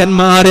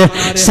ഭർത്താക്കന്മാരെ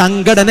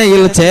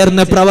സംഘടനയിൽ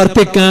ചേർന്ന്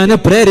പ്രവർത്തിക്കാൻ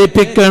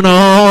പ്രേരിപ്പിക്കണോ?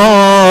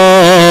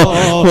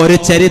 ഒരു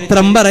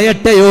ചരിത്രം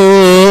പറയട്ടെയോ?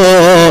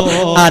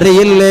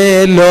 അറിയില്ലേ,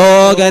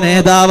 ലോക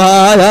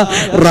നേതാവായ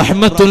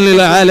റഹ്മത്തുൽ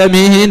ലിൽ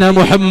ആലമീൻ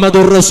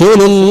മുഹമ്മദുർ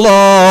റസൂലുള്ളാഹ്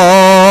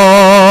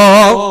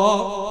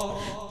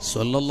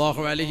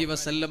സ്വല്ലല്ലാഹു അലൈഹി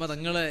വസല്ലമ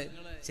തങ്ങളെ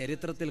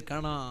ചരിത്രത്തിൽ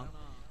കാണാം.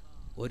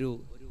 ഒരു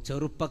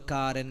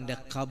ചെറുപ്പക്കാരന്റെ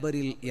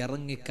ഖബറിൽ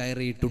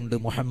ഇറങ്ങിക്കയറിയിട്ടുണ്ട്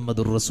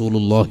മുഹമ്മദുർ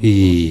റസൂലുള്ളാഹി.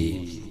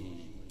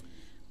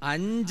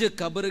 5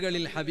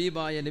 ഖബറുകളിൽ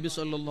ഹബീബായ നബി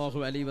സല്ലല്ലാഹു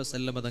അലൈഹി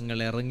വസല്ലമ തങ്ങൾ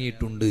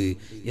ഇറങ്ങിയിട്ടുണ്ട്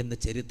എന്ന്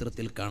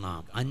ചരിത്രത്തിൽ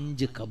കാണാം.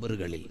 5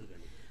 ഖബറുകളിൽ.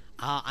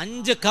 ആ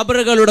 5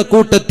 ഖബറുകളുടെ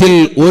കൂട്ടത്തിൽ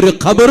ഒരു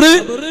ഖബറ്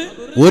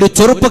ഒരു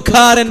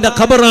ചെറുപ്പക്കാരന്റെ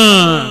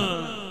ഖബറാണ്.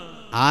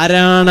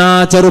 ആരാണ് ആ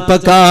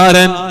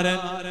ചെറുപ്പക്കാരൻ?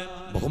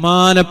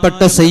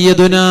 ബഹുമാനപ്പെട്ട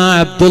സയ്യിദുനാ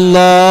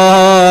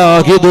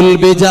അബ്ദുല്ലാഹി ദുൽ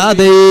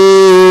ബിജാദി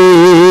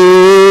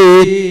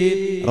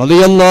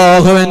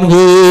റളിയല്ലാഹു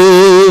അൻഹു.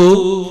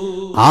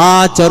 ആ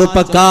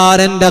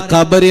ചെറുപ്പക്കാരന്റെ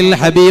ഖബറിൽ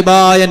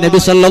ഹബീബായ നബി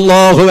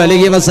സല്ലല്ലാഹു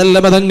അലൈഹി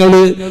വസല്ലമ തങ്ങൾ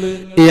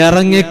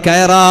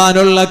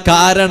ഇറങ്ങിക്കയറാനുള്ള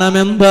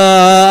കാരണമെന്താ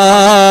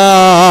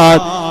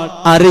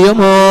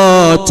അറിയുമോ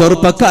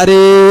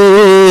ചെറുപ്പക്കാരേ?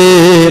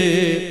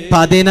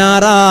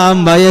 16-ാം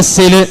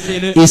വയസ്സിൽ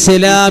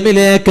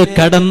ഇസ്ലാമിലേക്ക്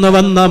കടന്നു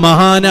വന്ന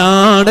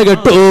മഹാനാണ്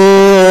കേട്ടോ.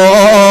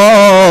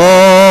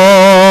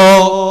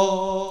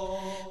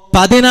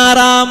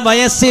 16-ാം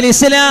വയസ്സിൽ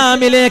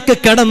ഇസ്ലാമിലേക്ക്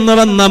കടന്നു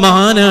വന്ന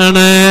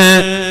മഹാനാണ്.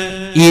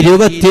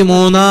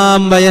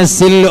 23-ാം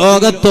വയസ്സിൽ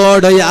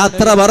ലോകത്തോട്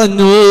യാത്ര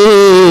പറഞ്ഞു.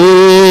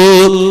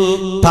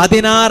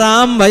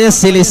 16-ാം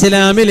വയസ്സിൽ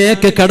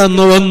ഇസ്ലാമിലേക്ക്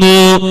കടന്നു വന്നു.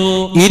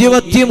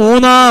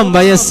 23-ാം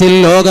വയസ്സിൽ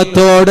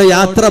ലോകത്തോട്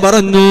യാത്ര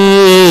പറഞ്ഞു.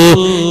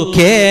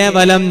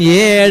 കേവലം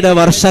 7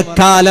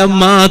 വർഷക്കാലം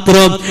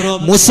മാത്രം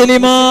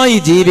മുസ്ലിമായി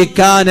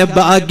ജീവിക്കാൻ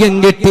ഭാഗ്യം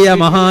കിട്ടിയ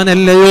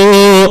മഹാനല്ലയോ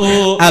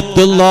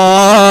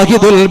അബ്ദുല്ലാഹി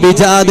ദുൽ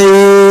ബിജാദി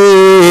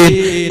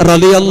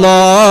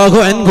റളിയല്ലാഹു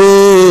അൻഹു.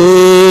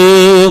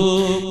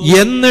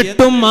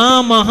 എന്നിട്ടും ആ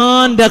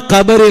മഹാന്റെ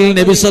ഖബറിൽ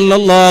നബി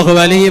സല്ലല്ലാഹു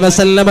അലൈഹി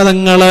വസല്ലമ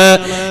തങ്ങള്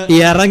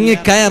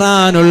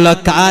ഇറങ്ങിക്കയറാനുള്ള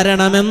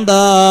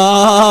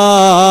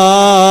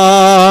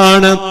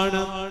കാരണമെന്താണ്?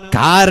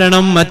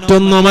 കാരണം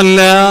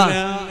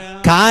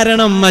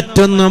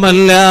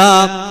മറ്റൊന്നുമല്ല.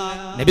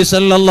 നബി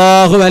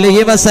സല്ലല്ലാഹു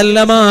അലൈഹി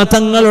വസല്ലമ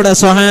തങ്ങളുടെ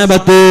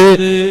സ്വഹാബത്ത്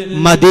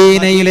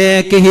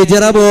മദീനയിലേക്ക്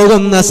ഹിജ്റ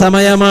പോകുന്ന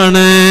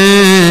സമയമാണ്.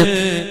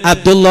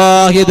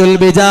 അബ്ദുല്ലാഹി ദുൽ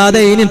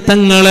ബിജാദൈനി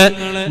തങ്ങള്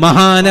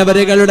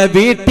മഹാനവരുകളുടെ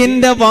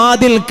വീട്ടിന്റെ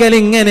വാതിൽക്കൽ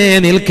ഇങ്ങനെ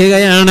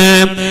നിൽക്കുകയാണ്.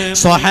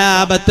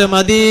 സ്വഹാബത്ത്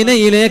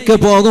മദീനയിലേക്ക്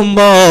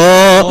പോകുമ്പോ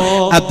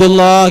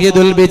അബ്ദുല്ലാഹി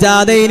ദുൽ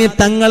ബിജാദൈനി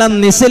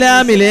തങ്ങളന്ന്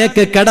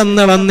ഇസ്ലാമിലേക്ക്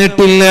കടന്നു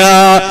വന്നിട്ടില്ല.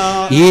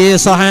 ഈ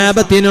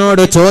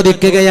സ്വഹാബത്തിനോട്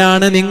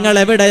ചോദിക്കുകയാണ്, നിങ്ങൾ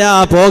എവിടെയാ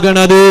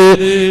പോകണത്?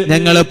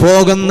 ഞങ്ങൾ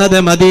പോകുന്നത്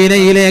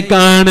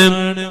മദീനയിലേക്കാണ്.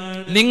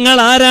 നിങ്ങൾ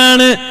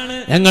ആരാണ്?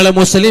 ഞങ്ങൾ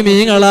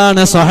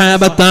മുസ്ലിമീങ്ങളാണ്,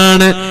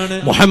 സ്വഹാബത്താണ്.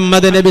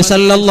 മുഹമ്മദ് നബി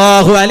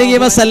സല്ലല്ലാഹു അലൈഹി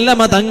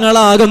വസല്ലമ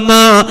തങ്ങളാകുന്ന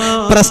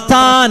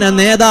പ്രസ്ഥാന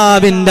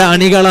നേതാവിന്റെ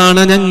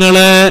അണികളാണ്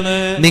ഞങ്ങള്.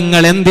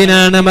 നിങ്ങൾ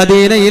എന്തിനാണ്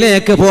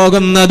മദീനയിലേക്ക്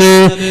പോകുന്നത്?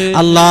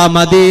 അല്ലാഹ്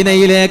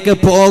മദീനയിലേക്ക്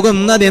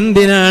പോകുന്നത്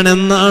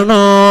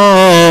എന്തിനാണെന്നാണോ?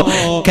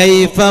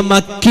 കൈഫ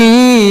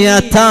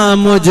മക്കിയത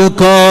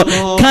മുജ്കോ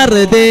കർ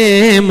ദേ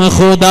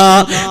ഖുദാ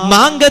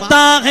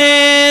മാംഗതാ ഹേ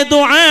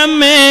ദുആ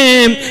മേ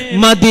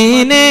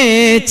മദീനെ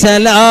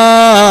ചലാ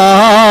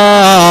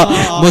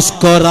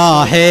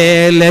मुस्कुराहे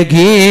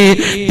लगी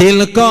दिल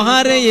को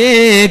हर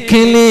एक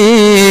ली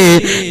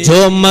जो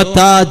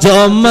मता जो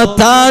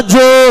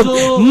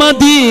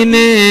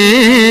मदीने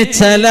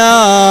चला.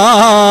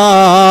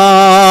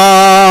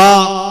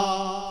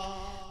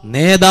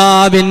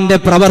 നേതാവിന്റെ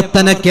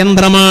പ്രവർത്തന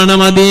കേന്ദ്രമാണ്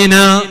മദീന.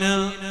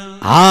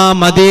 ആ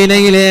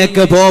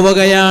മദീനയിലേക്ക്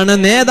പോവുകയാണ്.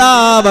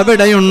 നേതാവ്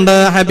അവിടെയുണ്ട്.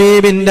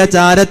 ഹബീബിന്റെ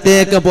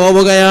ചാരത്തേക്ക്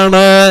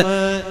പോവുകയാണ്.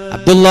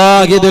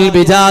 അബ്ദുല്ലാഹിദുൽ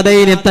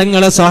ബിജാദൈനി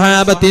തങ്ങളെ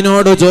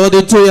സ്വഹാബത്തിനോട്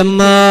ചോദിച്ചു,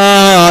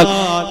 എന്നാൽ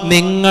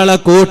നിങ്ങളെ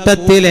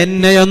കൂട്ടത്തിൽ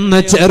എന്നെയൊന്ന്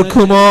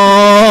ചേർക്കുമോ?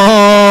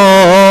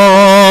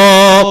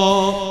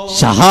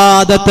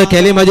 ഷഹാദത്ത്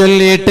കലിമ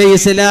ചൊല്ലിയിട്ട്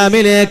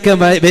ഇസ്ലാമിലേക്ക്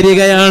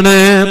വരികയാണ്.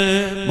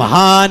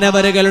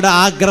 മഹാനവരുകളുടെ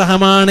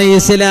ആഗ്രഹമാണ്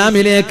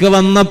ഇസ്ലാമിലേക്ക്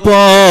വന്നപ്പോ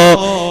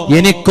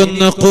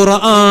എനിക്കൊന്ന്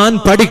ഖുർആൻ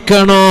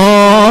പഠിക്കണോ.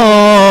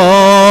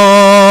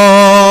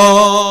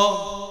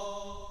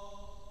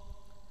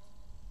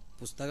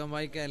 പുസ്തകം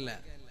വായിക്കല്ല,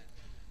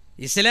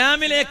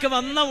 ഇസ്ലാമിലേക്ക്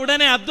വന്ന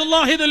ഉടനെ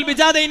അബ്ദുല്ലാഹിദുൽ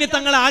ബിജാദൈനി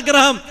തങ്ങളെ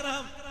ആഗ്രഹം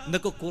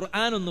എന്തൊക്കെ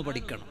ഖുർആൻ ഒന്ന്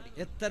പഠിക്കണം.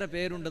 എത്ര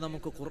പേരുണ്ട്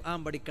നമുക്ക് ഖുർആൻ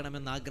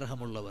പഠിക്കണമെന്ന്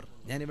ആഗ്രഹമുള്ളവർ?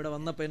 ഞാനിവിടെ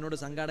വന്നപ്പോൾ എന്നോട്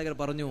സംഘാടകർ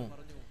പറഞ്ഞു,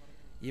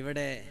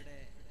 ഇവിടെ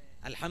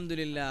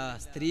അൽഹംദുലില്ലാഹ്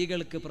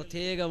സ്ത്രീകൾക്ക്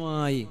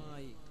പ്രത്യേകമായി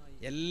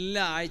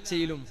എല്ലാ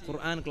ആഴ്ചയിലും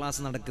ഖുർആൻ ക്ലാസ്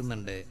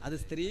നടക്കുന്നുണ്ട്. അത്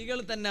സ്ത്രീകൾ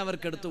തന്നെ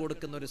അവർക്ക് എടുത്തു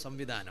കൊടുക്കുന്ന ഒരു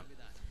സംവിധാനം.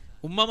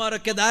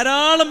 ഉമ്മമാരൊക്കെ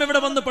ധാരാളം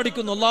ഇവിടെ വന്ന്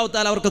പഠിക്കുന്നു. അല്ലാഹു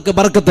തആല അവർക്കൊക്കെ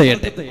ബർക്കത്ത്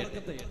ചെയ്യട്ടെ,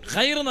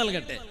 ഖൈർ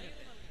നൽകട്ടെ.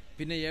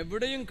 പിന്നെ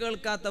എവിടെയും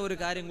കേൾക്കാത്ത ഒരു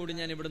കാര്യം കൂടി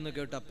ഞാൻ ഇവിടുന്ന്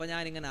കേട്ടു. അപ്പൊ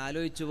ഞാൻ ഇങ്ങനെ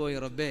ആലോചിച്ചു പോയി,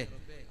 റബ്ബേ,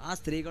 ആ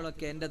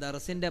സ്ത്രീകളൊക്കെ എൻ്റെ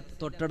ദർസിന്റെ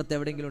തൊട്ടടുത്ത്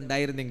എവിടെയെങ്കിലും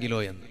ഉണ്ടായിരുന്നെങ്കിലോ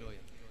എന്ന്.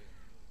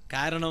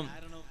 കാരണം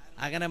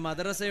അങ്ങനെ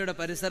മദ്രസയുടെ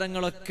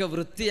പരിസരങ്ങളൊക്കെ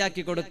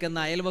വൃത്തിയാക്കി കൊടുക്കുന്ന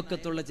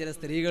അയൽവക്കത്തുള്ള ചില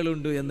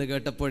സ്ത്രീകളുണ്ട് എന്ന്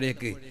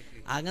കേട്ടപ്പോഴേക്ക്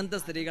അങ്ങനത്തെ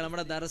സ്ത്രീകൾ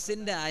നമ്മുടെ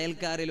ദർസിന്റെ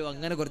അയൽക്കാരിലോ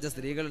അങ്ങനെ കുറച്ച്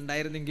സ്ത്രീകൾ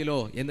ഉണ്ടായിരുന്നെങ്കിലോ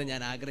എന്ന്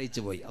ഞാൻ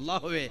ആഗ്രഹിച്ചു പോയി.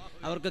 അല്ലാഹുവേ,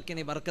 അവർക്കൊക്കെ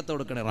നീ ബർക്കത്ത്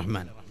കൊടുക്കണേ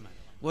റഹ്മാൻ.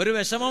 ഒരു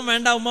വിഷമം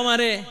വേണ്ട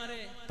ഉമ്മമാരെ.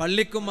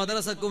 പള്ളിക്കും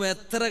മദ്രസക്കും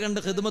എത്ര കണ്ട്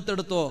ഖിദ്മത്ത്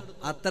എടുത്തോ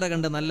അത്ര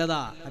കണ്ട്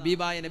നല്ലതാ.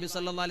 ഹബീബായ നബി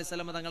സല്ലല്ലാഹു അലൈഹി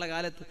വസല്ലം തങ്ങളുടെ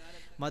കാലത്ത്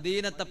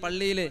മദീനത്തെ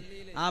പള്ളിയില്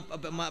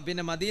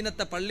പിന്നെ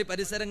മദീനത്തെ പള്ളി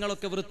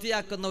പരിസരങ്ങളൊക്കെ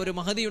വൃത്തിയാക്കുന്ന ഒരു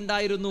മഹദി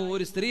ഉണ്ടായിരുന്നു,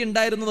 ഒരു സ്ത്രീ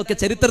ഉണ്ടായിരുന്നു എന്നൊക്കെ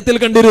ചരിത്രത്തിൽ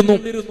കണ്ടിരുന്നു.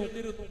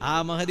 ആ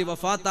മഹദി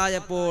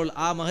വഫാത്തായപ്പോൾ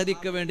ആ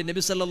മഹദിക്ക് വേണ്ടി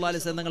നബി സല്ലല്ലാഹു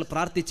അലൈഹി വസല്ലം തങ്ങൾ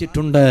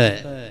പ്രാർത്ഥിച്ചിട്ടുണ്ട്.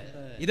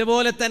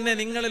 ഇതുപോലെ തന്നെ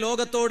നിങ്ങൾ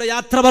ലോകത്തോട്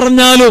യാത്ര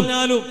പറഞ്ഞാലും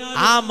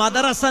ആ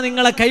മദ്രസ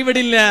നിങ്ങളെ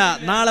കൈവിടില്ല.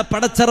 നാളെ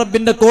പടച്ച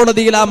റബ്ബിന്റെ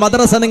കോടതിയിൽ ആ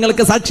മദ്രസ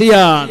നിങ്ങൾക്ക്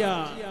സാക്ഷിയാണ്.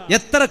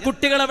 എത്ര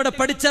കുട്ടികൾ അവിടെ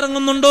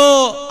പഠിച്ചിറങ്ങുന്നുണ്ടോ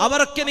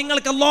അവരൊക്കെ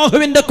നിങ്ങൾക്ക്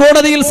അല്ലാഹുവിന്റെ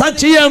കോടതിയിൽ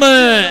സാക്ഷിയാണ്.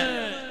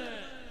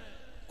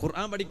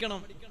 ഖുർആൻ പഠിക്കണം,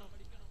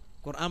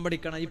 ഖുർആൻ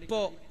പഠിക്കണം. ഇപ്പോ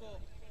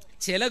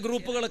ചില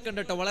ഗ്രൂപ്പുകളൊക്കെ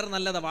ഉണ്ട് കേട്ടോ, വളരെ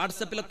നല്ലതാ.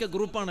 വാട്സപ്പിലൊക്കെ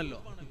ഗ്രൂപ്പാണല്ലോ.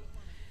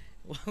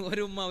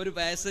 ഒരു ഉമ്മ, ഒരു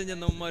വയസ്സ്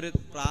ചെന്ന ഉമ്മ, ഒരു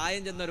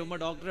പ്രായം ചെന്ന ഒരു ഉമ്മ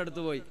ഡോക്ടറെ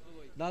അടുത്ത് പോയി.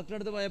 ഡോക്ടറെ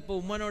അടുത്ത് പോയപ്പോ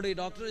ഉമ്മനോട് ഈ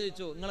ഡോക്ടർ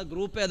ചോദിച്ചു, നിങ്ങളെ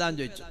ഗ്രൂപ്പ് ഏതാന്ന്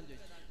ചോദിച്ചു.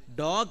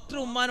 ഡോക്ടർ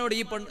ഉമ്മാനോട്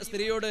ഈ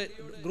സ്ത്രീയോട്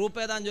ഗ്രൂപ്പ്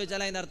ഏതാന്ന്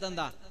ചോദിച്ചാൽ അതിന്റെ അർത്ഥം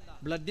എന്താ?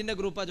 ബ്ലഡിന്റെ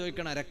ഗ്രൂപ്പാ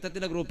ചോദിക്കണം,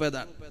 രക്തത്തിന്റെ ഗ്രൂപ്പ്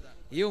ഏതാ?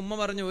 ഈ ഉമ്മ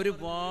പറഞ്ഞു,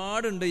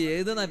 ഒരുപാടുണ്ട്,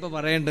 ഏതെന്നാ ഇപ്പൊ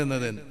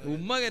പറയേണ്ടുന്നത്.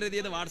 ഉമ്മ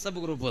കരുതിയത് വാട്സപ്പ്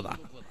ഗ്രൂപ്പ് ഏതാ.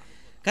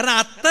 കാരണം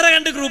അത്ര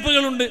കണ്ട്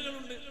ഗ്രൂപ്പുകളുണ്ട്.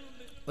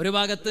 ഒരു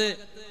ഭാഗത്ത്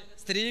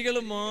സ്ത്രീകൾ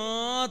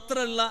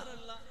മാത്രമുള്ള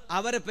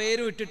അവരെ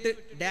പേര് വിട്ടിട്ട്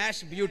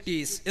ഡാഷ്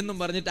ബ്യൂട്ടീസ് എന്നും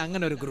പറഞ്ഞിട്ട്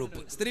അങ്ങനെ ഒരു ഗ്രൂപ്പ്,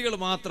 സ്ത്രീകൾ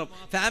മാത്രം,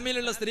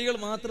 ഫാമിലിയുള്ള സ്ത്രീകൾ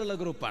മാത്രമുള്ള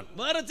ഗ്രൂപ്പാണ്.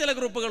 വേറെ ചില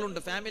ഗ്രൂപ്പുകളുണ്ട്,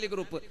 ഫാമിലി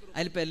ഗ്രൂപ്പ്.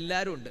 അതിലിപ്പോ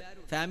എല്ലാവരും ഉണ്ട്.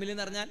 ഫാമിലി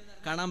എന്ന് പറഞ്ഞാൽ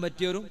കാണാൻ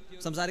പറ്റിയവരും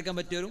സംസാരിക്കാൻ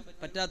പറ്റിയവരും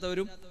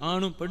പറ്റാത്തവരും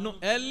ആണും പെണ്ണും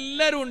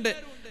എല്ലാവരും ഉണ്ട്.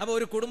 അപ്പൊ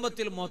ഒരു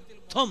കുടുംബത്തിൽ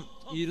മൊത്തം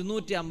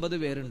 250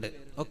 പേരുണ്ട്.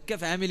 ഒക്കെ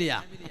ഫാമിലിയാ,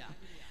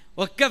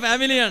 ഒക്കെ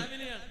ഫാമിലിയാണ്.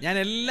 ഞാൻ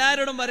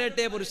എല്ലാവരോടും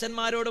പറയട്ടെ,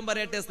 പുരുഷന്മാരോടും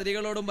പറയട്ടെ,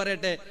 സ്ത്രീകളോടും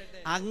പറയട്ടെ,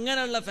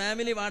 അങ്ങനെയുള്ള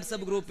ഫാമിലി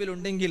വാട്സപ്പ് ഗ്രൂപ്പിൽ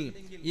ഉണ്ടെങ്കിൽ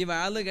ഈ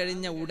വാള്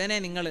കഴിഞ്ഞ ഉടനെ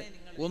നിങ്ങൾ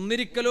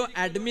ഒന്നിരിക്കലോ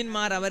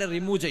അഡ്മിന്മാർ അവരെ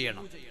റിമൂവ്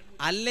ചെയ്യണം,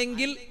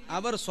 അല്ലെങ്കിൽ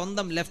അവർ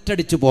സ്വന്തം ലെഫ്റ്റ്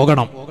അടിച്ചു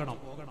പോകണം.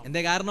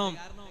 എന്താ കാരണം?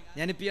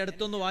 ഞാനിപ്പോ ഈ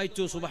അടുത്തൊന്ന്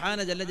വായിച്ചു, സുബ്ഹാന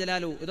ജല്ല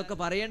ജലാലു, ഇതൊക്കെ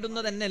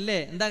പറയേണ്ടുന്നത് തന്നെയല്ലേ.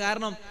 എന്താ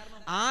കാരണം?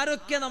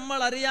 ആരൊക്കെ നമ്മൾ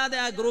അറിയാതെ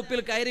ആ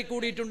ഗ്രൂപ്പിൽ കയറി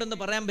കൂടിയിട്ടുണ്ടെന്ന്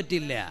പറയാൻ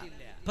പറ്റില്ല.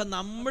 അപ്പൊ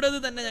നമ്മുടേത്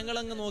തന്നെ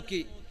ഞങ്ങളങ്ങ്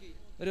നോക്കി.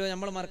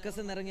 നമ്മൾ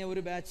മർക്കസിൽ നിന്ന് ഇറങ്ങിയ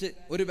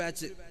ഒരു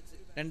ബാച്ച്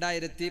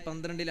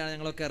 2012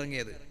 ഞങ്ങളൊക്കെ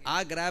ഇറങ്ങിയത്. ആ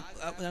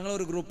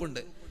ഞങ്ങളൊരു ഗ്രൂപ്പുണ്ട്.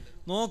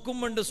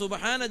 നോക്കുമ്പോണ്ട്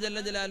സുബ്ഹാന ജല്ല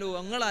ജലാലു,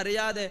 ഞങ്ങൾ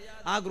അറിയാതെ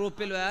ആ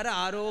ഗ്രൂപ്പിൽ വേറെ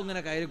ആരോ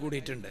ഇങ്ങനെ കയറി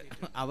കൂടിയിട്ടുണ്ട്.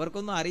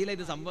 അവർക്കൊന്നും അറിയില്ല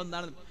ഇത് സംഭവം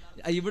എന്താണ്.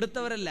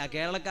 ഇവിടുത്തവരല്ല,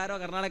 കേരളക്കാരോ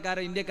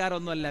കർണാടകക്കാരോ ഇന്ത്യക്കാരോ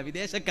ഒന്നും അല്ല,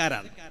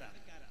 വിദേശക്കാരാണ്.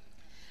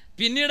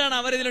 പിന്നീടാണ്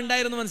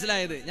അവരിതിലുണ്ടായിരുന്നു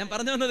മനസ്സിലായത്. ഞാൻ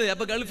പറഞ്ഞു വന്നത്,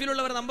 അപ്പൊ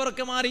ഗൾഫിലുള്ളവർ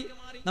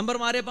നമ്പർ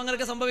മാറിയപ്പോ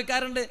അങ്ങനെയൊക്കെ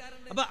സംഭവിക്കാറുണ്ട്.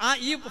 അപ്പൊ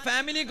ഈ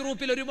ഫാമിലി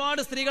ഗ്രൂപ്പിൽ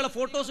ഒരുപാട് സ്ത്രീകളെ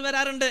ഫോട്ടോസ്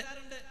വരാറുണ്ട്.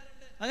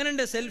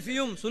 അങ്ങനെയുണ്ട്,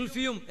 സെൽഫിയും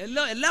സുൽഫിയും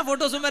എല്ലാ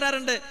ഫോട്ടോസും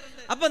വരാറുണ്ട്.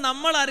 അപ്പൊ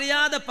നമ്മൾ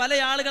അറിയാതെ പല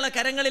ആളുകളെ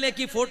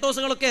കരങ്ങളിലേക്ക് ഈ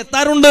ഫോട്ടോസുകളൊക്കെ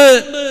എത്താറുണ്ട്.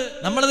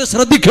 നമ്മളത്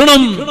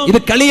ശ്രദ്ധിക്കണം. ഇത്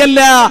കളിയല്ല,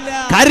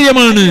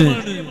 കാര്യമാണ്.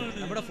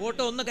 നമ്മുടെ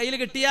ഫോട്ടോ ഒന്ന് കയ്യിൽ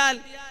കിട്ടിയാൽ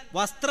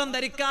വസ്ത്രം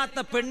ധരിക്കാത്ത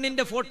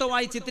പെണ്ണിന്റെ ഫോട്ടോ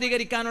ആയി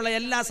ചിത്രീകരിക്കാനുള്ള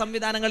എല്ലാ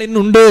സംവിധാനങ്ങളും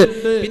ഇന്നുണ്ട്.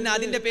 പിന്നെ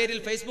അതിന്റെ പേരിൽ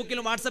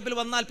ഫേസ്ബുക്കിലും വാട്സപ്പിലും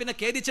വന്നാൽ പിന്നെ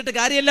ഖേദിച്ചിട്ട്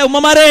കാര്യമില്ല.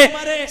 ഉമ്മമാരെ,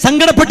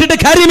 സങ്കടപ്പെട്ടിട്ട്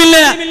കാര്യമില്ല.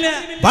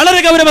 വളരെ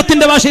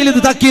ഗൗരവത്തിന്റെ ഭാഷയിൽ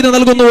ഇത് താക്കീത്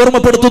നൽകുന്നു,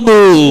 ഓർമ്മപ്പെടുത്തുന്നു.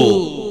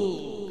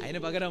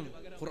 അതിന് പകരം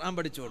ഖുർആൻ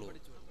പഠിച്ചോളൂ,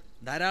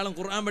 ധാരാളം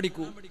ഖുർആൻ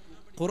പഠിക്കൂ.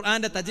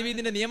 ഖുർആന്റെ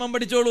തജ്വീദിന്റെ നിയമം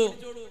പഠിച്ചോളൂ.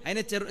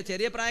 അതിന്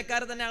ചെറിയ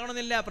പ്രായക്കാരെ തന്നെ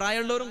ആകണമെന്നില്ല,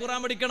 പ്രായമുള്ളവരും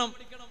ഖുർആൻ പഠിക്കണം.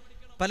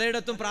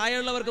 പലയിടത്തും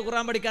പ്രായമുള്ളവർക്ക്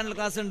ഖുർആൻ പഠിക്കാനുള്ള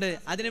ക്ലാസ് ഉണ്ട്.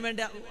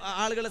 അതിനുവേണ്ടി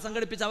ആളുകളെ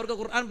സംഘടിപ്പിച്ച് അവർക്ക്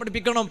ഖുർആൻ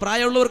പഠിപ്പിക്കണം,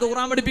 പ്രായമുള്ളവർക്ക്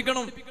ഖുർആൻ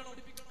പഠിപ്പിക്കണം.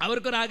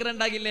 അവർക്കൊരാഗ്രഹം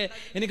ഉണ്ടാകില്ലേ,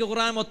 എനിക്ക്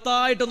ഖുർആൻ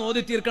മൊത്തമായിട്ട്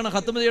ഓതി തീർക്കണം,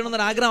 ഖത്മ ചെയ്യണം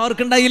എന്നൊരു ആഗ്രഹം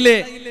അവർക്കുണ്ടാകില്ലേ?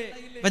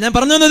 അപ്പൊ ഞാൻ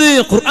പറഞ്ഞു തന്നത്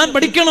ഖുർആൻ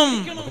പഠിക്കണം.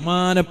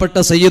 ബഹുമാനപ്പെട്ട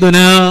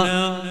സയ്യിദുനാ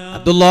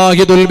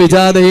അബ്ദുല്ലാഹി ദുൽ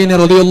ബിജാദൈൻ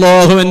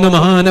റളിയല്ലാഹു അൻഹു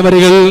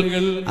മഹാനവരികൾ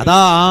അതാ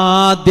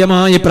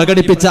ആദ്യമായി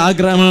പ്രകടിപ്പിച്ച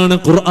ആഗ്രഹമാണ്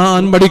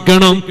ഖുർആൻ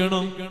പഠിക്കണം.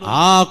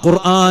 ആ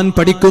ഖുർആൻ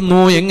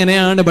പഠിക്കുന്നു.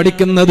 എങ്ങനെയാണ്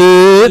പഠിക്കുന്നത്?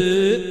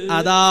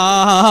 അതാ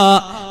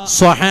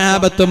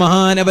സ്വഹാബത്ത്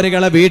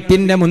മഹാനവരുകളെ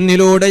വീട്ടിന്റെ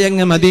മുന്നിലൂടെ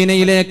അങ്ങ്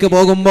മദീനയിലേക്ക്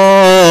പോകുമ്പോ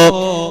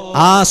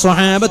ആ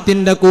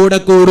സ്വഹാബത്തിന്റെ കൂടെ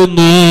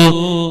കൂടുന്നു.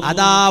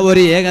 അതാ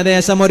ഒരു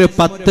ഏകദേശം ഒരു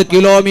 10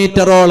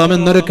 കിലോമീറ്ററോളം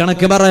എന്നൊരു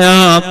കണക്ക്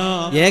പറയാം.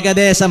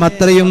 ഏകദേശം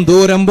അത്രയും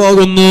ദൂരം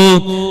പോകുന്നു.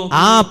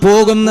 ആ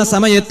പോകുന്ന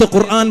സമയത്ത്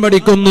ഖുർആൻ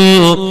പഠിക്കുന്നു.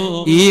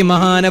 ഈ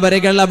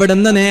മഹാനവരുകൾ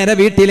അവിടുന്ന് നേരെ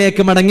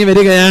വീട്ടിലേക്ക് മടങ്ങി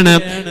വരികയാണ്.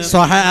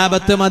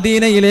 സ്വഹാബത്ത്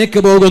മദീനയിലേക്ക്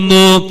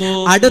പോകുന്നു.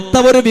 അടുത്ത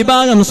ഒരു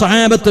വിഭാഗം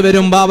സ്വഹാബത്ത്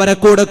വരുമ്പോ അവരെ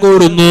കൂടെ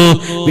കൂടുന്നു.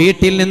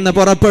 വീട്ടിൽ നിന്ന്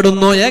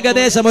പുറപ്പെടുന്നു.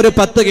 ഏകദേശം ഒരു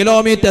 10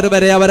 കിലോമീറ്റർ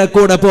വരെ അവരെ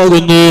കൂടെ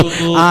പോകുന്നു.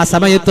 ആ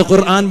സമയത്ത്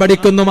ഖുർആൻ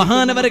പഠിക്കുന്നു.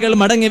 മഹാനവരുകൾ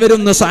മടങ്ങി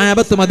വരുന്നു.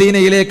 സ്വഹാബത്ത്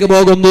മദീനയിലേക്ക്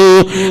പോകുന്നു.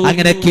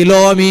 അങ്ങനെ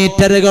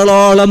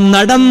കിലോമീറ്ററുകളോളം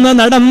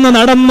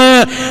നടന്ന്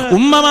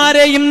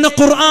ഉമ്മമാരെ, ഇന്ന്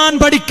ഖുർആൻ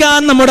പഠിക്കാൻ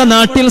നമ്മുടെ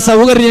നാട്ടിൽ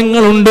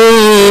സൗകര്യങ്ങളുണ്ട്.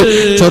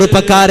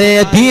 ചെറുപ്പക്കാരെ,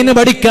 ദീന്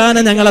പഠിക്കാൻ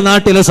ഞങ്ങളുടെ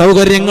നാട്ടിൽ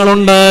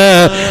സൗകര്യങ്ങളുണ്ട്.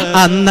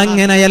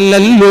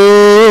 അന്നങ്ങനെയല്ലല്ലോ.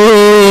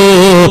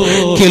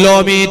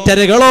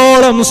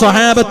 കിലോമീറ്ററുകളോളം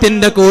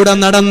സ്വഹാബത്തിന്റെ കൂടെ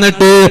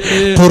നടന്നിട്ട്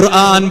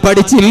ഖുർആൻ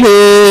പഠിച്ചില്ലേ?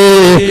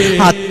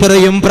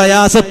 അത്രയും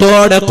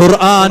പ്രയാസത്തോടെ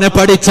ഖുർആൻ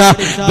പഠിച്ച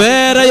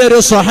വേറെ ഒരു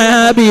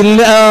സ്വഹാബി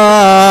ഇല്ല.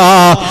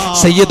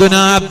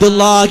 സയ്യിദുനാ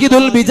അബ്ദുല്ലാഹി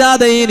ദുൽ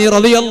ബിജാദൈൻ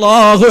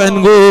റളിയല്ലാഹു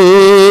അൻഹു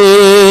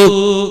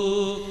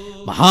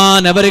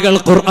മഹാനവരുകൾ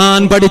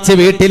ഖുർആൻ പഠിച്ച്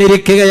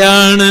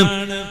വീട്ടിലിരിക്കുകയാണ്.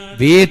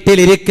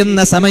 വീട്ടിലിരിക്കുന്ന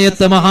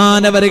സമയത്ത്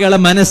മഹാനവരുകളെ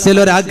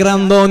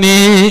മനസ്സിലൊരാഗ്രഹം തോന്നി.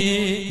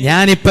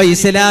 ഞാനിപ്പോ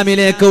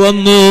ഇസ്ലാമിലേക്ക്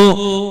വന്നു,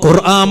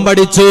 ഖുർആൻ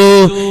പഠിച്ചു.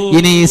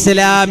 ഇനി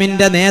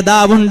ഇസ്ലാമിന്റെ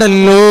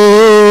നേതാവുണ്ടല്ലോ,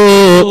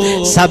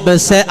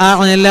 സബ്സെ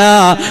അഅ്ലാ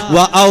വ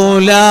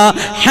ഔലാ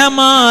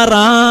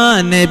ഹമാറാ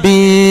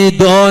നബി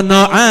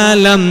ദോനോ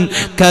ആലം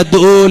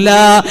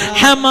കദൂലാ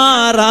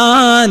ഹമാറാ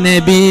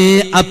നബി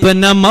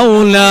അപ്ന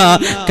മൗലാ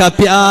ക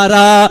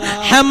പ്യാരാ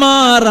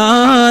ഹമാറാ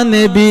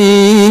നബി.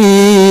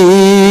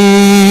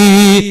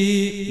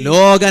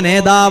 ലോക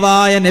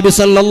നേതാവായ നബി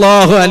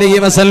സല്ലല്ലാഹു അലൈഹി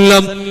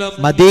വസല്ലം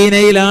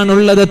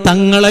മദീനയിലാണുള്ളത്.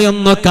 തങ്ങളെ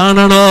ഒന്ന്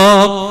കാണണോ,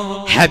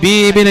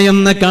 ഹബീബിനെ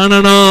ഒന്ന്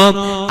കാണണോ,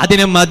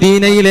 അതിന്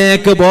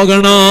മദീനയിലേക്ക്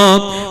പോകണോ?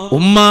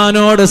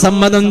 ഉമ്മാനോട്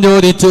സമ്മതം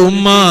ചോദിച്ചു.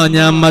 ഉമ്മ,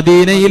 ഞാൻ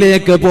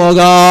മദീനയിലേക്ക്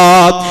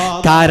പോകാം,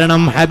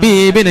 കാരണം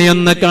ഹബീബിനെ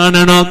ഒന്ന്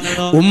കാണണം.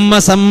 ഉമ്മ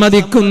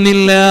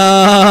സമ്മതിക്കുന്നില്ല.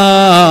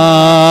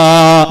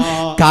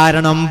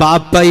 കാരണം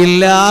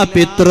ബാപ്പയില്ല,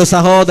 പിതൃ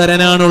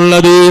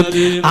സഹോദരനാണുള്ളത്.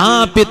 ആ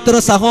പിതൃ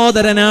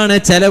സഹോദരനാണ്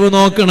ചെലവ്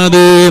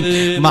നോക്കുന്നത്.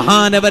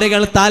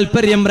 മഹാനവരുകൾ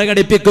താല്പര്യം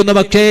പ്രകടിപ്പിക്കുന്നു,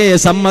 പക്ഷേ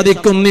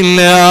സമ്മതിക്കുന്നില്ല.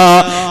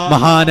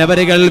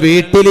 മഹാനവരുകൾ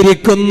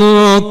വീട്ടിലിരിക്കുന്നു,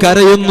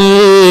 കരയുന്നു.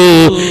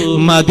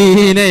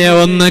 മദീനയെ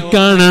ഒന്ന്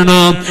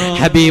കാണണം,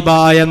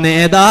 ഹബീബായ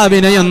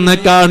നേതാവിനെ ഒന്ന്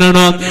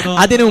കാണണം.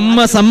 അതിന് ഉമ്മ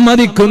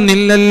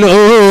സമ്മതിക്കുന്നില്ലല്ലോ,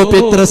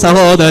 പിതൃ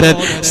സഹോദരൻ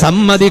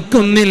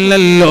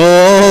സമ്മതിക്കുന്നില്ലല്ലോ.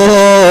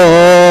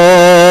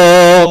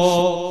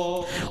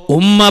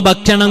 ഉമ്മ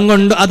ഭക്ഷണം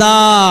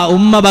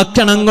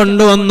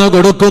കൊണ്ടുവന്ന്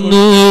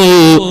കൊടുക്കുന്നു.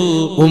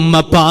 ഉമ്മ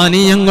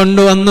പാനീയം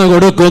കൊണ്ടുവന്ന്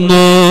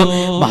കൊടുക്കുന്നു.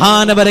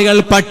 മഹാനവരുകൾ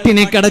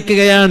പട്ടിണി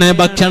കിടക്കുകയാണ്.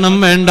 ഭക്ഷണം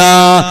വേണ്ട,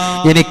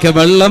 എനിക്ക്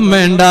വെള്ളം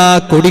വേണ്ട,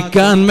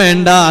 കുടിക്കാൻ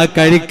വേണ്ട,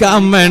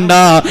 കഴിക്കാൻ വേണ്ട.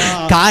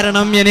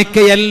 കാരണം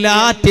എനിക്ക്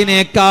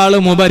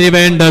എല്ലാറ്റിനേക്കാളും ഉപരി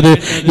വേണ്ടത്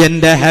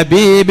എന്റെ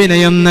ഹബീബിനെ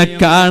ഒന്ന്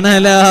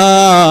കാണലാ.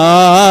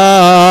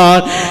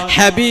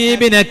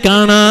 ഹബീബിനെ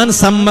കാണാൻ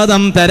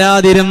സമ്മതം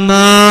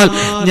തരാതിരുന്നാൽ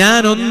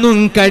ഞാൻ ഒന്നും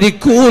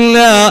കഴിക്കൂല,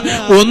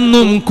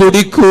 ഒന്നും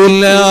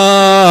കുടിക്കൂല.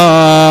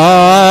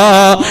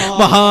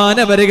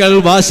 മഹാനവരുകൾ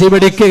വാശി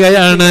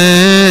പിടിക്കുകയാണ്.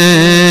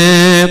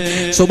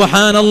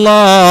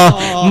 സുബ്ഹാനല്ലാഹ്.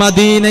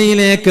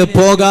 മദീനയിലേക്ക്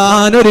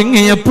പോകാൻ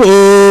ഒരുങ്ങിയപ്പോ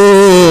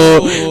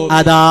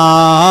അതാ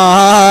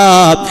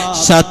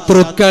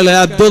ശത്രുക്കള്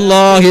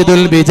അബ്ദുല്ലാഹി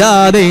ദുൽ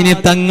ബിജാദൈൻ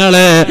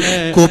തങ്ങളെ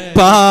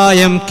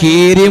കുപ്പായം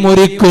കീറി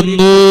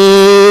മുറിക്കുന്നു.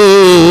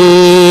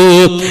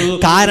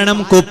 കാരണം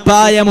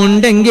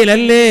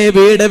കുപ്പായമുണ്ടെങ്കിലല്ലേ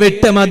വീട്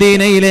വിട്ട്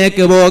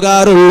മദീനയിലേക്ക്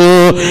പോകാറുള്ളൂ.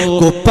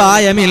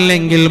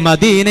 കുപ്പായമില്ലെങ്കിൽ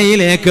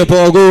മദീനയിലേക്ക്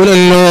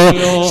പോകൂലല്ലോ.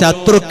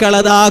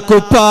 ശത്രുക്കളതാ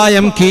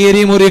കുപ്പായം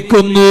കീറി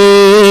മുറിക്കുന്നു.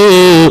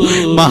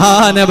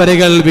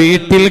 മഹാനവരുകൾ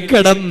വീട്ടിൽ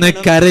കിടന്ന്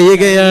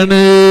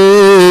കരയുകയാണ്.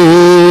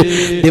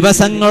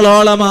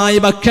 ദിവസങ്ങളോളമായി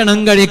ഭക്ഷണം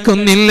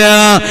കഴിക്കുന്നില്ല,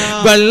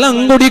 വെള്ളം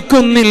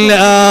കുടിക്കുന്നില്ല.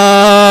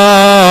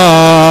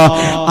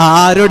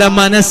 ആരുടെ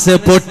മനസ്സ്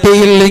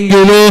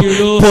പൊട്ടിയില്ലെങ്കിലും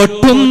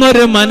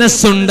പൊട്ടുന്നൊരു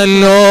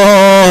മനസ്സുണ്ടല്ലോ,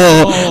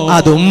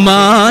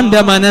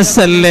 അതുമ്മാന്റെ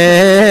മനസ്സല്ലേ.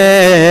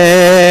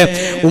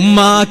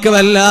 ഉമ്മാക്ക്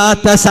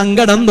വല്ലാത്ത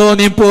സങ്കടം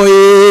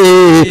തോന്നിപ്പോയി.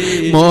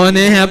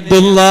 മോനെ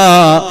അബ്ദുള്ള,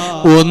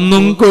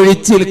 ഒന്നും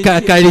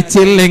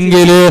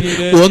കഴിച്ചില്ലെങ്കിൽ,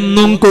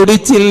 ഒന്നും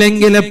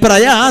കുടിച്ചില്ലെങ്കിൽ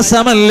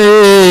പ്രയാസമല്ലേ.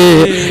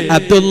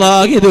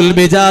 അബ്ദുല്ലാഹി ദുൽ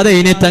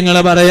ബിജാദൈൻ തങ്ങൾ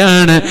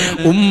പറയാണ്,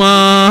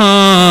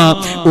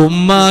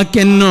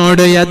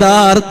 ഉമ്മാക്കെന്നോട്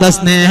യഥാർത്ഥ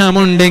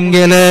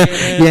സ്നേഹമുണ്ടെങ്കിൽ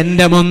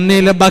എന്റെ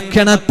മുന്നിൽ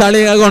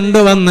ഭക്ഷണത്തളിക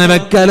കൊണ്ടുവന്ന്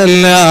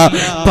കിടക്കലല്ല,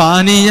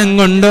 പാനീയം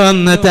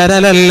കൊണ്ടുവന്ന്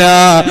തരലല്ല,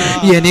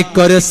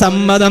 എനിക്കൊരു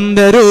സമ്മതം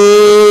തരൂ,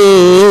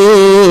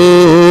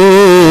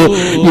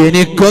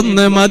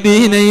 എനിക്കൊന്ന്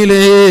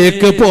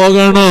മദീനയിലേക്ക്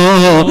പോകണോ,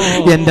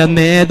 എന്റെ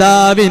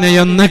നേതാവിനെ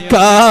ഒന്ന്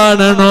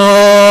കാണണോ.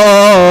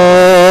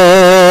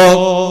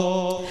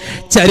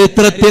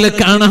 ചരിത്രത്തിൽ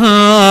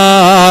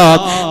കാണാം,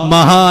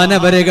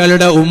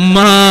 മഹാനവരുകളുടെ ഉമ്മ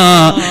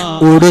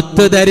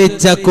ഉടുത്തു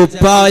ധരിച്ച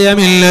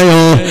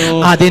കുപ്പായമില്ലയോ,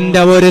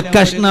 അതിന്റെ ഒരു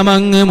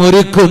കഷ്ണമങ്ങ്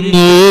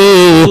മുറിക്കുന്നു,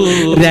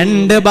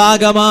 2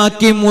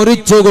 ഭാഗമാക്കി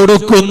മുറിച്ചു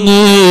കൊടുക്കുന്നു.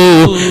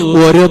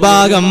 ഒരു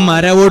ഭാഗം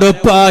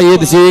മരവുടുപ്പായി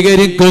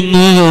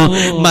സ്വീകരിക്കുന്നു,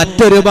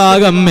 മറ്റൊരു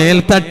ഭാഗം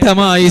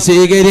മേൽത്തട്ടമായി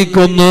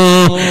സ്വീകരിക്കുന്നു.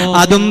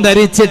 അതും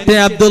ധരിച്ചിട്ട്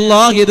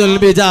അബ്ദുല്ലാഹിദുൽ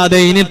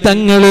ബിജാദൈനി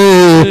തങ്ങള്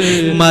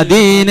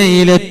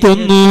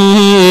മദീനയിലെത്തുന്നു.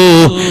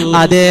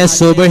 അതേ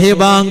സുബ്ഹി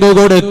ബാങ്ക്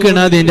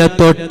കൊടുക്കുന്നതിന്റെ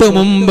തൊട്ടു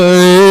മുമ്പ്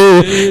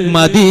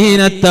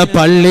മദീനത്തെ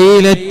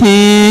പള്ളിയിലെത്തി,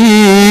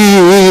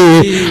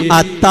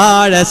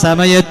 അത്താഴ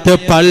സമയത്ത്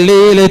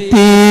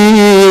പള്ളിയിലെത്തി.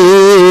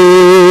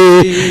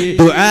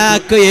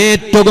 ദുആക്ക്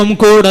ഏറ്റവും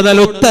കൂടുതൽ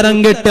ഉത്തരം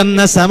കിട്ടുന്ന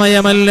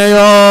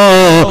സമയമല്ലയോ?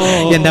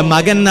 എന്റെ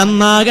മകൻ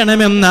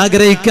നന്നാകണമെന്ന്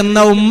ആഗ്രഹിക്കുന്ന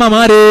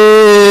ഉമ്മമാരെ,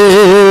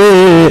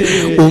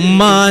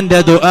 ഉമ്മാന്റെ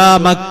ദുആ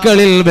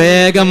മക്കളിൽ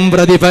വേഗം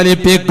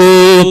പ്രതിഫലിപ്പിക്കൂ.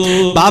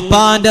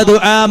 ബാപ്പാന്റെ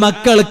ദുആ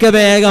മക്കൾക്ക്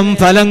വേഗം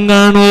ഫലം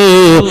കാണൂ.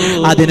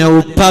 അതിന്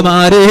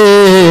ഉപ്പമാരെ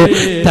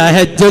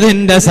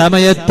തഹജ്ജുദിന്റെ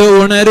സമയത്ത്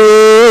ഉണരൂ.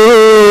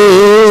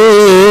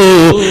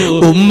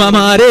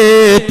 ഉമ്മമാരെ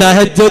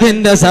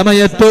തഹജ്ജുദിന്റെ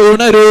സമയത്ത്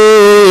ഉണരൂ.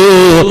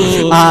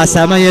 ആ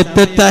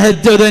സമയത്ത്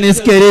തഹജ്ജുദ്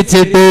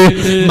നിസ്കരിച്ചിട്ട്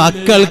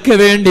മക്കൾക്ക്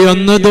വേണ്ടി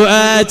ഒന്ന്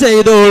ദുആ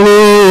ചെയ്തോളൂ.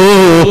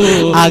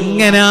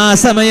 അങ്ങനെ ആ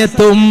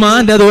സമയത്ത്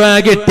ഉമ്മാന്റെ ദുആ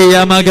കിട്ടിയ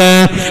മകൻ,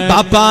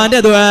 പാപ്പാന്റെ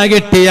ദുആ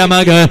കിട്ടിയ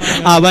മകൻ,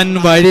 അവൻ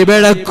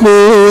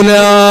വഴിപിഴക്കൂല.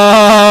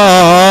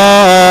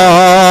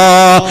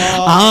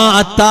 ആ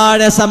അത്താഴ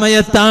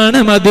സമയത്താണ്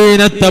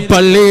മദീനത്തെ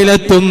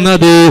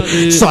പള്ളിയിലെത്തുന്നത്.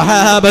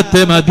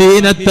 സ്വഹാബത്ത്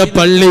മദീനത്തെ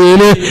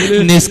പള്ളിയിൽ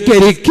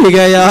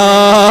നിസ്കരിക്കുകയാണ്.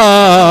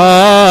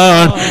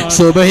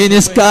 സുബഹി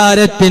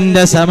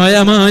നിസ്കാരത്തിന്റെ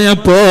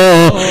സമയമായപ്പോ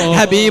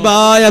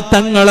ഹബീബായ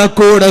തങ്ങളെ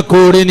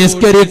കൂടി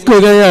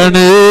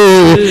നിസ്കരിക്കുകയാണ്.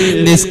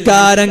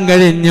 നിസ്കാരം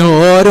കഴിഞ്ഞ്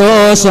ഓരോ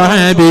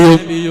സ്വഹാബിയും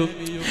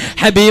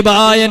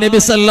ഹബീബായ നബി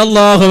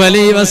സല്ലല്ലാഹു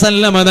അലൈഹി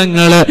വസല്ലം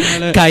തങ്ങൾ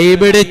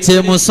കൈപിടിച്ച്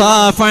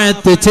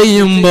മുസാഫഹത്ത്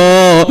ചെയ്യുമ്പോ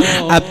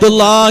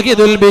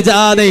അബ്ദുല്ലാഹിദുൽ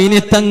ബിജാദൈനി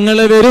തങ്ങൾ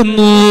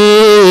വരുന്നു,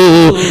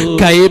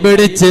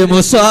 കൈപിടിച്ച്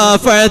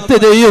മുസാഫഹത്ത്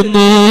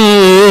ചെയ്യുന്നു.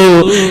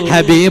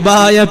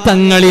 ഹബീബായ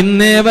തങ്ങൾ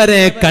ഇന്നേ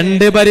വരെ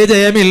കണ്ട്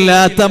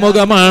പരിചയമില്ലാത്ത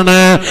മുഖമാണ്,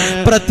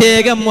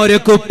 പ്രത്യേകം ഒരു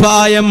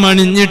കുപ്പായം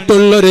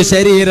അണിഞ്ഞിട്ടുള്ളൊരു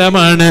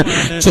ശരീരമാണ്.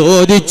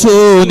 ചോദിച്ചു,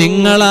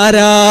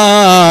 നിങ്ങളാരാ?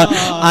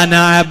 അന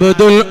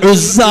അബ്ദുൽ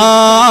ഉസ്സ.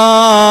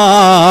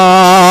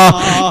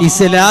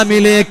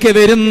 ഇസ്ലാമിലേക്ക്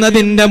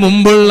വരുന്നതിന്റെ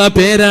മുമ്പുള്ള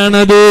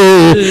പേരാണത്.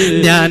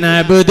 ഞാൻ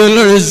അബ്ദുൽ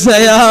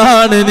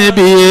ഉസ്സയാണ്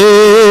നബിയേ,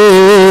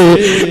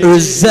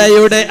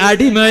 ഉസ്സയുടെ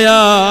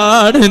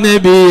അടിമയാണ്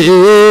നബിയേ.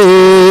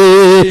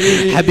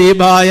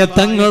 ഹബീബായ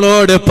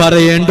തങ്ങളോട്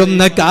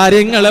പറയേണ്ടുന്ന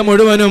കാര്യങ്ങളെ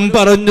മുഴുവനും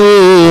പറഞ്ഞു,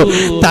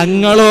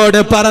 തങ്ങളോട്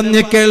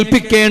പറഞ്ഞ്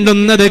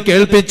കേൾപ്പിക്കേണ്ടുന്നത്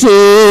കേൾപ്പിച്ചു.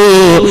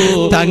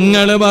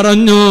 തങ്ങൾ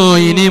പറഞ്ഞു,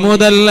 ഇനി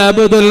മുതൽ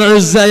അബ്ദുൽ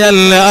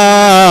ഉസ്സയല്ല,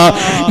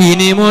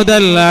 ഇനി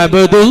മുതൽ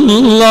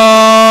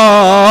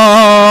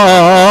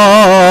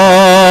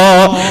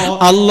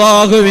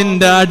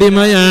അല്ലാഹുവിന്റെ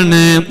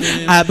അടിമയാണ്,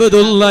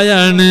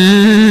 അബ്ദുള്ളയാണ്.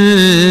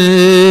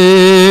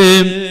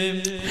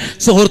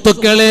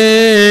 സുഹൃത്തുക്കളെ,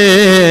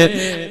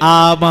 ആ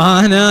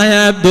മഹാനായ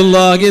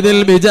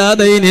അബ്ദുല്ലാഹിദുൽ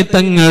ബിജാദൈനി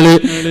തങ്ങൾ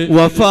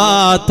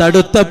വഫാത്ത്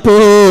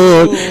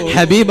അടുത്തപ്പോൾ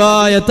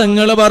ഹബീബായ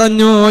തങ്ങൾ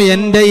പറഞ്ഞു,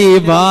 എന്റെ ഈ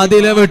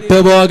വാതില്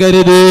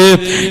വിട്ടുപോകരുത്,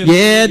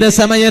 ഏത്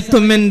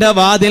സമയത്തും എന്റെ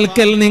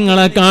വാതിൽക്കൽ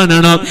നിങ്ങളെ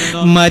കാണണം.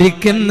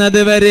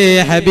 മരിക്കുന്നത് വരെ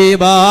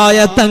ഹബീബായ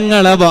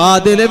തങ്ങളെ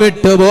വാതില്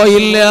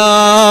വിട്ടുപോയില്ല.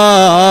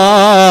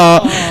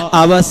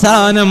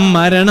 അവസാനം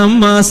മരണം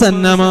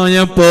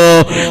ആസന്നമായപ്പോ,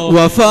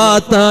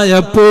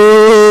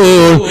 വഫാത്തായപ്പോൾ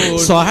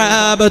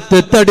സ്വഹാബത്ത്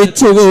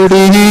തടിച്ചുകൂടി.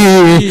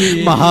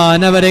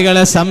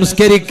 മഹാനവരുകളെ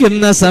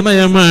സംസ്കരിക്കുന്ന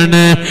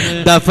സമയമാണ്,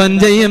 ദഫൻ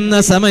ചെയ്യുന്ന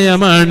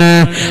സമയമാണ്.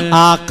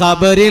 ആ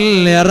ഖബറിൽ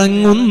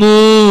ഇറങ്ങുന്നു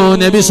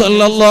നബി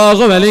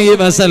സല്ലല്ലാഹു അലൈഹി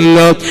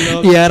വസല്ലം,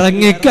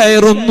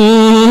 ഇറങ്ങിക്കയറുന്നു.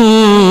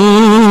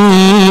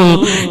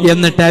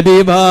 എന്നിട്ട്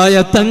ഹബീബായ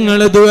തങ്ങൾ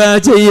ദുആ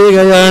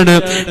ചെയ്യുകയാണ്,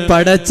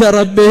 പടച്ച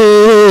റബ്ബേ,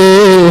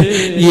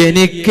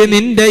 എനിക്ക്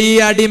നിന്റെ ഈ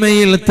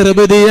അടിമയിൽ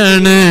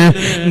തൃപ്തിയാണ്,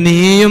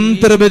 നീയും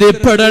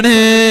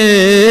തൃപ്തിപ്പെടണേ.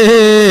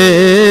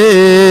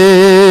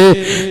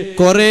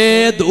 കുറെ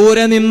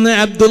ദൂരെ നിന്ന്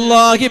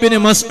അബ്ദുല്ലാഹിബ്നു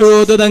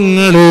മസ്ഊദ്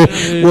തങ്ങൾ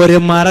ഒരു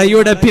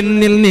മറയുടെ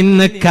പിന്നിൽ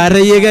നിന്ന്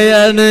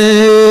കരയുകയാണ്.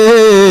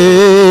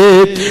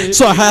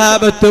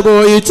 സ്വഹാബത്ത്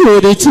പോയി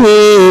ചോദിച്ചു,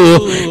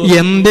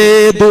 എന്തേ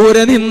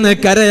ദൂരെ നിന്ന്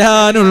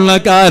കരയാനുള്ള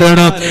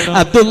കാരണം?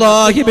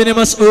 അബ്ദുല്ലാഹി ഇബ്നു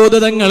മസ്ഊദ്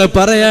തങ്ങൾ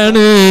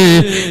പറയാണ്,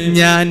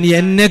 ഞാൻ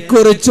എന്നെ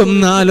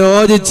കുറിച്ചൊന്ന്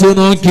ആലോചിച്ചു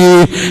നോക്കി,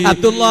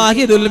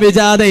 അബ്ദുല്ലാഹി ദുൽ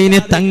ബിജാദൈനി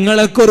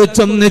തങ്ങളെ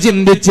കുറിച്ചൊന്ന്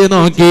ചിന്തിച്ചു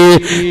നോക്കി.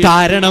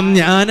 കാരണം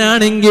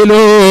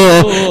ഞാനാണെങ്കിലോ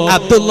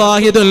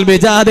അബ്ദുല്ലാഹി ദുൽ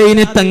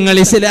ബിജാദൈനി തങ്ങൾ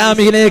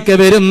ഇസ്ലാമിലേക്ക്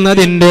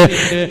വരുന്നതിന്റെ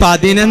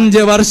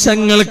 15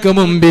 വർഷങ്ങൾക്ക്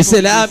മുമ്പ്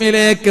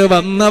ഇസ്ലാമിലേക്ക്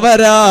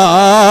വന്നവരാ.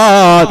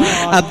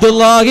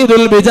 അബ്ദുല്ലാഹി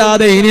ദുൽ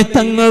ബിജാദൈനി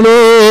തങ്ങളോ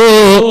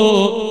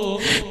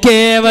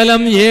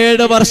കേവലം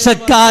 7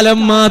 വർഷക്കാലം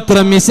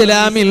മാത്രം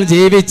ഇസ്ലാമിൽ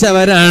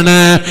ജീവിച്ചവരാണ്.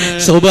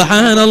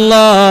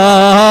 സുബ്ഹാനല്ലാഹ്,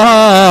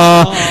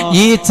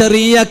 ഈ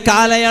ചെറിയ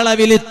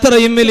കാലയളവിൽ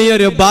ഇത്രയും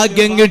വലിയൊരു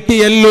ഭാഗ്യം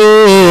കിട്ടിയല്ലോ,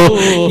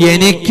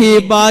 എനിക്ക് ഈ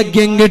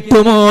ഭാഗ്യം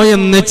കിട്ടുമോ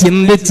എന്ന്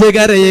ചിന്തിച്ച്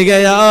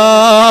കരയുകയാ.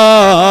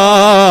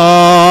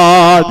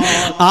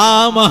 ആ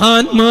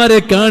മഹാന്മാരെ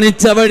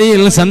കാണിച്ച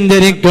വഴിയിൽ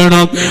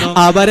സഞ്ചരിക്കണം,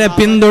 അവരെ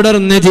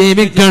പിന്തുടർന്ന്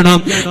ജീവിക്കണം,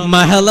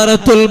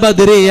 മഹളറത്തുൽ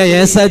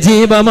ബദ്രിയയെ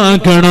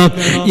സജീവമാക്കണം,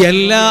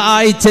 എല്ലാ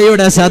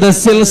ആഴ്ചയുടെ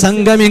സദസ്സിൽ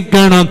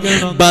സംഗമിക്കണം,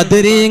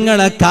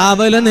 ബദരീങ്ങളെ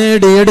കാവല്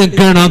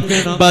നേടിയെടുക്കണം.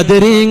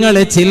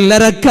 ബദരീങ്ങളെ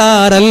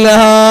ചില്ലറക്കാരല്ല,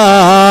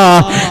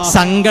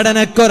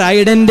 സംഘടനക്കൊരു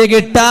ഐഡന്റിറ്റി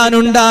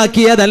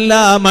കിട്ടാനുണ്ടാക്കിയതല്ല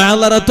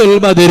മഹളറത്തുൽ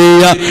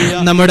ബദ്രിയ.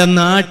 നമ്മുടെ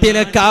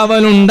നാട്ടിലെ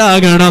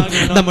കാവലുണ്ടാകണം,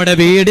 നമ്മുടെ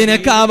വീടിനെ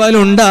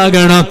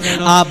കാവലുണ്ടാകണം.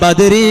 ആ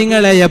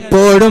ബദരീങ്ങളെ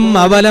എപ്പോഴും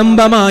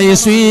അവലംബമായി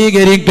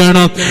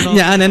സ്വീകരിക്കണം.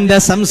 ഞാൻ എന്റെ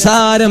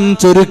സംസാരം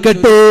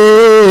ചുരുക്കട്ടെ.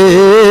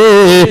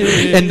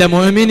 എന്റെ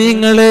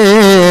മുഅ്മിനീങ്ങളെ,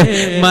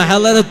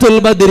 മഹളറത്തുൽ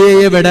ബദ്രിയ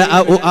ഇവിടെ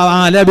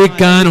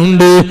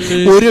ആലപിക്കാനുണ്ട്,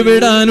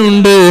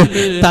 ഉരുവിടാനുണ്ട്.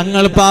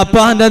 തങ്ങൾ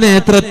പാപ്പാന്റെ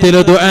നേതൃത്വത്തിൽ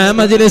ദുആ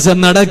മജ്ലിസ്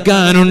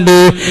നടക്കാനുണ്ട്.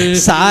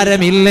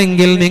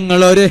 സാരമില്ലെങ്കിൽ നിങ്ങൾ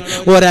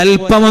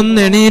ഒരൽപ്പം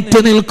ഒന്ന് എണീറ്റ്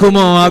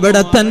നിൽക്കുമോ?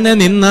 അവിടെ തന്നെ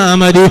നിന്നാ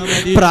മതി.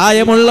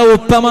 പ്രായമുള്ള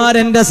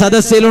ഉപ്പമാരെന്റെ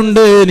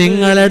സദസ്സിലുണ്ട്,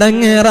 നിങ്ങൾ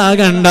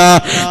ഇടങ്ങേറാകണ്ട,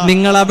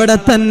 നിങ്ങൾ അവിടെ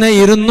തന്നെ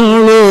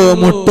ഇരുന്നോളൂ.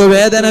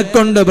 മുട്ടുവേദന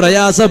കൊണ്ട്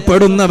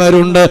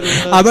പ്രയാസപ്പെടുന്നവരുണ്ട്,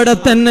 അവിടെ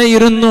തന്നെ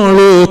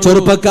ഇരുന്നോളൂ.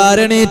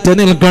 ചെറുപ്പക്കാരെണീറ്റ്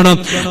നിൽക്കണം,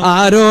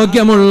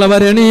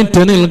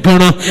 ആരോഗ്യമുള്ളവരെണീറ്റ്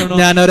നിൽക്കണം.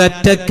 ഞാൻ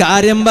ഒരൊറ്റ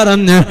കാര്യം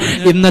പറഞ്ഞ്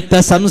ഇന്നത്തെ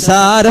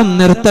സംസാരം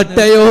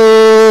നിർത്തട്ടെയോ?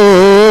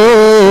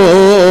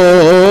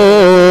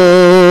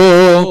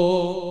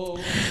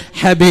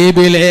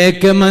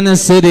 ഹബീബിലേക്ക്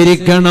മനസ്സ്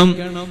തിരിക്കണം.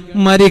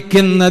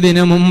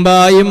 മരിക്കുന്നതിന്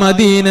മുമ്പായി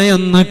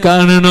മദീനയൊന്ന്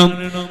കാണണം.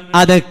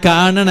 അത്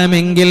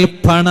കാണണമെങ്കിൽ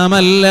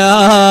പണമല്ല,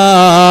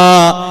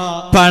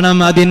 പണം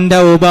അതിന്റെ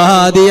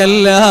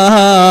ഉപാധിയല്ല,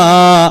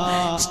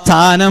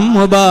 സ്ഥാനം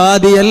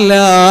ഉപാധിയല്ല.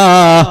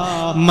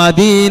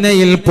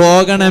 മദീനയിൽ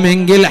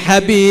പോകണമെങ്കിൽ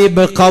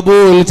ഹബീബ്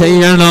കബൂൽ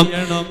ചെയ്യണം,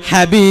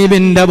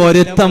 ഹബീബിന്റെ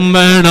പൊരുത്തം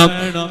വേണം.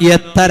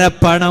 എത്ര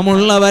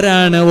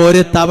പണമുള്ളവരാണ്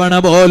ഒരു തവണ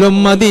പോലും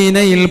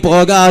മദീനയിൽ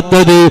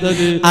പോകാത്തത്?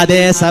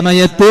 അതേ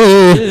സമയത്ത്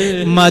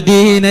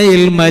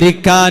മദീനയിൽ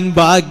മരിക്കാൻ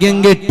ഭാഗ്യം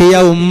കിട്ടിയ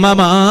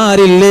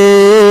ഉമ്മമാരില്ലേ?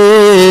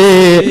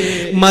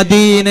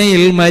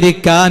 മദീനയിൽ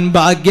മരിക്കാൻ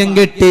ഭാഗ്യം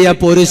കിട്ടിയ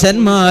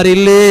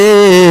പുരുഷന്മാരില്ലേ?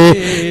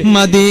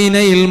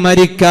 മദീനയിൽ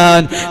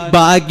മരിക്കാൻ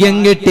ഭാഗ്യം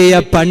കിട്ടിയ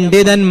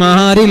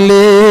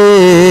പണ്ഡിതന്മാരില്ലേ?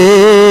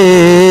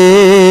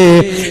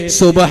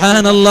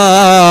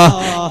 സുബ്ഹാനല്ലാഹ്,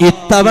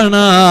 ഇത്തവണ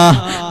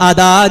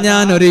അതാ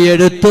ഞാൻ ഒരു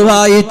എഴുത്ത്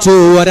വായിച്ചു.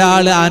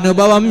 ഒരാൾ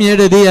അനുഭവം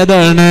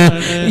എഴുതിയതാണ്.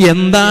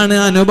 എന്താണ്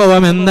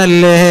അനുഭവം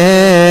എന്നല്ലേ?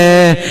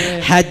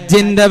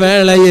 ഹജ്ജിന്റെ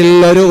വേളയിൽ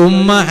ഒരു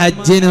ഉമ്മ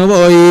ഹജ്ജിന്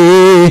പോയി,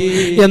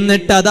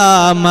 എന്നിട്ടതാ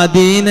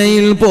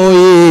മദീനയിൽ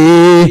പോയി.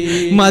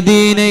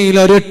 മദീനയിൽ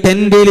ഒരു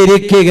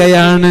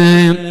ടെന്റിലിരിക്കുകയാണ്.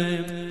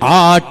 ആ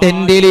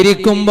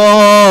ടെന്റിലിരിക്കുമ്പോ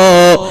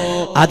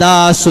അതാ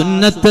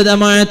സുന്നത്ത്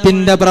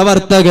ജമാഅത്തിന്റെ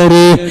പ്രവർത്തകർ,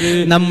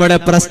 നമ്മുടെ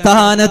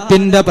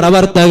പ്രസ്ഥാനത്തിന്റെ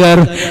പ്രവർത്തകർ,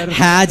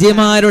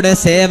 ഹാജിമാരുടെ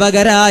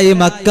സേവകരായി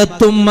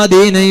മക്കത്തും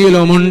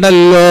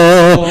മദീനയിലുമുണ്ടല്ലോ.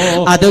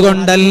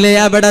 അതുകൊണ്ടല്ലേ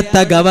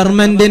അവിടത്തെ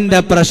ഗവൺമെന്റിന്റെ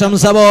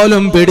പ്രശംസ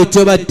പോലും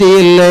പിടിച്ചു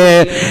പറ്റിയില്ലേ?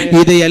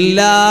 ഇത്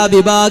എല്ലാ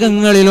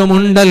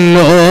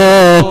വിഭാഗങ്ങളിലുമുണ്ടല്ലോ.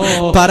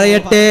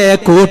 പറയട്ടെ,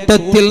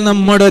 കൂട്ടത്തിൽ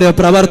നമ്മുടെ ഒരു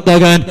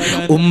പ്രവർത്തകൻ,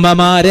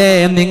 ഉമ്മമാരെ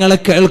നിങ്ങൾ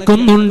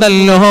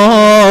കേൾക്കുന്നുണ്ടല്ലോ,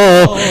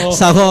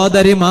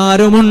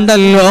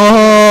 സഹോദരിമാരുമുണ്ടല്ലോ,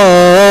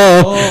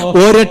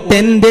 ഒരു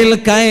ടെന്റിൽ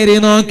കയറി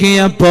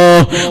നോക്കിയപ്പോ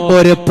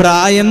ഒരു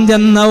പ്രായം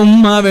ചെന്ന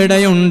ഉമ്മ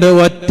അവിടെയുണ്ട്,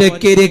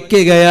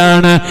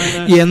 ഒറ്റക്കിരിക്കുകയാണ്.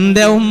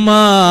 എന്റെ ഉമ്മ,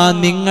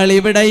 നിങ്ങൾ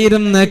ഇവിടെ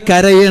ഇരുന്ന്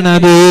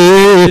കരയണത്?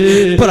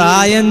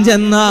 പ്രായം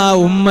ചെന്ന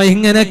ഉമ്മ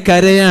ഇങ്ങനെ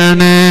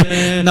കരയാണ്.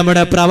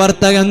 നമ്മുടെ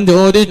പ്രവർത്തകൻ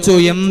ചോദിച്ചു,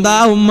 എന്താ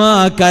ഉമ്മ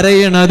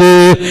കരയണത്?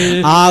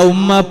 ആ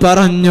ഉമ്മ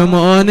പറഞ്ഞു,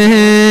 മോനെ,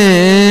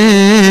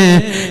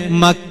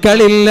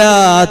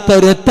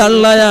 മക്കളില്ലാത്തൊരു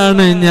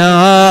തള്ളയാണ് ഞാൻ,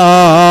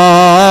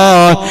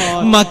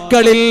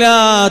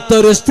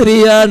 മക്കളില്ലാത്തൊരു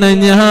സ്ത്രീയാണ്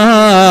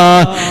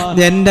ഞാൻ.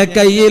 എന്റെ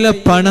കയ്യിൽ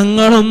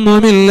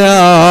പണങ്ങളൊന്നുമില്ല.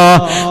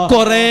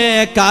 കുറെ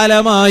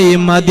കാലമായി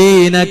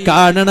മദീന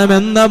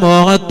കാണണമെന്ന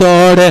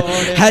മോഹത്തോടെ,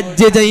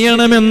 ഹജ്ജ്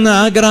ചെയ്യണമെന്ന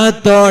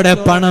ആഗ്രഹത്തോടെ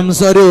പണം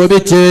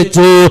സ്വരൂപിച്ചു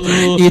വെച്ചു.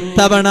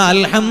 ഇത്തവണ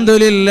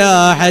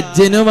അൽഹംദുലില്ലാഹ്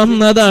ഹജ്ജിന്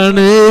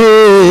വന്നതാണ്.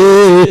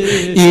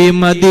 ഈ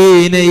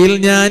മദീനയിൽ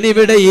ഞാൻ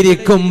ഇവിടെ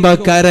ഇരിക്കുമ്പോ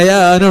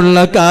കരയാനുള്ള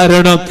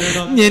കാരണം,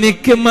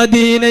 എനിക്ക്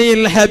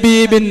മദീനയിൽ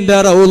ഹബീബിന്റെ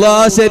റൗളാ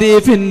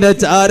ശരീഫിന്റെ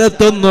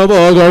ചാരത്തൊന്നു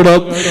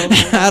പോകണം,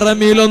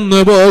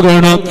 ഹറമിലൊന്നു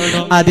പോകണം.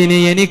 അതിന്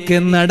എനിക്ക്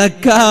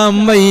നടക്കാൻ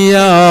വയ്യ.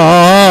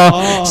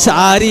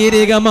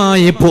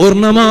 ശാരീരികമായി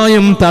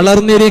പൂർണ്ണമായും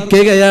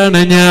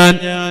തളർന്നിരിക്കുകയാണ് ഞാൻ.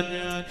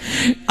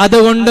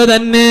 അതുകൊണ്ട്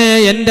തന്നെ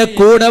എന്റെ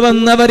കൂടെ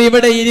വന്നവർ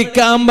ഇവിടെ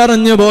ഇരിക്കാൻ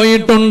പറഞ്ഞു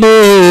പോയിട്ടുണ്ട്.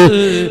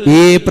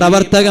 ഈ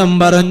പ്രവർത്തകൻ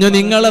പറഞ്ഞു,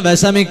 നിങ്ങൾ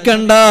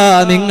വിഷമിക്കണ്ട,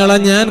 നിങ്ങളെ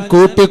ഞാൻ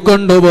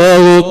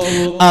കൂട്ടിക്കൊണ്ടുപോകും.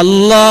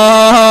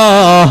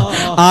 അല്ലാഹ്,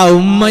 ആ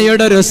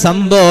ഉമ്മയുടെ ഒരു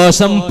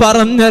സന്തോഷം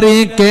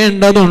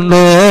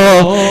പറഞ്ഞറിയിക്കേണ്ടതുണ്ടോ?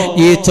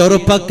 ഈ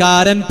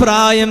ചെറുപ്പക്കാരൻ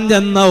പ്രായം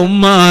ചെന്ന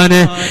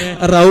ഉമ്മാനെ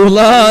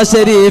റൗളാ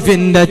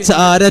ശരീഫിന്റെ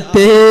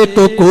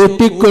ചാരത്തേക്ക്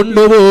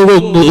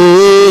കൂട്ടിക്കൊണ്ടുപോകുന്നു.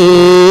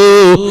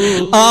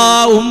 ആ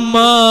ഉമ്മ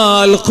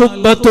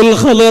ഖുബ്ബത്തുൽ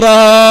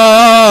ഖൽറാ,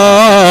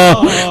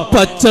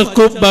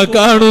 പച്ചക്കുബ്ബ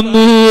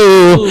കാണുന്നു,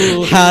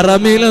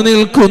 ഹറമിൽ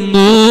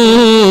നിൽക്കുന്നു.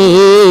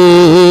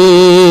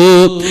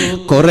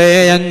 കുറെ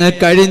അങ്ങ്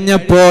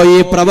കഴിഞ്ഞപ്പോ ഈ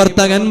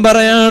പ്രവർത്തകൻ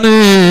പറയാണ്,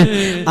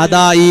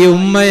 അതാ ഈ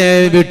ഉമ്മയെ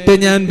വിട്ട്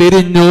ഞാൻ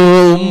പിരിഞ്ഞു.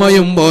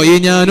 ഉമ്മയും പോയി,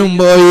 ഞാനും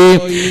പോയി.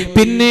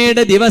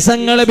 പിന്നീട്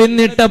ദിവസങ്ങൾ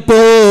പിന്നിട്ടപ്പോ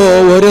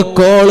ഒരു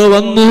കോള്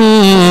വന്നു.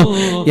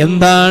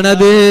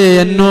 എന്താണത്?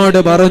 എന്നോട്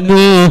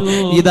പറഞ്ഞു,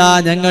 ഇതാ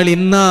ഞങ്ങൾ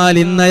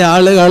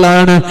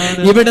ഇന്നയാളുകളാണ്,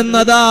 ഇവിടുന്ന്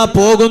അതാ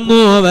പോകുന്നു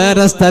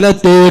വേറെ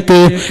സ്ഥലത്തേക്ക്.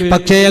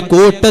 പക്ഷേ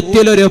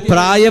കൂട്ടത്തിലൊരു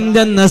പ്രായം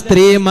ചെന്ന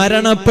സ്ത്രീ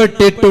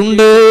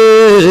മരണപ്പെട്ടിട്ടുണ്ട്.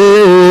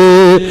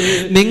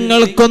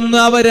 നിങ്ങൾക്കൊന്ന്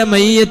അവരെ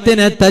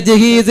മയ്യത്തിനെ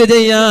തജ്ഹീസ്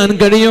ചെയ്യാൻ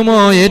കഴിയുമോ?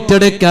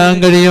 ഏറ്റെടുക്കാൻ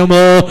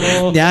കഴിയുമോ?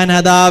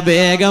 ഞാനതാ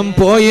വേഗം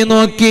പോയി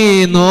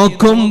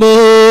നോക്കുമ്പോ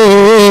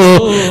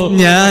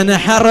ഞാൻ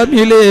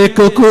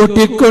ഹറമിലേക്ക്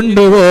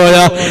കൂട്ടിക്കൊണ്ടുപോയ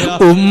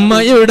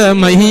ഉമ്മയുടെ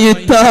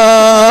മയ്യിത്താ.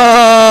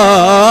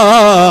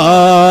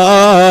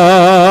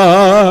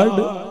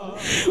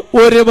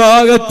 ഒരു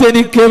ഭാഗത്ത്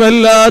എനിക്ക്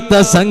വല്ലാത്ത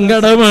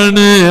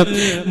സങ്കടമാണ്,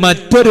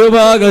 മറ്റൊരു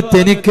ഭാഗത്ത്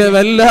എനിക്ക്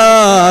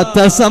വല്ലാത്ത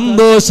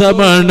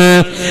സന്തോഷമാണ്.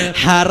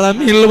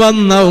 ഹറമിൽ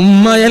വന്ന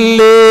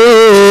ഉമ്മയല്ലേ,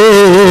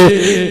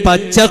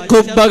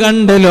 പച്ചക്കുബ്ബ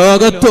കണ്ട്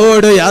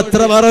ലോകത്തോട് യാത്ര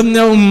പറഞ്ഞ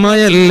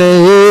ഉമ്മയല്ലേ.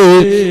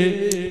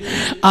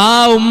 ആ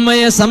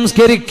ഉമ്മയെ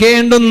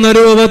സംസ്കരിക്കേണ്ടുന്ന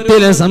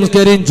രൂപത്തിൽ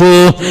സംസ്കരിച്ചു.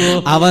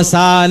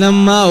 അവസാനം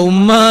ആ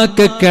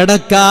ഉമ്മക്ക്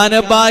കിടക്കാൻ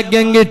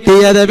ഭാഗ്യം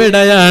കിട്ടിയത്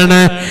എവിടെയാണ്?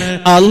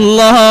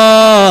 അല്ലാഹ്,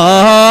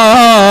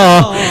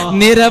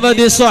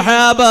 നിരവധി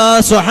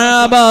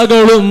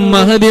സ്വഹാബാകളും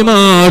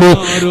മഹദിമാരും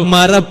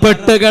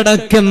മറപ്പെട്ട്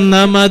കിടക്കുന്ന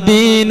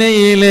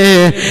മദീനയിലെ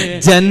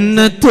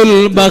ജന്നത്തുൽ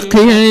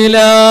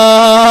ബഖീഇലാ.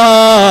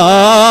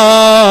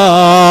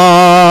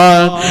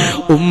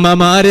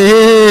 ഉമ്മമാരെ,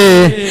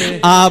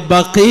 ആ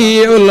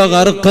ബഖീഉൽ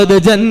ഗർഖദ്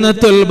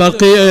ജന്നത്തുൽ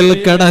ബഖീഇൽ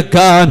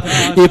കിടക്കാൻ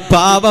ഈ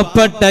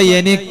പാവപ്പെട്ട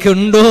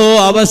എനിക്കുണ്ടോ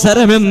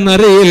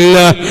അവസരമെന്നറിയില്ല,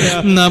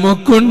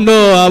 നമുക്കുണ്ടോ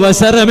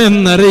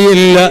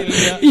അവസരമെന്നറിയില്ല.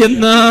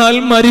 എന്നാൽ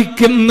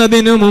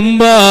മരിക്കുന്നതിനു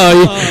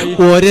മുമ്പായി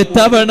ഒരു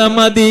തവണ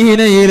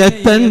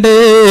മദീനയിലെത്തണ്ടേ.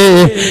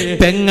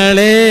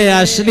 പെങ്ങളെ,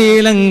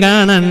 അശ്ലീലം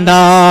കാണണ്ട.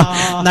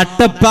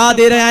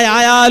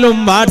 നട്ടപ്പാതിരയായാലും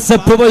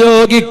വാട്സപ്പ്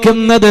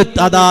ഉപയോഗിക്കുന്നത്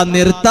അതാ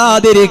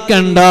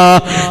നിർത്താതിരിക്കണ്ട.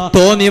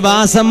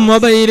 തോന്നിവാസം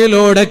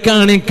മൊബൈലിലൂടെ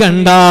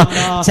കാണിക്കണ്ട.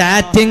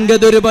 ചാറ്റിംഗ്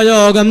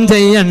ദുരുപയോഗം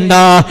ചെയ്യണ്ട.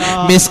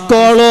 മിസ്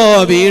കോളോ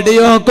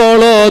വീഡിയോ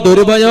കോളോ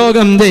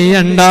ദുരുപയോഗം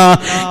ചെയ്യണ്ട.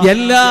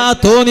 എല്ലാ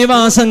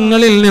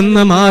തോന്നിവാസങ്ങളിൽ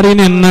നിന്ന് മാറി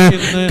നിന്ന്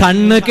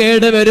കണ്ണ്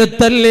കേട്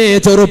വരുത്തല്ലേ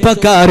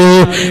ചെറുപ്പക്കാര്,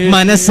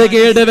 മനസ്സ്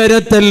കേട്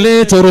വരുത്തല്ലേ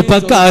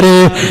ചെറുപ്പക്കാര്,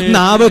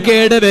 നാവ്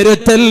കേട്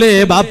വരുത്തല്ലേ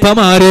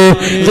ബാപ്പമാര്.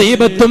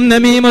 ഗീബത്തും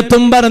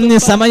നമീമത്തും പറഞ്ഞ്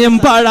സമയം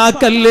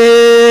പാഴാക്കല്ലേ.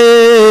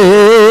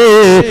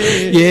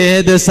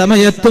 ഏത്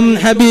സമയത്തും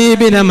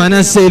ഹബീബിനെ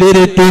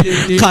മനസ്സിലിരുത്തി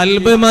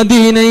ഖൽബ്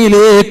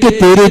മദീനയിലേക്ക്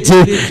തിരിച്ച്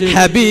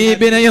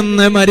ഹബീബിനെ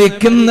ഒന്ന്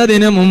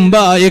മരിക്കുന്നതിന്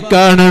മുമ്പായി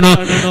കാണണം.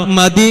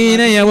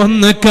 മദീനയെ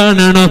ഒന്ന്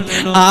കാണണം.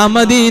 ആ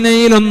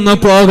മദീനയിലൊന്ന്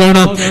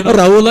പോകണം.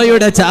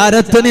 റൗളയുടെ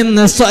ചാരത്ത്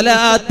നിന്ന്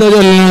സ്വലാത്ത്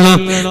ചൊല്ലണം.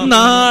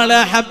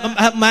 നാളെ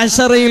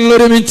മഹ്ശറിൽ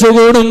ഒരുമിച്ച്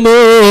കൂടുമ്പോ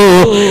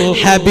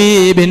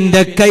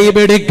ഹബീബിന്റെ കൈ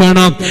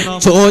പിടിക്കണം.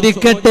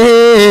 ചോദിക്കട്ടെ,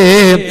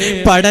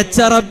 പടച്ച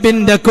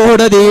റബ്ബിന്റെ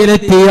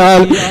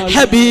കോടതിയിലെത്തിയാൽ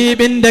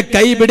ഹബീബിന്റെ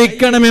കൈ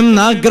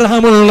പിടിക്കണമെന്ന്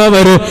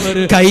ആഗ്രഹമുള്ളവർ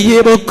കൈ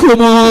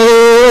വെക്കുമോ?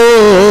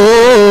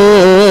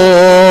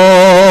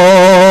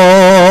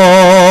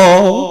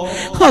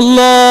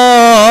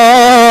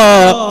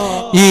 അല്ലാഹ്,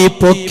 ഈ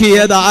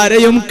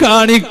പൊക്കിയതാരെയും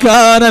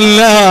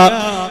കാണിക്കാനല്ല,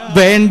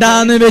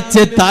 വേണ്ടാന്ന്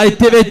വെച്ച്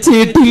താഴ്ത്തി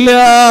വെച്ചിട്ടില്ല.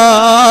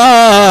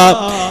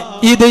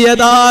 ഇത്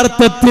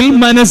യഥാർത്ഥത്തിൽ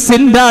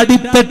മനസ്സിന്റെ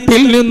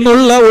അടിത്തട്ടിൽ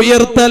നിന്നുള്ള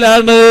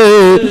ഉയർത്തലാണ്.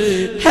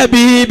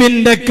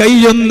 ഹബീബിന്റെ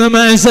കൈയൊന്ന്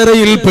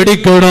മഅ്ശറയിൽ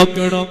പിടിക്കണം.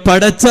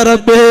 പടച്ച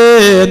റബ്ബേ,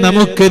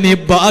 നമുക്ക് നീ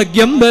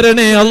ഭാഗ്യം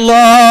തരണേ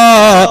അല്ലാ.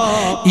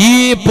 ഈ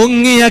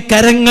പൊങ്ങിയ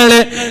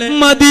കരങ്ങളെ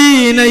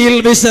മദീനയിൽ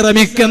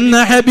വിശ്രമിക്കുന്ന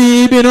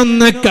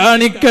ഹബീബിനൊന്ന്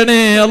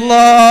കാണിക്കണേ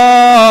അല്ലാ.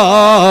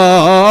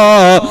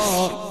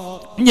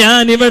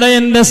 ഞാനിവിടെ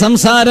എന്റെ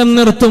സംസാരം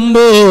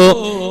നിർത്തുമ്പോ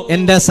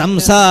എന്റെ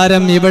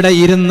സംസാരം ഇവിടെ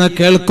ഇരുന്ന്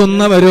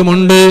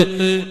കേൾക്കുന്നവരുമുണ്ട്.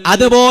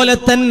 അതുപോലെ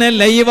തന്നെ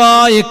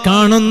ലൈവായി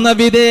കാണുന്ന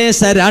വിദേശ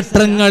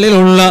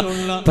രാഷ്ട്രങ്ങളിലുള്ള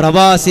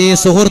പ്രവാസി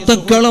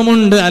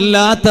സുഹൃത്തുക്കളുമുണ്ട്,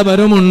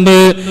 അല്ലാത്തവരുമുണ്ട്,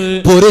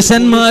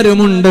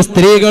 പുരുഷന്മാരുമുണ്ട്,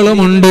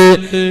 സ്ത്രീകളുമുണ്ട്.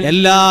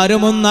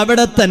 എല്ലാവരും ഒന്ന്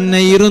അവിടെ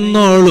തന്നെ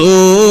ഇരുന്നോളൂ.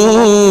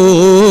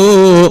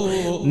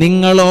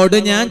 നിങ്ങളോട്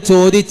ഞാൻ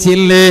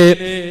ചോദിച്ചില്ലേ,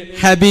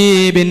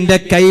 ഹബീബിന്റെ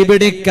കൈ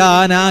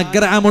പിടിക്കാൻ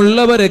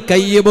ആഗ്രഹമുള്ളവർ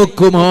കൈ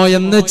പൊക്കുമോ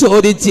എന്ന്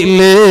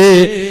ചോദിച്ചില്ലേ?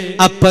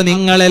 അപ്പൊ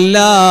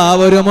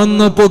നിങ്ങളെല്ലാവരും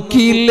ഒന്ന്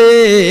പൊക്കിയില്ലേ?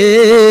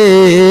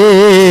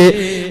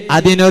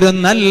 അതിനൊരു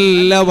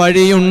നല്ല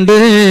വഴിയുണ്ട്.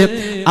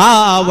 ആ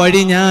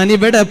വഴി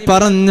ഞാനിവിടെ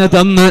പറഞ്ഞു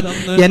തന്ന്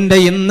എന്റെ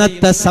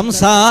ഇന്നത്തെ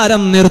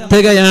സംസാരം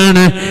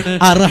നിർത്തുകയാണ്.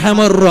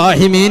 അർഹമുർ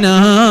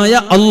റഹീമീനായ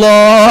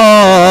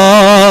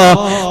അല്ലാഹ്,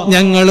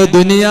 ഞങ്ങൾ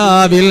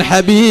ദുനിയാവിൽ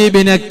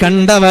ഹബീബിനെ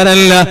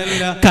കണ്ടവരല്ല,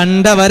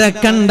 കണ്ടവരെ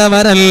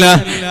കണ്ടവരല്ല,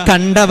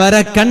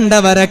 കണ്ടവരെ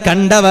കണ്ടവരെ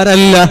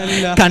കണ്ടവരല്ല,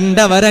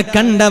 കണ്ടവരെ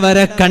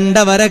കണ്ടവരെ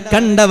കണ്ടവരെ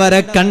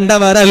കണ്ടവരെ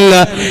കണ്ടവരല്ല.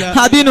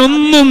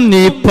 അതിനൊന്നും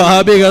നീ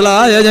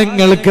പാപികളായ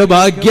ഞങ്ങൾക്ക്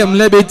ഭാഗ്യം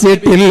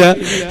ലഭിച്ചിട്ടില്ല.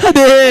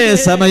 അതേ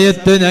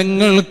സമയത്ത്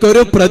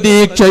ഞങ്ങൾക്കൊരു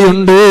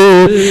പ്രതീക്ഷയുണ്ട്.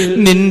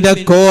 നിന്റെ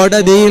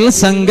കോടതിയിൽ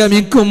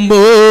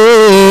സംഗമിക്കുമ്പോ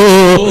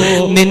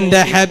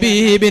നിന്റെ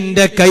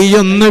ഹബീബിന്റെ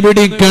കൈയൊന്ന്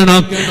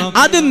പിടിക്കണം.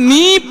 അത്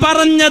നീ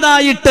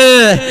പറഞ്ഞതായിട്ട്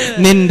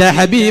നിന്റെ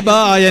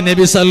ഹബീബായ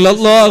നബി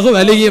സല്ലല്ലാഹു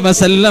അലൈഹി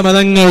വസല്ലമ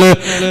തങ്ങൾ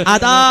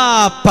അതാ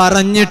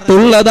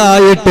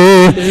പറഞ്ഞിട്ടുള്ളതായിട്ട്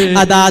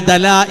അതാ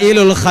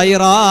ദലായിലുൽ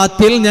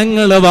ഖൈറാത്തിൽ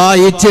ഞങ്ങൾ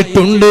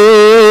വായിച്ചിട്ടുണ്ട്.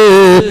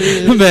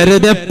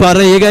 വെറുതെ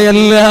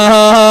പറയുകയല്ല.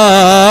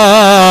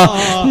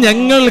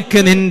 ഞങ്ങൾക്ക്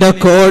നിന്റെ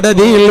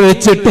കോടതിയിൽ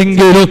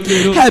വെച്ചിട്ടെങ്കിലും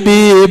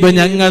ഹബീബ്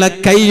ഞങ്ങളെ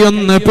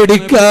കൈയൊന്ന്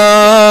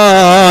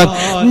പിടിക്കാൻ,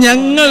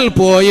 ഞങ്ങൾ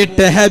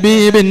പോയിട്ട്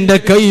ഹബീബിന്റെ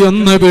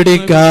കൈയൊന്ന്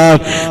പിടിക്കാൻ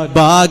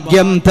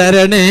ഭാഗ്യം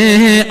തരണേ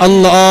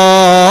അല്ലാ.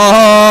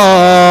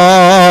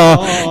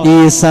 ഈ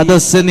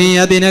സദസ് നീ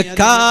അതിനെ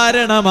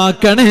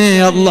കാരണമാക്കണേ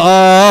അല്ലാ,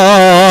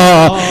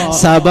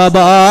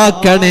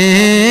 സബബാക്കണേ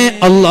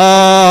അല്ലാ.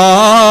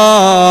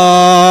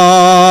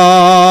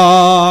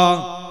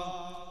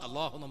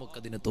 അല്ലാഹു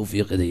നമുക്കതിന്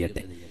തൗഫീഖ്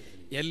ചെയ്യട്ടെ.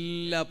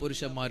 എല്ലാ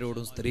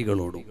പുരുഷന്മാരോടും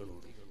സ്ത്രീകളോടും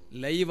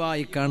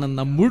ലൈവായി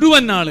കാണുന്ന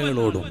മുഴുവൻ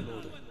ആളുകളോടും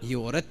ഈ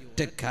ഒരൊറ്റ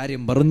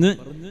കാര്യം പറഞ്ഞ്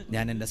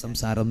ഞാൻ എന്റെ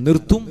സംസാരം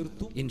നിർത്തും.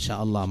 ഇൻഷാ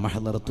അല്ലാഹ്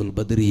മഹ്ദറത്തുൽ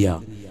ബദ്രിയ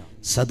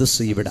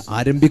സദസ് ഇവിടെ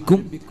ആരംഭിക്കും.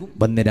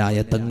 വന്യരായ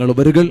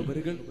തങ്ങളവരുകൾ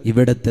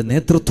ഇവിടത്തെ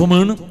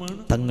നേതൃത്വമാണ്.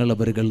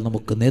 തങ്ങളവരുകൾ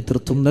നമുക്ക്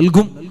നേതൃത്വം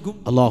നൽകും.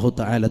 അല്ലാഹു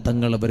തആല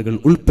തങ്ങളവരുകൾ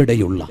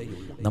ഉൾപ്പെടെയുള്ള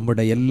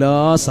നമ്മുടെ എല്ലാ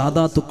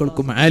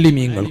സാദാത്തുക്കൾക്കും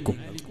ആലിമീങ്ങൾക്കും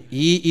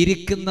ഈ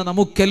ഇരിക്കുന്ന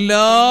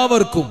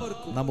നമുക്കെല്ലാവർക്കും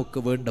നമുക്ക്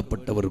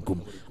വേണ്ടപ്പെട്ടവർക്കും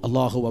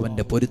അല്ലാഹു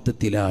അവന്റെ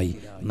പൊരുത്തത്തിലായി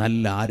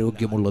നല്ല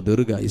ആരോഗ്യമുള്ള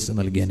ദീർഘായുസ്സ്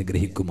നൽകി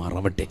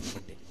അനുഗ്രഹിക്കുമാറാവട്ടെ.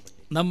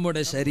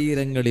 നമ്മുടെ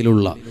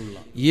ശരീരങ്ങളിലുള്ള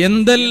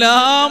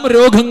എന്തെല്ലാം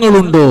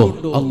രോഗങ്ങളുണ്ടോ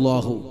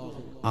അല്ലാഹു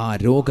ആ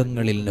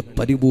രോഗങ്ങളിൽ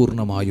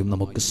പരിപൂർണമായും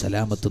നമുക്ക്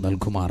സലാമത്ത്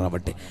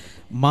നൽകുമാറാവട്ടെ.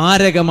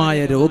 മാരകമായ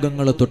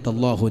രോഗങ്ങൾ തൊട്ട്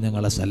അല്ലാഹു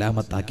ഞങ്ങളെ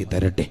സലാമത്താക്കി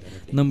തരട്ടെ.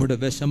 നമ്മുടെ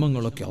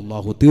വിഷമങ്ങളൊക്കെ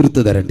അല്ലാഹു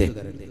തീർത്തു തരട്ടെ.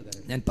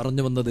 ഞാൻ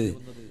പറഞ്ഞു വന്നത്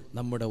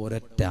നമ്മുടെ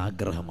ഒരൊറ്റ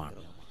ആഗ്രഹമാണ്.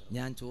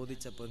 ഞാൻ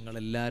ചോദിച്ചപ്പോൾ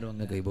നിങ്ങളെല്ലാവരും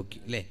അങ്ങ് കൈപൊക്കി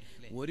അല്ലേ?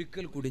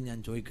 ഒരിക്കൽ കൂടി ഞാൻ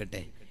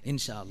ചോദിക്കട്ടെ,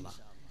 ഇൻഷാ അല്ലാഹ്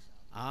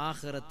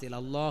ആഖിറത്തിൽ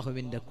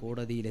അല്ലാഹുവിൻ്റെ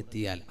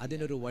കോടതിയിലെത്തിയാൽ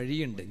അതിനൊരു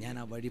വഴിയുണ്ട്. ഞാൻ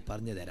ആ വഴി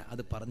പറഞ്ഞു തരാം.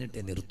 അത്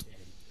പറഞ്ഞിട്ടേ നിർത്തും.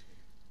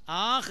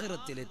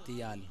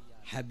 ആഖിറത്തിലെത്തിയാൽ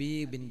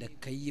ഹബീബിന്റെ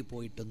കൈ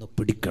പോയിട്ടൊന്ന്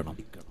പിടിക്കണം.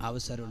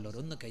 അവസരമുള്ളവർ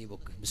ഒന്ന്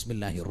കൈവെക്ക്.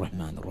 ബിസ്മില്ലാഹിർ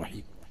റഹ്മാനിർ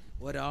റഹീം.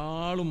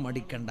 ഒരാളും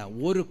മടിക്കണ്ട,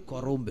 ഒരു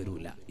കുറവും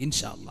വരൂല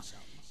ഇൻഷാ അല്ലാഹ്.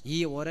 ഈ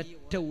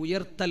ഒരൊറ്റ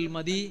ഉയർത്തൽ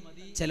മതി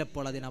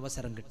ചിലപ്പോൾ അതിന്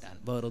അവസരം കിട്ടാൻ.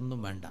 വേറൊന്നും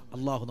വേണ്ട.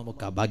 അള്ളാഹു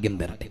നമുക്ക് ആ ഭാഗ്യം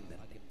തരട്ടെ.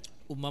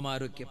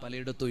 ഉമ്മമാരൊക്കെ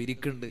പലയിടത്തും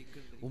ഇരിക്കുന്നുണ്ട്.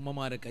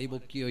 ഉമ്മമാരെ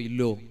കൈപൊക്കിയോ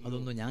ഇല്ലോ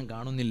അതൊന്നും ഞാൻ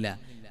കാണുന്നില്ല.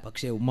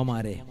 പക്ഷേ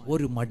ഉമ്മമാരെ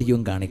ഒരു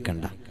മടിയും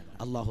കാണിക്കണ്ട.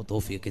 അള്ളാഹു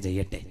തൗഫീഖ്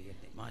ചെയ്യട്ടെ.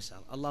 മാഷാ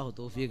അള്ളാഹു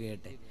തൗഫീഖ്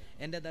ചെയ്യട്ടെ.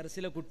 എൻ്റെ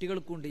ദർസിലെ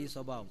കുട്ടികൾക്കുണ്ട് ഈ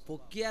സ്വഭാവം.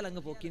 പൊക്കിയാൽ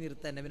അങ്ങ് പൊക്കി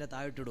നിർത്താൻ എന്നെ പിന്നെ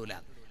താഴോട്ടിടൂല.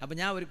 അപ്പം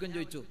ഞാൻ ഒരിക്കലും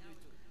ചോദിച്ചു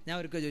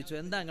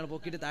എന്താ നിങ്ങൾ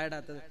പൊക്കിയിട്ട്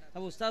താഴെടാത്തത്?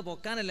 അപ്പോൾ ഉസ്താദ്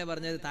പൊക്കാനല്ലേ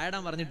പറഞ്ഞത്,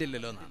 താഴെടാൻ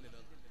പറഞ്ഞിട്ടില്ലല്ലോ എന്നാണ്.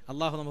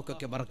 അള്ളാഹു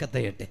നമുക്കൊക്കെ ബർക്കത്ത്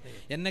ചെയ്യട്ടെ.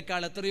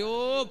 എന്നെക്കാൾ എത്രയോ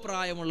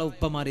പ്രായമുള്ള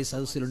ഉപ്പമാർ ഈ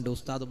സദസ്സിലുണ്ട്,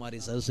 ഉസ്താദുമാർ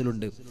ഈ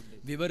സദസ്സിലുണ്ട്,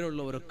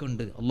 വിവരമുള്ളവരൊക്കെ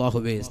ഉണ്ട്.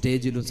 അള്ളാഹുവേ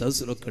സ്റ്റേജിലും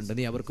സദസ്സിലൊക്കെ ഉണ്ട്.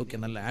 നീ അവർക്കൊക്കെ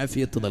നല്ല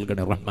ആഫിയത്ത്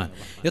നൽകണേ റഹ്മാൻ.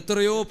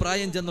 എത്രയോ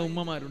പ്രായം ചെന്ന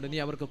ഉമ്മമാരുണ്ട്, നീ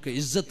അവർക്കൊക്കെ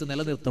ഇസ്സത്ത്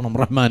നിലനിർത്തണം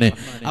റഹ്മാനെ.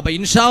 അപ്പൊ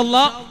ഇൻഷാ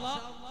അല്ലാഹ്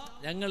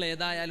ഞങ്ങൾ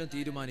ഏതായാലും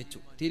തീരുമാനിച്ചോ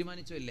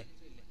ഇല്ലേ?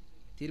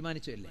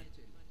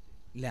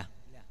 ഇല്ല,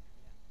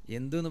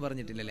 എന്തെന്ന്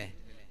പറഞ്ഞിട്ടില്ലല്ലേ?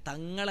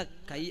 തങ്ങളെ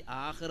കൈ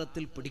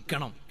ആഖിറത്തിൽ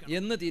പിടിക്കണം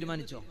എന്ന്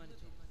തീരുമാനിച്ചോ?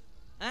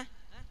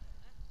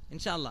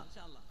 ഇൻഷാ അല്ലാഹ്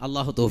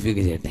അല്ലാഹു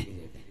തൗഫീഖ് ചെയ്യട്ടെ.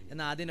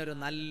 എന്നാൽ അതിനൊരു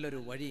നല്ലൊരു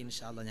വഴി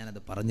ഇൻഷാ അല്ലാഹ് ഞാനത്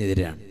പറഞ്ഞു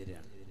തരാണ്.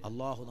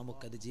 അല്ലാഹു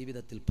നമുക്കത്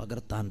ജീവിതത്തിൽ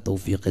പകർത്താൻ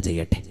തൗഫീഖ്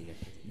ചെയ്യട്ടെ.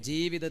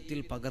 ജീവിതത്തിൽ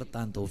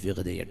പകർത്താൻ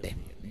തൗഫീഖ് ചെയ്യട്ടെ.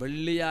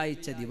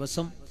 വെള്ളിയാഴ്ച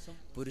ദിവസം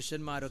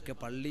പുരുഷന്മാരൊക്കെ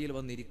പള്ളിയിൽ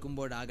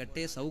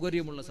വന്നിരിക്കുമ്പോഴാകട്ടെ,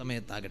 സൗകര്യമുള്ള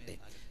സമയത്താകട്ടെ,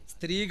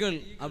 സ്ത്രീകൾ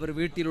അവർ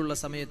വീട്ടിലുള്ള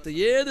സമയത്ത്,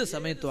 ഏത്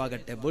സമയത്തും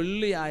ആകട്ടെ,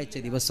 വെള്ളിയാഴ്ച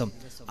ദിവസം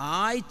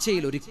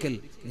ആഴ്ചയിൽ ഒരിക്കൽ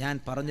ഞാൻ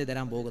പറഞ്ഞു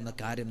തരാൻ പോകുന്ന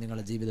കാര്യം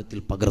നിങ്ങളുടെ ജീവിതത്തിൽ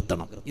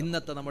പകർത്തണം.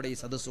 ഇന്നത്തെ നമ്മുടെ ഈ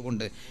സദസ്സ്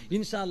കൊണ്ട്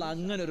ഇൻഷാ അല്ലാഹ്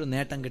അങ്ങനെ ഒരു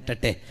നേട്ടം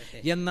കിട്ടട്ടെ.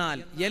 എന്നാൽ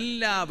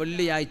എല്ലാ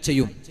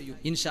വെള്ളിയാഴ്ചയും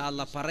ഇൻഷാ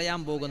അല്ലാഹ് പറയാൻ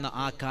പോകുന്ന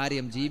ആ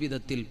കാര്യം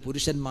ജീവിതത്തിൽ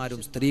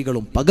പുരുഷന്മാരും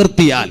സ്ത്രീകളും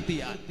പകർത്തിയാൽ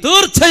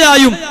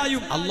തീർച്ചയായും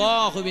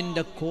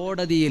അല്ലാഹുവിന്റെ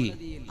കോടതിയിൽ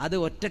അത്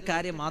ഒറ്റ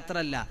കാര്യം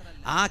മാത്രമല്ല,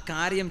 ആ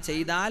കാര്യം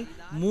ചെയ്താൽ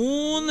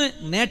 3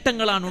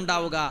 നേട്ടങ്ങളാണ്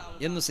ഉണ്ടാവുക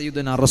എന്ന്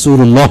സയ്യിദുനാ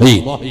റസൂലുള്ളാഹി.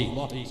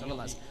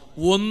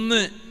 ഒന്ന്,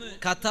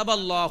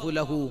 കതബല്ലാഹു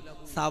ലഹു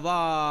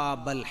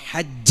സവാബൽ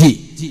ഹജ്ജ്,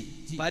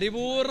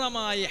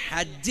 പരിപൂർണമായ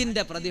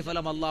ഹജ്ജിന്റെ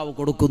പ്രതിഫലം അല്ലാഹു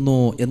കൊടുക്കുന്നു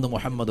എന്ന്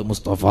മുഹമ്മദ്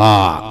മുസ്തഫ.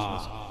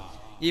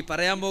 ഈ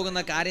പറയാൻ പോകുന്ന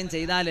കാര്യം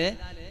ചെയ്താല്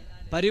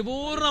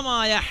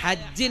പരിപൂർണമായ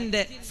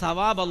ഹജ്ജിന്റെ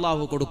സവാബ്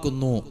അല്ലാഹു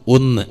കൊടുക്കുന്നു.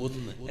 ഒന്ന്.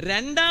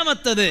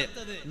 രണ്ടാമത്തത്,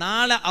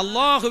 നാളെ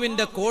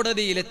അല്ലാഹുവിന്റെ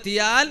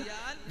കോടതിയിലെത്തിയാൽ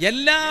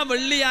എല്ലാ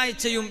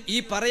വെള്ളിയാഴ്ചയും ഈ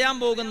പറയാൻ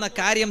പോകുന്ന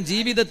കാര്യം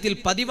ജീവിതത്തിൽ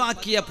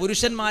പതിവാക്കിയ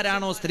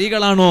പുരുഷന്മാരാണോ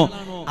സ്ത്രീകളാണോ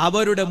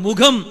അവരുടെ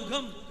മുഖം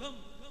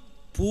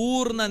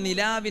പൂർണ്ണ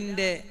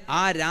നിലാവിന്റെ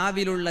ആ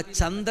രാവിലുള്ള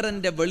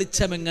ചന്ദ്രന്റെ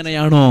വെളിച്ചം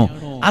എങ്ങനെയാണോ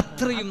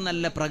അത്രയും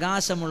നല്ല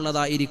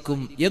പ്രകാശമുള്ളതായിരിക്കും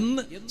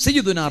എന്ന്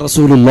സയ്യിദുനാ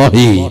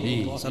റസൂലുള്ളാഹി സ്വല്ലല്ലാഹു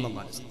അലൈഹി വസല്ലം.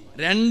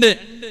 രണ്ട്,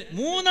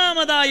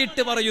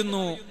 മൂന്നാമതായിട്ട്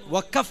പറയുന്നു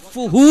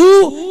വഖഫുഹു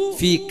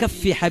ഫീ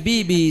കഫി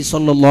ഹബീബി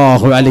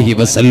സ്വല്ലല്ലാഹു അലൈഹി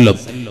വസല്ലം.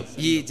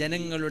 ഈ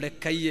ജനങ്ങളുടെ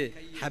കൈ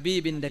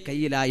ഹബീബിന്റെ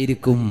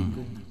കയ്യിലായിരിക്കും.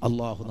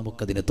 അല്ലാഹു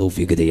നമുക്കതിനെ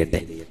തൗഫീഖ്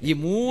ചെയ്യട്ടെ. ഈ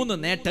 3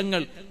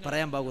 നേട്ടങ്ങൾ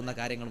പറയാൻ പോകുന്ന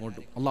കാര്യങ്ങൾ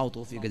കൊണ്ടും അല്ലാഹു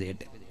തൗഫീഖ്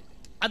ചെയ്യട്ടെ.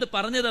 അത്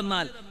പറഞ്ഞു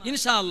തന്നാൽ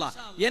ഇൻഷാ അല്ലാഹ്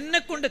എന്നെ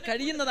കൊണ്ട്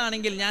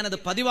കഴിയുന്നതാണെങ്കിൽ ഞാനത്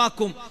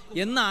പതിവാക്കും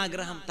എന്ന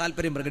ആഗ്രഹം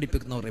താല്പര്യം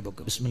പ്രകടിപ്പിക്കുന്നവർ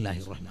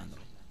ബിസ്മില്ലാഹിർ റഹ്മാനിർ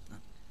റഹീം.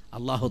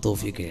 അല്ലാഹു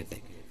തൗഫീഖ് ചെയ്യട്ടെ.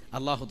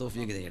 അല്ലാഹു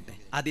തൗഫീഖ് ചെയ്യട്ടെ.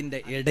 അതിന്റെ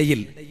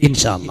ഇടയിൽ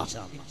ഇൻഷാ അല്ലാഹ്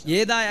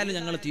ഏതായാലും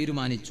ഞങ്ങൾ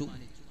തീരുമാനിച്ചു,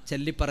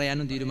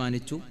 ചൊല്ലിപ്പറയാനും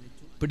തീരുമാനിച്ചു,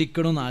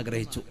 പിടിക്കണമെന്ന്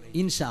ആഗ്രഹിച്ചു.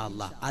 ഇൻഷാ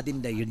അല്ലാഹ്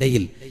അതിന്റെ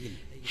ഇടയിൽ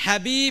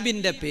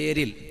ഹബീബിന്റെ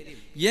പേരിൽ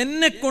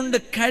എന്നെ കൊണ്ട്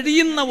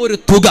കഴിയുന്ന ഒരു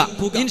തുക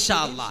ഇൻഷാ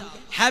അല്ലാഹ്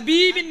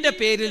ഹബീബിന്റെ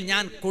പേരിൽ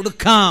ഞാൻ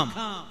കൊടുക്കാം.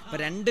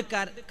 2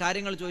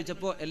 കാര്യങ്ങൾ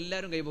ചോദിച്ചപ്പോ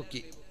എല്ലാവരും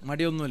കൈപൊക്കി,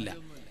 മടിയൊന്നുമില്ല.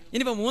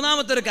 ഇനിയിപ്പോ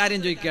മൂന്നാമത്തെ ഒരു കാര്യം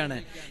ചോദിക്കുകയാണ്.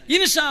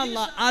 ഇൻഷാ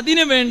അല്ലാഹ്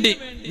അതിനു വേണ്ടി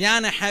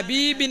ഞാൻ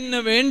ഹബീബിന്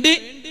വേണ്ടി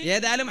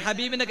ഏതായാലും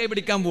ഹബീബിന്റെ കൈ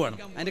പിടിക്കാൻ പോവാണ്.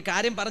 അതിന്റെ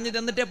കാര്യം പറഞ്ഞു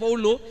തന്നിട്ടേ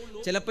പോവുള്ളൂ.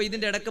 ചിലപ്പോൾ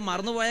ഇതിന്റെ ഇടക്ക്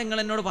മറന്നുപോയാൽ നിങ്ങൾ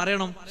എന്നോട്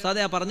പറയണം,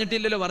 സാധേ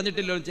പറഞ്ഞിട്ടില്ലല്ലോ.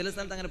 ചില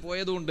സ്ഥലത്ത് അങ്ങനെ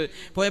പോയതുകൊണ്ട്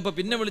പോയപ്പോ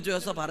പിന്നെ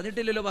വിളിച്ചു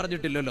പറഞ്ഞിട്ടില്ലല്ലോ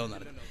എന്ന്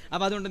പറഞ്ഞു.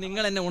 അപ്പൊ അതുകൊണ്ട്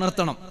നിങ്ങൾ എന്നെ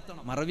ഉണർത്തണം.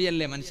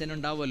 മറവിയല്ലേ,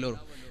 മനുഷ്യനുണ്ടാവുമല്ലോ.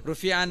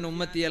 റുഫിയാൻ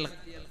ഉമ്മത്തി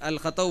അൽ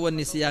ഖതൗ വൻ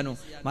നിസ്യാനു,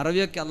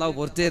 മറവിയൊക്കെ അല്ലാഹു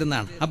പുറത്തു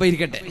തരുന്നതാണ്. അപ്പൊ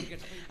ഇരിക്കട്ടെ.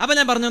 അപ്പൊ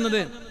ഞാൻ പറഞ്ഞു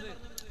തന്നത്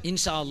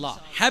ഇൻഷാ അല്ലാഹ്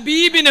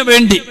ഹബീബിന്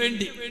വേണ്ടി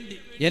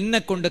എന്നെ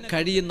കൊണ്ട്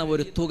കഴിയുന്ന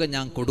ഒരു തുക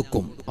ഞാൻ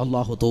കൊടുക്കും.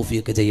 അല്ലാഹു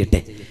തൗഫീഖ്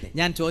ചെയ്യട്ടെ.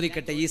 ഞാൻ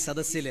ചോദിക്കട്ടെ, ഈ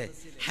സദസ്സിലെ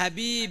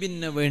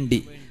ഹബീബിന് വേണ്ടി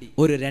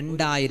ഒരു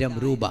 2000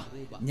 രൂപ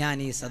ഞാൻ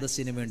ഈ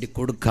സദസ്സിന് വേണ്ടി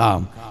കൊടുക്കാം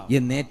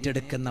എന്ന്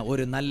ഏറ്റെടുക്കുന്ന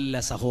ഒരു നല്ല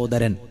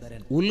സഹോദരൻ,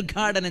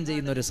 ഉദ്ഘാടനം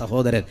ചെയ്യുന്ന ഒരു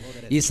സഹോദരൻ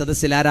ഈ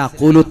സദസ്സിൽ ആരാ?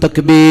 ഖൂലു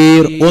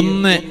തക്ബീർ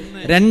 1,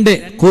 2,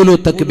 ഖൂലു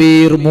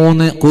തക്ബീർ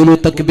 3, ഖൂലു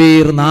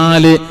തക്ബീർ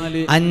 4,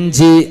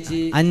 5,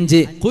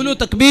 ഖൂലു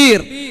തക്ബീർ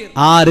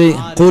 6,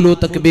 ഖൂലു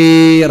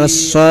തക്ബീർ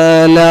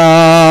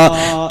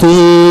അസ്സലാത്തു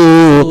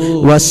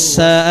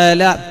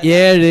വസ്സലാം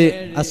 7,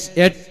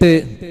 8,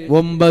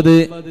 9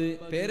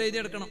 പേര്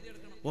എഴുതിയെടുക്കണം.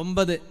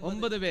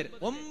 9 പേര്.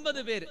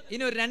 9 പേര്.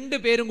 ഇനി ഒരു 2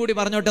 പേരും കൂടി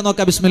പറഞ്ഞോട്ടെ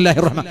നോക്കാം.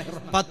 ബിസ്മില്ലാഹിർ റഹ്മാൻ.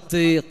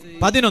 10,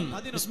 11.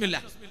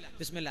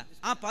 ബിസ്മില്ലാ.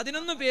 ആ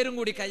 11 പേരും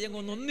കൂടി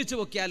കയ്യങ്ങൊന്ന് ഒന്നിച്ചു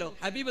വെക്കിയാലോ?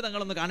 ഹബീബ്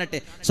തങ്ങളൊന്ന് കാണട്ടെ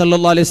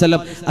സല്ലല്ലാഹു അലൈഹി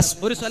വസല്ലം.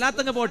 ഒരു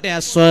സ്വലാത്തങ്ങ് പോട്ടെ.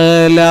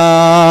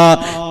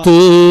 അസ്സലാത്തു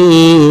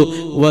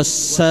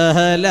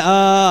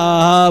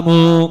വസ്സലാമു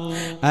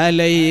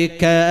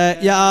അലൈക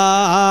യാ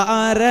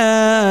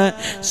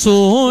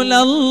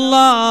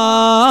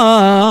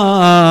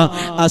റസൂലല്ലാഹ്,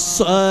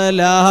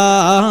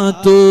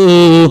 അസ്സലാത്തു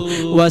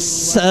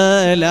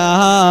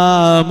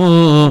വസ്സലാമു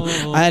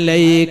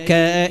അലൈക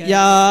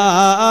യാ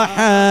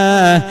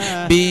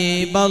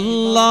ഹബീബല്ലാഹ്.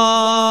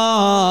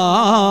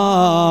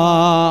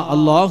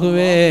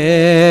 അല്ലാഹുവേ,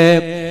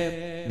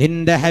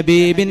 നിന്റെ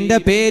ഹബീബിന്റെ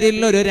പേരിൽ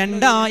ഒരു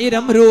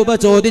 2000 രൂപ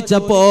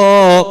ചോദിച്ചപ്പോ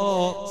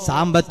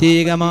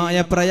സാമ്പത്തികമായ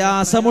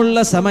പ്രയാസമുള്ള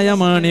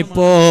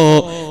സമയമാണിപ്പോ,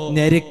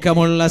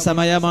 ഞെരുക്കമുള്ള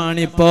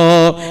സമയമാണിപ്പോ.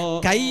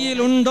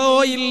 കയ്യിലുണ്ടോ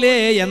ഇല്ലേ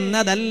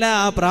എന്നതല്ല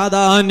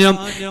പ്രാധാന്യം,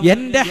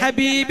 എന്റെ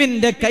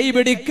ഹബീബിന്റെ കൈ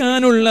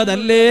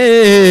പിടിക്കാനുള്ളതല്ലേ,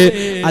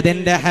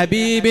 അതെന്റെ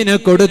ഹബീബിന്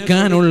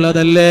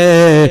കൊടുക്കാനുള്ളതല്ലേ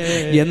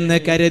എന്ന്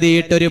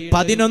കരുതിയിട്ടൊരു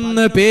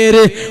 11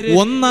 പേര്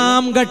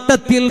 1ാം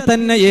ഘട്ടത്തിൽ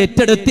തന്നെ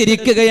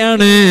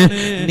ഏറ്റെടുത്തിരിക്കുകയാണ്.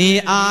 നീ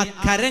ആ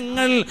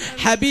കരങ്ങൾ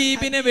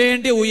ഹബീബിന്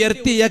വേണ്ടി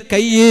ഉയർത്തിയ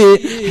കൈ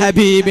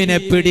ഹബീബിനെ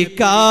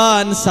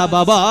പിടിക്കാൻ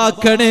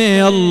സബബാക്കണേ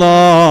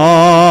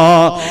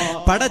അല്ലാഹ്.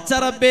 പടച്ച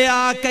റബ്ബേ,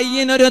 ആ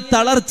കയ്യിനൊരു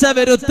തളർച്ച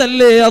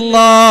വരുത്തല്ലേ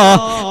അല്ലാ.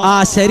 ആ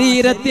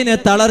ശരീരത്തിന്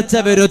തളർച്ച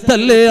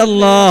വരുത്തല്ലേ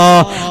അല്ലാ.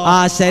 ആ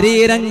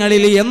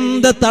ശരീരങ്ങളിൽ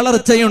എന്ത്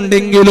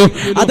തളർച്ചയുണ്ടെങ്കിലും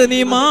അത് നീ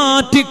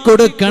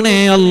മാറ്റിക്കൊടുക്കണേ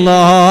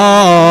അല്ലാ.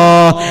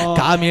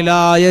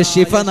 കാമിലായ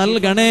ശിഫ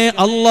നൽകണേ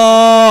അല്ലാ.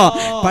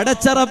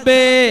 പടച്ച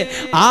റബ്ബേ,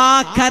 ആ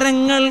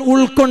കരങ്ങൾ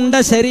ഉൾക്കൊണ്ട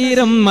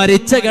ശരീരം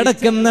മരിച്ചു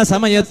കിടക്കുന്ന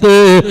സമയത്ത്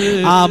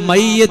ആ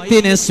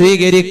മയ്യത്തിനെ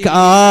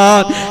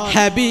സ്വീകരിക്കാൻ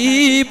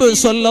ഹബീബ്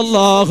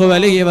സല്ലല്ലാഹു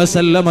അലൈഹി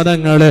വസല്ലം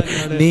തങ്ങൾ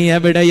നീ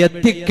എവിടെ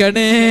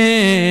എത്തിക്കണേ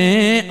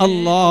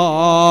അല്ലാ.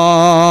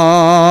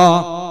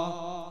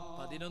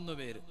 11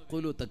 പേര്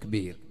ഖുലു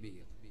തക്ബീർ,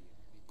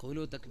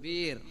 ഖുലു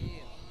തക്ബീർ.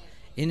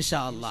 ഇൻഷാ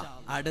അല്ലാഹ്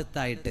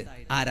അടുത്തായിട്ട്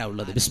ആരാ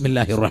ഉള്ളത്?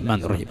 ബിസ്മില്ലാഹിർ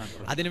റഹ്മാനിർ റഹീം.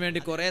 അതിനുവേണ്ടി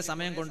കുറെ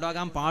സമയം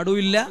കൊണ്ടുപോകാൻ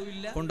പാടില്ല,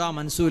 കൊണ്ടുപോകാൻ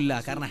മനസ്സുമില്ല,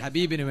 കാരണം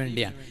ഹബീബിന്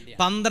വേണ്ടിയാണ്.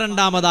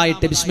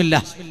 12ാമതായിട്ട്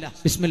ബിസ്മില്ലാ.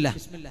 ബിസ്മില്ലാ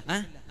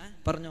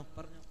പറഞ്ഞോ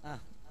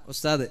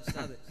ഉസ്താദ്.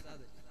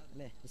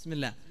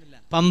 ബിസ്മില്ലാ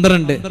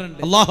 12.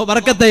 അല്ലാഹു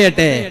ബറക്കത്ത്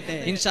ചെയ്യട്ടെ.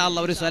 ഇൻഷാ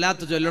അല്ലാഹ് ഒരു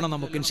സ്വലാത്ത് ചൊല്ലണം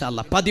നമുക്ക് ഇൻഷാ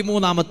അല്ലാഹ്.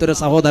 13ാമത്തെ ഒരു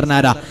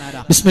സഹോദരനാരാ?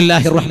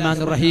 ബിസ്മില്ലാഹിർ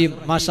റഹ്മാനിർ റഹീം.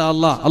 മാഷാ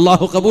അല്ലാഹ്,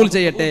 അല്ലാഹു ഖബൂൽ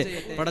ചെയ്യട്ടെ.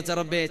 പടച്ച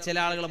റബ്ബേ, ചില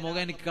ആളുകളെ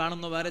മുഖം എനിക്ക്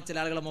കാണുന്നു, വേറെ ചില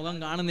ആളുകളെ മുഖം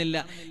കാണുന്നില്ല.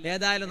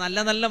 ഏതായാലും നല്ല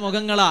നല്ല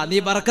മുഖങ്ങളാ, നീ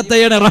ബറക്കത്ത്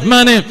ചെയ്യണേ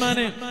റഹ്മാനെ.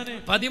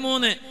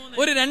 13.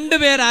 ഒരു 2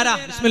 പേരാരാ?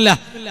 ബിസ്മില്ലാ.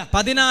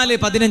 14,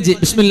 15.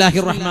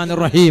 ബിസ്മില്ലാഹിർ റഹ്മാനിർ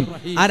റഹീം.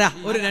 ആരാ?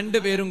 ഒരു 2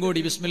 പേരും കൂടി.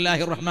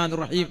 ബിസ്മില്ലാഹിർ റഹ്മാനിർ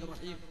റഹീം.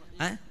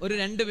 ഒരു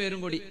 2 പേരും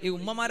കൂടി. ഈ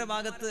ഉമ്മമാരെ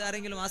ഭാഗത്ത്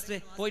ആരെങ്കിലും മാസ്റ്ററെ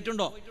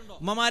പോയിട്ടുണ്ടോ?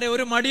 ഉമ്മമാരെ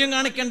ഒരു മടിയും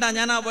കാണിക്കണ്ട,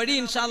 ഞാൻ ആ വഴി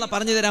ഇൻഷാ അല്ലാഹ്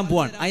പറഞ്ഞു തരാൻ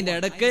പോവാണ്. അതിന്റെ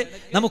ഇടയ്ക്ക്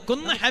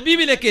നമുക്കൊന്ന്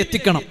ഹബീബിലേക്ക്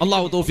എത്തിക്കണം.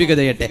 അല്ലാഹു തൗഫീഖ്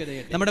ചെയ്യട്ടെ.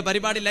 നമ്മുടെ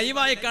പരിപാടി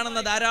ലൈവായി കാണുന്ന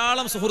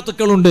ധാരാളം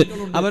സുഹൃത്തുക്കളുണ്ട്,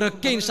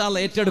 അവരൊക്കെ ഇൻഷാ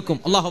അല്ലാഹ് ഏറ്റെടുക്കും.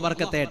 അല്ലാഹു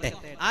ബറക്കത്ത് ചെയ്യട്ടെ.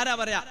 ആരാ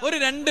പറയാ? ഒരു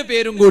 2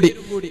 പേരും കൂടി.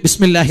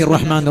 ബിസ്മില്ലാഹിർ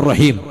റഹ്മാനിർ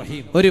റഹീം.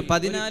 ഒരു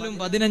 14ഉം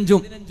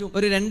 15ഉം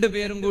ഒരു 2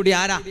 പേരും കൂടി.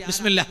 ആരാ?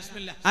 ബിസ്മില്ലാ.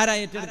 ആരാ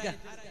ഏറ്റെടുക്കുക?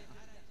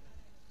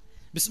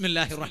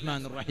 ബിസ്മില്ലാഹിർ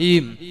റഹ്മാനിർ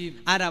റഹീം.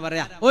 ആരാ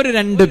പറയാ? ഒരു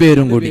 2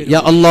 പേരും കൂടി. യാ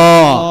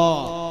അല്ലാഹ്,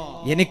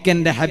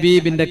 എനിക്കെന്റെ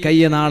ഹബീബിന്റെ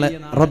കയ്യെ നാളെ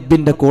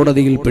റബ്ബിന്റെ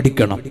കോടതിയിൽ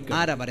പിടിക്കണം.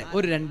 ആരാ പറയാ?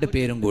 ഒരു 2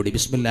 പേരും കൂടി.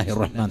 ബിസ്മില്ലാഹിർ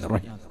റഹ്മാനിർ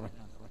റഹീം.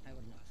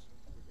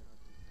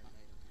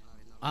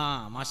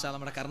 മാഷാ അല്ലാഹ്,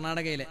 നമ്മുടെ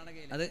കർണാടകയിലെ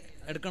അത്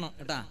എടുക്കണം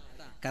കേട്ടാ.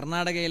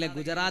 കർണാടകയിലെ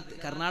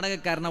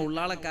കർണാടകക്കാരന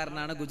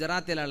ഉള്ളാളക്കാരനാണ്,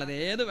 ഗുജറാത്തിലുള്ളത്.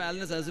 ഏത്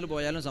വാലിന് സദസ്സിൽ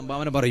പോയാലും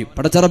സംഭാവന പറയും.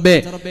 പടച്ച റബ്ബേ,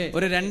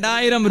 ഒരു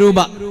 2000 രൂപ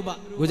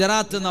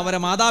ഗുജറാത്ത് നിന്ന് അവരെ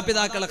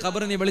മാതാപിതാക്കളെ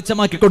ഖബർ നീ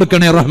വെളിച്ചമാക്കി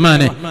കൊടുക്കണേ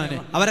റഹ്മാനെ.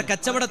 അവരെ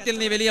കച്ചവടത്തിൽ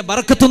നീ വലിയ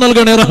ബർക്കത്ത്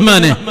നൽകണേ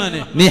റഹ്മാനെ.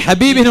 നീ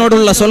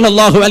ഹബീബിനോടുള്ള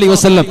സ്വല്ലല്ലാഹു അലൈഹി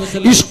വസല്ലം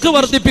ഇഷ്ക്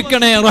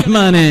വർദ്ധിപ്പിക്കണേ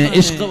റഹ്മാനെ.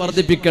 ഇഷ്ക്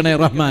വർദ്ധിപ്പിക്കണേ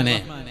റഹ്മാനെ.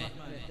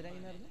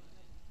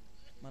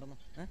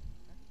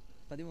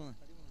 13.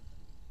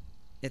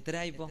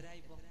 എത്രയായി ഇപ്പോ?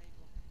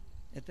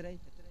 എത്രയായി?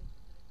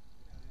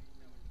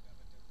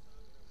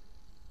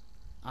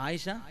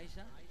 ആയിഷ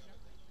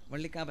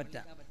വള്ളിക്കാപറ്റ,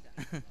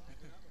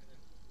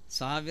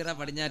 സാവിറ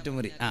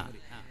പടിഞ്ഞാറ്റുമുറി.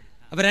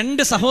 അപ്പൊ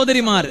 2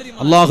 സഹോദരിമാർ.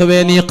 അല്ലാഹുവേ,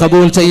 നീ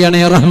ഖബൂൽ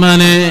ചെയ്യണേ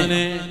റഹ്മാനെ.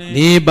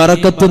 നീ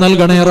ബറക്കത്ത്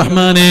നൽകണേ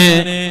റഹ്മാനെ.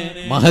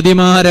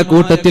 മഹദിമാരെ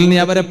കൂട്ടത്തിൽ നീ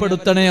അവരെ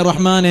പെടുത്തണേ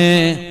റഹ്മാനെ.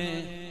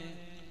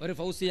 ഒരു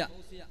ഫൗസിയ,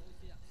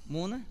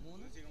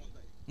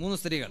 3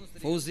 സ്ത്രീകൾ.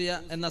 ഫൗസിയ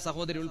എന്ന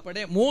സഹോദരി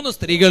ഉൾപ്പെടെ 3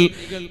 സ്ത്രീകൾ.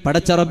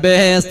 പടച്ച റബ്ബേ,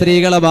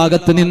 സ്ത്രീകളെ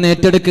ഭാഗത്ത് നിന്ന്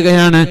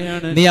ഏറ്റെടുക്കുകയാണ്.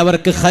 നീ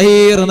അവർക്ക്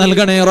ഖൈർ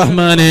നൽകണേ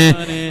റഹ്മാനെ.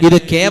 ഇത്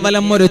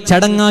കേവലം ഒരു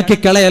ചടങ്ങാക്കി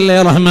കളയല്ലേ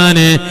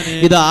റഹ്മാനെ.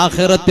 ഇത്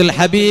ആഖിറത്തിൽ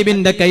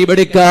ഹബീബിന്റെ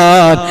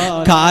കൈപിടിക്കാൻ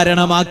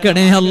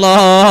കാരണമാക്കണേ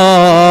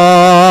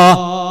അല്ലാഹ്.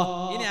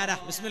 ഇനി ആരാ?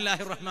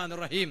 ബിസ്മില്ലാഹിർ റഹ്മാനിർ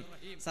റഹീം.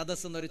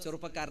 സദസ്സ് എന്നൊരു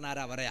ചെറുപ്പക്കാരൻ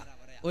ആരാ പറയാ?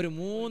 ഒരു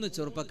 3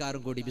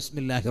 ചെറുപ്പക്കാരും കൂടി.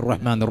 ബിസ്മില്ലാഹിർ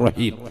റഹ്മാനിർ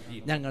റഹീം.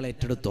 ഞങ്ങൾ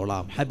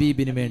ഏറ്റെടുത്തോളാം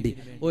ഹബീബിന് വേണ്ടി.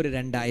 ഒരു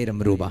 2000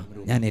 രൂപ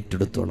ഞാൻ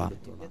ഏറ്റെടുത്തോളാം.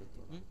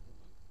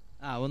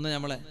 ഒന്ന്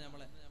നമ്മളെ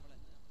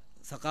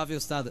സഖാഫി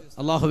ഉസ്താദ്.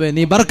 അല്ലാഹുവേ,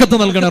 നീ ബർക്കത്ത്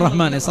നൽകണേ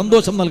റഹ്മാനെ,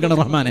 സന്തോഷം നൽകണേ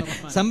റഹ്മാനെ,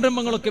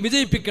 സംരംഭങ്ങളൊക്കെ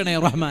വിജയിപ്പിക്കണേ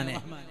റഹ്മാനെ.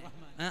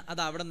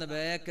 അതാ അവിടെ നിന്ന്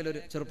ബേക്കലൊരു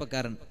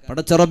ചെറുപ്പക്കാരൻ.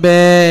 പടച്ച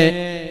റബ്ബേ,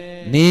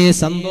 നീ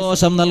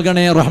സന്തോഷം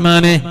നൽകണേ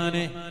റഹ്മാനെ.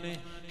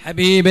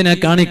 ഹബീബിനെ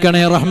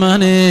കാണിക്കണേ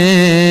റഹ്മാനെ.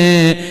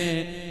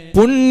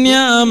 പുണ്യമദീനത്തു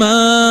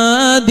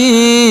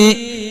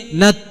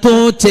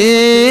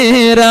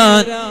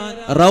ചേരാൻ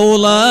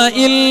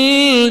റൗളയിൽ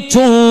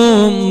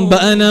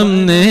ചുംബനം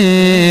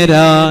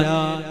നേരാൻ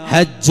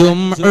ഹജ്ജും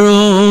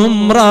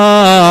ഉംറ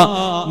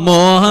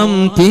മോഹം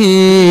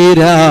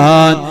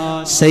തീരാൻ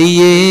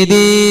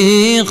സയ്യിദി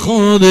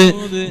ഖുദ്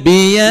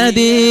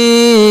ബിയദി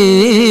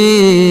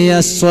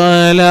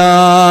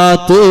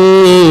അസ്സലാത്തു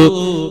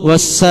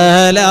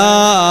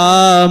വസ്സലാമു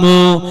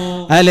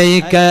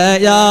അലൈക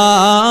യാ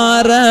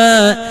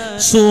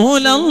റസൂലല്ലാഹ്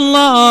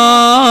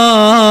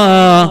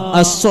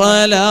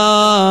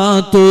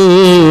അസ്സലാത്തു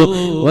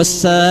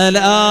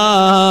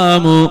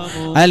വസ്സലാമു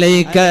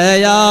അലൈക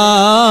യാ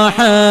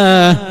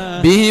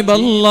ഹബീബല്ലാഹ്.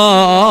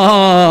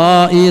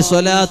 ഈ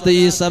സ്വലാത്ത്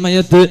ഈ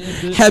സമയത്ത്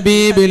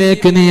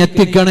ഹബീബിലേക്ക് നീ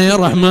എത്തിക്കണേ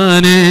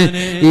റഹ്മാനെ.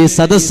 ഈ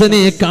സദസ്സ്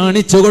നീ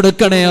കാണിച്ചു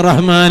കൊടുക്കണേ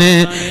റഹ്മാനെ.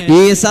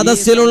 ഈ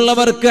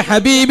സദസ്സിലുള്ളവർക്ക്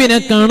ഹബീബിനെ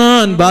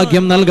കാണാൻ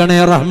ഭാഗ്യം നൽകണേ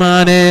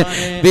റഹ്മാനെ.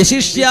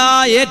 വിശിഷ്യ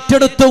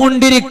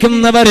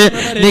ഏറ്റെടുത്തുകൊണ്ടിരിക്കുന്നവരെ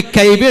നീ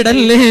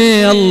കൈവിടല്ലേ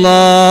അല്ലാഹ്.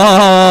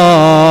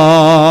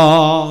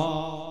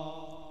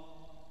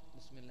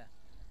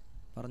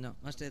 പറഞ്ഞോ.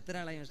 മാസ്റ്റർ എത്ര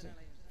ആളായി മാസ്റ്റർ?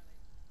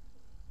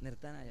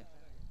 നിർത്താനായോ?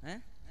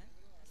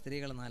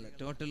 സ്ത്രീകൾ 4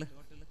 ടോട്ടല്.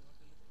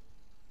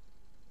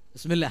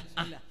 ബിസ്മില്ലാ.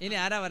 ഇനി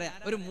ആരാ പറയാ?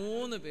 ഒരു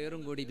 3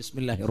 പേരും കൂടി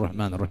ബിസ്മില്ലാഹിർ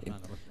റഹ്മാനിർ റഹീം.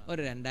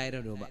 ഒരു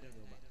 2000 രൂപ.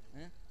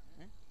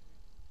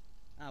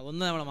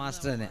 ഒന്ന് നമ്മളെ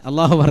മാസ്റ്റർ തന്നെ.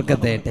 അള്ളാഹു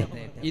ബർക്കത്ത് ചെയ്യട്ടെ.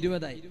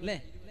 20 ആയി അല്ലേ?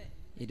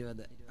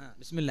 20.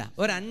 ബിസ്മില്ലാ.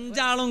 ഒരു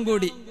 5 ആളും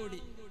കൂടി.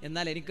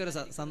 എന്നാൽ എനിക്കൊരു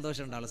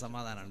സന്തോഷം ഉണ്ടാവുള്ളൂ,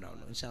 സമാധാനം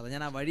ഉണ്ടാവുള്ളൂ. ഇൻഷാ അല്ലാഹ്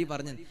ഞാൻ ആ വഴി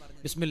പറഞ്ഞു.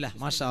 ബിസ്മില്ലാ.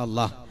 മാഷാ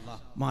അല്ലാഹ്,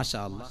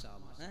 മാഷാ അല്ലാഹ്.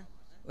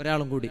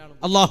 ഒരാളും കൂടി.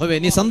 അല്ലാഹുവേ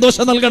നീ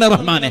സന്തോഷം നൽകണേ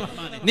റഹ്മാനെ,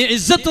 നീ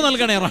ഇസ്സത്ത്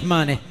നൽകണേ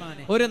റഹ്മാനെ.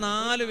 ഒരു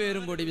 4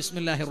 പേരും കൂടി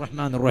ബിസ്മില്ലാഹിർ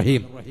റഹ്മാനിർ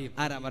റഹീം.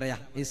 ആരാ പറയാ?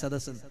 ഈ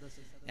സദസ്സ്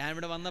ഞാൻ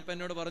ഇവിടെ വന്നപ്പോൾ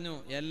എന്നോട് പറഞ്ഞു,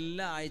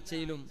 എല്ലാ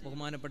ആഴ്ചയിലും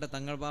ബഹുമാനപ്പെട്ട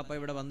തങ്ങൾ പാപ്പ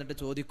ഇവിടെ വന്നിട്ട്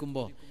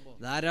ചോദിക്കുമ്പോൾ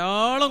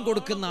ധാരാളം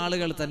കൊടുക്കുന്ന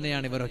ആളുകൾ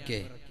തന്നെയാണ് ഇവരൊക്കെ.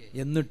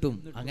 എന്നിട്ടും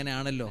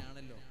അങ്ങനെയാണല്ലോ.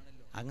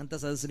 അങ്ങനത്തെ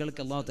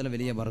സദസ്സുകൾക്ക് അല്ലാഹു തആല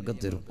വലിയ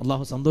ബർക്കത്ത് തരും.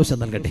 അല്ലാഹു സന്തോഷം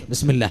നൽകട്ടെ.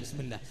 ബിസ്മില്ലാ.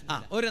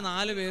 ഒരു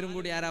 4 പേരും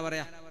കൂടി. ആരാ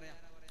പറയാ?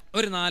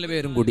 ഒരു 4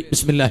 പേരും കൂടി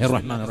ബിസ്മില്ലാഹിർ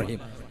റഹ്മാനിർ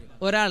റഹീം.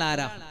 ഒരാൾ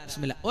ആരാ?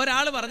 ബിസ്മില്ലാ.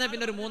 ഒരാൾ പറഞ്ഞാൽ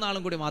പിന്നെ ഒരു 3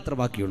 ആളും കൂടി മാത്രമേ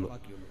ബാക്കിയുള്ളൂ.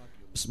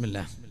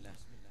 ബിസ്മില്ലാ.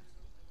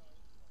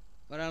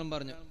 ഒരാളും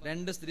പറഞ്ഞു.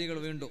 2 സ്ത്രീകൾ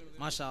വീണ്ടും.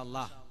 മാഷാ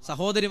അല്ലാഹ്.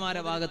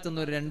 സഹോദരിമാരെ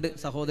ഭാഗത്തുനിന്ന് ഒരു 2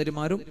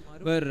 സഹോദരിമാരും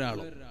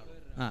വേറൊരാളും.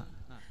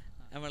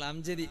 നമ്മൾ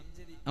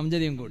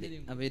അംജദിയും കൂടി.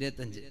 അപ്പൊ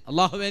 25.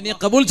 അല്ലാഹുവേ നീ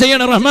ഖബൂൽ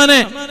ചെയ്യണേ റഹ്മാനെ,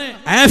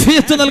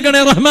 ആഫിയത്ത്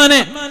നൽകണേ റഹ്മാനെ,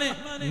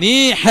 നീ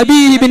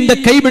ഹബീബിന്റെ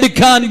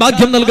കൈപിടിക്കാൻ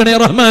ഭാഗ്യം നൽകണേ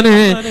റഹ്മാനെ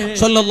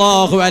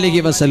സ്വല്ലല്ലാഹു അലൈഹി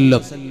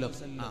വസല്ലം.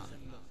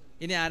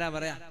 ഇനി ആരാ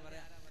പറയാ?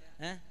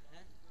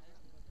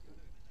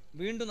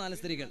 വീണ്ടും 4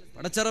 സ്ത്രീകൾ.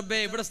 പടച്ച റബ്ബേ,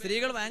 ഇവിടെ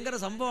സ്ത്രീകൾ ഭയങ്കര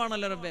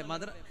സംഭവമാണല്ലോ റബ്ബേ.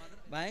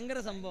 ഭയങ്കര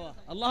സംഭവം.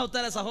 അല്ലാഹു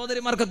തആല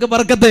സഹോദരിമാർക്കൊക്കെ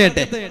ബർക്കത്ത്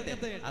ചെയ്യട്ടെ.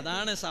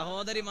 അതാണ്,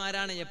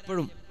 സഹോദരിമാരാണ്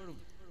എപ്പോഴും.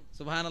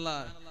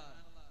 സുബ്ഹാനല്ലാഹ്.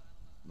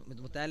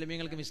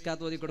 മുത്താലിമീങ്ങൾക്ക്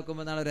മിസ്കാത്ത് ഓതി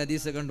കൊടുക്കുമ്പോൾ നാളെ ഒരു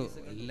ഹദീസ് കണ്ടു.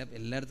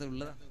 എല്ലായിടത്തും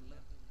ഉള്ളതാ.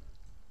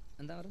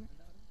 എന്താ പറഞ്ഞു?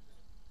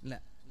 ഇല്ല.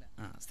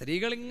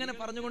 സ്ത്രീകൾ ഇങ്ങനെ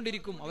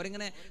പറഞ്ഞുകൊണ്ടിരിക്കും.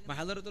 അവരിങ്ങനെ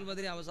മഹദറത്തുൽ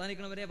ബദരി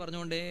അവസാനിക്കണവരെ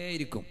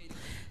പറഞ്ഞുകൊണ്ടേയിരിക്കും.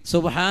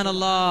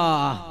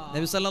 സുബ്ഹാനല്ലാഹ്.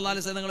 നബി സല്ലല്ലാഹു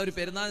അലൈഹി വസല്ലം ഒരു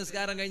പെരുന്നാൾ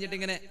നിസ്കാരം കഴിഞ്ഞിട്ട്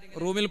ഇങ്ങനെ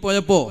റൂമിൽ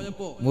പോയപ്പോ,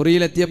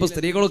 മുറിയിലെത്തിയപ്പോ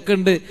സ്ത്രീകളൊക്കെ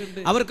ഉണ്ട്.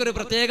 അവർക്കൊരു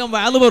പ്രത്യേകം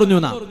വാള് പറഞ്ഞു.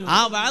 ആ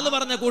വാള്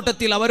പറഞ്ഞ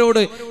കൂട്ടത്തിൽ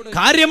അവരോട്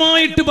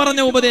കാര്യമായിട്ട് പറഞ്ഞ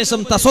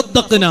ഉപദേശം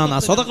തസദ്ദഖ്നാ,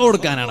 സ്വതക്ക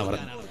കൊടുക്കാനാണ്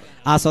പറഞ്ഞത്.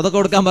 ആ സ്വതക്ക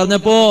കൊടുക്കാൻ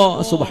പറഞ്ഞപ്പോ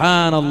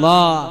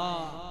സുബ്ഹാനല്ലാഹ്,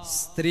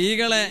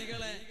 സ്ത്രീകളെ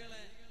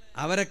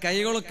അവരെ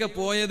കൈകളൊക്കെ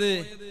പോയത്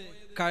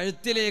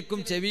കഴുത്തിലേക്കും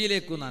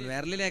ചെവിയിലേക്കും എന്നാണ്,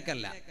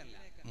 വിരലിലേക്കല്ല.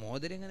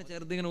 മോതിരം ഇങ്ങനെ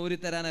ചെറുതിങ്ങനെ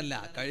ഊരിത്തരാനല്ല,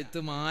 കഴുത്ത്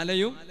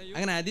മാലയും.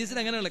 അങ്ങനെ ഹദീസിൽ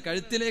അങ്ങനെയുള്ള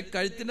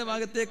കഴുത്തിന്റെ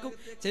ഭാഗത്തേക്കും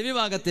ചെവി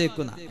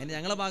ഭാഗത്തേക്കും. അതിന്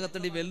ഞങ്ങളെ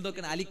ഭാഗത്തുണ്ട് ഈ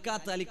വലുതൊക്കെ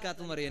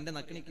അലിക്കാത്തെന്ന് പറയും. എന്റെ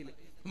നക്കിണിക്കില്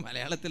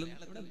മലയാളത്തിൽ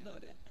എന്താ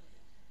പറയാ,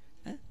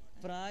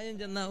 പ്രായം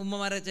ചെന്ന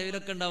ഉമ്മമാരെ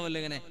ചെവിയിലൊക്കെ ഉണ്ടാവുമല്ലോ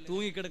ഇങ്ങനെ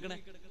തൂങ്ങിക്കിടക്കണേ.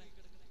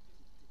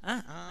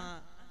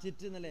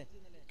 ചിറ്റുന്നല്ലേ,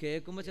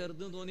 കേൾക്കുമ്പോ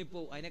ചെറുതും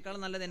തോന്നിപ്പോ.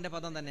 അതിനേക്കാളും നല്ലത് എന്റെ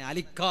പദം തന്നെ,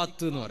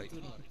 അലിക്കാത്ത് എന്ന് പറയും.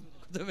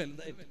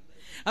 വലുതായിട്ട്.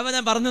 അപ്പൊ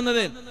ഞാൻ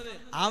പറഞ്ഞത്,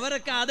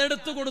 അവരൊക്കെ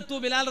അതെടുത്തു കൊടുത്തു.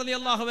 ബിലാൽ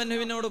റളിയല്ലാഹു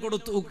അൻഹുവിനോട്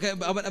കൊടുത്തു.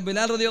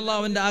 ബിലാൽ റളിയല്ലാഹു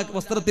അൻഹുവിന്റെ ആ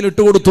വസ്ത്രത്തിൽ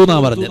ഇട്ട് കൊടുത്തു എന്നാ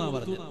പറഞ്ഞത്.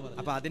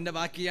 അപ്പൊ അതിന്റെ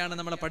ബാക്കിയാണ്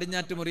നമ്മുടെ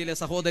പടിഞ്ഞാറ്റുമുറിയിലെ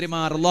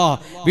സഹോദരിമാർ. അല്ലാഹ്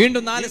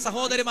വീണ്ടും 4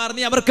 സഹോദരിമാർ,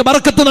 നീ അവർക്ക്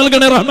ബർക്കത്ത്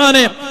നൽകണേ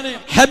റഹ്മാനെ,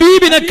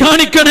 ഹബീബിനെ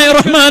കാണിക്കണേ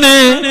റഹ്മാനെ,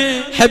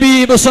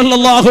 ഹബീബ്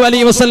സല്ലല്ലാഹു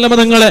അലൈഹി വസല്ലം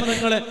തങ്ങളെ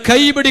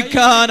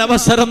കൈപിടിക്കാൻ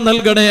അവസരം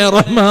നൽകണേ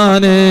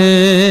റഹ്മാനെ.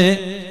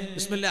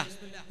 ബിസ്മില്ലാ.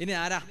 ഇനി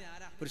ആരാ?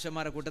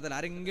 പുരുഷന്മാരെ കൂട്ടത്തിൽ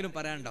ആരെങ്കിലും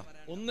പറയാനുണ്ടോ?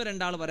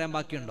 1-2 ആൾ പറയാൻ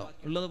ബാക്കിയുണ്ടോ?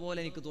 ഉള്ളതുപോലെ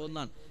എനിക്ക്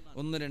തോന്നാൻ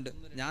 1-2.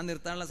 ഞാൻ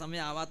നിർത്താനുള്ള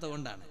സമയം ആവാത്ത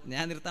കൊണ്ടാണ്.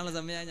 ഞാൻ നിർത്താനുള്ള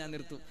സമയമായി ഞാൻ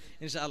നിർത്തും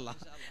ഇൻഷാ അല്ലാഹ്.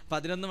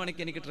 11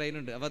 മണിക്ക് എനിക്ക് ട്രെയിൻ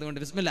ഉണ്ട്. അപ്പൊ അതുകൊണ്ട്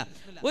ബിസ്മില്ലാ.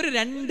 ഒരു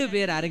 2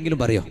 പേര് ആരെങ്കിലും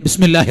പറയോ?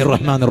 ബിസ്മില്ലാഹിർ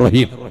റഹ്മാനിർ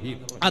റഹീം.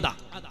 അതാ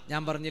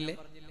ഞാൻ പറഞ്ഞില്ലേ,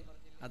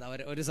 അതാ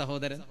ഒരു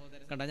സഹോദരൻ.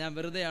 കണ്ട, ഞാൻ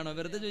വെറുതെയാണോ?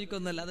 വെറുതെ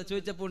ചോദിക്കൊന്നുമല്ല, അത്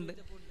ചോദിച്ചപ്പോ ഉണ്ട്.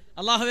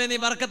 അല്ലാഹുവേ നീ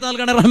ബർക്കത്ത്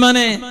നൽകണേ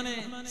റഹ്മാനെ,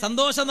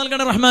 സന്തോഷം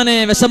നൽകണേ റഹ്മാനെ,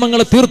 വിഷമങ്ങൾ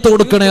തീർത്തു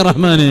കൊടുക്കണേ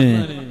റഹ്മാനെ.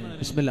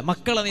 ബിസ്മില്ലാ.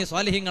 മക്കളെ നീ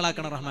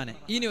സ്വാലിഹീങ്ങളാക്കണ റഹ്മാനെ.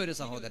 ഇനി ഒരു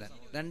സഹോദരൻ.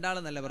 2 ആൾ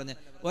എന്നല്ല പറഞ്ഞ്,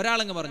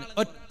 ഒരാളങ്ങ് പറഞ്ഞു.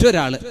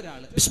 ഒറ്റൊരാള്.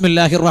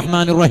 ബിസ്മില്ലാഹിർ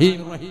റഹ്മാനിർ റഹീം.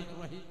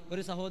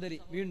 ഒരു സഹോദരി.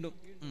 വീണ്ടും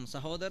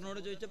സഹോദരനോട്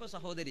ചോദിച്ചപ്പോ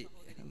സഹോദരി.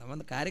 നമ്മൾ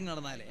കാര്യം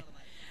നടന്നാലേ.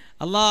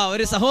 അല്ലാഹ്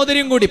ഒരു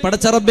സഹോദരിയും കൂടി.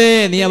 പടച്ച റബ്ബേ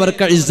നീ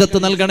അവർക്ക് ഇസ്സത്ത്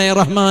നൽകണേ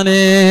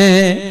റഹ്മാനെ.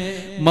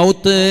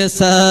 മൗത്ത്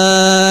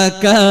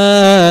സകറാത്ത്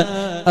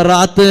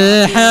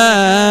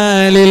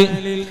ഹാലിൽ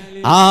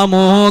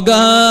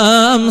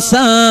ആമോഗം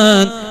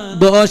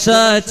സന്തോഷചേലിൽ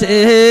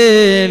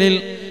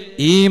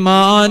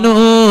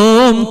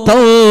ഈമാനും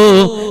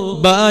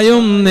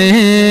തൗബയും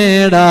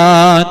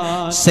നേടാൻ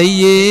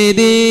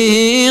സയ്യിദി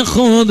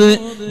ഖുദ്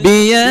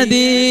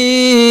ബിയദി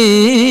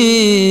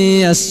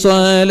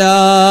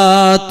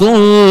അസ്സലാത്തു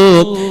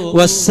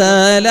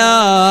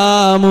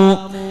വസ്സലാമു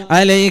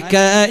അലൈക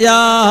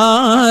യാ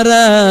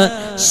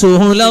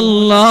റസൂലല്ലാഹ്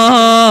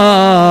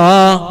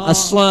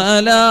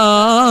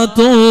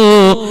അസ്സലാത്തു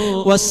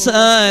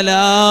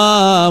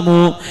വസ്സലാമു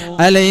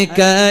അലൈക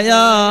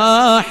യാ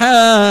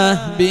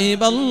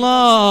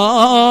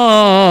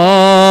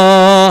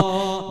ഹബീബല്ലാഹ്.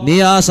 നീ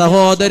ആ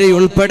സഹോദരി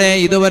ഉൾപ്പെടെ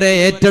ഇതുവരെ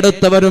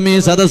ഏറ്റെടുത്തവരും ഈ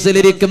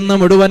സദസ്സിലിരിക്കുന്ന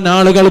മുഴുവൻ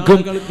ആളുകൾക്കും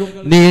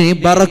നീ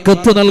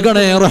ബർക്കത്ത്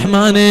നൽകണേ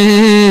റഹ്മാനേ.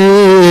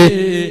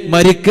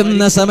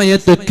 മരിക്കുന്ന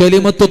സമയത്ത്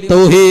കലിമത്തു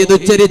തൗഹീദ്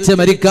ഉച്ചരിച്ച്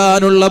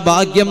മരിക്കാനുള്ള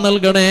ഭാഗ്യം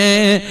നൽകണേ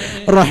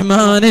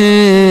റഹ്മാനേ.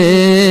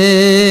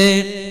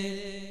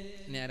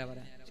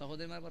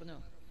 സഹോദരന്മാർ പറഞ്ഞോ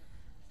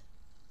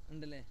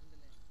ഉണ്ടല്ലേ?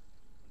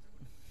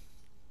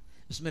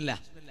 ബിസ്മില്ലാ.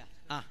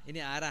 ഇനി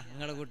ആരാ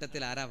നിങ്ങളുടെ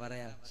കൂട്ടത്തിൽ ആരാ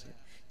പറയാ?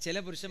 ചില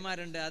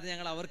പുരുഷന്മാരുണ്ട്, അത്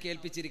ഞങ്ങൾ അവർക്ക്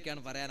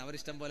ഏൽപ്പിച്ചിരിക്കുകയാണ് പറയാൻ,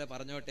 അവരിഷ്ടം പോലെ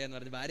പറഞ്ഞോട്ടെ എന്ന്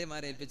പറഞ്ഞ്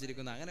ഭാര്യമാരെ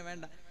ഏൽപ്പിച്ചിരിക്കുന്നു. അങ്ങനെ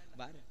വേണ്ട.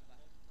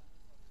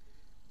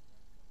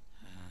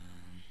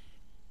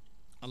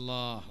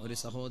 ഒരു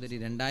സഹോദരി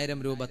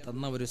 2000 രൂപ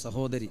തന്ന ഒരു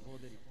സഹോദരി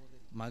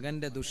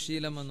മകന്റെ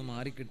ദുശ്ശീലം ഒന്ന്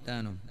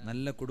മാറിക്കിട്ടാനും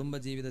നല്ല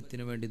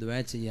കുടുംബജീവിതത്തിനു വേണ്ടി ദുആ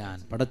ചെയ്യാൻ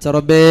പടച്ച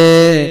റബ്ബേ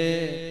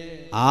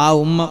ആ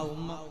ഉമ്മ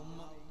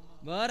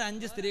വേറെ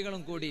 5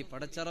 സ്ത്രീകളും കൂടി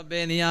പടച്ച റബ്ബേ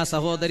നീ ആ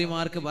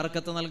സഹോദരിമാർക്ക്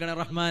ബർക്കത്ത് നൽകണേ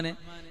റഹ്മാനെ.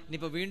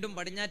 ഇനിയിപ്പോ വീണ്ടും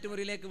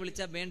പടിഞ്ഞാറ്റുമുറിയിലേക്ക്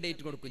വിളിച്ചാൽ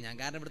ഡേറ്റ് കൊടുക്കും ഞാൻ.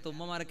 കാരണം ഇവിടുത്തെ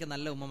ഉമ്മമാരൊക്കെ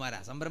നല്ല ഉമ്മമാരാ,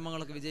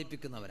 സംരംഭങ്ങളൊക്കെ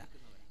വിജയിപ്പിക്കുന്നവരാ.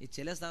 ഈ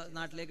ചില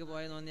നാട്ടിലേക്ക്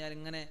പോയെന്ന് പറഞ്ഞാൽ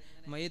ഇങ്ങനെ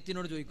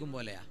മയത്തിനോട് ചോദിക്കും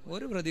പോലെയാ,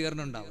 ഒരു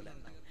പ്രതികരണം ഉണ്ടാവില്ല.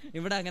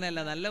 ഇവിടെ അങ്ങനെയല്ല,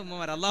 നല്ല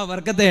ഉമ്മമാർ. അല്ലാഹു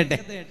ബർക്കത്ത് ചെയ്യട്ടെ.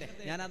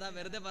 ഞാനതാ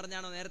വെറുതെ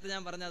പറഞ്ഞാണോ? നേരത്തെ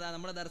ഞാൻ പറഞ്ഞതാ,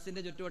 നമ്മുടെ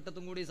ദർസിന്റെ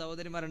ചുറ്റുവട്ടത്തും കൂടി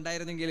സഹോദരിമാർ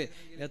ഉണ്ടായിരുന്നെങ്കിൽ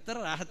എത്ര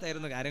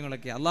റാഹത്തായിരുന്നു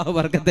കാര്യങ്ങളൊക്കെ. അല്ലാഹു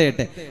ബർക്കത്ത്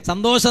ചെയ്യട്ടെ,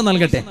 സന്തോഷം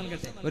നൽകട്ടെ.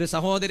 ഒരു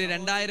സഹോദരി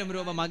 2000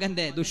 രൂപ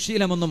മകന്റെ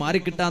ദുശ്ശീലമൊന്ന്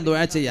മാറിക്കിട്ടാൻ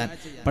ദുആ ചെയ്യാൻ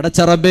പടച്ച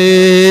റബ്ബേ.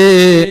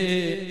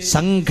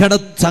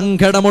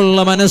 സങ്കടമുള്ള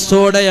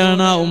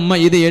മനസ്സോടെയാണ് ആ ഉമ്മ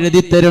ഇത്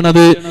എഴുതി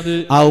തരുന്നത്.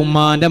 ആ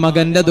ഉമ്മാന്റെ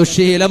മകന്റെ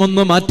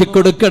ദുശ്ശീലമൊന്ന്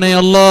മാറ്റിക്കൊടുക്കണേ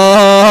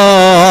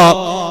അല്ലാഹ്.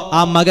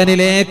 ആ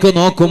മകനിലേക്ക്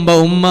നോക്കുമ്പോ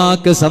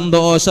ഉമ്മാക്ക്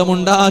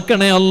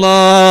സന്തോഷമുണ്ടാക്കണേ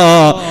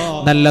അല്ലാഹ്.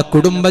 നല്ല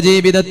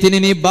കുടുംബജീവിതത്തിന്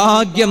നീ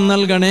ഭാഗ്യം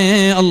നൽകണേ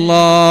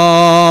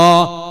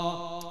അല്ലാഹ്.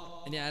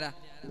 ഇനി ആരാ?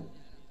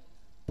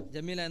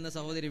 ജമീല എന്ന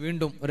സഹോദരി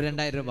വീണ്ടും ഒരു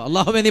 2000 രൂപ.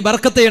 അല്ലാഹുവേ നീ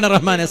ബർക്കത്ത് ചെയ്യണേ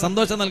റഹ്മാനെ,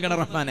 സന്തോഷം നൽകണേ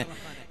റഹ്മാനെ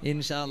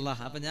ഇൻഷാ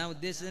അല്ലാഹ്. അപ്പൊ ഞാൻ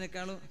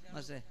ഉദ്ദേശിച്ചതിനേക്കാളും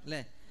പക്ഷേ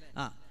അല്ലേ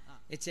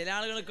ചില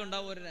ആളുകൾക്ക്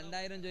ഉണ്ടാവും ഒരു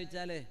 2000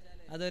 ചോദിച്ചാല്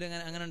അതൊരു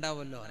അങ്ങനെ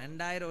ഉണ്ടാവുമല്ലോ.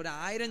 2000 ഒരു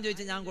 1000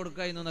 ചോദിച്ചാൽ ഞാൻ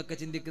കൊടുക്കായിരുന്നു എന്നൊക്കെ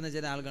ചിന്തിക്കുന്ന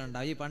ചില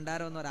ആളുകളുണ്ടാവും. ഈ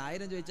പണ്ടാരം ഒന്ന്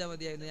 1000 ചോദിച്ചാൽ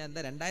മതിയായിരുന്നു, ഞാൻ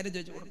എന്താ 2000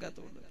 ചോദിച്ചു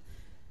കൊടുക്കാത്തതുകൊണ്ട്.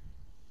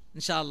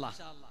 ഇൻഷാ അല്ലാഹ്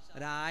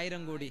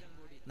 1000 കൂടി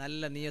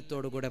നല്ല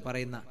നിയത്തോടു കൂടെ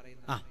പറയുന്ന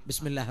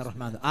ബിസ്മില്ലാഹിർ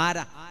റഹ്മാൻ.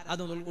 ആരാ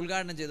അതൊന്ന്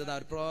ഉദ്ഘാടനം ചെയ്തത്?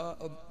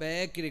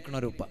 ബാക്കിലിരിക്കണ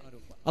ഒരു ഉപ്പ.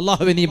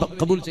 അല്ലാഹുവേ നീ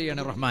ഖബൂൽ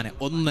ചെയ്യണേ റഹ്മാനെ.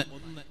 1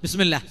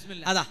 ബിസ്മില്ലാ.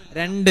 അതാ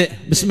 2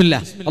 ബിസ്മില്ലാ.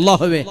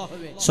 അല്ലാഹുവേ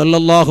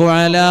സല്ലല്ലാഹു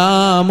അലാ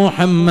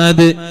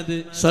മുഹമ്മദ്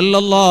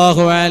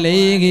സല്ലല്ലാഹു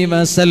അലൈഹി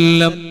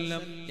വസല്ലം.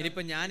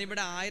 ഇനിയിപ്പോ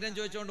ഞാനിവിടെ 1000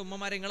 ചോദിച്ചുകൊണ്ട്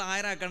ഉമ്മമാരെ നിങ്ങൾ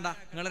 1000 ആക്കണ്ട,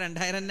 നിങ്ങൾ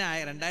 2000 തന്നെ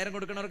 2000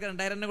 കൊടുക്കണവർക്ക്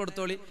 2000 തന്നെ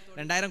കൊടുത്തോളി.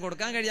 2000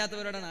 കൊടുക്കാൻ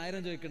കഴിയാത്തവരോടാണ്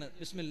 1000 ചോദിക്കുന്നത്.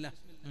 ബിസ്മില്ലാ.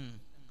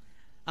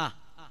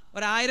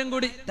 ഒരു 1000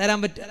 കൂടി തരാൻ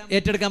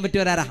ഏറ്റെടുക്കാൻ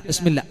പറ്റിയവരാരാ?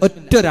 ബിസ്മില്ലാ.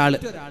 ഒറ്റൊരാള്.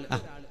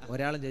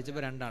 ഒരാളും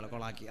ചോദിച്ചപ്പോ 2 ആള്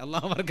കൊളാക്കി.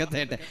 അല്ലാഹു ബർക്കത്ത്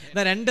ചെയ്യട്ടെ.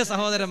 2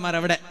 സഹോദരന്മാർ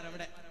അവിടെ.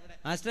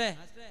 മാസ്റ്ററേ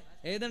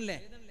എഴുതണല്ലേ?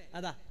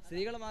 അതാ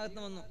സ്ത്രീകളുടെ ഭാഗത്ത്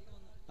വന്നു.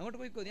 അങ്ങോട്ട്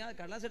പോയിക്കോ, ഞാൻ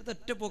കടലാസ് എടുത്ത്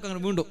ഒറ്റ പോക്ക്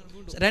അങ്ങനെ വീണ്ടും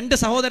 2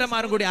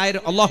 സഹോദരന്മാരും കൂടി 1000.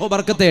 അല്ലാഹു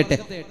ബർക്കത്ത് ചെയ്യട്ടെ,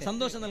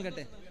 സന്തോഷം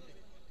നൽകട്ടെ.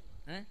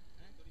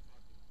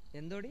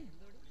 എന്തോടി?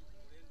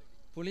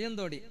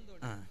 പുളിയന്തോടി.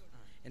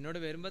 എന്നോട്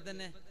വരുമ്പോ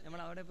തന്നെ നമ്മൾ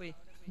അവിടെ പോയി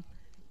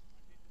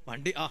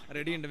വണ്ടി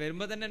റെഡി ഉണ്ട്.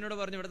 വരുമ്പോ തന്നെ എന്നോട്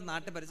പറഞ്ഞു ഇവിടുത്തെ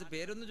നാട്ടിൽ പരിചയ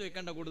പേരൊന്നും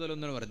ചോദിക്കണ്ട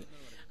കൂടുതലൊന്നും പറഞ്ഞു.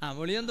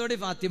 മുളിയന്തോടി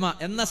ഫാത്തിമ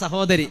എന്ന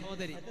സഹോദരി.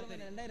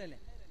 2000 അല്ലേ?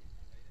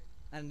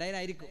 2000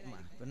 ആയിരിക്കും.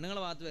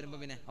 പെണ്ണുങ്ങളെ ഭാഗത്ത് വരുമ്പോ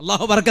പിന്നെ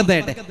അല്ലാഹു ബർക്കത്ത്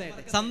ചെയ്യട്ടെ,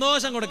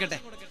 സന്തോഷം കൊടുക്കട്ടെ.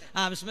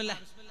 ബിസ്മില്ലാ.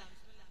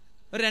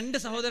 ഒരു 2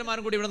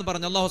 സഹോദരന്മാരും കൂടി ഇവിടെ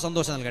പറഞ്ഞു. അല്ലാഹു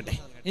സന്തോഷം നൽകട്ടെ.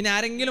 ഇനി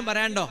ആരെങ്കിലും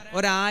പറയാണ്ടോ?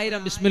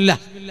 1000 ബിസ്മില്ലാ.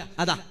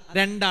 അതാ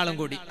 2 ആളും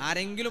കൂടി.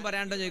 ആരെങ്കിലും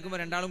പറയാണ്ടോ ചോദിക്കുമ്പോ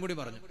 2 ആളും കൂടി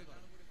പറഞ്ഞു.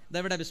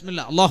 ഇതെവിടെ?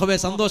 ബിസ്മില്ലാ. അല്ലാഹുവേ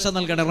സന്തോഷം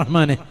നൽകണേ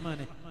റഹ്മാനെ.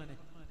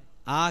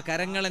 ആ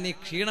കരങ്ങളെ നീ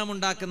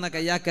ക്ഷീണമുണ്ടാക്കുന്ന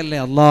കയ്യാക്കല്ലേ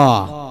അല്ലാ.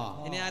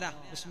 ഇനി ആരാ?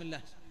 ബിസ്മില്ലാ.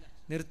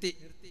 നിർത്തി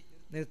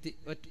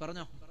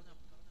പറഞ്ഞോ.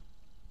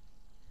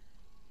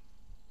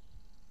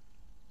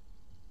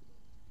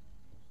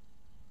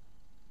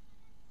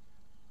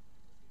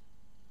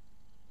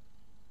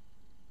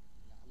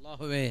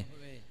 അല്ലാഹുവേ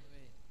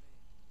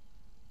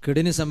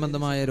കിഡ്നി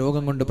സംബന്ധമായ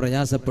രോഗം കൊണ്ട്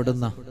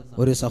പ്രയാസപ്പെടുന്ന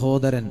ഒരു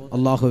സഹോദരൻ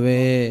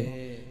അല്ലാഹുവേ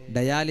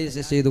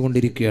ഡയാലിസിസ്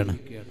ചെയ്തുകൊണ്ടിരിക്കുകയാണ്.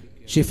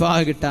 ഷിഫ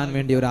കിട്ടാൻ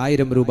വേണ്ടി ഒരു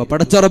 1000 രൂപ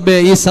പടച്ച റബ്ബേ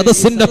ഈ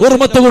സദസ്സിന്റെ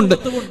ഹുർമത്ത് കൊണ്ട്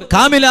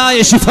കാമിലായ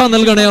ഷിഫ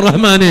നൽകണേ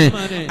റഹ്മാനെ,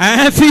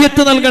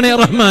 ആഫിയത്ത് നൽകണേ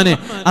റഹ്മാനെ.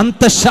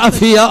 അന്ത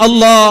ഷാഫിയ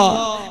അല്ലാഹ്,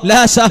 ലാ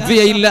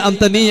ഷാഫിയ ഇല്ല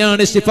അന്ത,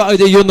 നീയാണ് ഷിഫ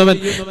ചെയ്യുന്നവൻ.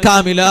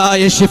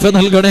 കാമിലായ ഷിഫ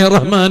നൽകണേ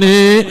റഹ്മാനെ,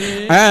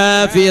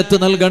 ആഫിയത്ത്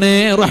നൽകണേ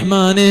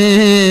റഹ്മാനെ.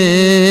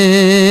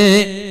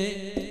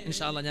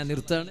 ഇൻഷാ അല്ലാഹ് ഞാൻ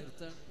നിർത്താണ്.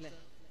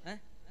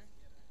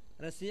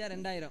 റസിയ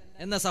 2000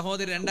 എന്ന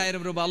സഹോദരി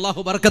 2000 രൂപ. അല്ലാഹു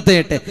ബർക്കത്ത്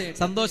ചെയ്യട്ടെ,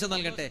 സന്തോഷം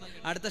നൽകട്ടെ.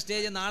 അടുത്ത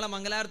സ്റ്റേജ് നാളെ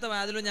മംഗലാപുരത്തെ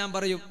അതിലും ഞാൻ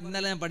പറയും.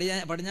 ഇന്നലെ ഞാൻ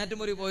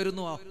പടിഞ്ഞാറ്റുമുറി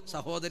പോയിരുന്നു.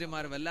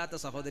 സഹോദരിമാർ വല്ലാത്ത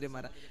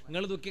സഹോദരിമാരാ.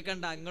 നിങ്ങൾ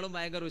ദുഃഖിക്കണ്ട, നിങ്ങളും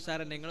ഭയങ്കര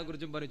ഉഷാറന്നെ. നിങ്ങളെ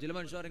കുറിച്ചും പറയും. ചില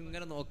മനുഷ്യർ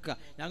ഇങ്ങനെ നോക്കുക,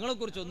 ഞങ്ങളെ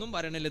കുറിച്ച് ഒന്നും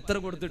പറയണില്ല, ഇത്ര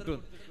കൊടുത്തിട്ടു.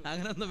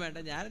 അങ്ങനൊന്നും വേണ്ട,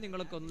 ഞാൻ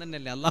നിങ്ങളൊക്കെ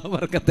ഒന്നല്ലേ. അല്ലാഹു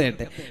ബർക്കത്ത്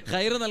ചെയ്യട്ടെ,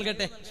 ഖൈർ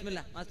നൽകട്ടെ.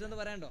 ബിസ്മില്ലാ. മാസ്റ്റർ എന്ന്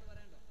പറയാണ്ടോ?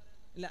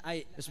 ഇല്ല.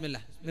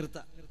 ബിസ്മില്ലാ.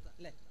 നിർത്താം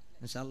അല്ലേ?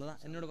 ഇൻഷാ അല്ലാഹ്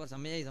എന്നോട്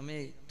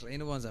സമയമായി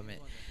ട്രെയിന് പോകാൻ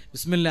സമയമായി.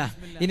 ബിസ്മില്ലാ.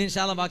 ഇനി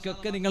ഇൻഷാ അല്ലാഹ്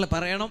ബാക്കിയൊക്കെ നിങ്ങൾ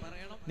പറയണം,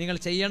 നിങ്ങൾ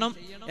ചെയ്യണം.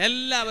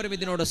 എല്ലാവരും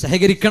ഇതിനോട്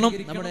സഹകരിക്കണം.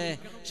 നമ്മുടെ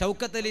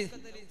ഷൗക്കത്ത് അലി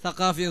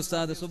സഖാഫി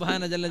ഉസ്താദ്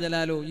സുബ്ഹാന ജല്ല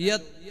ജലാലു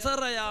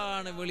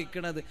എത്രയാണ്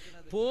വിളിക്കണത്.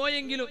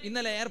 പോയെങ്കിലും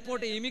ഇന്നലെ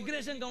എയർപോർട്ട്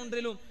ഇമിഗ്രേഷൻ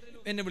കൗണ്ടറിലും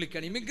എന്നെ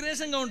വിളിക്കുകയാണ്.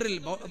 ഇമിഗ്രേഷൻ കൗണ്ടറിൽ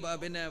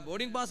പിന്നെ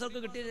ബോർഡിംഗ് പാസ്സൊക്കെ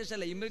കിട്ടിയ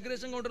ശേഷമല്ല,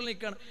 ഇമിഗ്രേഷൻ കൗണ്ടറിൽ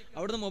നിൽക്കുകയാണ്.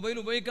 അവിടുന്ന് മൊബൈൽ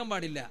ഉപയോഗിക്കാൻ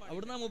പാടില്ല.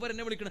 അവിടുന്ന് ആ മൊബൈൽ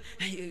എന്നെ വിളിക്കണം.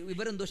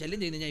 ഇവരെന്തോ ശല്യം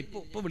ചെയ്യുന്നത്, ഞാൻ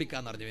ഇപ്പോൾ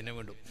വിളിക്കാമെന്ന് പറഞ്ഞു. പിന്നെ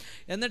വീണ്ടും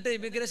എന്നിട്ട്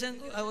ഇമിഗ്രേഷൻ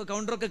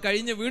കൗണ്ടറൊക്കെ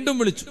കഴിഞ്ഞ് വീണ്ടും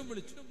വിളിച്ചു.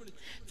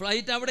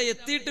 ഫ്ലൈറ്റ് അവിടെ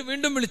എത്തിയിട്ട്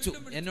വീണ്ടും വിളിച്ചു.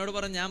 എന്നോട്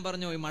ഞാൻ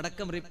പറഞ്ഞു ഈ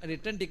മടക്കം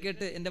റിട്ടേൺ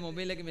ടിക്കറ്റ് എൻ്റെ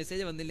മൊബൈലിലേക്ക്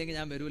മെസ്സേജ് വന്നില്ലെങ്കിൽ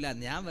ഞാൻ വരൂല.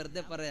 ഞാൻ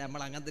വെറുതെ പറയാം,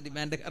 നമ്മൾ അങ്ങനത്തെ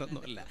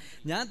ഡിമാൻഡുകാരൊന്നുമല്ല,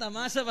 ഞാൻ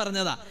തമാശ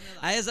പറഞ്ഞതാ.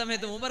 അതേ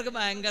സമയത്ത് മൂപ്പർക്ക്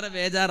ഭയങ്കര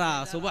ബേജാറാ.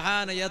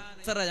 സുബ്ഹാന,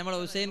 എത്ര നമ്മളെ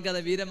ഹുസൈൻ കഥ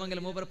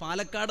വീരമംഗലം മൂപ്പർ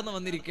പാലക്കാട് നിന്ന്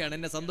വന്നിരിക്കുകയാണ്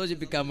എന്നെ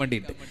സന്തോഷിപ്പിക്കാൻ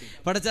വേണ്ടിയിട്ട്.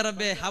 പടച്ച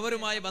റബ്ബേ,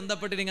 അവരുമായി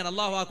ബന്ധപ്പെട്ടിട്ട് ഇങ്ങനെ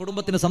അള്ളാഹു ആ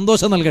കുടുംബത്തിന്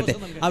സന്തോഷം നൽകട്ടെ,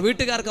 ആ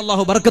വീട്ടുകാർക്ക്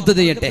അള്ളാഹു ബർക്കത്ത്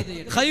ചെയ്യട്ടെ,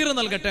 ഖൈർ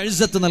നൽകട്ടെ,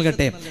 ഇസ്സത്ത്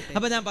നൽകട്ടെ.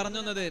 അപ്പൊ ഞാൻ പറഞ്ഞു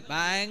വന്നത്,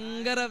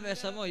 ഭയങ്കര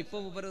വിഷമോ ഇപ്പൊ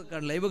മൂപ്പർ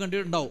ലൈവ്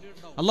കണ്ടിട്ടുണ്ടാവും.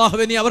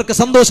 അള്ളാഹുവേ നീ അവർക്ക്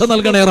സന്തോഷം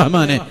നൽകണേ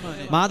റഹ്മാനെ.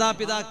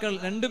 മാതാപിതാക്കൾ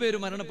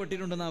രണ്ടുപേരും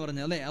മരണപ്പെട്ടിട്ടുണ്ടെന്നാ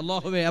പറഞ്ഞത് അല്ലെ.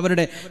 അള്ളാഹുവേ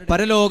അവരുടെ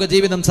പരലോക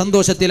ജീവിതം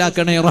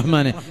സന്തോഷത്തിലാക്കണേ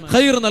റഹ്മാനെ,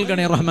 ഖൈർ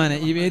നൽകണേ റഹ്മാനെ.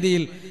 ഈ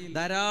വേദിയിൽ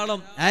ധാരാളം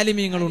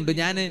ആലിമീങ്ങളുണ്ട്.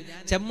 ഞാൻ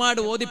ചെമ്മാട്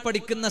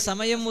ഓതിപ്പടിക്കുന്ന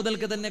സമയം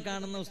മുതൽക്ക് തന്നെ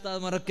കാണുന്ന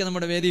ഉസ്താദ്മാരൊക്കെ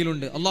നമ്മുടെ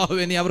വേദിയിലുണ്ട്.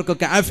 അള്ളാഹുവേ നീ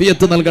അവർക്കൊക്കെ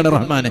ആഫിയത്ത് നൽകണേ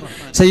റഹ്മാനെ.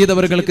 സയ്യിദ്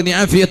അവർക്ക് നീ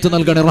ആഫിയത്ത്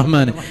നൽകണേ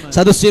റഹ്മാനെ.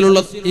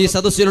 ഈ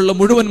സദസ്സിലുള്ള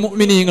മുഴുവൻ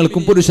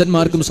മുഅ്മിനീങ്ങൾക്കും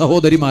പുരുഷന്മാർക്കും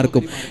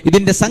സഹോദരിമാർക്കും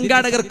ഇതിന്റെ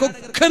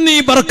സംഘാടകർക്കൊക്കെ നീ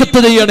ബർക്കത്ത്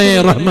ചെയ്യണേ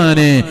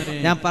റഹ്മാനെ.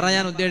 ഞാൻ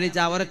പറയാൻ ഉദ്ദേശിച്ച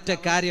ഒരൊറ്റ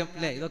കാര്യം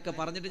അല്ലേ, ഇതൊക്കെ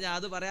പറഞ്ഞിട്ട് ഞാൻ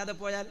അത് പറയാതെ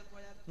പോയാൽ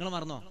നിങ്ങൾ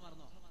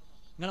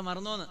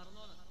മറന്നോന്ന്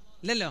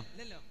ഇല്ലല്ലോ,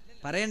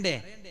 പറയണ്ടേ?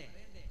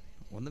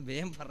 ഒന്ന്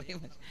വേഗം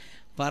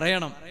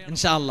പറയണം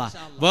ഇൻഷാ അല്ലാഹ്.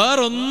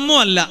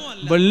 വേറൊന്നുമല്ല,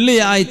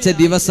 വെള്ളിയാഴ്ച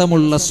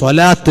ദിവസമുള്ള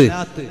സ്വലാത്ത്.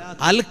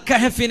 അൽ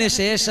കഹഫിന്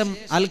ശേഷം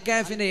അൽ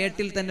കഹഫിന്റെ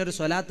ഏട്ടിൽ തന്നെ ഒരു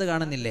സ്വലാത്ത്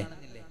കാണുന്നില്ലേ?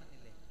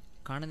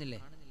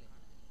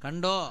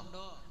 കണ്ടോ?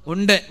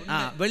 ഉണ്ട്.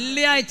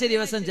 വെള്ളിയാഴ്ച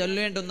ദിവസം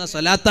ചൊല്ലേണ്ടുന്ന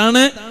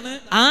സ്വലാത്താണ്.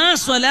 ആ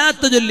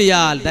സ്വലാത്ത്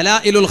ചൊല്ലിയാൽ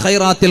ദലായിലുൽ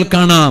ഖൈറാത്തിൽ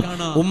കാണാം.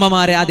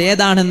 ഉമ്മമാരെ,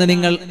 അതേതാണെന്ന്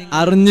നിങ്ങൾ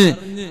അറിഞ്ഞ്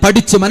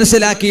പഠിച്ച്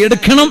മനസ്സിലാക്കി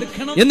എടുക്കണം.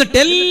 എന്നിട്ട്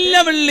എല്ലാ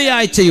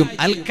വെള്ളിയാഴ്ചയും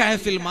അൽ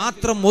കഹഫിൽ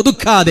മാത്രം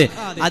ഒതുക്കാതെ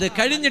അത്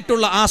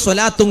കഴിഞ്ഞിട്ടുള്ള ആ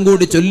സ്വലാത്തും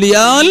കൂടി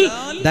ചൊല്ലിയാൽ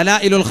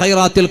ദലായിലുൽ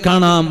ഖൈറാത്തിൽ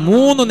കാണാം.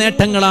 3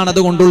 നേട്ടങ്ങളാണ്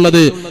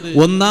അതുകൊണ്ടുള്ളത്.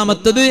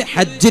 ഒന്നാമത്തത്,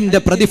 ഹജ്ജിന്റെ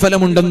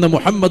പ്രതിഫലമുണ്ടെന്ന്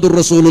മുഹമ്മദുർ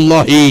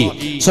റസൂലുള്ളാഹി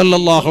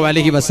സ്വല്ലല്ലാഹു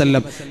അലൈഹി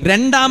വസല്ലം.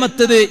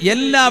 രണ്ടാമത്തത്,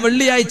 എല്ലാ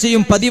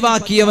വെള്ളിയാഴ്ചയും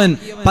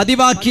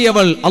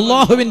പതിവാക്കിയവൾ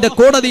അള്ളാഹുവിന്റെ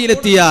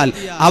കോടതിയിലെത്തിയാൽ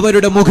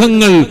അവരുടെ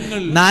മുഖങ്ങൾ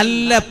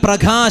നല്ല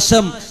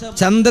പ്രകാശം,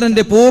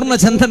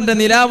 പൂർണ്ണചന്ദ്രന്റെ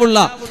നിലാവുള്ള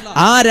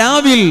ആ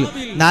രാവിൽ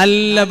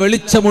നല്ല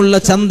വെളിച്ചമുള്ള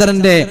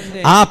ചന്ദ്രന്റെ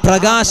ആ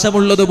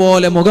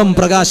പ്രകാശമുള്ളതുപോലെ മുഖം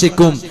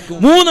പ്രകാശിക്കും.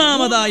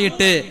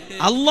 മൂന്നാമതായിട്ട്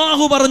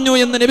അള്ളാഹു പറഞ്ഞു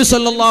എന്ന് നബി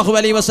സല്ലല്ലാഹു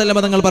അലൈഹി വസല്ലം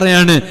തങ്ങൾ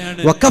പറയാണ്,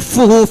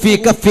 വകഫുഹു ഫീ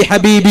കഫി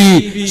ഹബീബി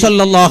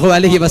സല്ലല്ലാഹു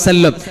അലൈഹി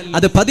വസല്ലം.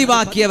 അത്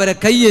പതിവാക്കിയവരെ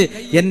കയ്യ്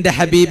എന്റെ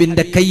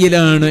ഹബീബിന്റെ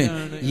കയ്യിലാണ്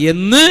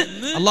എന്ന്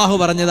അള്ളാഹു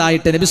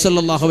പറഞ്ഞതായിട്ട് നബി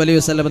സല്ലല്ലാഹു അലൈഹി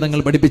വസല്ലം തങ്ങൾ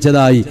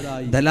പഠിപ്പിച്ചതായി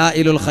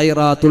ദലായിലുൽ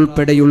ഖൈറാത്ത്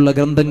ഉൾപ്പെടെയുള്ള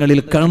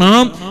ഗ്രന്ഥങ്ങളിൽ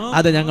കാണാം.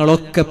 അത്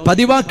ഞങ്ങളൊക്കെ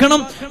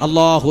പതിവാക്കണം.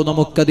 അള്ളാഹു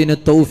നമുക്കതിന്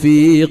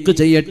തൗഫീഖ്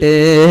ചെയ്യട്ടെ.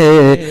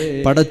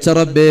 പടച്ച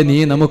റബ്ബേ, നീ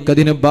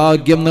നമുക്കതിന്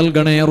ഭാഗ്യം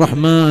നൽകണേ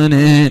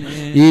റഹ്മാനെ.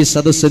 ഈ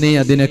സദസ്സ് നീ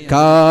അതിന്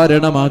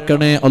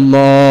കാരണമാക്കണേ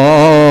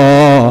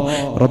അല്ലാഹ്.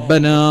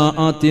 റബ്ബനാ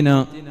ആതിന.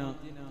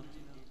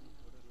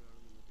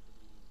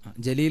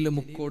 ജലീൽ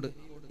മുക്കോട്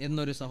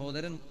എന്നൊരു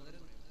സഹോദരൻ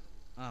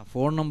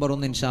ഫോൺ നമ്പർ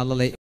ഒന്ന് ഇൻഷാ അല്ലാഹ്